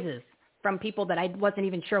noises from people that I wasn't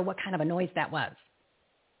even sure what kind of a noise that was.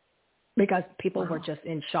 Because people were just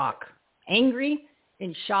in shock. Angry,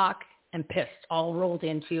 in shock, and pissed, all rolled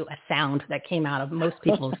into a sound that came out of most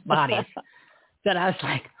people's bodies. That I was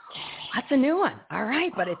like, that's a new one. All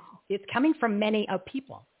right, but it's coming from many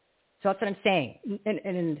people. So that's what I'm saying.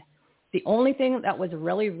 And the only thing that was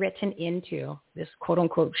really written into this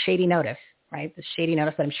quote-unquote shady notice, right, the shady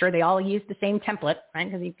notice that I'm sure they all use the same template,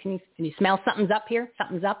 right, because can you smell something's up here?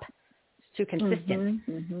 Something's up. It's too consistent.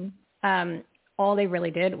 All they really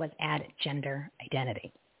did was add gender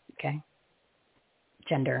identity, okay?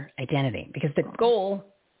 Gender identity. Because the goal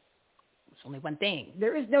was only one thing.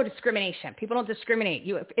 There is no discrimination. People don't discriminate.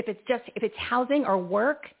 If it's housing or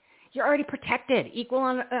work, you're already protected.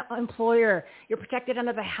 Equal employer. You're protected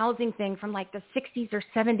under the housing thing from like the 60s or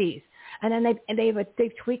 70s. And then they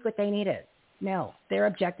tweak what they needed. No, their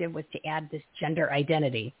objective was to add this gender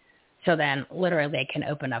identity. So then literally they can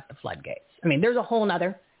open up the floodgates. I mean, there's a whole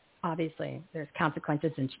nother, obviously, there's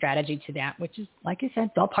consequences and strategy to that, which is, like I said,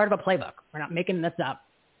 it's all part of a playbook. We're not making this up.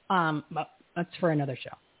 But that's for another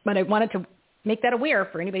show. But I wanted to make that aware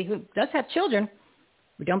for anybody who does have children.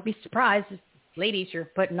 Don't be surprised. Ladies, you're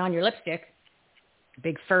putting on your lipstick. A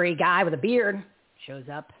big furry guy with a beard shows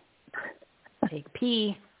up, take a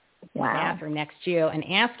pee in the bathroom next to you and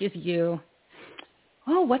asks you,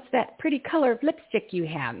 oh, what's that pretty color of lipstick you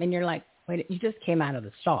have? And you're like, wait, you just came out of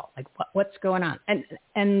the stall. Like, what's going on?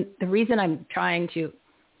 And the reason I'm trying to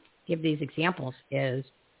give these examples is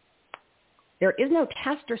there is no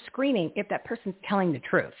test or screening if that person's telling the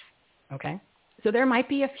truth, okay? So there might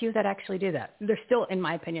be a few that actually do that. There's still, in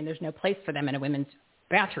my opinion, there's no place for them in a women's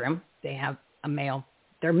bathroom. They have a male.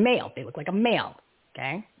 They're male. They look like a male,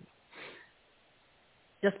 okay?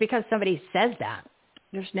 Just because somebody says that,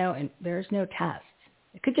 there's no test.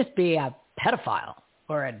 It could just be a pedophile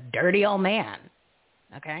or a dirty old man,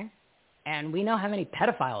 okay? And we know how many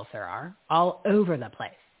pedophiles there are all over the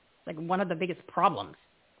place. It's like one of the biggest problems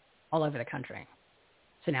all over the country.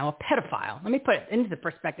 So now a pedophile, let me put it into the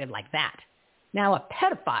perspective like that. Now a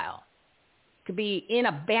pedophile could be in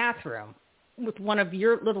a bathroom with one of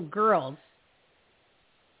your little girls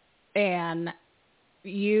and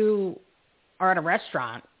you are at a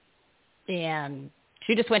restaurant and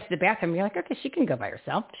she just went to the bathroom. You're like, okay, she can go by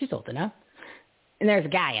herself. She's old enough. And there's a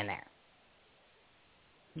guy in there.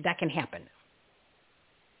 That can happen.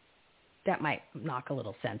 That might knock a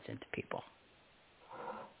little sense into people.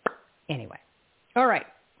 Anyway. All right.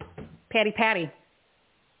 Patty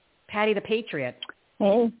the Patriot.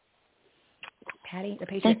 Hey. Patty the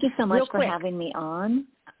Patriot. Thank you so much Real for quick. having me on.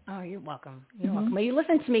 Oh, you're welcome. You're welcome. Well, you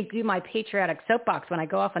listen to me do my patriotic soapbox when I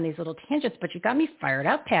go off on these little tangents, but you got me fired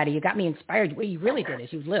up, Patty. You got me inspired. What you really did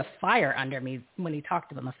is you lit a fire under me when you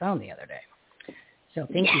talked on the phone the other day. So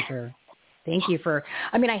thank you for,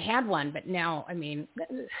 I mean, I had one, but now, I mean,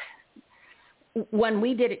 when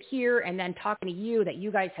we did it here and then talking to you that you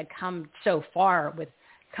guys had come so far with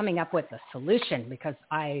coming up with a solution, because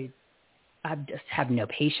I just have no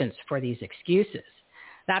patience for these excuses.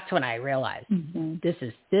 That's when I realized this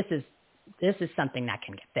is something that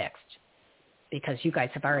can get fixed, because you guys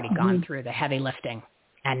have already gone through the heavy lifting,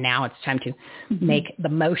 and now it's time to make the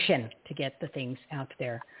motion to get the things out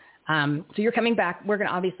there. So you're coming back. We're going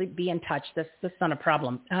to obviously be in touch. This is not a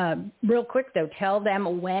problem. Real quick though, tell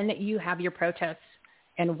them when you have your protests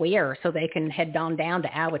and where so they can head on down to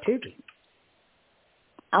Ahwatukee.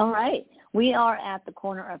 All right. We are at the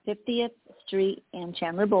corner of 50th Street and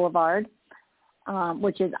Chandler Boulevard,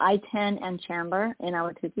 which is I-10 and Chandler in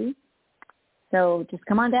Ahwatukee. So just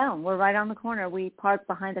come on down. We're right on the corner. We park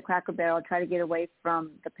behind the Cracker Barrel, try to get away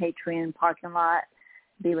from the Patreon parking lot,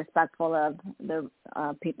 be respectful of the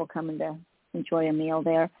people coming to enjoy a meal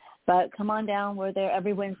there. But come on down. We're there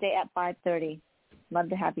every Wednesday at 5:30. Love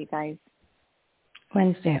to have you guys.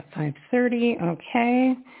 Wednesday at 5:30.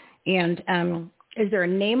 Okay. And is there a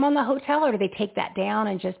name on the hotel, or do they take that down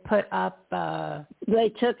and just put up they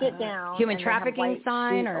took it down. Human trafficking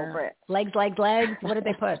sign or legs? What did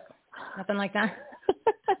they put? Nothing like that?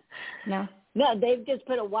 No? No, they've just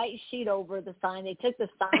put a white sheet over the sign. They took the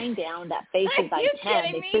sign down that faces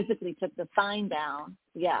I-10. They physically took the sign down.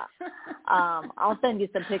 Yeah. I'll send you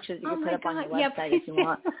some pictures you can put up on your website if you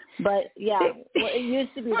want. But, yeah, well, it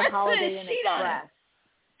used to be the Holiday Inn Express.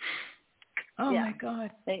 Oh, my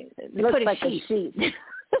God. It looks like a sheet.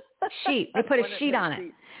 They put a sheet on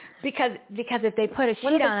it. Because if they put a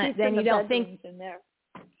sheet on it, then you don't think –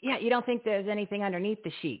 you don't think there's anything underneath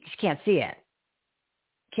the sheet. You can't see it.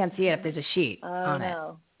 Can't see it if there's a sheet on it.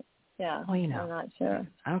 Yeah. Well, you know. I'm not sure.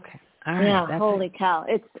 Okay. All right. Yeah. Holy cow!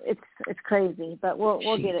 It's crazy, but we'll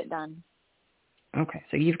get it done. Okay.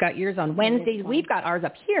 So you've got yours on Wednesdays. We've got ours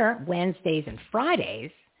up here Wednesdays and Fridays,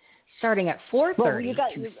 starting at 4:30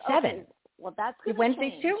 to 7. Okay. Well, that's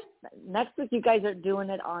Wednesdays change. too. Next week, you guys are doing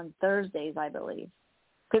it on Thursdays, I believe,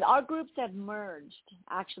 because our groups have merged.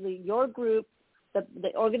 Actually, your group. The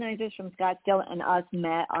organizers from Scottsdale and us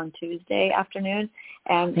met on Tuesday afternoon,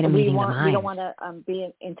 and we don't want to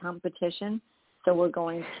be in competition, so we're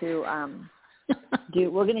going to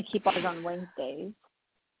we're going to keep ours on Wednesdays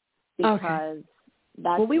because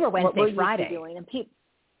that's we were Wednesday, what we're Friday. Used to doing. And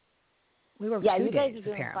we were you guys are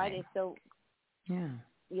doing apparently. Friday, so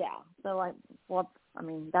yeah. So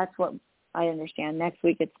that's what I understand. Next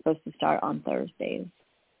week it's supposed to start on Thursdays.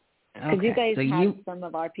 Because you guys had some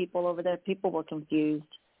of our people over there. People were confused,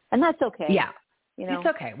 and that's okay. Yeah, it's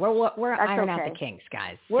okay. We're iron out the kinks,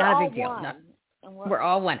 guys. We're not all a big deal. one. We're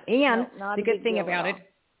all one. And the good thing about it,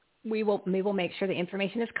 we will make sure the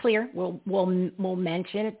information is clear. We'll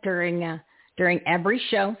mention it during every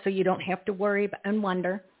show, so you don't have to worry and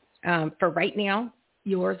wonder. For right now,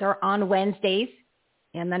 yours are on Wednesdays,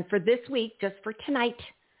 and then for this week, just for tonight,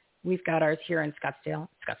 we've got ours here in Scottsdale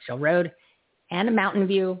Road, and Mountain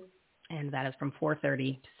View. And that is from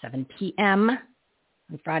 4:30 to 7 p.m.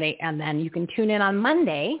 on Friday. And then you can tune in on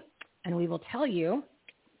Monday, and we will tell you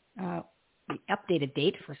the updated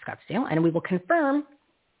date for Scottsdale, and we will confirm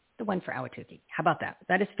the one for Ahwatukee. How about that?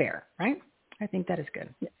 That is fair, right? I think that is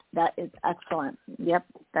good. That is excellent. Yep,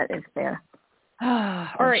 that is fair.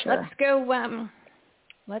 All right, sure.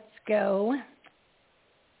 Let's go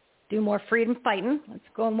do more freedom fighting. Let's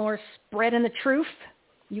go more spreading the truth.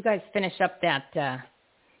 You guys finish up that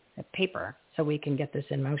paper so we can get this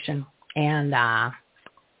in motion. And I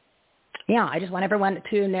just want everyone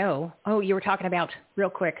to know. Oh, you were talking about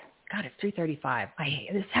real quick. God, it's 3:35.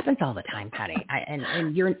 This happens all the time, Patty.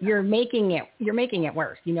 And you're making it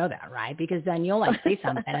worse. You know that, right? Because then you'll say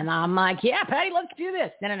something, and I'm like, yeah, Patty, let's do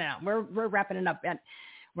this. No. We're wrapping it up.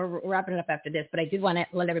 We're wrapping it up after this. But I did want to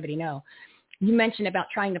let everybody know. You mentioned about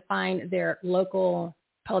trying to find their local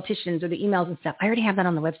politicians or the emails and stuff. I already have that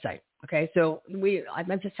on the website. Okay, so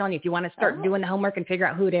I'm just telling you, if you want to start doing the homework and figure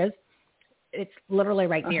out who it is, it's literally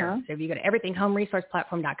right there. So if you go to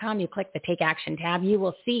everythinghomeresourceplatform.com, you click the Take Action tab, you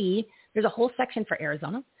will see there's a whole section for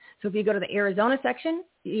Arizona. So if you go to the Arizona section,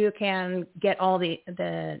 you can get all the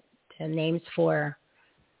names for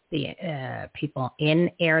the people in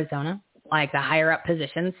Arizona, like the higher up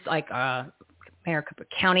positions, like Maricopa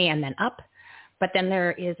County and then up. But then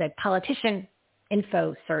there is a politician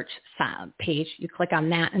info search page. You click on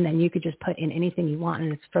that, and then you could just put in anything you want,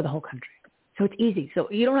 and it's for the whole country. So it's easy. So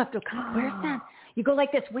you don't have to come, where's that? You go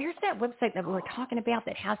like this. Where's that website that we were talking about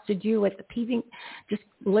that has to do with the PV? Just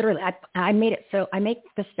literally, I made it so I make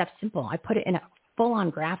this stuff simple. I put it in a full-on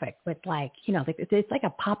graphic with it's like a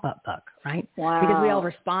pop-up book, right? Wow. Because we all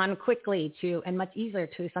respond quickly to and much easier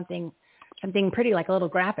to something pretty like a little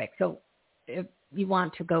graphic. So if you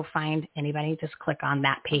want to go find anybody, just click on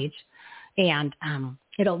that page. And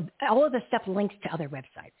all of the stuff links to other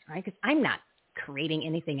websites, right? Because I'm not creating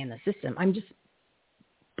anything in the system. I'm just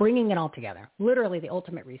bringing it all together. Literally the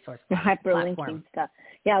ultimate resource platform. Stuff.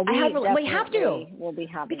 Yeah, we have to. We'll be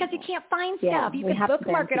having because you can't find stuff. You can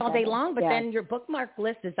bookmark it all day long, but then your bookmark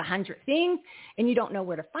list is 100 things, and you don't know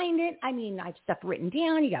where to find it. I mean, I have stuff written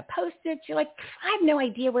down. You got Post-its. You're like, I have no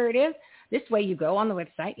idea where it is. This way you go on the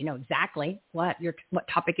website, you know exactly what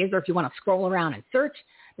topic is, or if you want to scroll around and search,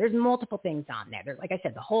 there's multiple things on there. There's, like I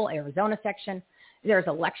said, the whole Arizona section. There's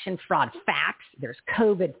election fraud facts. There's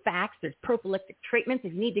COVID facts. There's prophylactic treatments.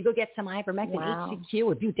 If you need to go get some ivermectin, HCQ,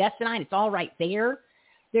 or budesonide, it's all right there.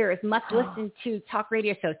 There is must-listen-to talk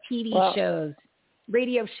radio shows, TV shows,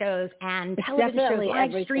 radio shows, and television shows,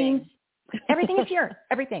 live streams. Everything is here.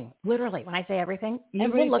 Everything. Literally, when I say everything, you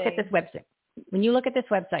will look at this website. When you look at this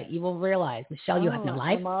website, you will realize, Michelle, you have no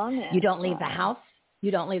life. You don't leave the house.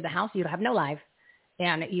 You don't leave the house. You have no life.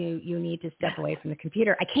 And you need to step away from the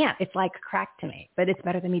computer. I can't. It's like crack to me. But it's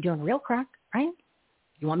better than me doing real crack, right?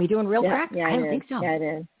 You want me doing real crack? Yeah, I don't think so. Yeah, it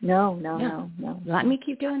is. No. Let me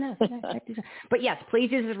keep doing this. But yes,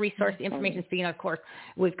 please use as a resource. The information speaking, of course,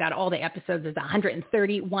 we've got all the episodes. There's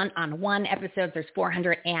 130 one-on-one episodes. There's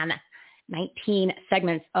 419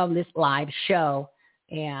 segments of this live show.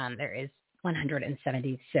 And there is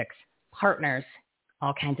 176 partners,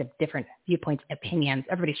 all kinds of different viewpoints, opinions.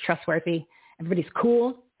 Everybody's trustworthy. Everybody's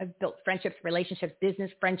cool. I've built friendships, relationships,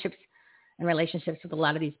 business friendships, and relationships with a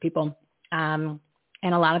lot of these people. And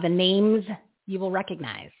a lot of the names you will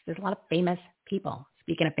recognize. There's a lot of famous people.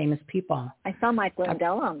 Speaking of famous people. I saw Mike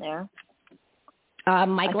Lindell on there.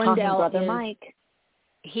 Mike Lindell Brother is, Mike.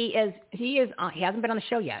 He hasn't been on the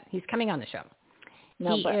show yet. He's coming on the show.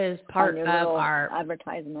 No, he but is part of our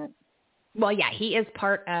advertisement. Well, yeah, he is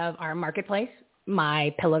part of our marketplace,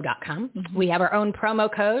 mypillow.com. Mm-hmm. We have our own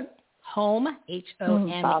promo code, HOME,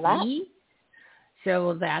 HOME.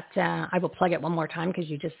 So that I will plug it one more time because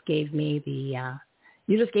you just gave me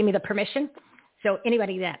the permission. So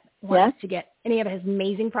anybody that wants to get any of his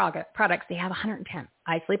amazing products, they have 110.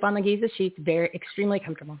 I sleep on the Giza sheets, extremely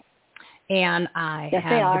comfortable. And I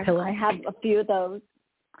have the pillows. I have a few of those.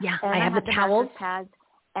 Yeah, and I have the towels. Pads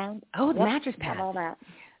and the mattress pads. All that.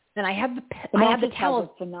 And I have the towels.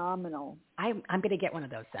 Phenomenal. I'm going to get one of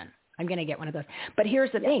those then. I'm going to get one of those. But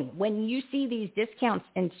here's the thing. When you see these discounts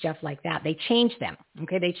and stuff like that, they change them.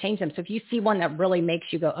 Okay, they change them. So if you see one that really makes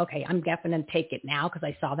you go, okay, I'm definitely going to take it now because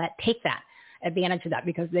I saw that, take that advantage of that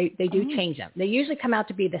because they do change them. They usually come out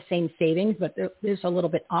to be the same savings, but there's a little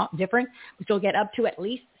bit different, which will get up to at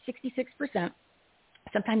least 66%.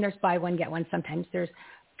 Sometimes there's buy one, get one. Sometimes there's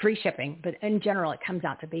free shipping, but in general, it comes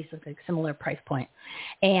out to basically a similar price point.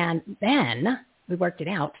 And then we worked it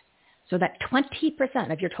out so that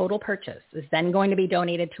 20% of your total purchase is then going to be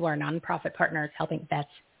donated to our nonprofit partners helping vets,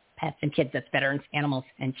 pets, and kids, that's veterans, animals,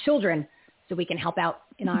 and children, so we can help out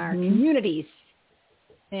in our communities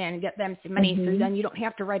and get them some money so then you don't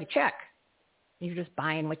have to write a check. You're just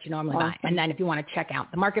buying what you normally buy. And then if you want to check out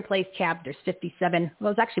the marketplace tab, there's 57.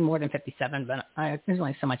 Well, it's actually more than 57, but there's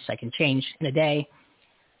only so much I can change in a day.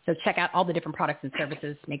 So check out all the different products and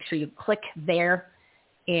services. Make sure you click there,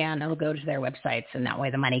 and it'll go to their websites, and that way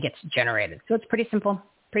the money gets generated. So it's pretty simple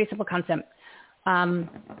concept.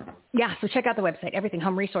 So check out the website,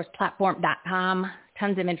 everythinghomeresourceplatform.com.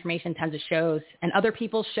 Tons of information, tons of shows, and other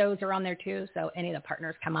people's shows are on there too. So any of the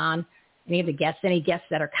partners come on, any guests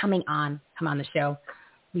that are coming on, come on the show.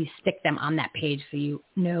 We stick them on that page so you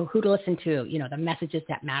know who to listen to, the messages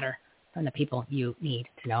that matter from the people you need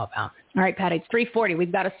to know about. All right, Patty, it's 3:40.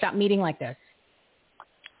 We've got to stop meeting like this.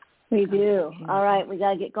 We do. All right, we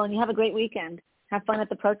got to get going. You have a great weekend. Have fun at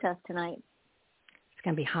the protest tonight. It's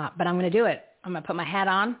going to be hot, but I'm going to do it. I'm going to put my hat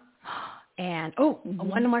on. And,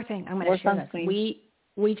 one more thing. I'm going to share this.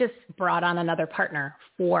 We just brought on another partner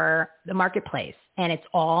for the marketplace, and it's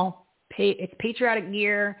all it's patriotic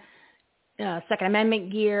gear, Second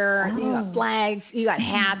Amendment gear. You got flags, you got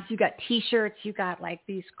hats, you got T-shirts, you got like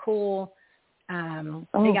these cool. They got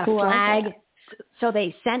a flag. So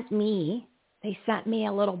they sent me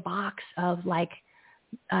a little box of like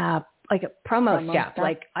a promo stuff.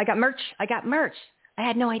 Like I got merch. I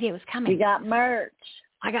had no idea it was coming. We got merch.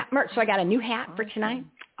 I got merch. So I got a new hat for tonight.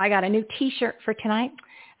 I got a new T-shirt for tonight.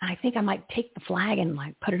 And I think I might take the flag and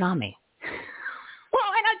like put it on me. Well,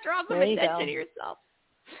 why not draw some attention to yourself?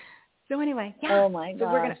 So anyway, Oh my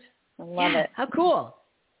gosh. I love it. How cool.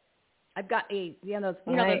 I've got those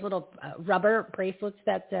little rubber bracelets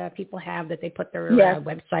that people have that they put their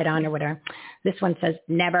website on or whatever. This one says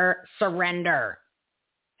never surrender.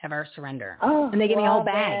 Never surrender. Oh, and they give me a whole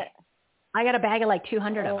bag. I got a bag of like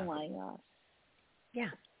 200 of them. Oh my gosh. Yeah.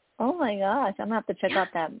 Oh my gosh. I'm going to have to check out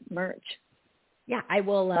that merch. Yeah, I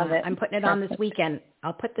will. I'm putting it on this weekend.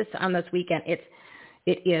 I'll put this on this weekend. It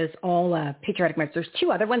is all patriotic merch. There's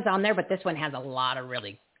two other ones on there, but this one has a lot of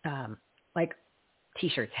really like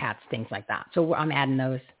T-shirts, hats, things like that. So I'm adding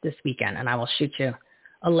those this weekend, and I will shoot you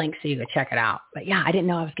a link so you can check it out. But yeah, I didn't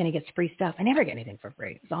know I was going to get free stuff. I never get anything for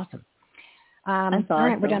free. It's awesome. That's awesome. All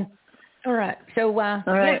right, we're done. All right. So, all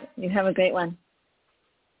right. You have a great one.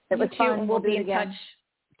 It was fun. We'll be in touch.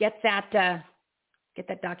 Get that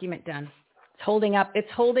document done.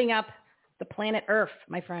 It's holding up the planet Earth,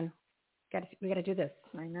 my friend. We got to do this.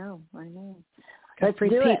 I know. Let's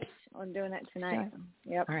do it. I'm doing it tonight.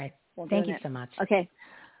 Yep. All right. Thank you so much. Okay.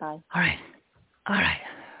 Bye. All right.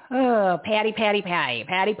 Oh, Patty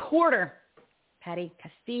Porter. Patty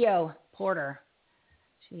Castillo Porter.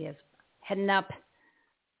 She is heading up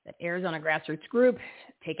that Arizona grassroots group,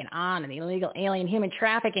 taking on an illegal alien human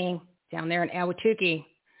trafficking down there in Ahwatukee.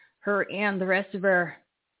 Her and the rest of her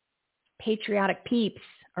patriotic peeps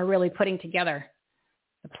are really putting together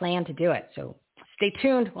the plan to do it. So stay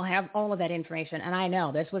tuned. We'll have all of that information. And I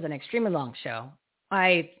know this was an extremely long show.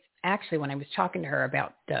 When I was talking to her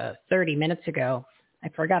about 30 minutes ago, I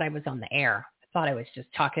forgot I was on the air. I thought I was just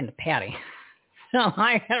talking to Patty. So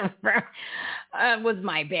it was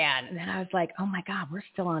my bad. And then I was like, oh my God, we're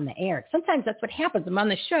still on the air. Sometimes that's what happens. I'm on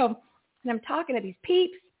the show and I'm talking to these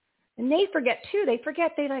peeps and they forget too. They're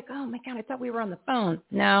like, oh my God, I thought we were on the phone.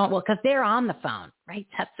 No, well, because they're on the phone, right?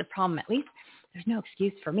 That's the problem. At least there's no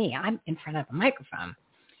excuse for me. I'm in front of a microphone.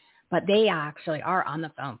 But they actually are on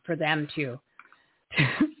the phone for them to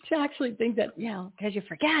actually think that, because you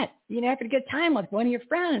forget, after a good time with one of your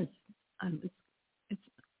friends. It's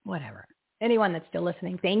whatever. Anyone that's still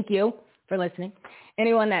listening, thank you for listening.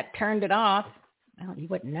 Anyone that turned it off, well, you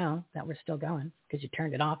wouldn't know that we're still going because you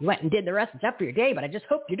turned it off. You went and did the rest of your day, but I just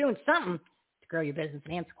hope you're doing something to grow your business,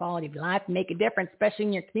 enhance the quality of your life, and make a difference, especially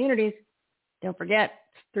in your communities. Don't forget,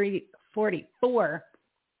 it's 344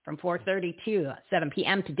 from 4:30 to 7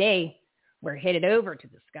 p.m. today. We're headed over to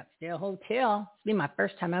the Scottsdale Hotel. It's been my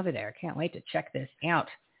first time over there. I can't wait to check this out.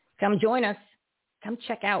 Come join us. Come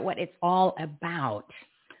check out what it's all about.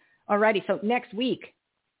 Alrighty, so next week,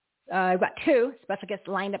 I've got 2 special guests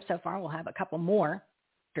lined up so far. We'll have a couple more.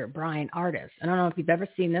 Dr. Brian Artis. I don't know if you've ever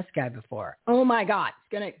seen this guy before. Oh my God,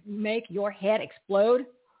 it's going to make your head explode.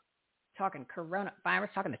 Talking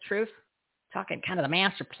coronavirus, talking the truth, talking kind of the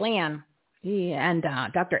master plan. And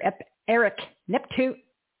Dr. Eric Neput.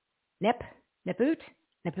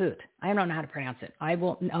 I don't know how to pronounce it. I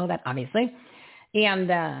will know that, obviously. And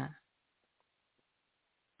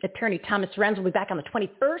Attorney Thomas Renz will be back on the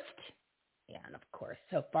 21st. And, of course,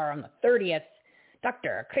 so far on the 30th,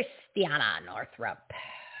 Dr. Christiana Northrup.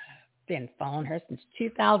 Been following her since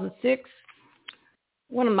 2006.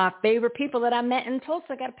 One of my favorite people that I met in Tulsa.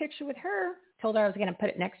 I got a picture with her. Told her I was going to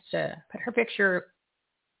put her picture,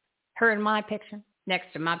 her and my picture,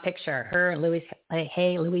 next to my picture, her and Louise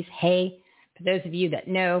Hay. For those of you that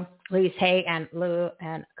know Louise Hay and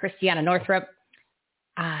Christiana Northrup,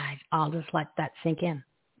 I'll just let that sink in.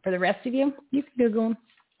 For the rest of you, you can Google them.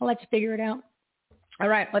 I'll let you figure it out. All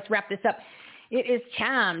right, let's wrap this up. It is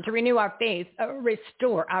time to renew our faith,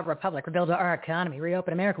 restore our republic, rebuild our economy,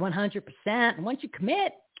 reopen America 100%. And once you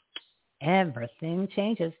commit, everything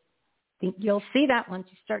changes. I think you'll see that once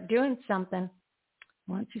you start doing something.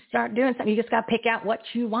 You just got to pick out what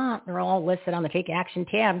you want. They're all listed on the Take Action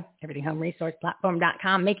tab,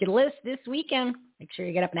 everythinghomeresourceplatform.com. Make your list this weekend. Make sure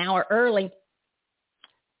you get up an hour early.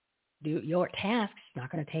 Do your tasks.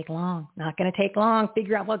 Not going to take long.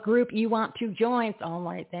 Figure out what group you want to join. It's all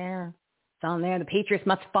right there. It's on there. The Patriots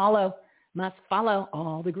must follow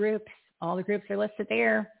all the groups. All the groups are listed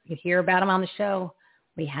there. You hear about them on the show.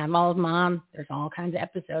 We have all of them on. There's all kinds of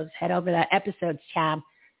episodes. Head over to that episodes tab.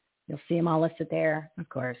 You'll see them all listed there. Of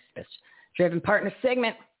course, this Driven Partner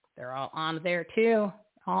segment. They're all on there too.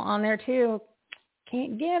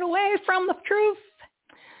 Can't get away from the truth.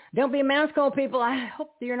 Don't be a mouse call, people. I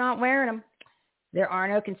hope you're not wearing them. There are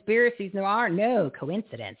no conspiracies. There are no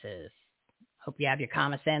coincidences. Hope you have your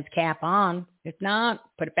common sense cap on. If not,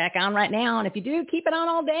 put it back on right now. And if you do, keep it on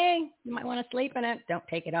all day. You might want to sleep in it. Don't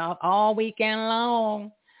take it off all weekend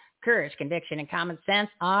long. Courage, conviction, and common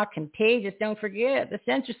sense are contagious. Don't forget the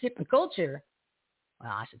censorship and culture.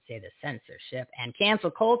 Well, I should say the censorship and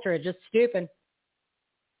cancel culture are just stupid.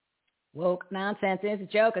 Woke nonsense is a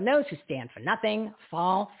joke, and those who stand for nothing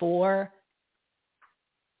fall for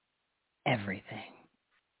everything.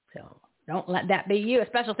 So don't let that be you. A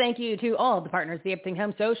special thank you to all of the partners of the Everything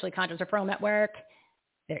Home Socially Conscious Referral Network.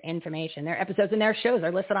 Their information, their episodes, and their shows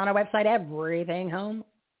are listed on our website,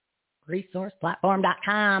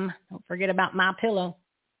 everythinghomeresourceplatform.com. Don't forget about My Pillow.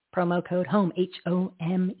 Promo code HOME,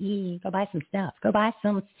 HOME. Go buy some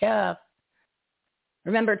stuff.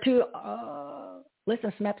 Remember to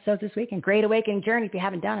listen to some episodes this week and Great Awakening Journey if you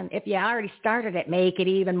haven't done it. If you already started it, make it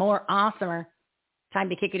even more awesomer. Time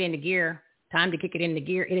to kick it into gear.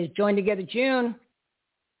 It is Join Together June.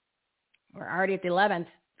 We're already at the 11th.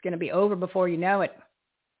 It's going to be over before you know it.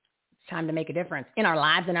 It's time to make a difference in our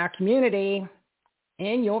lives, in our community,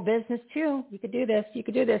 in your business too. You could do this. You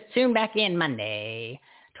could do this. Tune back in Monday,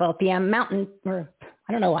 12 p.m. Mountain, or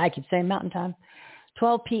I don't know why I keep saying Mountain Time,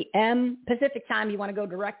 12 p.m. Pacific Time. You want to go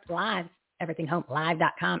direct live,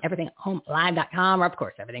 everythinghomelive.com, everythinghomelive.com, or of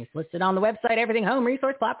course, everything's listed on the website,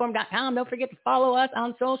 everythinghomeresourceplatform.com. Don't forget to follow us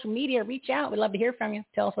on social media. Reach out. We'd love to hear from you.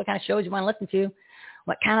 Tell us what kind of shows you want to listen to,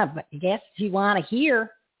 what kind of guests you want to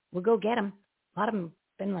hear. We'll go get them. A lot of them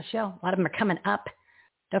been on the show. A lot of them are coming up.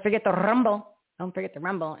 Don't forget the Rumble. Don't forget the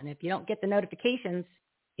Rumble. And if you don't get the notifications,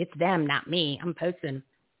 it's them, not me. I'm posting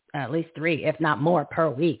at least 3, if not more, per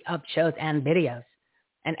week of shows and videos.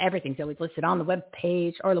 And everything's always listed on the web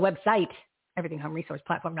page or the website,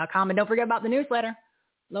 everythinghomeresourceplatform.com. And don't forget about the newsletter,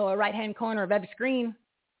 lower right-hand corner of every screen.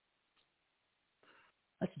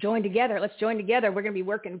 Let's join together. Let's join together. We're going to be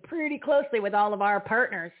working pretty closely with all of our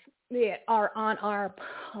partners that are on our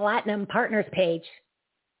Platinum Partners page.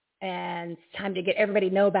 And it's time to get everybody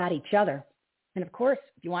to know about each other. And of course,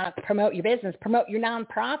 if you want to promote your business, promote your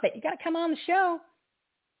nonprofit, you got to come on the show.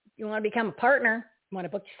 If you want to become a partner, you want to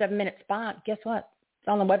book your 7-minute spot, guess what? It's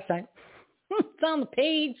on the website. It's on the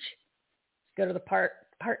page. Just go to the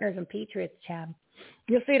Partners and Patriots tab.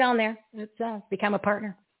 You'll see it on there. It's become a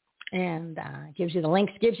partner. And gives you the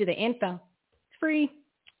links, gives you the info. It's free.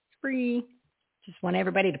 It's free. Just want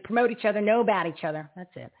everybody to promote each other, know about each other. That's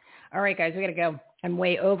it. All right, guys, we got to go. I'm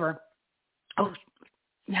way over. Oh,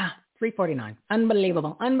 yeah, 3:49.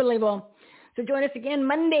 Unbelievable. Unbelievable. So join us again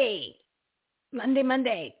Monday.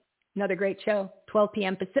 Monday. Another great show. 12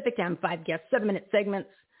 p.m. Pacific Time, 5 guests, 7-minute segments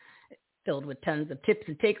filled with tons of tips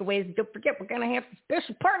and takeaways. Don't forget, we're going to have some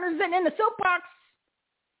special partners in the soapbox.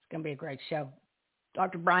 It's going to be a great show.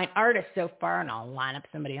 Dr. Brian Artist so far, and I'll line up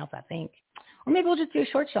somebody else, I think. Or maybe we'll just do a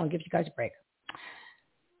short show and give you guys a break.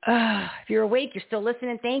 If you're awake, you're still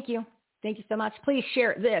listening, thank you. Thank you so much. Please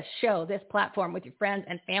share this show, this platform with your friends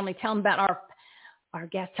and family. Tell them about our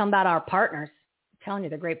guests. Tell them about our partners. I'm telling you,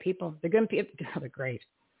 they're great people. They're good people. They're great.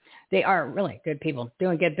 They are really good people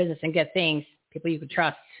doing good business and good things, people you can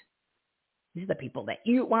trust. These are the people that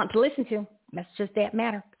you want to listen to. Messages that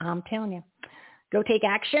matter. I'm telling you. Go take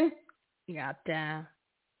action. You got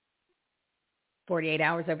 48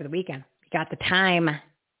 hours over the weekend. You got the time.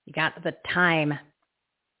 Take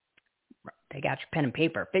out your pen and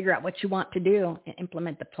paper. Figure out what you want to do and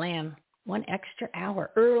implement the plan. 1 extra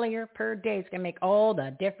hour earlier per day is going to make all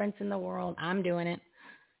the difference in the world. I'm doing it.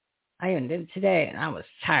 I even did it today, and I was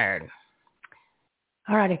tired.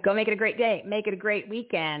 All right, go make it a great day. Make it a great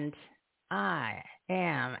weekend. I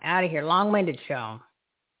am out of here. Long-winded show.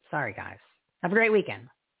 Sorry, guys. Have a great weekend.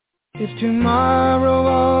 If tomorrow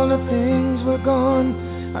all the things were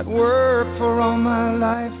gone, I'd work for all my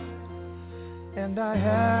life, and I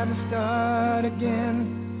had to start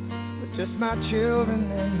again with just my children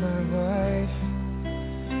and my wife.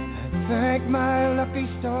 I'd thank my lucky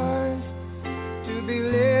stars to be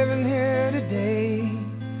living here today,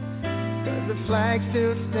 'cause the flag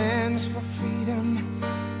still stands for freedom,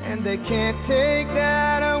 and they can't take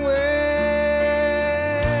that away.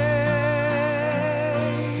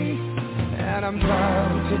 And I'm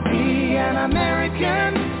proud to be an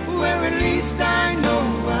American, where at least I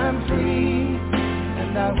know I'm free.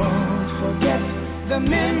 And I won't forget the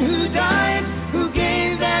men who died, who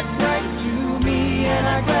gave that right to me. And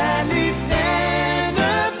I gladly stand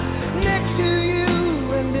up next to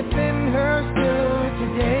you and defend her still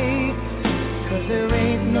today, 'cause there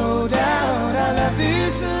ain't no doubt I love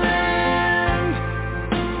this land.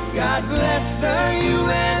 God bless the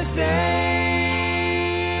USA.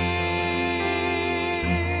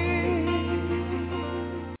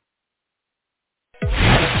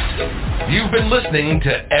 You've been listening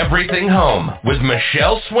to Everything Home with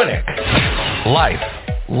Michelle Swinnick. Life,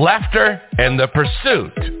 laughter, and the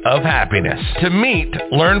pursuit of happiness. To meet,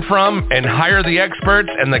 learn from, and hire the experts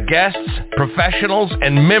and the guests, professionals,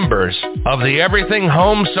 and members of the Everything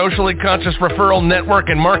Home Socially Conscious Referral Network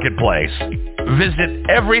and Marketplace, visit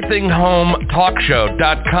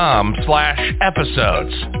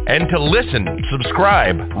everythinghometalkshow.com/episodes. And to listen,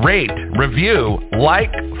 subscribe, rate, review,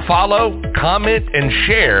 like, follow, comment, and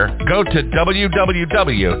share, go to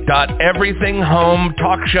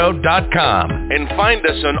www.everythinghometalkshow.com and find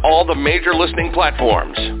us on all the major listening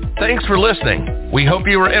platforms. Thanks for listening. We hope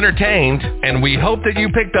you were entertained, and we hope that you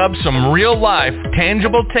picked up some real-life,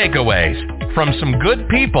 tangible takeaways from some good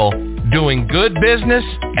people doing good business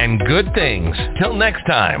and good things. Till next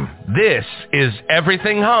time, this is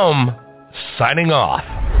Everything Home, signing off.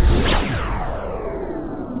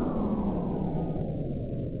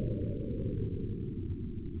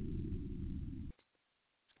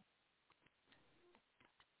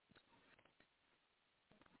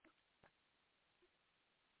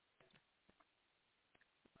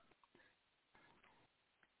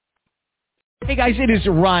 Hey guys, it is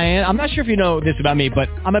Ryan. I'm not sure if you know this about me, but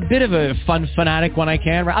I'm a bit of a fun fanatic when I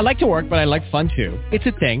can. I like to work, but I like fun too. It's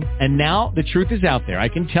a thing. And now the truth is out there. I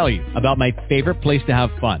can tell you about my favorite place to have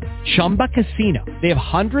fun. Chumba Casino. They have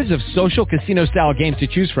hundreds of social casino style games to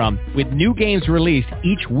choose from with new games released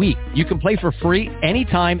each week. You can play for free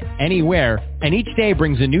anytime, anywhere. And each day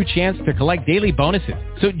brings a new chance to collect daily bonuses.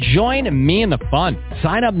 So join me in the fun.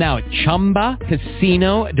 Sign up now at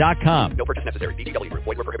ChumbaCasino.com. No purchase necessary. VGW Group.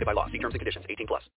 Void where prohibited by law. See terms and conditions. 18+.